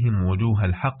عليهم وجوه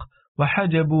الحق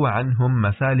وحجبوا عنهم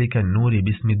مسالك النور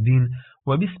باسم الدين،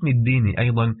 وباسم الدين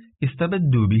أيضا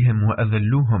استبدوا بهم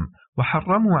وأذلوهم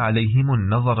وحرموا عليهم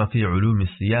النظر في علوم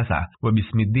السياسة،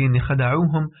 وباسم الدين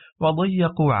خدعوهم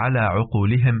وضيقوا على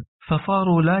عقولهم،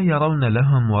 فصاروا لا يرون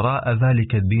لهم وراء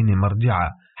ذلك الدين مرجعا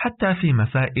حتى في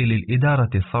مسائل الإدارة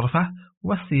الصرفة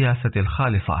والسياسة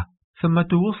الخالصة. ثم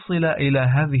توصل إلى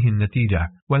هذه النتيجة،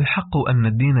 والحق أن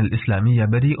الدين الإسلامي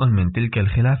بريء من تلك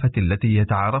الخلافة التي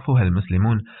يتعارفها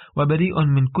المسلمون، وبريء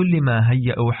من كل ما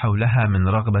هيأوا حولها من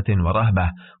رغبة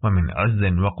ورهبة ومن عز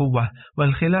وقوة،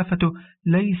 والخلافة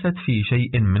ليست في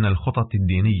شيء من الخطط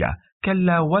الدينية،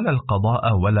 كلا ولا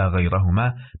القضاء ولا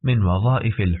غيرهما من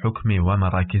وظائف الحكم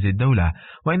ومراكز الدولة،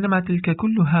 وإنما تلك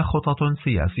كلها خطط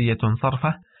سياسية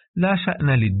صرفة لا شأن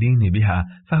للدين بها،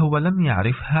 فهو لم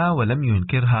يعرفها ولم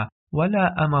ينكرها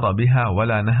ولا أمر بها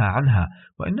ولا نهى عنها،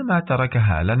 وإنما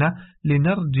تركها لنا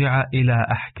لنرجع إلى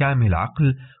أحكام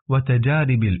العقل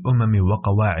وتجارب الأمم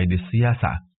وقواعد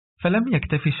السياسة. فلم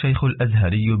يكتفي الشيخ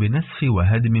الأزهري بنسخ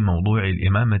وهدم موضوع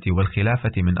الإمامة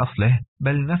والخلافة من أصله،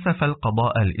 بل نسف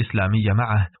القضاء الإسلامي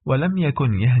معه، ولم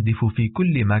يكن يهدف في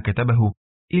كل ما كتبه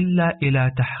إلا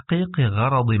إلى تحقيق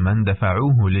غرض من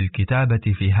دفعوه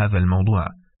للكتابة في هذا الموضوع.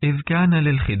 إذ كان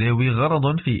للخديوي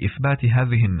غرض في إثبات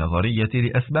هذه النظرية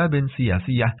لأسباب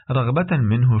سياسية، رغبة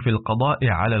منه في القضاء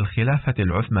على الخلافة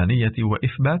العثمانية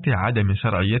وإثبات عدم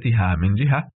شرعيتها من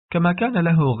جهة، كما كان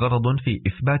له غرض في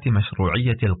إثبات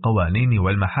مشروعية القوانين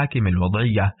والمحاكم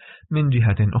الوضعية من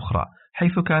جهة أخرى،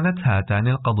 حيث كانت هاتان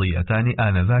القضيتان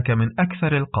آنذاك من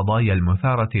أكثر القضايا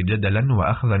المثارة جدلا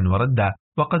وأخذا وردا.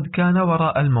 وقد كان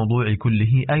وراء الموضوع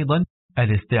كله أيضا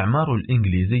الاستعمار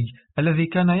الإنجليزي الذي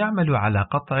كان يعمل على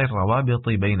قطع الروابط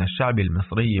بين الشعب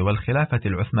المصري والخلافة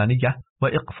العثمانية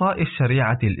وإقصاء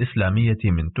الشريعة الإسلامية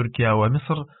من تركيا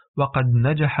ومصر، وقد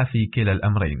نجح في كلا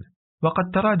الأمرين. وقد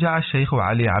تراجع الشيخ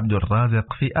علي عبد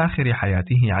الرازق في آخر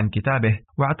حياته عن كتابه،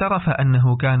 واعترف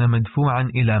أنه كان مدفوعا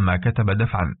إلى ما كتب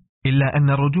دفعا، إلا أن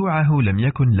رجوعه لم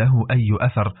يكن له أي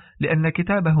أثر، لأن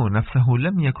كتابه نفسه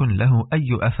لم يكن له أي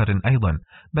أثر أيضا،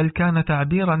 بل كان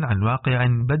تعبيرا عن واقع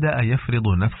بدأ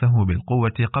يفرض نفسه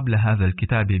بالقوة قبل هذا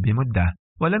الكتاب بمدة،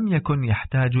 ولم يكن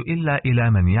يحتاج إلا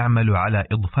إلى من يعمل على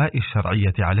إضفاء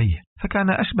الشرعية عليه، فكان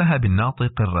أشبه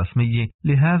بالناطق الرسمي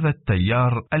لهذا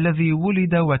التيار الذي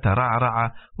ولد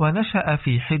وترعرع ونشأ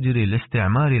في حجر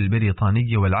الاستعمار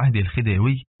البريطاني والعهد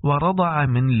الخديوي، ورضع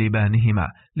من لبانهما،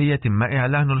 ليتم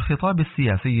إعلان الخطاب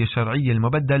السياسي الشرعي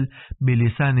المبدل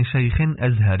بلسان شيخ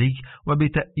أزهري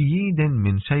وبتأييد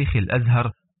من شيخ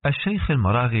الأزهر الشيخ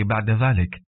المراغي بعد ذلك.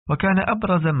 وكان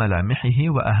أبرز ملامحه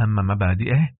وأهم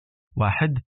مبادئه: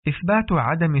 1. إثبات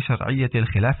عدم شرعية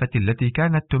الخلافة التي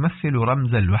كانت تمثل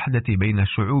رمز الوحدة بين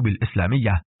الشعوب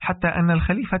الإسلامية، حتى أن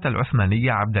الخليفة العثماني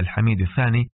عبد الحميد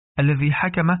الثاني الذي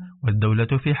حكم والدولة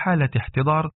في حالة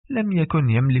احتضار لم يكن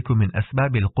يملك من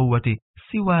أسباب القوة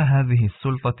سوى هذه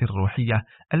السلطة الروحية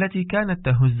التي كانت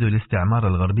تهز الاستعمار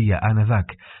الغربي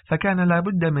آنذاك، فكان لا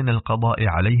بد من القضاء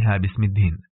عليها باسم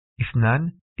الدين.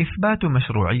 2. إثبات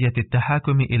مشروعية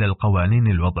التحاكم إلى القوانين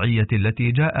الوضعية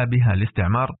التي جاء بها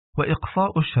الاستعمار،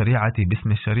 وإقصاء الشريعة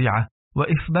باسم الشريعة،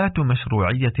 وإثبات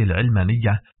مشروعية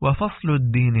العلمانية وفصل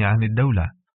الدين عن الدولة.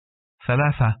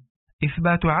 3.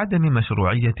 إثبات عدم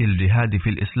مشروعية الجهاد في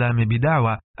الإسلام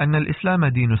بدعوى أن الإسلام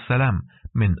دين السلام،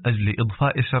 من أجل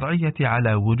إضفاء الشرعية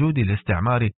على وجود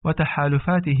الاستعمار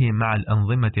وتحالفاته مع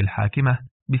الأنظمة الحاكمة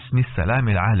باسم السلام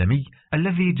العالمي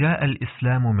الذي جاء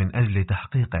الإسلام من أجل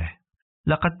تحقيقه.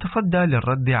 لقد تصدى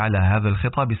للرد على هذا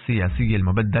الخطاب السياسي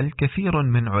المبدل كثير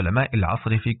من علماء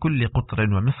العصر في كل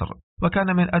قطر ومصر،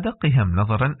 وكان من أدقهم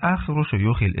نظرا آخر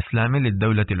شيوخ الإسلام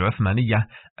للدولة العثمانية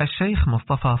الشيخ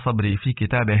مصطفى صبري في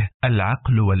كتابه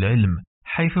العقل والعلم،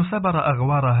 حيث سبر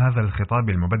أغوار هذا الخطاب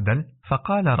المبدل،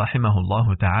 فقال رحمه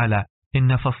الله تعالى: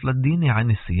 إن فصل الدين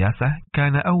عن السياسة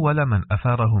كان أول من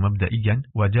أثاره مبدئيا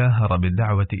وجاهر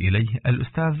بالدعوة إليه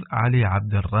الأستاذ علي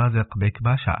عبد الرازق بك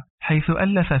باشا، حيث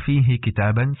ألف فيه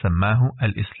كتابا سماه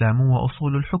الإسلام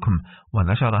وأصول الحكم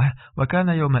ونشره، وكان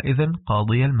يومئذ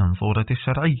قاضي المنصورة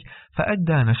الشرعي،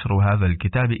 فأدى نشر هذا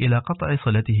الكتاب إلى قطع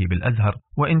صلته بالأزهر،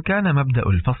 وإن كان مبدأ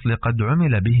الفصل قد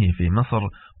عمل به في مصر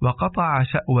وقطع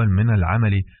شأوا من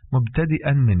العمل،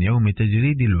 مبتدئا من يوم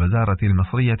تجريد الوزارة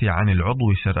المصرية عن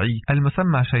العضو الشرعي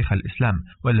المسمى شيخ الإسلام،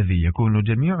 والذي يكون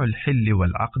جميع الحل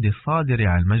والعقد الصادر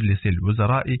عن مجلس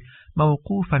الوزراء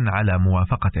موقوفا على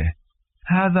موافقته.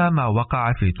 هذا ما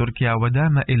وقع في تركيا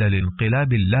ودام إلى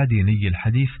الانقلاب اللاديني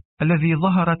الحديث الذي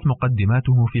ظهرت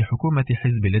مقدماته في حكومة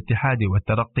حزب الاتحاد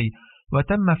والترقي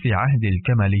وتم في عهد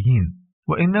الكماليين،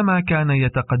 وإنما كان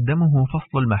يتقدمه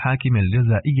فصل المحاكم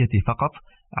الجزائية فقط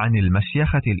عن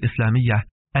المشيخة الإسلامية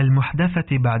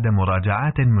المحدثة بعد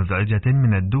مراجعات مزعجة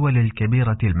من الدول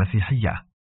الكبيرة المسيحية،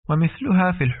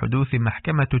 ومثلها في الحدوث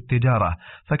محكمة التجارة،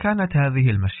 فكانت هذه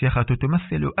المشيخة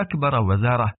تمثل أكبر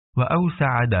وزارة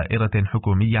وأوسع دائرة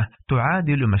حكومية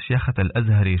تعادل مشيخة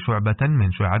الأزهر شعبة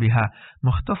من شعبها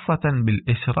مختصة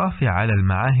بالإشراف على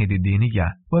المعاهد الدينية.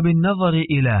 وبالنظر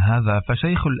إلى هذا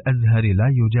فشيخ الأزهر لا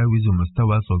يجاوز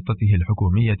مستوى سلطته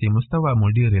الحكومية مستوى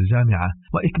مدير الجامعة،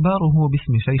 وإكباره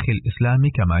باسم شيخ الإسلام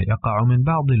كما يقع من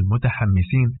بعض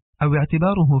المتحمسين أو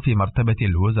اعتباره في مرتبة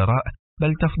الوزراء،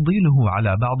 بل تفضيله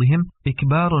على بعضهم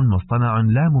إكبار مصطنع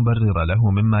لا مبرر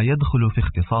له مما يدخل في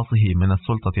اختصاصه من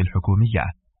السلطة الحكومية.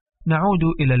 نعود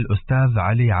إلى الأستاذ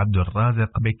علي عبد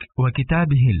الرازق بك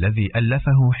وكتابه الذي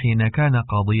ألفه حين كان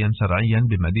قاضيا شرعيا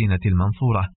بمدينة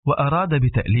المنصورة، وأراد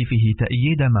بتأليفه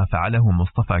تأييد ما فعله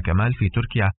مصطفى كمال في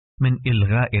تركيا من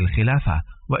إلغاء الخلافة،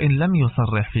 وإن لم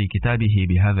يصرح في كتابه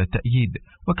بهذا التأييد.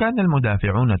 وكان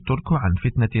المدافعون الترك عن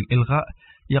فتنة الإلغاء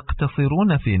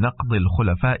يقتصرون في نقض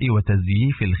الخلفاء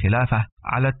وتزييف الخلافة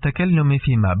على التكلم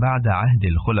فيما بعد عهد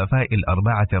الخلفاء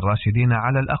الأربعة الراشدين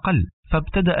على الأقل،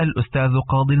 فابتدأ الأستاذ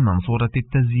قاضي المنصورة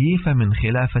التزييف من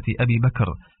خلافة أبي بكر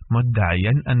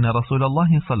مدعيا أن رسول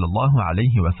الله صلى الله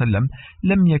عليه وسلم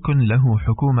لم يكن له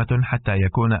حكومة حتى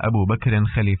يكون أبو بكر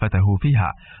خليفته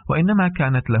فيها، وإنما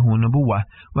كانت له نبوة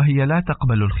وهي لا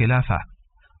تقبل الخلافة.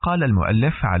 قال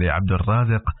المؤلف علي عبد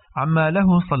الرازق عما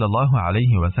له صلى الله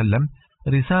عليه وسلم: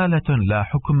 رسالة لا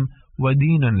حكم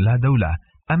ودين لا دولة.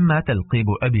 أما تلقيب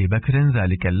أبي بكر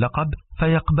ذلك اللقب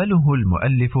فيقبله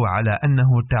المؤلف على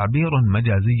أنه تعبير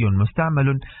مجازي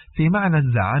مستعمل في معنى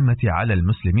الزعامة على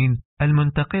المسلمين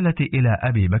المنتقلة إلى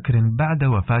أبي بكر بعد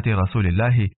وفاة رسول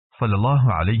الله صلى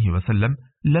الله عليه وسلم،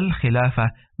 لا الخلافة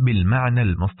بالمعنى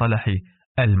المصطلحي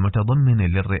المتضمن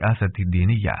للرئاسة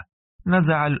الدينية.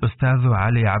 نزع الأستاذ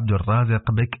علي عبد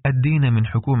الرازق بك الدين من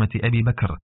حكومة أبي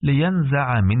بكر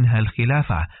لينزع منها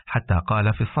الخلافة، حتى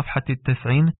قال في الصفحة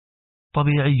 90: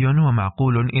 طبيعي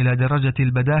ومعقول إلى درجة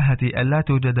البداهة ألا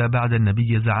توجد بعد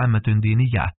النبي زعامة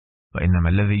دينية، وإنما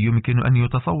الذي يمكن أن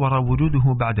يتصور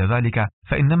وجوده بعد ذلك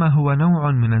فإنما هو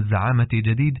نوع من الزعامة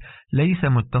جديد ليس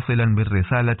متصلا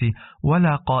بالرسالة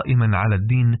ولا قائما على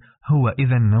الدين، هو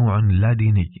إذن نوع لا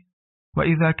ديني.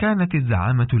 وإذا كانت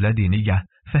الزعامة لا دينية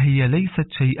فهي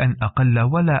ليست شيئا أقل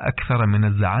ولا أكثر من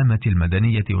الزعامة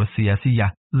المدنية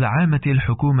والسياسية، زعامة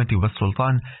الحكومة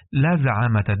والسلطان لا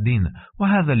زعامة الدين،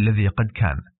 وهذا الذي قد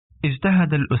كان.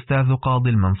 اجتهد الأستاذ قاضي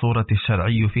المنصورة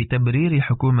الشرعي في تبرير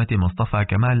حكومة مصطفى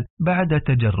كمال بعد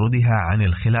تجردها عن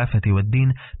الخلافة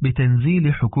والدين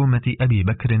بتنزيل حكومة أبي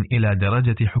بكر إلى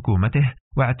درجة حكومته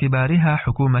واعتبارها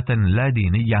حكومة لا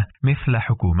دينية مثل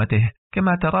حكومته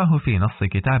كما تراه في نص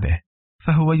كتابه،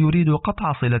 فهو يريد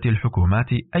قطع صلة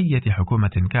الحكومات أية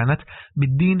حكومة كانت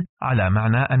بالدين على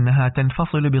معنى أنها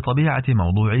تنفصل بطبيعة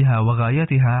موضوعها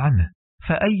وغايتها عنه.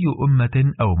 فأي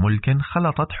أمة أو ملك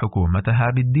خلطت حكومتها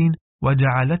بالدين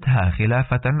وجعلتها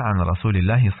خلافة عن رسول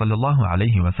الله صلى الله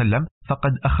عليه وسلم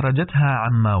فقد أخرجتها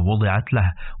عما وضعت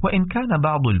له، وإن كان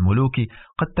بعض الملوك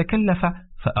قد تكلف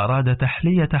فأراد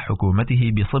تحلية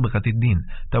حكومته بصبغة الدين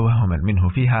توهما منه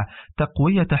فيها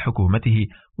تقوية حكومته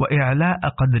وإعلاء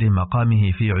قدر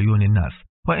مقامه في عيون الناس،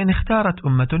 وإن اختارت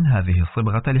أمة هذه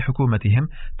الصبغة لحكومتهم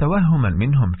توهما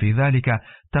منهم في ذلك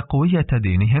تقوية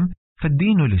دينهم،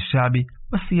 فالدين للشعب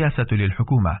والسياسة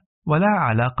للحكومة، ولا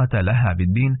علاقة لها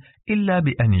بالدين إلا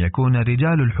بأن يكون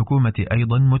رجال الحكومة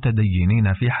أيضا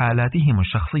متدينين في حالاتهم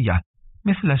الشخصية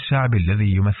مثل الشعب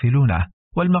الذي يمثلونه.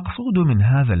 والمقصود من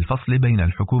هذا الفصل بين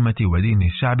الحكومة ودين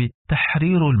الشعب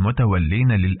تحرير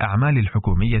المتولين للأعمال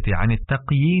الحكومية عن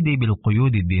التقييد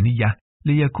بالقيود الدينية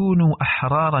ليكونوا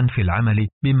أحرارا في العمل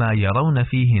بما يرون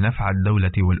فيه نفع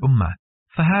الدولة والأمة.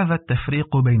 فهذا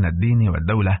التفريق بين الدين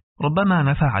والدولة ربما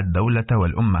نفع الدولة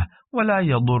والأمة ولا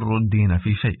يضر الدين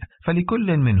في شيء،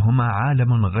 فلكل منهما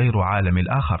عالم غير عالم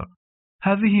الآخر.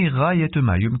 هذه غاية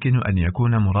ما يمكن أن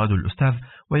يكون مراد الأستاذ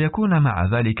ويكون مع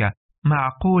ذلك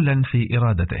معقولا في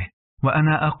إرادته.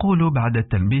 وأنا أقول بعد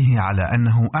التنبيه على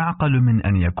أنه أعقل من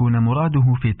أن يكون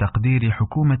مراده في تقدير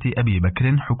حكومة أبي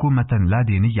بكر حكومة لا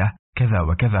دينية كذا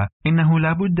وكذا، إنه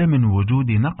لا بد من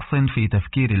وجود نقص في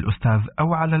تفكير الأستاذ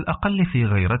أو على الأقل في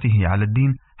غيرته على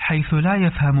الدين، حيث لا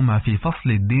يفهم ما في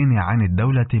فصل الدين عن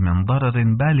الدولة من ضرر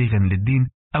بالغ للدين،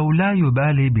 أو لا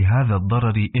يبالي بهذا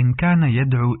الضرر إن كان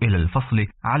يدعو إلى الفصل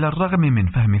على الرغم من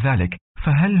فهم ذلك.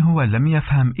 فهل هو لم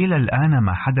يفهم إلى الآن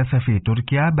ما حدث في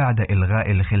تركيا بعد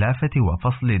إلغاء الخلافة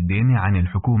وفصل الدين عن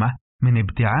الحكومة من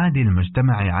ابتعاد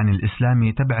المجتمع عن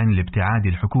الإسلام تبعا لابتعاد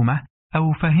الحكومة،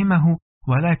 أو فهمه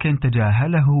ولكن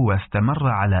تجاهله واستمر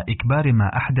على إكبار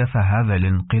ما أحدث هذا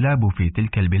الانقلاب في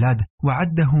تلك البلاد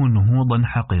وعده نهوضا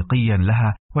حقيقيا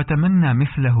لها وتمنى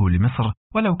مثله لمصر،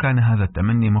 ولو كان هذا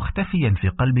التمني مختفيا في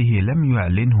قلبه لم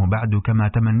يعلنه بعد كما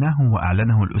تمناه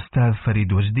وأعلنه الأستاذ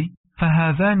فريد وجدي؟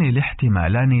 فهذان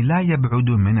الاحتمالان لا يبعد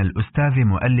من الأستاذ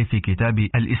مؤلف كتاب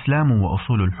الإسلام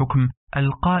وأصول الحكم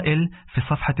القائل في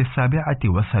الصفحة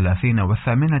 37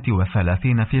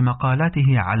 و38 في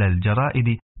مقالاته على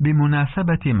الجرائد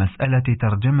بمناسبة مسألة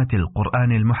ترجمة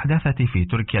القرآن المحدثة في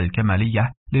تركيا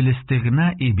الكمالية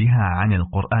للاستغناء بها عن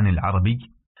القرآن العربي: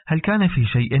 هل كان في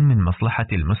شيء من مصلحة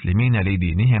المسلمين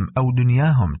لدينهم أو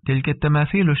دنياهم تلك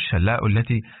التماثيل الشلاء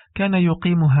التي كان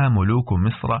يقيمها ملوك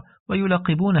مصر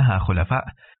ويلقبونها خلفاء،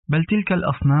 بل تلك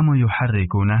الأصنام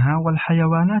يحركونها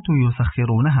والحيوانات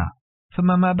يسخرونها؟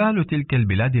 ثم ما بال تلك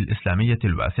البلاد الإسلامية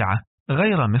الواسعة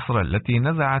غير مصر التي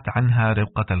نزعت عنها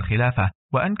ربقة الخلافة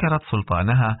وأنكرت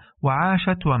سلطانها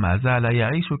وعاشت وما زال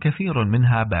يعيش كثير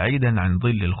منها بعيدا عن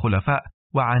ظل الخلفاء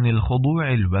وعن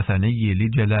الخضوع الوثني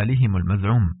لجلالهم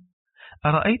المزعوم؟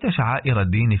 أرأيت شعائر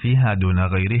الدين فيها دون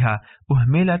غيرها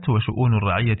أهملت وشؤون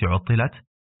الرعية عطلت؟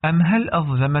 أم هل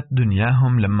أظلمت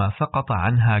دنياهم لما سقط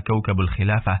عنها كوكب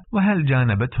الخلافة؟ وهل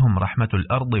جانبتهم رحمة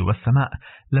الأرض والسماء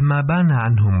لما بان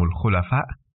عنهم الخلفاء؟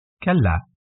 كلا،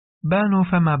 بانوا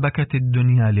فما بكت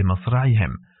الدنيا لمصرعهم،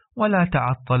 ولا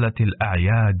تعطلت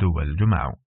الأعياد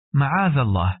والجمع. معاذ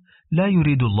الله، لا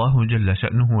يريد الله جل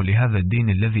شأنه لهذا الدين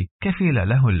الذي كفل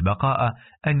له البقاء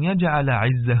أن يجعل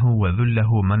عزه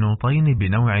وذله منوطين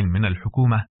بنوع من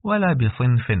الحكومة ولا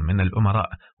بصنف من الأمراء،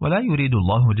 ولا يريد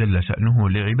الله جل شأنه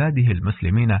لعباده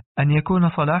المسلمين أن يكون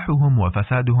صلاحهم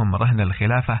وفسادهم رهن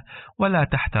الخلافة ولا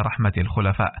تحت رحمة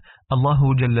الخلفاء.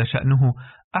 الله جل شأنه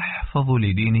أحفظ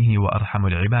لدينه وأرحم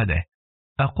لعباده.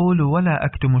 أقول ولا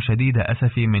أكتم شديد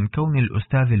أسفي من كون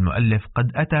الأستاذ المؤلف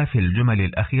قد أتى في الجمل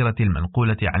الأخيرة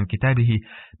المنقولة عن كتابه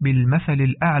بالمثل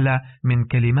الأعلى من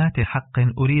كلمات حق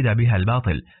أريد بها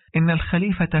الباطل. إن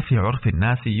الخليفة في عرف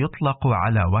الناس يطلق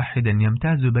على واحد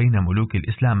يمتاز بين ملوك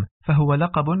الإسلام، فهو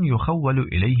لقب يخول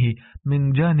إليه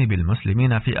من جانب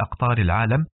المسلمين في أقطار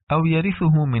العالم، أو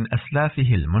يرثه من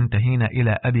أسلافه المنتهين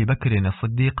إلى أبي بكر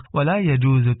الصديق، ولا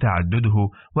يجوز تعدده،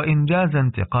 وإن جاز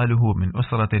انتقاله من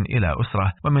أسرة إلى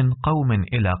أسرة ومن قوم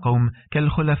إلى قوم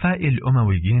كالخلفاء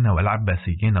الأمويين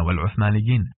والعباسيين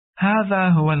والعثمانيين. هذا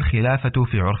هو الخلافة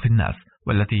في عرف الناس،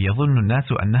 والتي يظن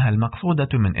الناس أنها المقصودة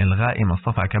من إلغاء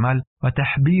مصطفى كمال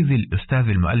وتحبيذ الأستاذ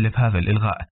المؤلف هذا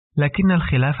الإلغاء. لكن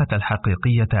الخلافة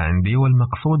الحقيقية عندي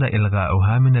والمقصود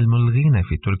إلغاؤها من الملغين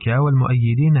في تركيا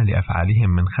والمؤيدين لأفعالهم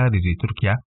من خارج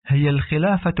تركيا هي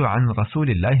الخلافة عن رسول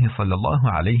الله صلى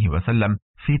الله عليه وسلم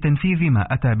في تنفيذ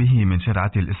ما أتى به من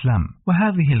شرعة الإسلام.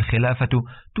 وهذه الخلافة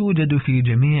توجد في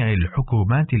جميع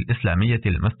الحكومات الإسلامية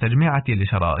المستجمعة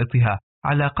لشرائطها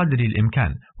على قدر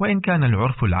الإمكان، وإن كان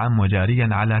العرف العام جاريا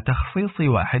على تخصيص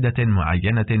واحدة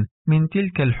معينة من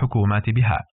تلك الحكومات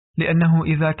بها، لأنه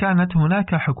إذا كانت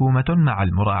هناك حكومة مع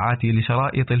المراعاة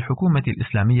لشرائط الحكومة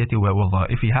الإسلامية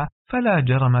ووظائفها فلا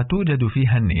جرم توجد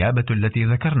فيها النيابة التي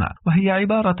ذكرنا، وهي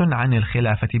عبارة عن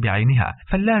الخلافة بعينها.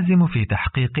 فاللازم في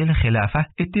تحقيق الخلافة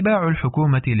اتباع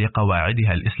الحكومة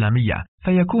لقواعدها الإسلامية،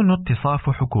 فيكون اتصاف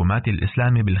حكومات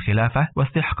الإسلام بالخلافة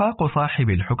واستحقاق صاحب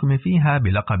الحكم فيها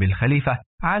بلقب الخليفة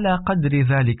على قدر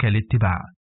ذلك الاتباع.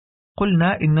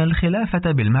 قلنا إن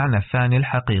الخلافة بالمعنى الثاني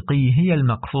الحقيقي هي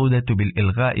المقصودة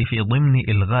بالإلغاء في ضمن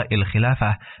إلغاء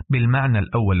الخلافة بالمعنى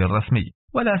الأول الرسمي،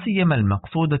 ولا سيما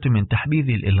المقصودة من تحبيذ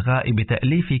الإلغاء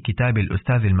بتأليف كتاب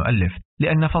الأستاذ المؤلف،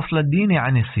 لأن فصل الدين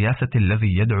عن السياسة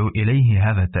الذي يدعو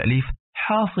إليه هذا التأليف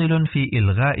حاصل في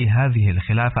إلغاء هذه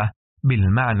الخلافة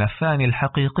بالمعنى الثاني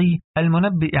الحقيقي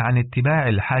المنبئ عن اتباع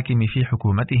الحاكم في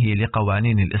حكومته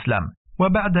لقوانين الإسلام.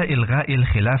 وبعد إلغاء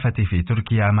الخلافة في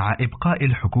تركيا مع إبقاء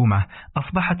الحكومة،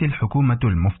 أصبحت الحكومة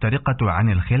المفترقة عن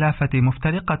الخلافة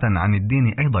مفترقة عن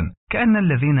الدين أيضا، كأن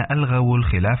الذين ألغوا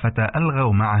الخلافة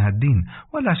ألغوا معها الدين،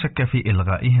 ولا شك في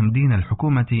إلغائهم دين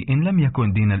الحكومة إن لم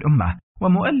يكن دين الأمة.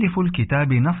 ومؤلف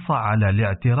الكتاب نص على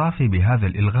الاعتراف بهذا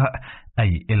الإلغاء،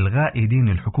 أي إلغاء دين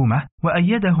الحكومة،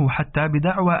 وأيده حتى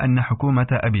بدعوى أن حكومة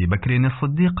أبي بكر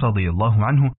الصديق رضي الله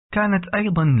عنه كانت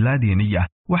أيضا لا دينية،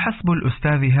 وحسب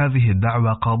الأستاذ هذه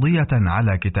الدعوى قاضية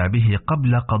على كتابه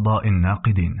قبل قضاء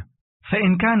الناقدين.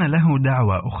 فإن كان له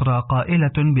دعوى أخرى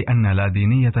قائلة بأن لا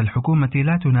دينية الحكومة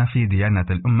لا تنافي ديانة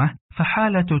الأمة،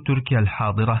 فحالة تركيا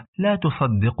الحاضرة لا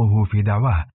تصدقه في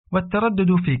دعواه.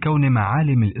 والتردد في كون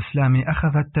معالم الإسلام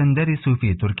أخذت تندرس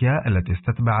في تركيا التي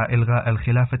استتبع إلغاء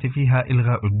الخلافة فيها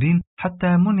إلغاء الدين،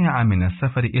 حتى منع من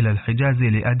السفر إلى الحجاز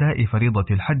لأداء فريضة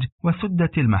الحج،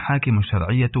 وسدت المحاكم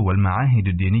الشرعية والمعاهد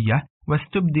الدينية،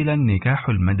 واستبدل النكاح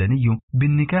المدني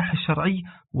بالنكاح الشرعي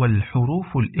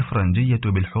والحروف الإفرنجية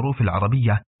بالحروف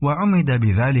العربية، وعمد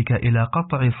بذلك إلى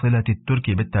قطع صلة الترك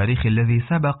بالتاريخ الذي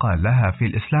سبق لها في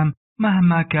الإسلام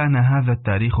مهما كان هذا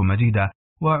التاريخ مجيدا،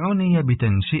 وعني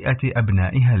بتنشئة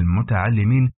أبنائها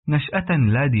المتعلمين نشأة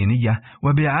لا دينية،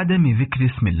 وبعدم ذكر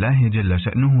اسم الله جل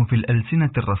شأنه في الألسنة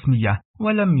الرسمية،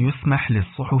 ولم يسمح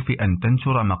للصحف أن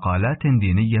تنشر مقالات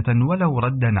دينية ولو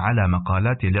ردا على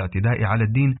مقالات الاعتداء على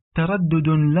الدين، تردد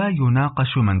لا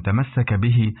يناقش من تمسك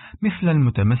به مثل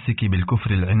المتمسك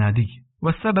بالكفر العنادي.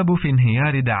 والسبب في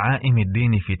انهيار دعائم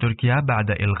الدين في تركيا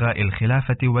بعد إلغاء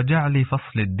الخلافة وجعل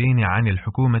فصل الدين عن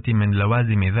الحكومة من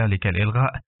لوازم ذلك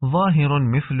الإلغاء ظاهر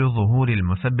مثل ظهور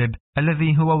المسبب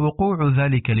الذي هو وقوع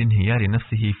ذلك الانهيار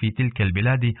نفسه في تلك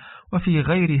البلاد وفي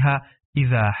غيرها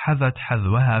إذا حذت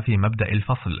حذوها في مبدأ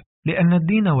الفصل، لأن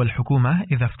الدين والحكومة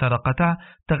إذا افترقتا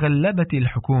تغلبت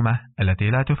الحكومة التي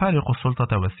لا تفارق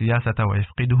السلطة والسياسة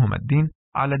ويفقدهما الدين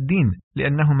على الدين،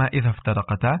 لأنهما إذا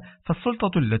افترقتا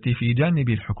فالسلطة التي في جانب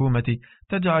الحكومة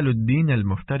تجعل الدين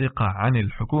المفترق عن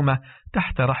الحكومة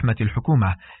تحت رحمة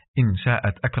الحكومة، إن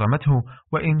شاءت أكرمته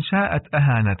وإن شاءت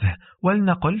أهانته.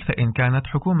 ولنقل فإن كانت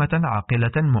حكومة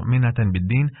عاقلة مؤمنة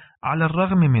بالدين على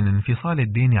الرغم من انفصال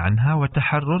الدين عنها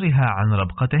وتحررها عن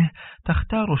ربقته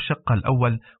تختار الشق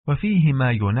الأول، وفيه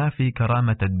ما ينافي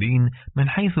كرامة الدين من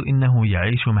حيث إنه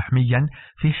يعيش محميا،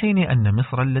 في حين أن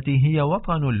مصر التي هي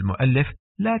وطن المؤلف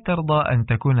لا ترضى أن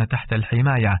تكون تحت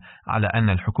الحماية، على أن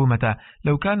الحكومة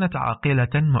لو كانت عاقلة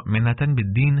مؤمنة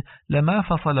بالدين لما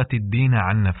فصلت الدين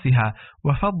عن نفسها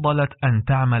وفضلت أن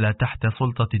تعمل تحت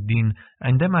سلطة الدين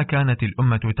عندما كانت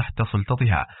الأمة تحت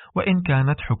سلطتها. وإن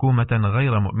كانت حكومة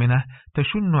غير مؤمنة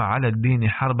تشن على الدين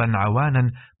حربا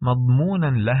عوانا مضمونا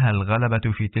لها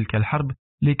الغلبة في تلك الحرب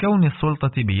لكون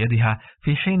السلطة بيدها،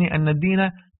 في حين أن الدين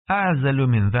أعزل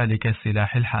من ذلك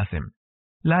السلاح الحاسم.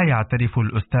 لا يعترف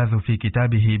الأستاذ في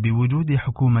كتابه بوجود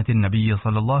حكومة النبي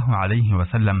صلى الله عليه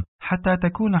وسلم حتى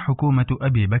تكون حكومة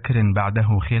أبي بكر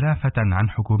بعده خلافة عن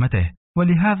حكومته،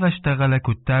 ولهذا اشتغل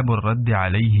كتاب الرد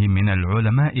عليه من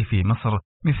العلماء في مصر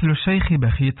مثل الشيخ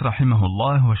بخيت رحمه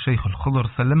الله والشيخ الخضر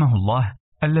سلمه الله،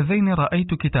 اللذين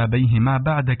رأيت كتابيهما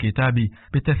بعد كتابي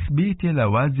بتثبيت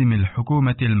لوازم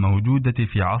الحكومة الموجودة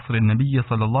في عصر النبي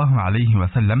صلى الله عليه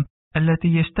وسلم،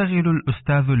 التي يشتغل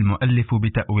الأستاذ المؤلف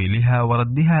بتأويلها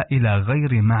وردها إلى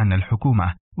غير معنى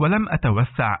الحكومة. ولم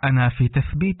أتوسع أنا في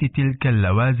تثبيت تلك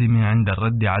اللوازم عند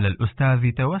الرد على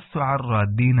الأستاذ توسع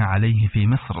الرادين عليه في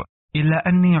مصر، إلا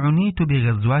أني عنيت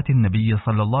بغزوات النبي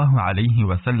صلى الله عليه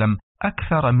وسلم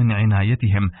أكثر من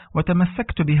عنايتهم،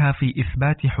 وتمسكت بها في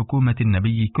إثبات حكومة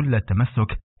النبي كل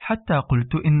التمسك، حتى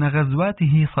قلت إن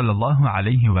غزواته صلى الله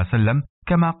عليه وسلم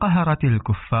كما قهرت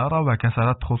الكفار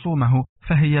وكسرت خصومه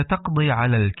فهي تقضي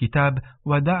على الكتاب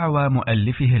ودعوى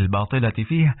مؤلفه الباطلة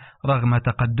فيه رغم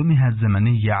تقدمها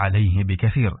الزمني عليه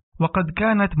بكثير. وقد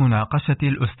كانت مناقشة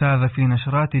الأستاذ في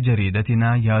نشرات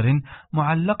جريدتنا يار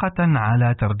معلقة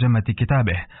على ترجمة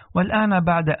كتابه، والآن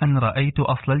بعد أن رأيت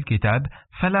أصل الكتاب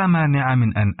فلا مانع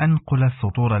من أن أنقل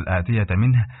السطور الآتية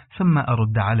منه ثم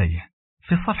أرد عليه.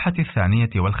 في الصفحة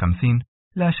 52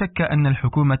 لا شك أن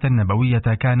الحكومة النبوية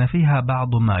كان فيها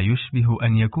بعض ما يشبه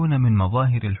أن يكون من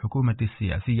مظاهر الحكومة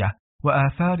السياسية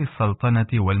وآثار السلطنة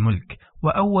والملك.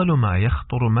 وأول ما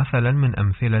يخطر مثلا من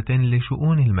أمثلة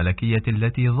لشؤون الملكية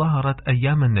التي ظهرت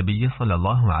أيام النبي صلى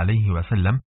الله عليه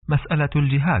وسلم مسألة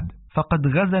الجهاد، فقد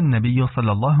غزا النبي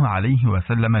صلى الله عليه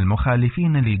وسلم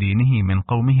المخالفين لدينه من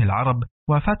قومه العرب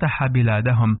وفتح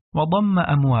بلادهم وضم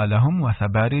أموالهم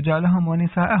وثبى رجالهم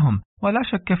ونساءهم، ولا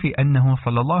شك في أنه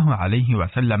صلى الله عليه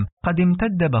وسلم قد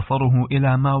امتد بصره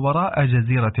إلى ما وراء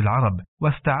جزيرة العرب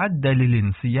واستعد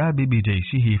للانسياب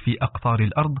بجيشه في أقطار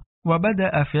الأرض،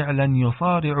 وبدأ فعلا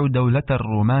يصارع دولة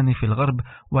الرومان في الغرب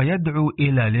ويدعو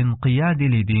إلى الانقياد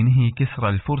لدينه كسرى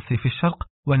الفرس في الشرق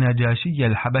ونجاشي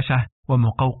الحبشة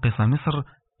ومقوقس مصر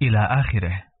إلى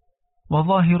آخره.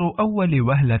 وظاهر أول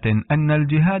وهلة أن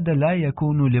الجهاد لا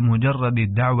يكون لمجرد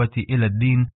الدعوة إلى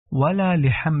الدين ولا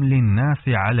لحمل الناس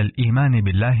على الإيمان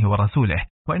بالله ورسوله،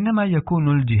 وإنما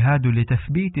يكون الجهاد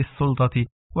لتثبيت السلطة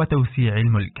وتوسيع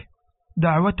الملك.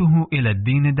 دعوته إلى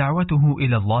الدين دعوته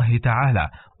إلى الله تعالى،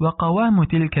 وقوام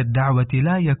تلك الدعوة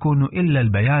لا يكون إلا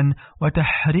البيان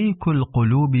وتحريك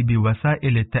القلوب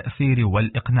بوسائل التأثير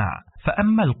والإقناع.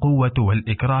 فأما القوة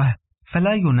والإكراه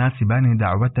فلا يناسبان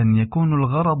دعوة يكون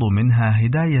الغرض منها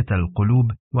هداية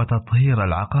القلوب وتطهير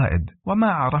العقائد. وما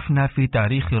عرفنا في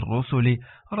تاريخ الرسل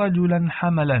رجلا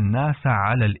حمل الناس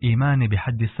على الإيمان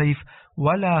بحد السيف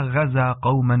ولا غزا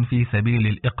قوما في سبيل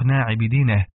الإقناع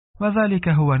بدينه، وذلك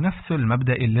هو نفس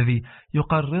المبدأ الذي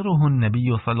يقرره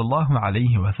النبي صلى الله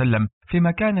عليه وسلم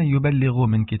فيما كان يبلغ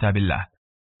من كتاب الله.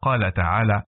 قال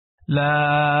تعالى: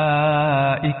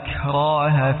 لا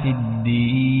إكراه في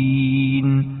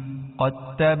الدين قد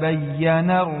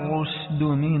تبين الرشد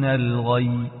من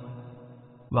الغي.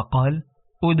 وقال: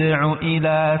 ادع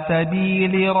إلى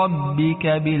سبيل ربك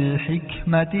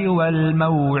بالحكمة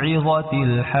والموعظة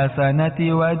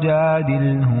الحسنة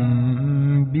وجادلهم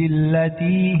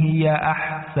بالتي هي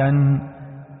أحسن.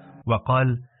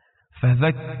 وقال: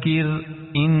 فذكر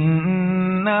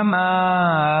إنما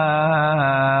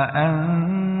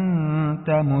أنت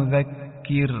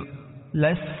مذكر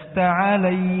لست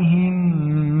عليهم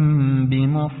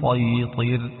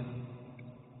بمسيطر.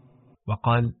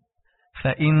 وقال: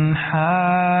 فإن حاجوك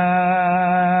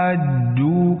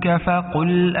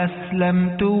فقل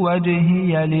أسلمت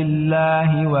وجهي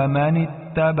لله ومن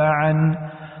اتبعن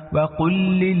وقل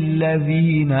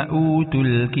للذين أوتوا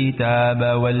الكتاب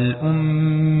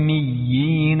والأميين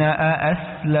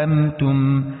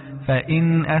أأسلمتم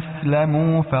فإن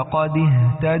أسلموا فقد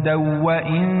اهتدوا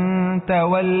وإن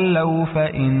تولوا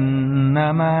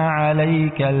فإنما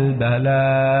عليك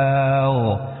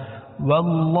البلاغ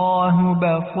والله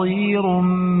بصير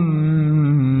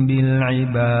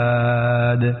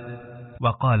بالعباد.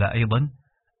 وقال أيضا: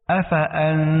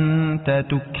 أفأنت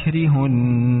تكره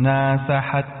الناس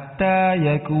حتى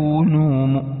يكونوا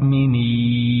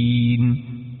مؤمنين.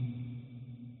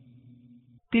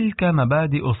 تلك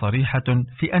مبادئ صريحة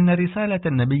في أن رسالة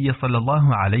النبي صلى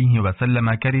الله عليه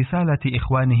وسلم كرسالة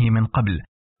إخوانه من قبل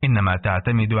إنما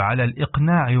تعتمد على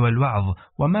الإقناع والوعظ،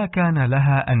 وما كان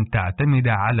لها أن تعتمد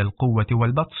على القوة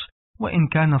والبطش، وإن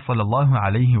كان صلى الله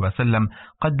عليه وسلم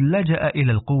قد لجأ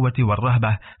إلى القوة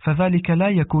والرهبة، فذلك لا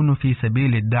يكون في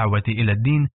سبيل الدعوة إلى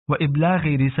الدين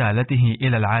وإبلاغ رسالته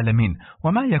إلى العالمين،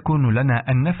 وما يكون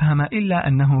لنا أن نفهم إلا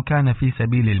أنه كان في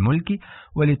سبيل الملك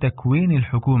ولتكوين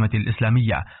الحكومة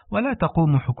الإسلامية، ولا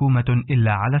تقوم حكومة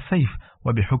إلا على السيف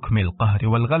وبحكم القهر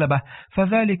والغلبة،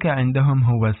 فذلك عندهم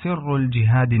هو سر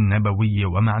الجهاد النبوي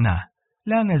ومعناه.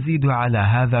 لا نزيد على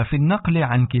هذا في النقل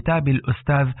عن كتاب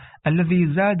الأستاذ الذي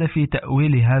زاد في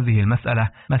تأويل هذه المسألة،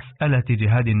 مسألة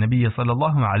جهاد النبي صلى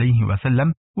الله عليه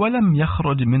وسلم، ولم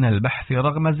يخرج من البحث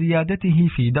رغم زيادته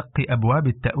في دق أبواب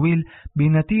التأويل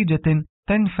بنتيجة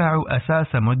تنفع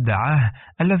أساس مدعاه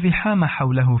الذي حام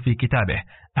حوله في كتابه،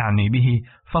 أعني به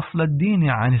فصل الدين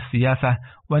عن السياسة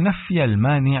ونفي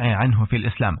المانع عنه في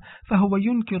الإسلام، فهو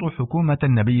ينكر حكومة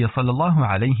النبي صلى الله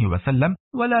عليه وسلم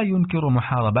ولا ينكر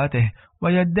محارباته،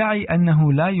 ويدعي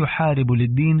أنه لا يحارب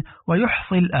للدين،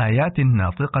 ويحصي الآيات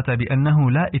الناطقة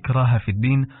بأنه لا إكراه في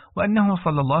الدين، وأنه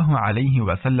صلى الله عليه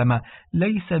وسلم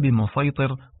ليس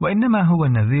بمسيطر وإنما هو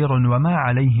نذير وما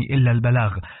عليه إلا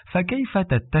البلاغ، فكيف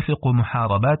تتفق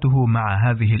محارباته مع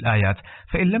هذه الآيات؟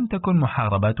 فإن لم تكن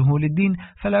محارباته للدين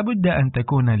فلا بد أن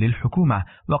تكون للحكومة،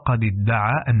 وقد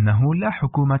ادعى أنه لا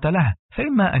حكومة له،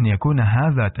 فإما أن يكون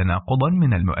هذا تناقضا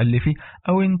من المؤلف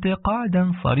أو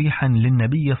انتقادا صريحا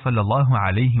للنبي صلى الله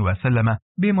عليه وسلم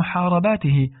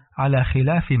بمحارباته على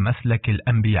خلاف مسلك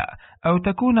الأنبياء، أو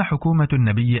تكون حكومة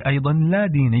النبي أيضا لا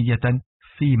دينية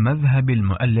في مذهب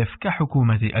المؤلف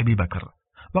كحكومة أبي بكر.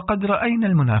 وقد رأينا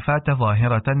المنافاة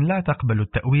ظاهرة لا تقبل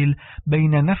التأويل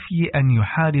بين نفي أن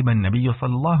يحارب النبي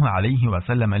صلى الله عليه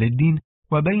وسلم للدين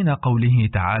وبين قوله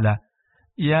تعالى: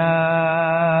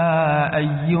 يا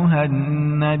أيها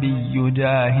النبي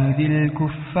جاهد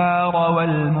الكفار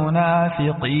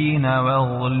والمنافقين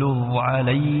واغلظ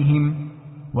عليهم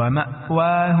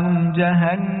ومأواهم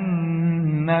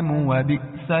جهنم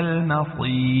وبئس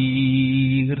المصير.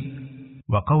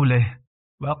 وقوله: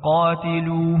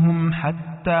 وقاتلوهم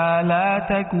حتى لا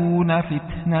تكون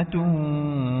فتنة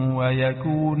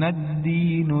ويكون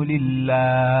الدين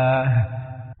لله.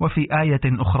 وفي آية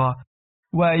أخرى: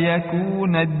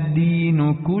 ويكون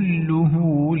الدين كله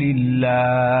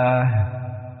لله.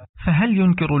 فهل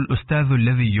ينكر الأستاذ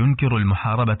الذي ينكر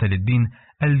المحاربة للدين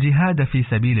الجهاد في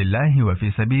سبيل الله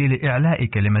وفي سبيل إعلاء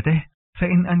كلمته؟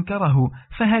 فإن أنكره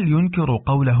فهل ينكر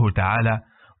قوله تعالى: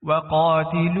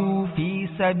 وقاتلوا في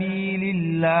سبيل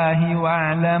الله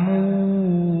واعلموا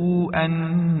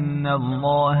أن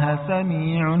الله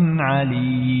سميع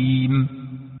عليم؟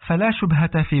 فلا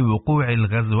شبهة في وقوع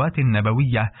الغزوات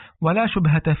النبوية، ولا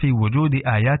شبهة في وجود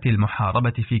آيات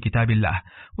المحاربة في كتاب الله.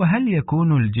 وهل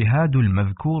يكون الجهاد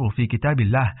المذكور في كتاب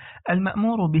الله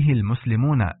المأمور به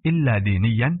المسلمون إلا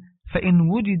دينيا؟ فإن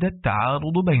وجد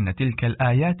التعارض بين تلك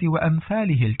الآيات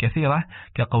وأمثاله الكثيرة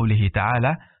كقوله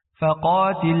تعالى: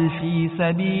 فقاتل في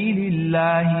سبيل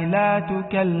الله لا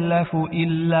تكلف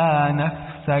إلا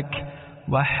نفسك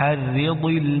وحرض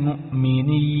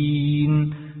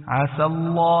المؤمنين عسى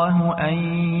الله أن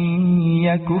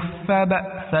يكف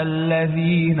بأس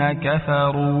الذين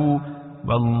كفروا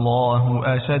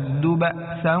والله أشد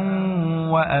بأسا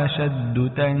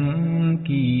وأشد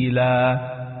تنكيلا.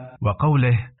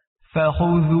 وقوله: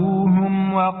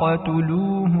 فخذوهم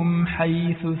وقتلوهم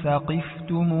حيث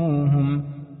ثقفتموهم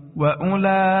وأولئكم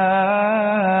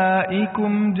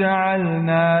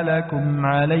جعلنا لكم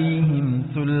عليهم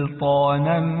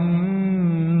سلطانا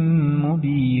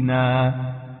مبينا.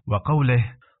 وقوله: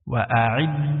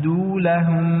 وأعدوا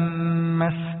لهم ما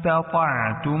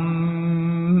استطعتم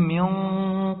من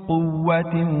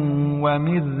قوة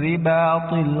ومن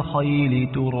رباط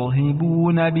الخيل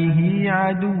ترهبون به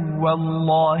عدو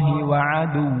الله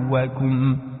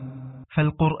وعدوكم.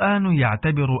 فالقرآن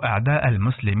يعتبر أعداء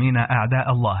المسلمين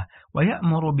أعداء الله،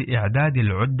 ويأمر بإعداد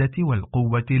العدة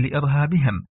والقوة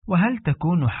لإرهابهم. وهل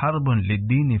تكون حرب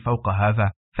للدين فوق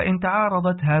هذا؟ فإن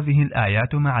تعارضت هذه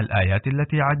الآيات مع الآيات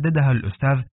التي عددها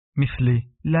الأستاذ مثل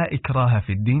لا إكراه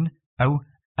في الدين، أو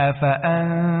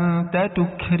أفأنت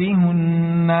تكره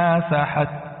الناس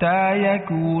حتى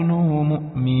يكونوا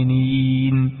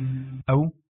مؤمنين، أو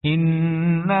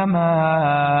إنما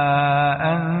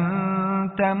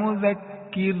أنت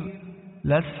مذكر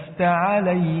لست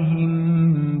عليهم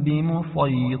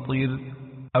بمسيطر،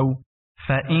 أو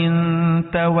فإن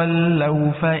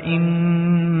تولوا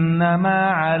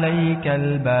فإنما عليك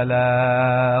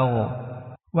البلاغ.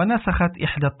 ونسخت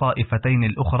إحدى الطائفتين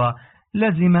الأخرى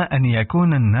لزم أن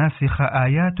يكون الناسخ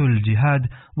آيات الجهاد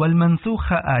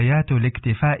والمنسوخ آيات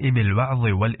الاكتفاء بالوعظ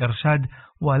والإرشاد،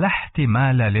 ولا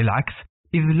احتمال للعكس،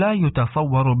 إذ لا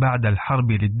يتصور بعد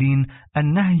الحرب للدين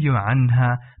النهي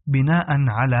عنها بناء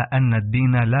على أن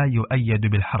الدين لا يؤيد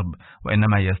بالحرب،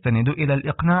 وإنما يستند إلى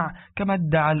الإقناع كما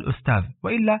ادعى الأستاذ،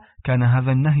 وإلا كان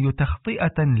هذا النهي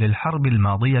تخطئة للحرب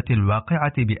الماضية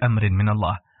الواقعة بأمر من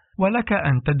الله. ولك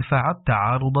أن تدفع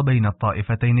التعارض بين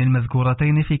الطائفتين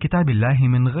المذكورتين في كتاب الله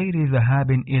من غير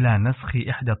ذهاب إلى نسخ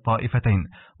إحدى الطائفتين،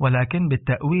 ولكن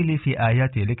بالتأويل في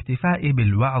آيات الاكتفاء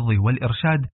بالوعظ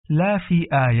والإرشاد لا في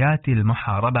آيات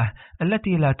المحاربة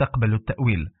التي لا تقبل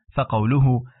التأويل.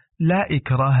 فقوله لا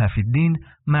إكراه في الدين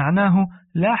معناه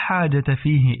لا حاجة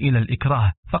فيه إلى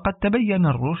الإكراه، فقد تبين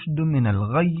الرشد من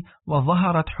الغي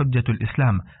وظهرت حجة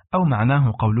الإسلام، أو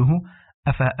معناه قوله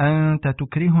أفأنت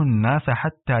تكره الناس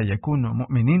حتى يكونوا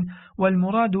مؤمنين،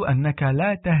 والمراد أنك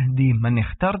لا تهدي من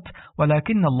اخترت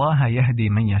ولكن الله يهدي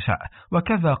من يشاء.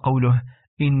 وكذا قوله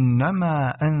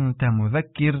إنما أنت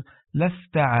مذكر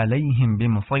لست عليهم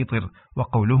بمسيطر،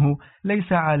 وقوله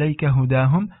ليس عليك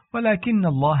هداهم ولكن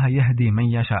الله يهدي من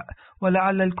يشاء.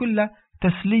 ولعل الكل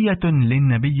تسلية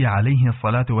للنبي عليه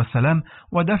الصلاة والسلام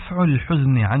ودفع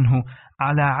الحزن عنه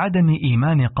على عدم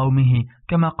إيمان قومه،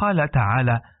 كما قال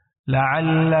تعالى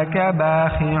لعلك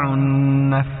باخع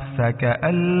نفسك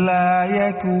ألا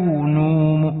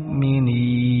يكونوا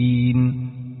مؤمنين.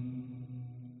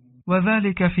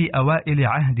 وذلك في أوائل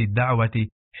عهد الدعوة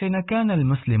حين كان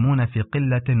المسلمون في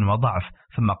قلة وضعف،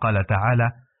 ثم قال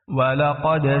تعالى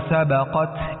ولقد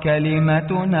سبقت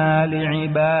كلمتنا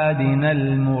لعبادنا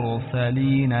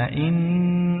المرسلين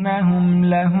إنهم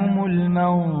لهم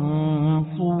المنصورون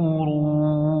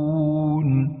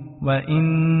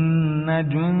وإن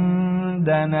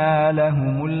جندنا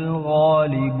لهم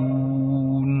الغالبون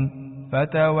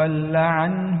فتول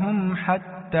عنهم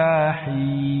حتى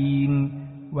حين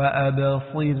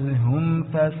وأبصرهم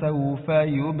فسوف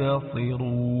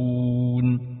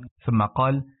يبصرون. ثم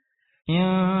قال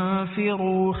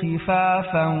انفروا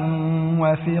خفافا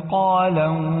وثقالا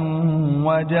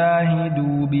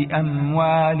وجاهدوا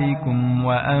بأموالكم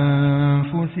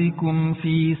وأنفسكم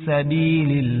في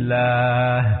سبيل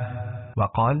الله.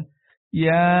 وقال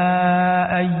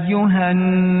يا أيها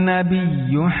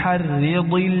النبي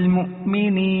حرض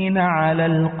المؤمنين على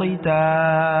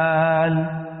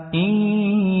القتال إن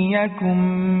يكن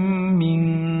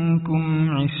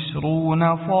منكم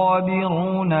 20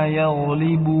 صابرون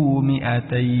يغلبوا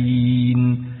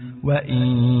 200، وإن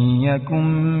يكن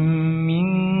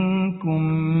منكم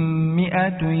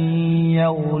 100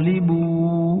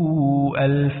 يغلبوا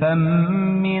 1000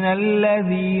 من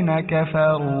الذين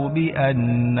كفروا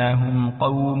بأنهم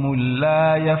قوم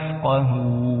لا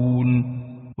يفقهون.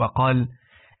 وقال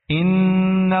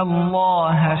إن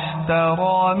الله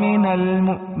اشترى من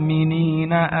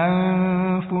المؤمنين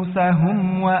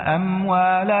أنفسهم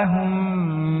وأموالهم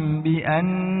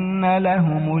بأن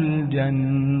لهم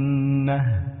الجنة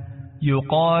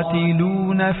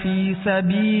يقاتلون في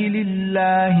سبيل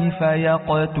الله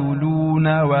فيقتلون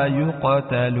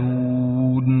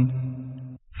ويقتلون.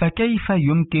 فكيف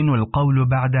يمكن القول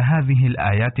بعد هذه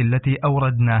الآيات التي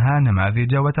أوردناها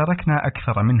نماذج وتركنا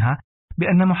أكثر منها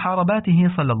بأن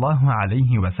محارباته صلى الله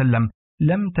عليه وسلم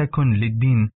لم تكن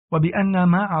للدين، وبأن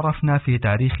ما عرفنا في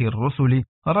تاريخ الرسل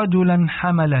رجلا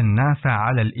حمل الناس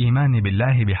على الإيمان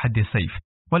بالله بحد السيف؟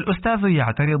 والأستاذ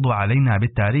يعترض علينا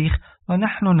بالتاريخ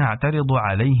ونحن نعترض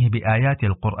عليه بآيات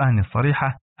القرآن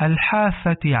الصريحة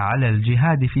الحافة على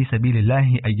الجهاد في سبيل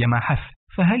الله أيما حث.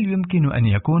 فهل يمكن أن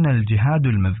يكون الجهاد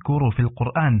المذكور في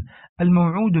القرآن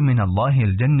الموعود من الله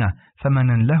الجنة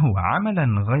ثمنا له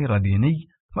عملا غير ديني؟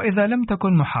 وإذا لم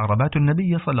تكن محاربات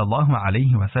النبي صلى الله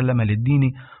عليه وسلم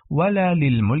للدين ولا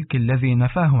للملك الذي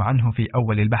نفاه عنه في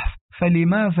أول البحث،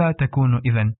 فلماذا تكون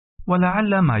إذن؟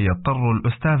 ولعل ما يضطر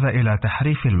الأستاذ إلى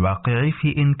تحريف الواقع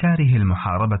في إنكاره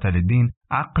المحاربة للدين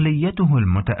عقليته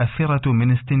المتأثرة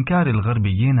من استنكار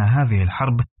الغربيين هذه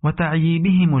الحرب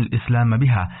وتعييبهم الإسلام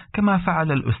بها، كما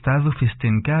فعل الأستاذ في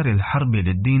استنكار الحرب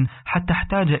للدين حتى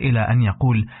احتاج إلى أن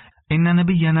يقول إن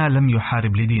نبينا لم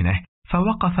يحارب لدينه،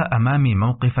 فوقف أمام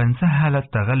موقفا سهل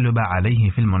التغلب عليه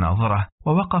في المناظرة،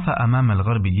 ووقف أمام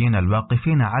الغربيين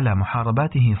الواقفين على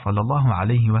محارباته صلى الله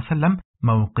عليه وسلم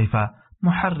موقف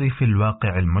محرف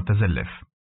الواقع المتزلف.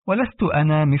 ولست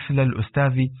أنا مثل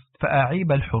الأستاذ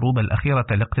فأعيب الحروب الأخيرة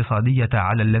الاقتصادية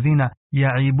على الذين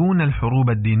يعيبون الحروب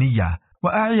الدينية،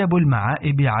 وأعيب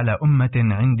المعائب على أمة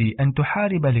عندي أن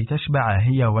تحارب لتشبع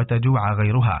هي وتجوع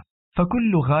غيرها،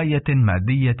 فكل غاية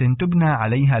مادية تبنى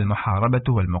عليها المحاربة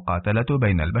والمقاتلة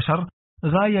بين البشر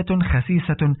غاية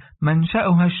خسيسة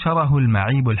منشأها الشره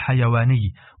المعيب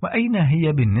الحيواني، وأين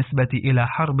هي بالنسبة إلى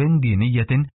حرب دينية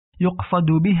يقصد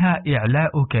بها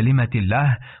إعلاء كلمة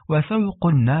الله وسوق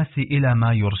الناس إلى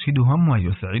ما يرشدهم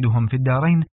ويسعدهم في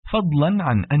الدارين، فضلا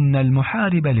عن أن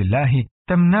المحارب لله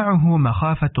تمنعه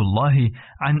مخافة الله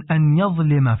عن أن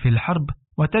يظلم في الحرب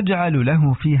وتجعل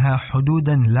له فيها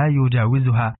حدودا لا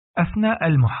يجاوزها أثناء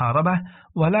المحاربة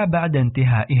ولا بعد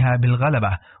انتهائها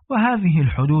بالغلبة، وهذه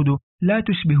الحدود لا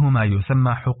تشبه ما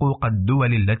يسمى حقوق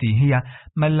الدول التي هي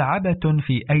ملعبة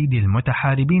في أيدي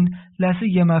المتحاربين لا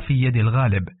سيما في يد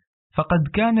الغالب. فقد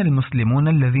كان المسلمون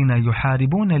الذين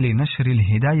يحاربون لنشر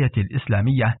الهداية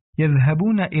الإسلامية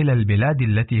يذهبون إلى البلاد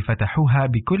التي فتحوها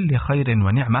بكل خير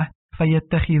ونعمة،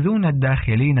 فيتخذون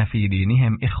الداخلين في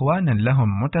دينهم إخوانا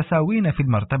لهم متساوين في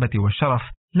المرتبة والشرف،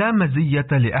 لا مزية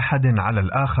لأحد على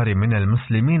الآخر من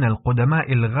المسلمين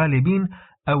القدماء الغالبين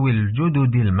أو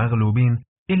الجدد المغلوبين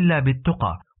إلا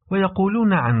بالتقى،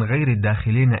 ويقولون عن غير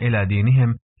الداخلين إلى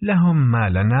دينهم لهم ما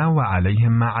لنا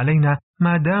وعليهم ما علينا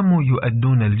ما داموا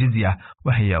يؤدون الجزية،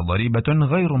 وهي ضريبة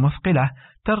غير مثقلة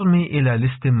ترمي إلى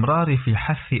الاستمرار في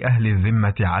حث أهل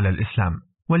الذمة على الإسلام.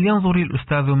 ولينظر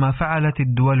الأستاذ ما فعلت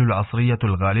الدول العصرية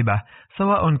الغالبة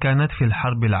سواء كانت في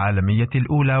الحرب العالمية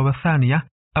الأولى والثانية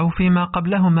أو فيما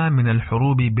قبلهما من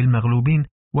الحروب بالمغلوبين،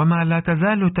 وما لا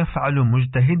تزال تفعل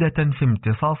مجتهدة في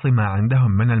امتصاص ما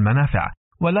عندهم من المنافع،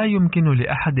 ولا يمكن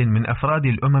لأحد من أفراد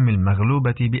الأمم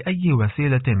المغلوبة بأي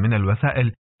وسيلة من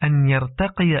الوسائل أن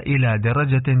يرتقي إلى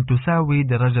درجة تساوي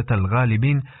درجة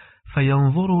الغالبين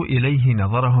فينظروا إليه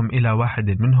نظرهم إلى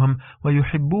واحد منهم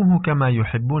ويحبوه كما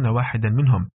يحبون واحدا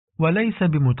منهم، وليس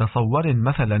بمتصور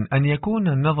مثلا أن يكون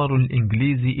النظر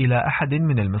الإنجليزي إلى أحد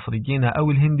من المصريين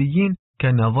أو الهنديين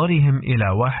كنظرهم إلى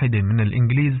واحد من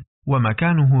الإنجليز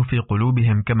ومكانه في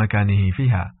قلوبهم كمكانه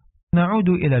فيها. نعود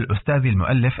إلى الأستاذ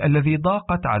المؤلف الذي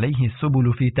ضاقت عليه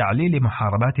السبل في تعليل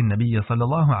محاربات النبي صلى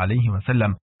الله عليه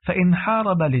وسلم، فإن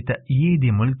حارب لتأييد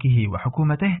ملكه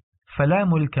وحكومته فلا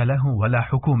ملك له ولا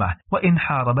حكومة، وإن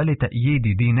حارب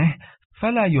لتأييد دينه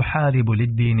فلا يحارب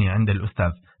للدين عند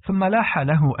الأستاذ. ثم لاح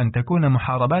له أن تكون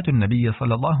محاربات النبي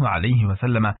صلى الله عليه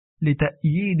وسلم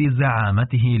لتأييد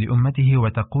زعامته لأمته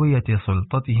وتقوية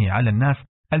سلطته على الناس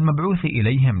المبعوث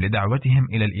إليهم لدعوتهم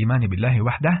إلى الإيمان بالله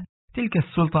وحده، تلك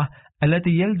السلطة التي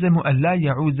يلزم أن لا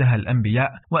يعوزها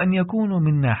الأنبياء وأن يكونوا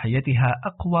من ناحيتها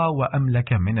أقوى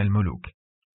وأملك من الملوك.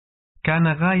 كان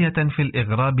غاية في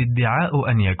الإغراب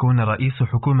ادعاء أن يكون رئيس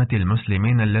حكومة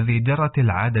المسلمين الذي جرت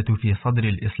العادة في صدر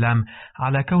الإسلام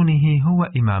على كونه هو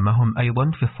إمامهم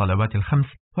أيضا في الصلوات الخمس،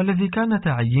 والذي كان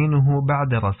تعيينه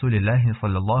بعد رسول الله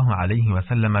صلى الله عليه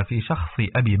وسلم في شخص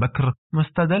أبي بكر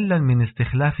مستدلا من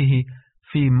استخلافه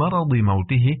في مرض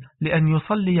موته لأن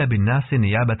يصلي بالناس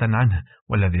نيابة عنه،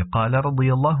 والذي قال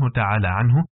رضي الله تعالى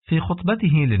عنه في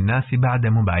خطبته للناس بعد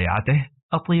مبايعته: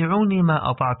 أطيعوني ما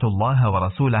أطعت الله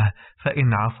ورسوله،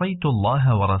 فإن عصيت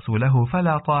الله ورسوله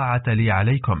فلا طاعة لي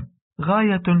عليكم.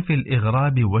 غاية في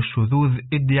الإغراب والشذوذ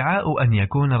ادعاء أن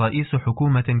يكون رئيس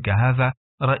حكومة كهذا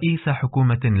رئيس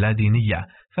حكومة لا دينية،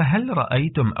 فهل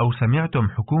رأيتم أو سمعتم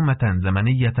حكومة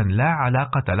زمنية لا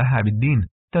علاقة لها بالدين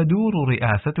تدور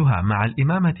رئاستها مع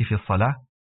الإمامة في الصلاة؟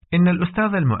 إن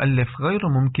الأستاذ المؤلف غير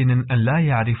ممكن أن لا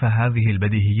يعرف هذه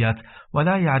البديهيات،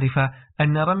 ولا يعرف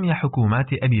أن رمي حكومات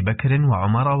أبي بكر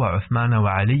وعمر وعثمان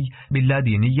وعلي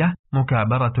باللادينية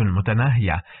مكابرة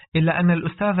متناهية، إلا أن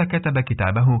الأستاذ كتب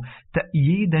كتابه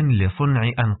تأييدا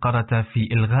لصنع أنقرة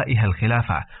في إلغائها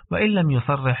الخلافة، وإن لم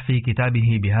يصرح في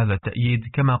كتابه بهذا التأييد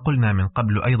كما قلنا من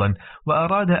قبل أيضا،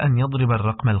 وأراد أن يضرب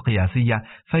الرقم القياسي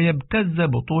فيبتز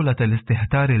بطولة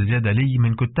الاستهتار الجدلي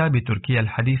من كتاب تركيا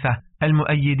الحديثة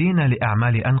المؤيدين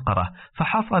لأعمال أنقرة،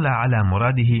 فحصل على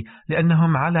مراده،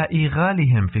 لأنهم على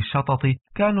إيغالهم في الشطط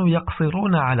كانوا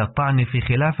يقصرون على الطعن في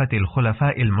خلافة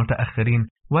الخلفاء المتأخرين،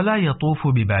 ولا يطوف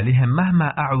ببالهم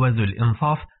مهما أعوز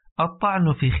الإنصاف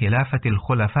الطعن في خلافة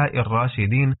الخلفاء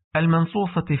الراشدين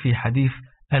المنصوصة في حديث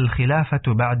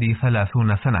الخلافة بعد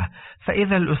 30 سنة،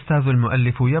 فإذا الأستاذ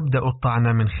المؤلف يبدأ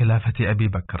الطعن من خلافة أبي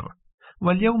بكر.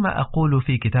 واليوم أقول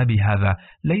في كتابي هذا: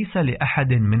 ليس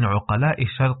لأحد من عقلاء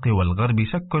الشرق والغرب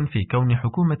شك في كون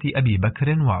حكومة أبي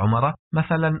بكر وعمر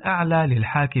مثلا أعلى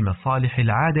للحاكم الصالح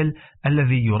العادل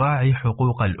الذي يراعي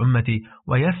حقوق الأمة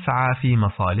ويسعى في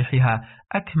مصالحها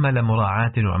أكمل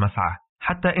مراعاة ومسعى،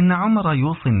 حتى إن عمر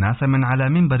يوصي الناس من على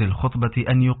منبر الخطبة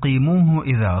أن يقيموه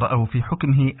إذا رأوا في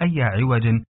حكمه أي عوج،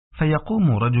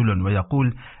 فيقوم رجل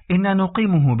ويقول: إن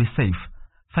نقيمه بالسيف،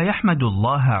 فيحمد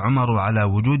الله عمر على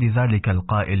وجود ذلك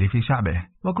القائل في شعبه.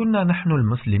 وكنا نحن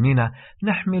المسلمين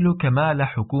نحمل كمال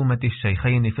حكومة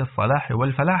الشيخين في الصلاح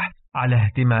والفلاح على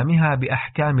اهتمامها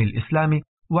بأحكام الإسلام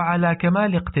وعلى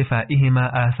كمال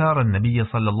اقتفائهما آثار النبي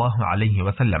صلى الله عليه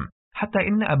وسلم، حتى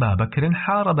إن أبا بكر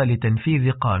حارب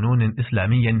لتنفيذ قانون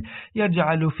إسلامي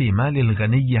يجعل في مال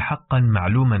الغني حقا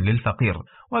معلوما للفقير.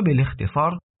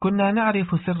 وبالاختصار كنا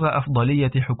نعرف سر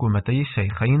أفضلية حكومتي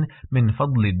الشيخين من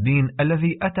فضل الدين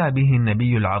الذي أتى به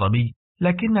النبي العربي،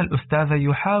 لكن الأستاذ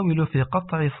يحاول في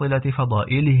قطع صلة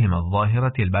فضائلهما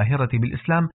الظاهرة الباهرة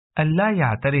بالإسلام أن لا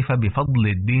يعترف بفضل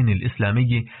الدين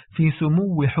الإسلامي في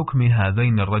سمو حكم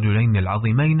هذين الرجلين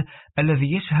العظيمين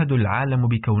الذي يشهد العالم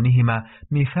بكونهما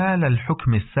مثال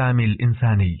الحكم السامي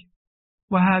الإنساني.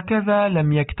 وهكذا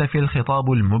لم يكتف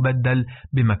الخطاب المبدل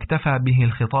بما اكتفى به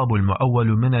الخطاب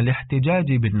المؤول من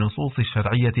الاحتجاج بالنصوص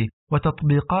الشرعية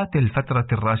وتطبيقات الفترة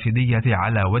الراشدية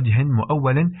على وجه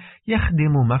مؤول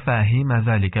يخدم مفاهيم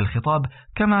ذلك الخطاب،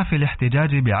 كما في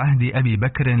الاحتجاج بعهد أبي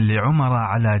بكر لعمر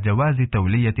على جواز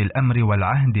تولية الأمر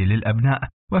والعهد للأبناء،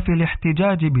 وفي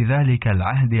الاحتجاج بذلك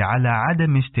العهد على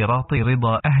عدم اشتراط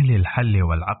رضا أهل الحل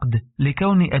والعقد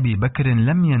لكون أبي بكر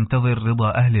لم ينتظر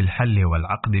رضا أهل الحل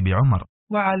والعقد بعمر،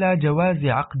 وعلى جواز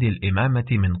عقد الإمامة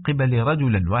من قبل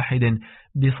رجل واحد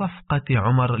بصفقة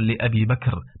عمر لأبي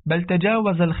بكر، بل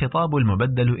تجاوز الخطاب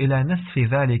المبدل إلى نسف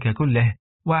ذلك كله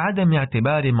وعدم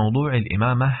اعتبار موضوع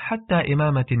الإمامة حتى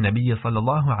إمامة النبي صلى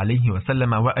الله عليه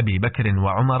وسلم وأبي بكر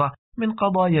وعمر من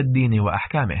قضايا الدين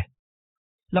وأحكامه.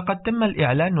 لقد تم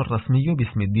الإعلان الرسمي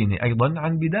باسم الدين أيضا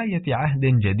عن بداية عهد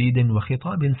جديد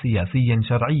وخطاب سياسي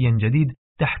شرعي جديد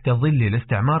تحت ظل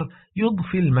الاستعمار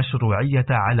يضفي المشروعية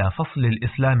على فصل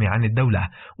الإسلام عن الدولة،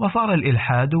 وصار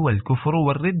الإلحاد والكفر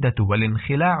والردة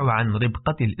والانخلاع عن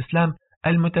ربقة الإسلام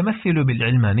المتمثل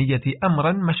بالعلمانية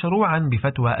أمرا مشروعا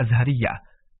بفتوى أزهرية.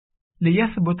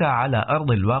 ليثبت على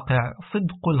أرض الواقع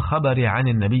صدق الخبر عن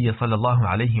النبي صلى الله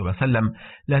عليه وسلم: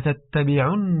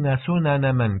 لتتبعن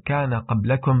سنن من كان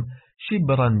قبلكم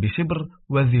شبرا بشبر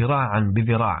وذراعا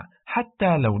بذراع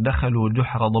حتى لو دخلوا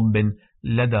جحر ضب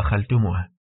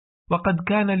لدخلتموه. وقد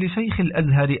كان لشيخ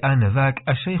الأزهر آنذاك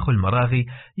الشيخ المراغي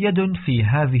يد في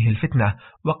هذه الفتنة،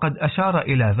 وقد أشار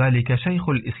إلى ذلك شيخ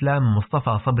الإسلام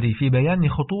مصطفى صبري في بيان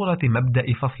خطورة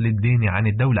مبدأ فصل الدين عن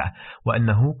الدولة،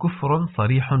 وأنه كفر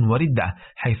صريح وردة،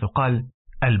 حيث قال: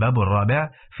 الباب الرابع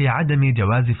في عدم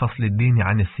جواز فصل الدين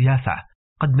عن السياسة.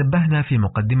 قد نبهنا في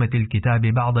مقدمة الكتاب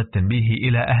بعض التنبيه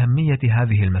إلى أهمية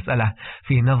هذه المسألة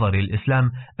في نظر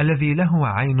الإسلام الذي له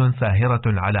عين ساهرة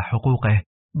على حقوقه،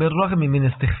 بالرغم من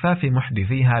استخفاف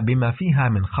محدثيها بما فيها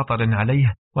من خطر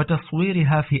عليه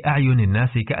وتصويرها في أعين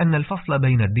الناس كأن الفصل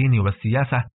بين الدين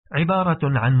والسياسة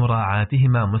عبارة عن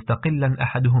مراعاتهما مستقلا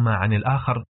أحدهما عن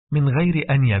الآخر من غير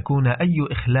أن يكون أي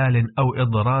إخلال أو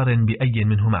إضرار بأي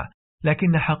منهما.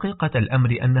 لكن حقيقة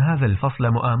الأمر أن هذا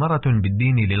الفصل مؤامرة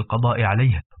بالدين للقضاء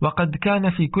عليه، وقد كان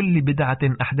في كل بدعة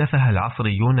أحدثها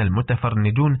العصريون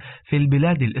المتفرنجون في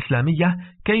البلاد الإسلامية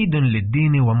كيد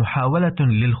للدين ومحاولة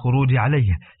للخروج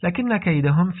عليه، لكن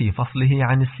كيدهم في فصله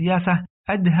عن السياسة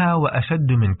أدهى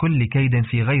وأشد من كل كيد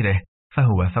في غيره،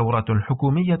 فهو ثورة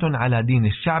حكومية على دين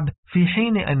الشعب، في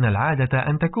حين أن العادة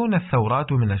أن تكون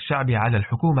الثورات من الشعب على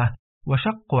الحكومة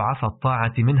وشق عصا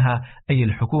الطاعة منها أي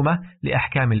الحكومة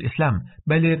لأحكام الإسلام،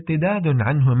 بل ارتداد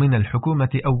عنه من الحكومة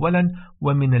أولا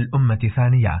ومن الأمة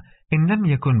ثانية، إن لم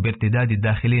يكن بارتداد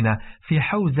الداخلين في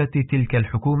حوزة تلك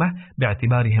الحكومة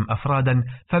باعتبارهم أفرادا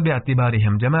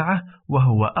فباعتبارهم جماعة،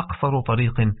 وهو أقصر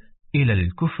طريق إلى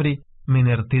الكفر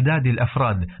من ارتداد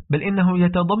الأفراد، بل إنه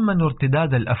يتضمن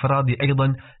ارتداد الأفراد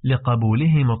أيضا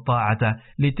لقبولهم الطاعة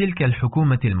لتلك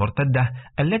الحكومة المرتدة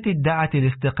التي ادعت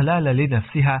الاستقلال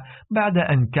لنفسها بعد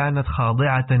أن كانت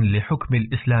خاضعة لحكم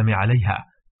الإسلام عليها.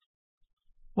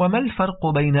 وما الفرق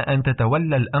بين أن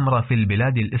تتولى الأمر في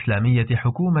البلاد الإسلامية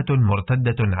حكومة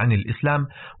مرتدة عن الإسلام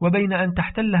وبين أن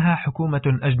تحتلها حكومة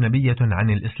أجنبية عن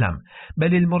الإسلام؟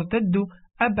 بل المرتد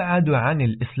أبعد عن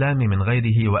الإسلام من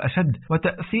غيره وأشد،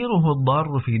 وتأثيره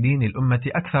الضار في دين الأمة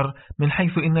أكثر، من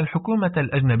حيث إن الحكومة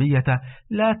الأجنبية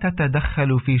لا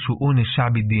تتدخل في شؤون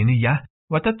الشعب الدينية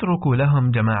وتترك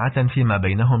لهم جماعة فيما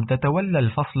بينهم تتولى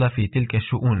الفصل في تلك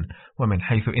الشؤون، ومن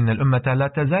حيث إن الأمة لا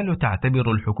تزال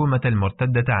تعتبر الحكومة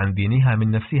المرتدة عن دينها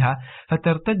من نفسها،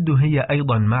 فترتد هي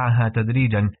أيضا معها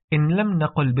تدريجا، إن لم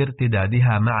نقل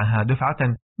بارتدادها معها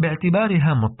دفعة،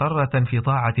 باعتبارها مضطرة في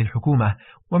طاعة الحكومة،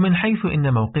 ومن حيث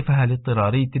إن موقفها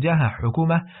الاضطراري تجاه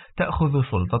حكومة تأخذ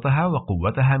سلطتها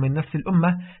وقوتها من نفس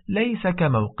الأمة ليس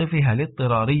كموقفها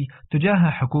الاضطراري تجاه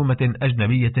حكومة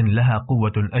أجنبية لها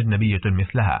قوة أجنبية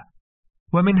مثلها.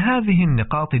 ومن هذه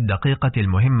النقاط الدقيقة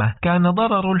المهمة كان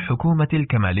ضرر الحكومة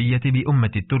الكمالية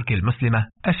بأمة الترك المسلمة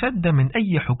أشد من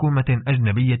أي حكومة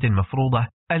أجنبية مفروضة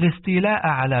الاستيلاء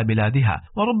على بلادها.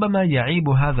 وربما يعيب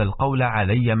هذا القول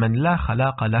علي من لا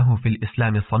خلاق له في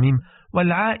الإسلام الصميم،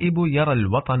 والعائب يرى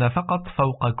الوطن فقط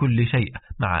فوق كل شيء،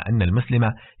 مع أن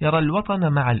المسلم يرى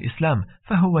الوطن مع الإسلام،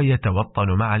 فهو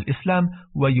يتوطن مع الإسلام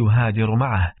ويهاجر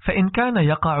معه. فإن كان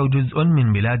يقع جزء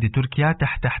من بلاد تركيا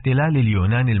تحت احتلال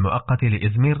اليونان المؤقت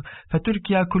لإزمير،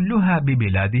 فتركيا كلها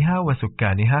ببلادها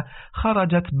وسكانها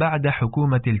خرجت بعد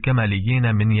حكومة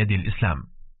الكماليين من يد الإسلام.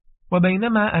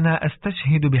 وبينما أنا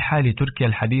أستشهد بحال تركيا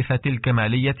الحديثة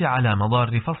الكمالية على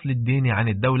مدار فصل الدين عن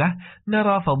الدولة،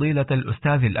 نرى فضيلة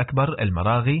الأستاذ الأكبر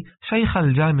المراغي شيخ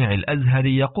الجامع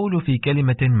الأزهري يقول في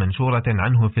كلمة منشورة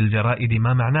عنه في الجرائد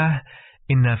ما معناه: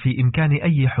 إن في إمكان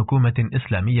أي حكومة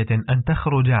إسلامية أن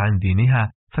تخرج عن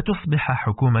دينها فتصبح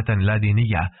حكومة لا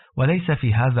دينية، وليس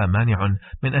في هذا مانع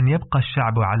من أن يبقى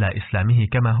الشعب على إسلامه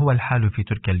كما هو الحال في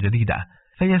تركيا الجديدة.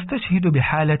 فيستشهد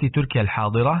بحالة تركيا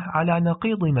الحاضرة على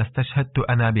نقيض ما استشهدت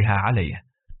أنا بها عليه.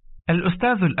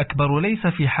 الأستاذ الأكبر ليس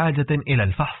في حاجة إلى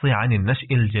الفحص عن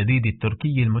النشء الجديد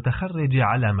التركي المتخرج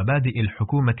على مبادئ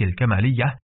الحكومة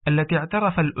الكمالية التي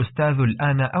اعترف الأستاذ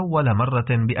الآن أول مرة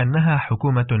بأنها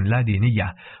حكومة لا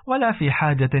دينية، ولا في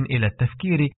حاجة إلى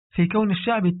التفكير في كون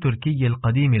الشعب التركي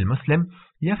القديم المسلم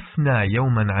يفنى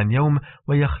يوما عن يوم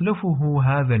ويخلفه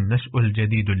هذا النشء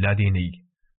الجديد اللاديني.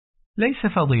 ليس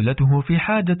فضيلته في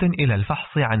حاجة إلى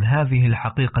الفحص عن هذه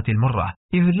الحقيقة المرة،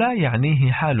 إذ لا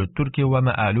يعنيه حال الترك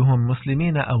ومآلهم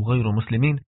مسلمين أو غير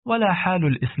مسلمين، ولا حال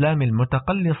الإسلام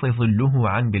المتقلص ظله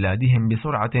عن بلادهم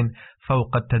بسرعة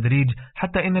فوق التدريج،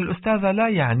 حتى إن الأستاذ لا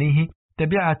يعنيه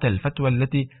تبعة الفتوى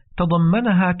التي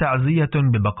تضمنها تعزية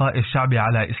ببقاء الشعب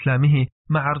على إسلامه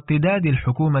مع ارتداد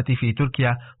الحكومة في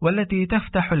تركيا، والتي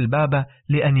تفتح الباب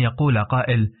لأن يقول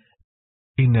قائل: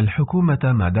 إن الحكومة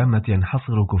ما دامت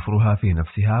ينحصر كفرها في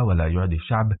نفسها ولا يعدي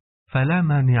الشعب، فلا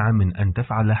مانع من أن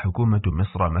تفعل حكومة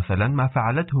مصر مثلا ما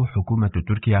فعلته حكومة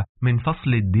تركيا من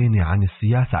فصل الدين عن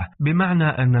السياسة، بمعنى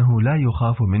أنه لا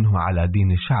يخاف منه على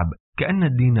دين الشعب، كأن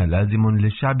الدين لازم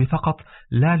للشعب فقط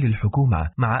لا للحكومة،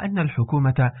 مع أن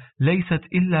الحكومة ليست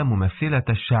إلا ممثلة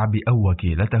الشعب أو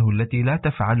وكيلته التي لا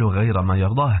تفعل غير ما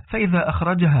يرضاه، فإذا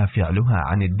أخرجها فعلها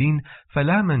عن الدين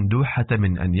فلا مندوحة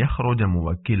من أن يخرج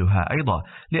موكلها أيضا،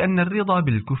 لأن الرضا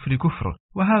بالكفر كفر،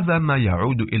 وهذا ما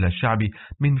يعود إلى الشعب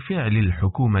من فعل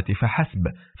الحكومة فحسب،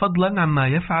 فضلا عما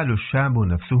يفعل الشعب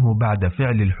نفسه بعد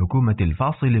فعل الحكومة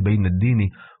الفاصل بين الدين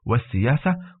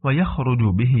والسياسة ويخرج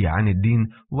به عن الدين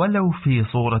ولو في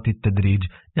صورة التدريج،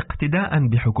 اقتداء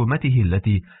بحكومته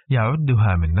التي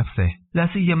يعدها من نفسه، لا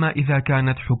سيما إذا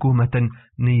كانت حكومة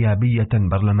نيابية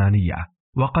برلمانية.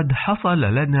 وقد حصل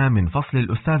لنا من فصل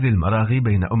الأستاذ المراغي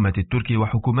بين أمة الترك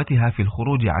وحكومتها في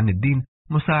الخروج عن الدين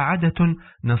مساعدة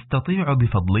نستطيع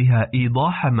بفضلها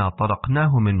إيضاح ما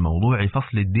طرقناه من موضوع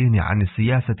فصل الدين عن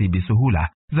السياسة بسهولة،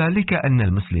 ذلك أن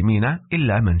المسلمين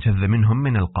إلا من شذ منهم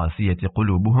من القاسية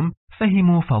قلوبهم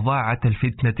فهموا فظاعة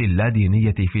الفتنة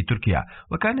اللادينية في تركيا،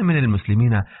 وكان من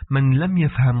المسلمين من لم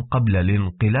يفهم قبل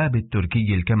الانقلاب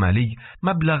التركي الكمالي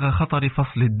مبلغ خطر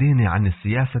فصل الدين عن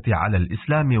السياسة على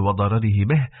الإسلام وضرره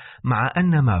به، مع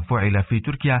أن ما فعل في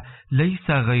تركيا ليس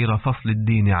غير فصل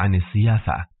الدين عن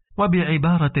السياسة.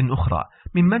 وبعبارة أخرى،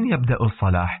 ممن يبدأ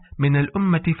الصلاح من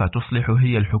الأمة فتصلح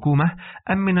هي الحكومة،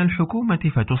 أم من الحكومة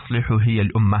فتصلح هي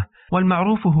الأمة؟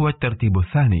 والمعروف هو الترتيب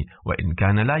الثاني، وإن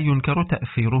كان لا ينكر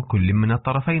تأثير كل من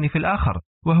الطرفين في الآخر،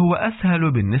 وهو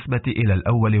أسهل بالنسبة إلى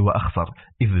الأول وأخسر،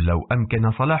 إذ لو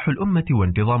أمكن صلاح الأمة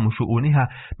وانتظام شؤونها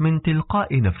من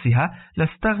تلقاء نفسها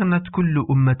لاستغنت كل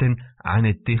أمة عن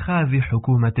اتخاذ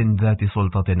حكومة ذات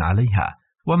سلطة عليها.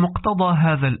 ومقتضى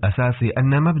هذا الأساس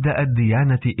أن مبدأ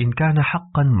الديانة إن كان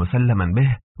حقا مسلما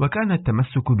به، وكان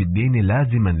التمسك بالدين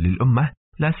لازما للأمة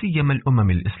لا سيما الأمم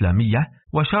الإسلامية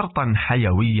وشرطا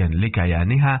حيويا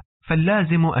لكيانها،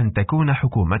 فاللازم أن تكون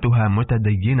حكومتها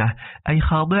متدينة أي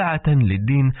خاضعة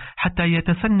للدين حتى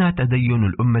يتسنى تدين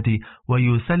الأمة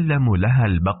ويسلم لها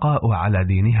البقاء على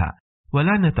دينها.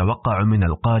 ولا نتوقع من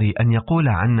القارئ أن يقول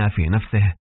عنا في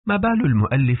نفسه: ما بال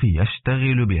المؤلف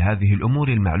يشتغل بهذه الأمور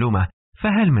المعلومة،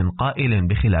 فهل من قائل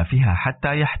بخلافها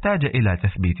حتى يحتاج إلى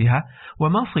تثبيتها؟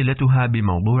 وما صلتها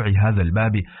بموضوع هذا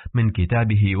الباب من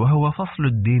كتابه وهو فصل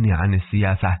الدين عن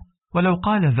السياسة؟ ولو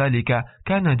قال ذلك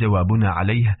كان جوابنا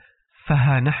عليه: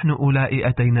 فها نحن أولئك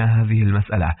أتينا هذه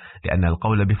المسألة، لأن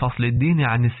القول بفصل الدين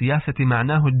عن السياسة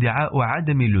معناه ادعاء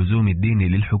عدم لزوم الدين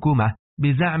للحكومة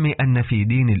بزعم أن في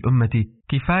دين الأمة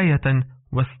كفاية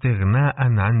واستغناء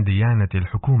عن ديانة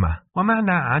الحكومة.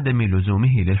 ومعنى عدم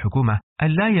لزومه للحكومة أن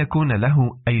لا يكون له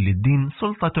أي للدين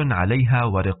سلطة عليها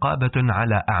ورقابة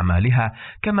على أعمالها،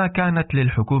 كما كانت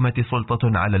للحكومة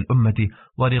سلطة على الأمة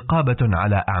ورقابة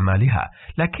على أعمالها.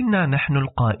 لكننا نحن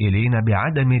القائلين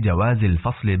بعدم جواز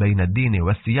الفصل بين الدين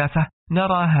والسياسة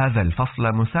نرى هذا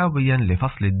الفصل مساويا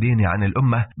لفصل الدين عن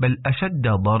الأمة، بل أشد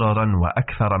ضررا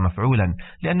وأكثر مفعولا،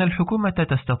 لأن الحكومة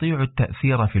تستطيع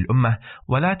التأثير في الأمة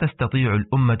ولا تستطيع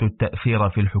الأمة التأثير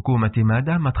في الحكومة ما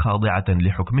دامت خاضعة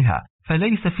لحكمها،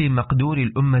 فليس في مقدور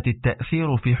الأمة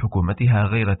التأثير في حكومتها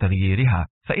غير تغييرها،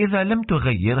 فإذا لم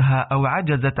تغيرها أو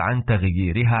عجزت عن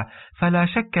تغييرها فلا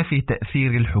شك في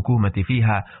تأثير الحكومة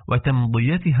فيها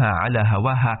وتمضيتها على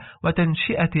هواها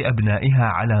وتنشئة أبنائها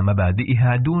على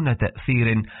مبادئها دون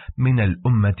تأثير من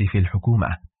الأمة في الحكومة.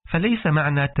 فليس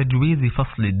معنى تجويز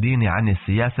فصل الدين عن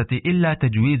السياسة إلا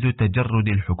تجويز تجرد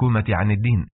الحكومة عن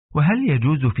الدين. وهل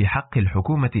يجوز في حق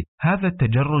الحكومة هذا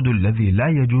التجرد الذي لا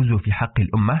يجوز في حق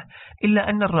الأمة؟ إلا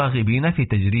أن الراغبين في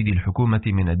تجريد الحكومة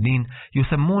من الدين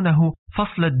يسمونه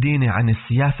فصل الدين عن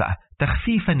السياسة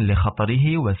تخفيفا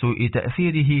لخطره وسوء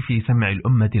تأثيره في سمع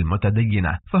الأمة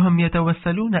المتدينة، فهم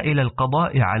يتوسلون إلى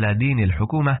القضاء على دين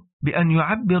الحكومة بأن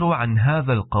يعبروا عن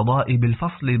هذا القضاء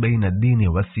بالفصل بين الدين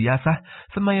والسياسة،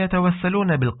 ثم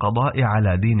يتوسلون بالقضاء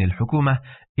على دين الحكومة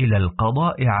إلى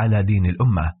القضاء على دين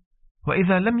الأمة.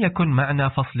 وإذا لم يكن معنى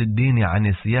فصل الدين عن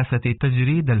السياسة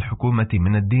تجريد الحكومة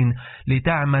من الدين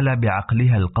لتعمل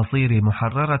بعقلها القصير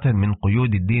محررة من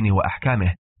قيود الدين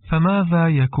وأحكامه، فماذا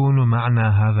يكون معنى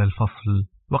هذا الفصل؟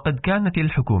 وقد كانت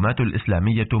الحكومات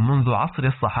الإسلامية منذ عصر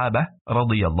الصحابة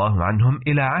رضي الله عنهم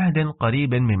إلى عهد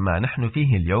قريب مما نحن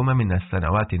فيه اليوم من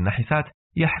السنوات النحسات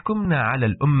يحكمن على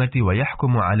الأمة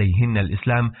ويحكم عليهن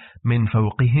الإسلام من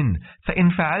فوقهن، فإن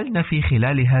فعلن في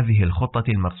خلال هذه الخطة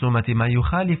المرسومة ما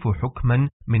يخالف حكما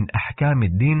من أحكام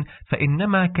الدين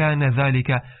فإنما كان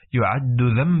ذلك يعد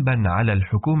ذنبا على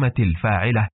الحكومة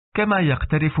الفاعلة، كما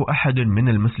يقترف أحد من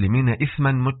المسلمين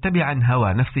إثما متبعا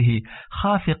هوى نفسه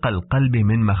خافق القلب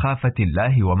من مخافة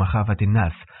الله ومخافة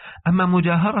الناس. أما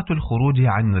مجاهرة الخروج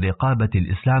عن رقابة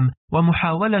الإسلام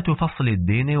ومحاولة فصل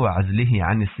الدين وعزله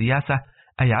عن السياسة،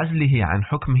 أي عزله عن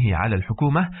حكمه على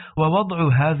الحكومة، ووضع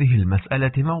هذه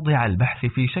المسألة موضع البحث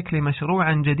في شكل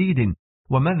مشروع جديد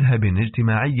ومذهب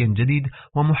اجتماعي جديد،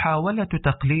 ومحاولة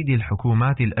تقليد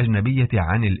الحكومات الأجنبية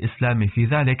عن الإسلام في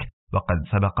ذلك. وقد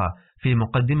سبق في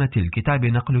مقدمة الكتاب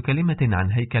نقل كلمة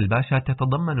عن هيكل باشا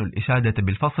تتضمن الإشادة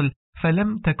بالفصل،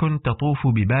 فلم تكن تطوف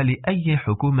ببال أي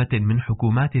حكومة من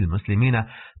حكومات المسلمين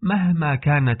مهما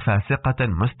كانت فاسقة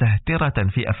مستهترة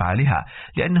في أفعالها،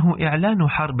 لأنه إعلان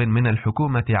حرب من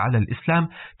الحكومة على الإسلام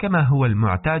كما هو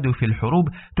المعتاد في الحروب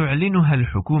تعلنها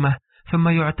الحكومة، ثم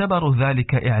يعتبر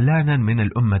ذلك إعلانا من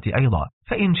الأمة أيضا.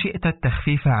 فإن شئت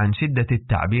التخفيف عن شدة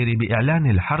التعبير بإعلان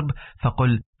الحرب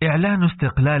فقل إعلان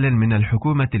استقلال من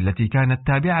الحكومة التي كانت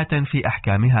تابعة في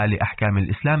أحكامها لأحكام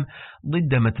الإسلام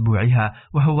ضد متبوعها،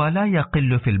 وهو لا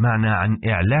يقل في المعنى عن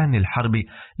إعلان الحرب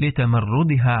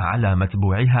لتمردها على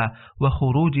متبوعها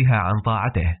وخروجها عن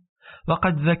طاعته.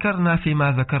 وقد ذكرنا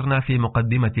فيما ذكرنا في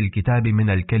مقدمة الكتاب من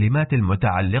الكلمات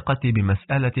المتعلقة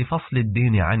بمسألة فصل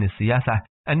الدين عن السياسة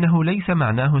أنه ليس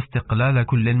معناه استقلال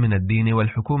كل من الدين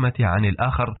والحكومة عن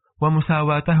الآخر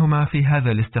ومساواتهما في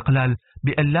هذا الاستقلال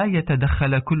بأن لا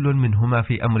يتدخل كل منهما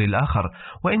في أمر الآخر،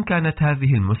 وإن كانت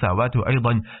هذه المساواة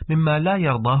أيضا مما لا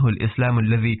يرضاه الإسلام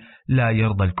الذي لا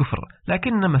يرضى الكفر،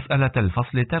 لكن مسألة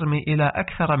الفصل ترمي إلى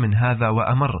أكثر من هذا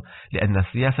وأمر، لأن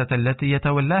السياسة التي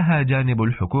يتولاها جانب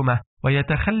الحكومة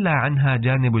ويتخلى عنها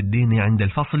جانب الدين عند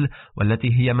الفصل،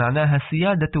 والتي هي معناها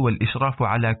السيادة والإشراف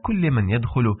على كل من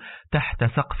يدخل تحت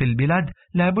سقف البلاد،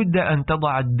 لا بد أن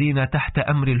تضع الدين تحت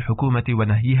أمر الحكومة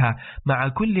ونهيها مع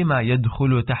كل ما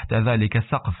يدخل تحت ذلك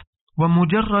السقف.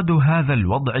 ومجرد هذا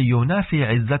الوضع ينافي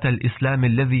عزة الإسلام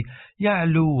الذي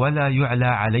يعلو ولا يعلى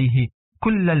عليه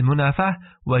كل المنافاة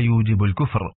ويوجب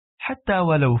الكفر، حتى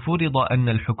ولو فرض أن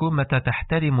الحكومة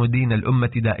تحترم دين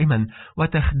الأمة دائما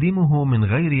وتخدمه من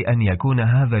غير أن يكون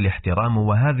هذا الاحترام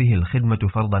وهذه الخدمة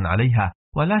فرضا عليها،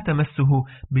 ولا تمسه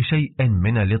بشيء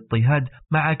من الاضطهاد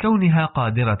مع كونها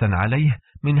قادرة عليه،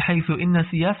 من حيث إن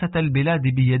سياسة البلاد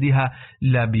بيدها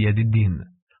لا بيد الدين.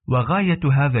 وغاية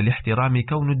هذا الاحترام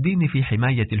كون الدين في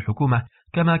حماية الحكومة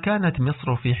كما كانت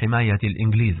مصر في حماية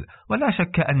الإنجليز، ولا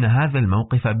شك أن هذا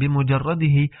الموقف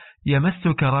بمجرده يمس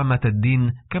كرامة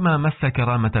الدين كما مس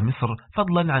كرامة مصر،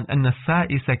 فضلا عن أن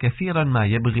السائس كثيرا ما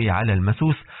يبغي على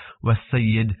المسوس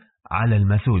والسيد على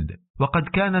المسود. وقد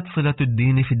كانت صلة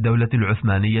الدين في الدولة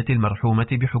العثمانية المرحومة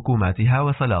بحكوماتها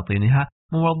وسلاطينها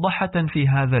موضحة في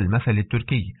هذا المثل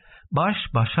التركي: باش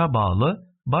باشا باlı،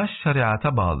 باش شريعة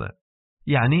باlı.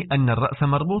 يعني أن الرأس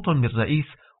مربوط بالرئيس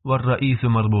والرئيس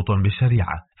مربوط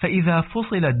بالشريعة. فإذا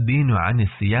فصل الدين عن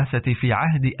السياسة في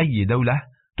عهد أي دولة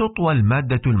تطوى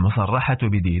المادة المصرحة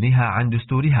بدينها عن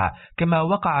دستورها، كما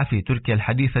وقع في تركيا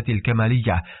الحديثة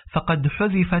الكمالية، فقد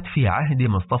حذفت في عهد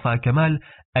مصطفى كمال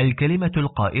الكلمة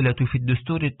القائلة في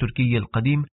الدستور التركي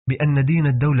القديم بأن دين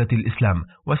الدولة الإسلام،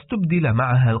 واستبدل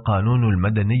معها القانون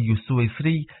المدني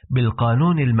السويسري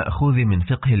بالقانون المأخوذ من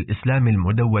فقه الإسلام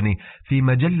المدون في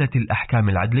مجلة الأحكام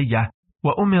العدلية،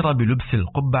 وأمر بلبس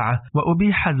القبعة،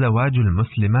 وأبيح زواج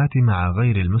المسلمات مع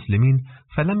غير المسلمين،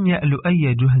 فلم يأل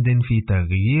أي جهد في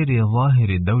تغيير ظاهر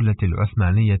الدولة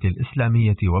العثمانية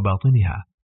الإسلامية وباطنها.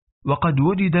 وقد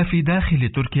وجد في داخل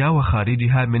تركيا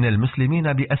وخارجها من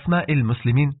المسلمين بأسماء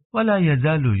المسلمين، ولا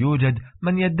يزال يوجد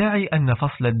من يدعي أن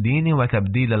فصل الدين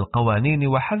وتبديل القوانين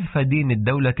وحذف دين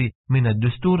الدولة من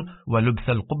الدستور ولبس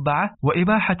القبعة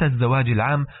وإباحة الزواج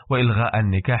العام وإلغاء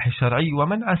النكاح الشرعي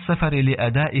ومنع السفر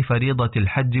لأداء فريضة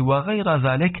الحج وغير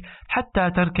ذلك،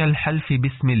 حتى ترك الحلف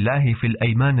باسم الله في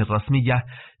الأيمان الرسمية،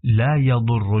 لا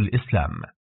يضر الإسلام.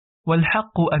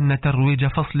 والحق أن ترويج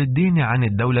فصل الدين عن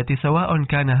الدولة، سواء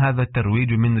كان هذا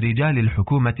الترويج من رجال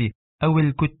الحكومة أو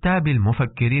الكتاب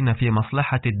المفكرين في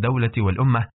مصلحة الدولة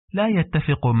والأمة، لا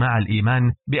يتفق مع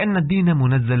الإيمان بأن الدين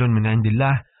منزل من عند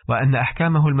الله، وأن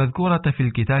أحكامه المذكورة في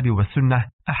الكتاب والسنة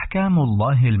أحكام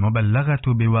الله المبلغة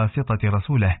بواسطة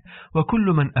رسوله. وكل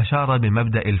من أشار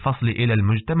بمبدأ الفصل إلى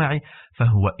المجتمع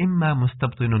فهو إما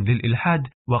مستبطن للإلحاد.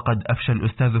 وقد أفشى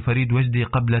الأستاذ فريد وجدي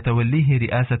قبل توليه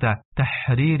رئاسة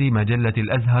تحرير مجلة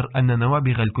الأزهر أن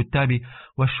نوابغ الكتاب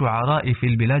والشعراء في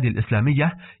البلاد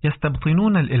الإسلامية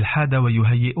يستبطنون الإلحاد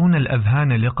ويهيئون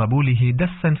الأذهان لقبوله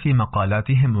دسا في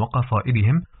مقالاتهم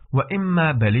وقصائدهم،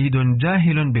 وإما بليد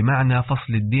جاهل بمعنى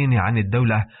فصل الدين عن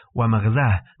الدولة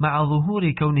ومغزاه، مع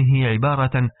ظهور كونه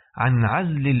عبارة عن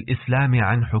عزل الإسلام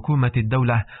عن حكومة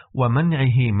الدولة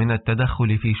ومنعه من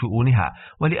التدخل في شؤونها.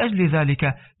 ولأجل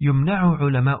ذلك يمنع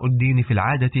علماء الدين في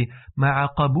العادة مع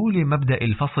قبول مبدأ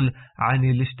الفصل عن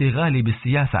الاشتغال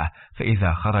بالسياسة،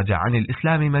 فإذا خرج عن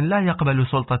الإسلام من لا يقبل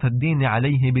سلطة الدين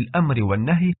عليه بالأمر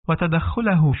والنهي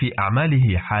وتدخله في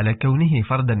أعماله حال كونه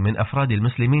فردا من أفراد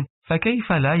المسلمين،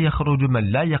 فكيف لا يخرج من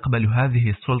لا يقبل هذه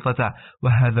السلطة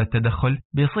وهذا التدخل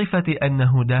بصفة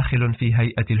أنه داخل في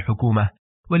هيئة الحكومة؟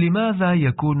 ولماذا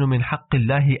يكون من حق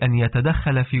الله أن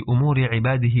يتدخل في أمور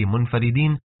عباده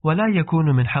منفردين، ولا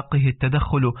يكون من حقه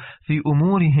التدخل في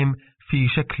أمورهم في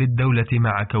شكل الدولة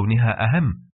مع كونها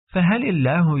أهم؟ فهل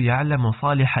الله يعلم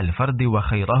صالح الفرد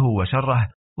وخيره وشره،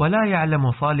 ولا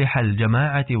يعلم صالح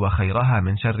الجماعة وخيرها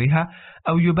من شرها،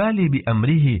 أو يبالي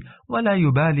بأمره ولا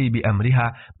يبالي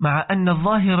بأمرها، مع أن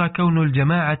الظاهر كون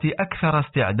الجماعة أكثر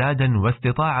استعدادا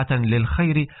واستطاعة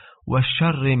للخير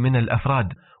والشر من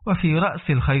الأفراد، وفي رأس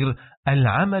الخير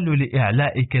العمل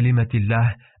لإعلاء كلمة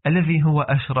الله الذي هو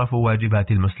أشرف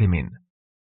واجبات المسلمين.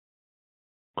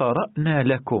 قرأنا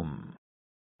لكم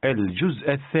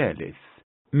الجزء الثالث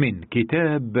من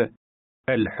كتاب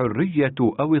الحرية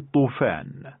أو الطوفان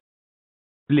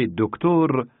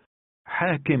للدكتور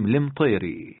حاكم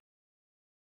المطيري.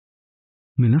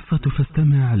 منصة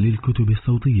فاستمع للكتب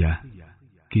الصوتية.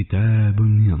 كتاب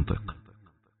ينطق.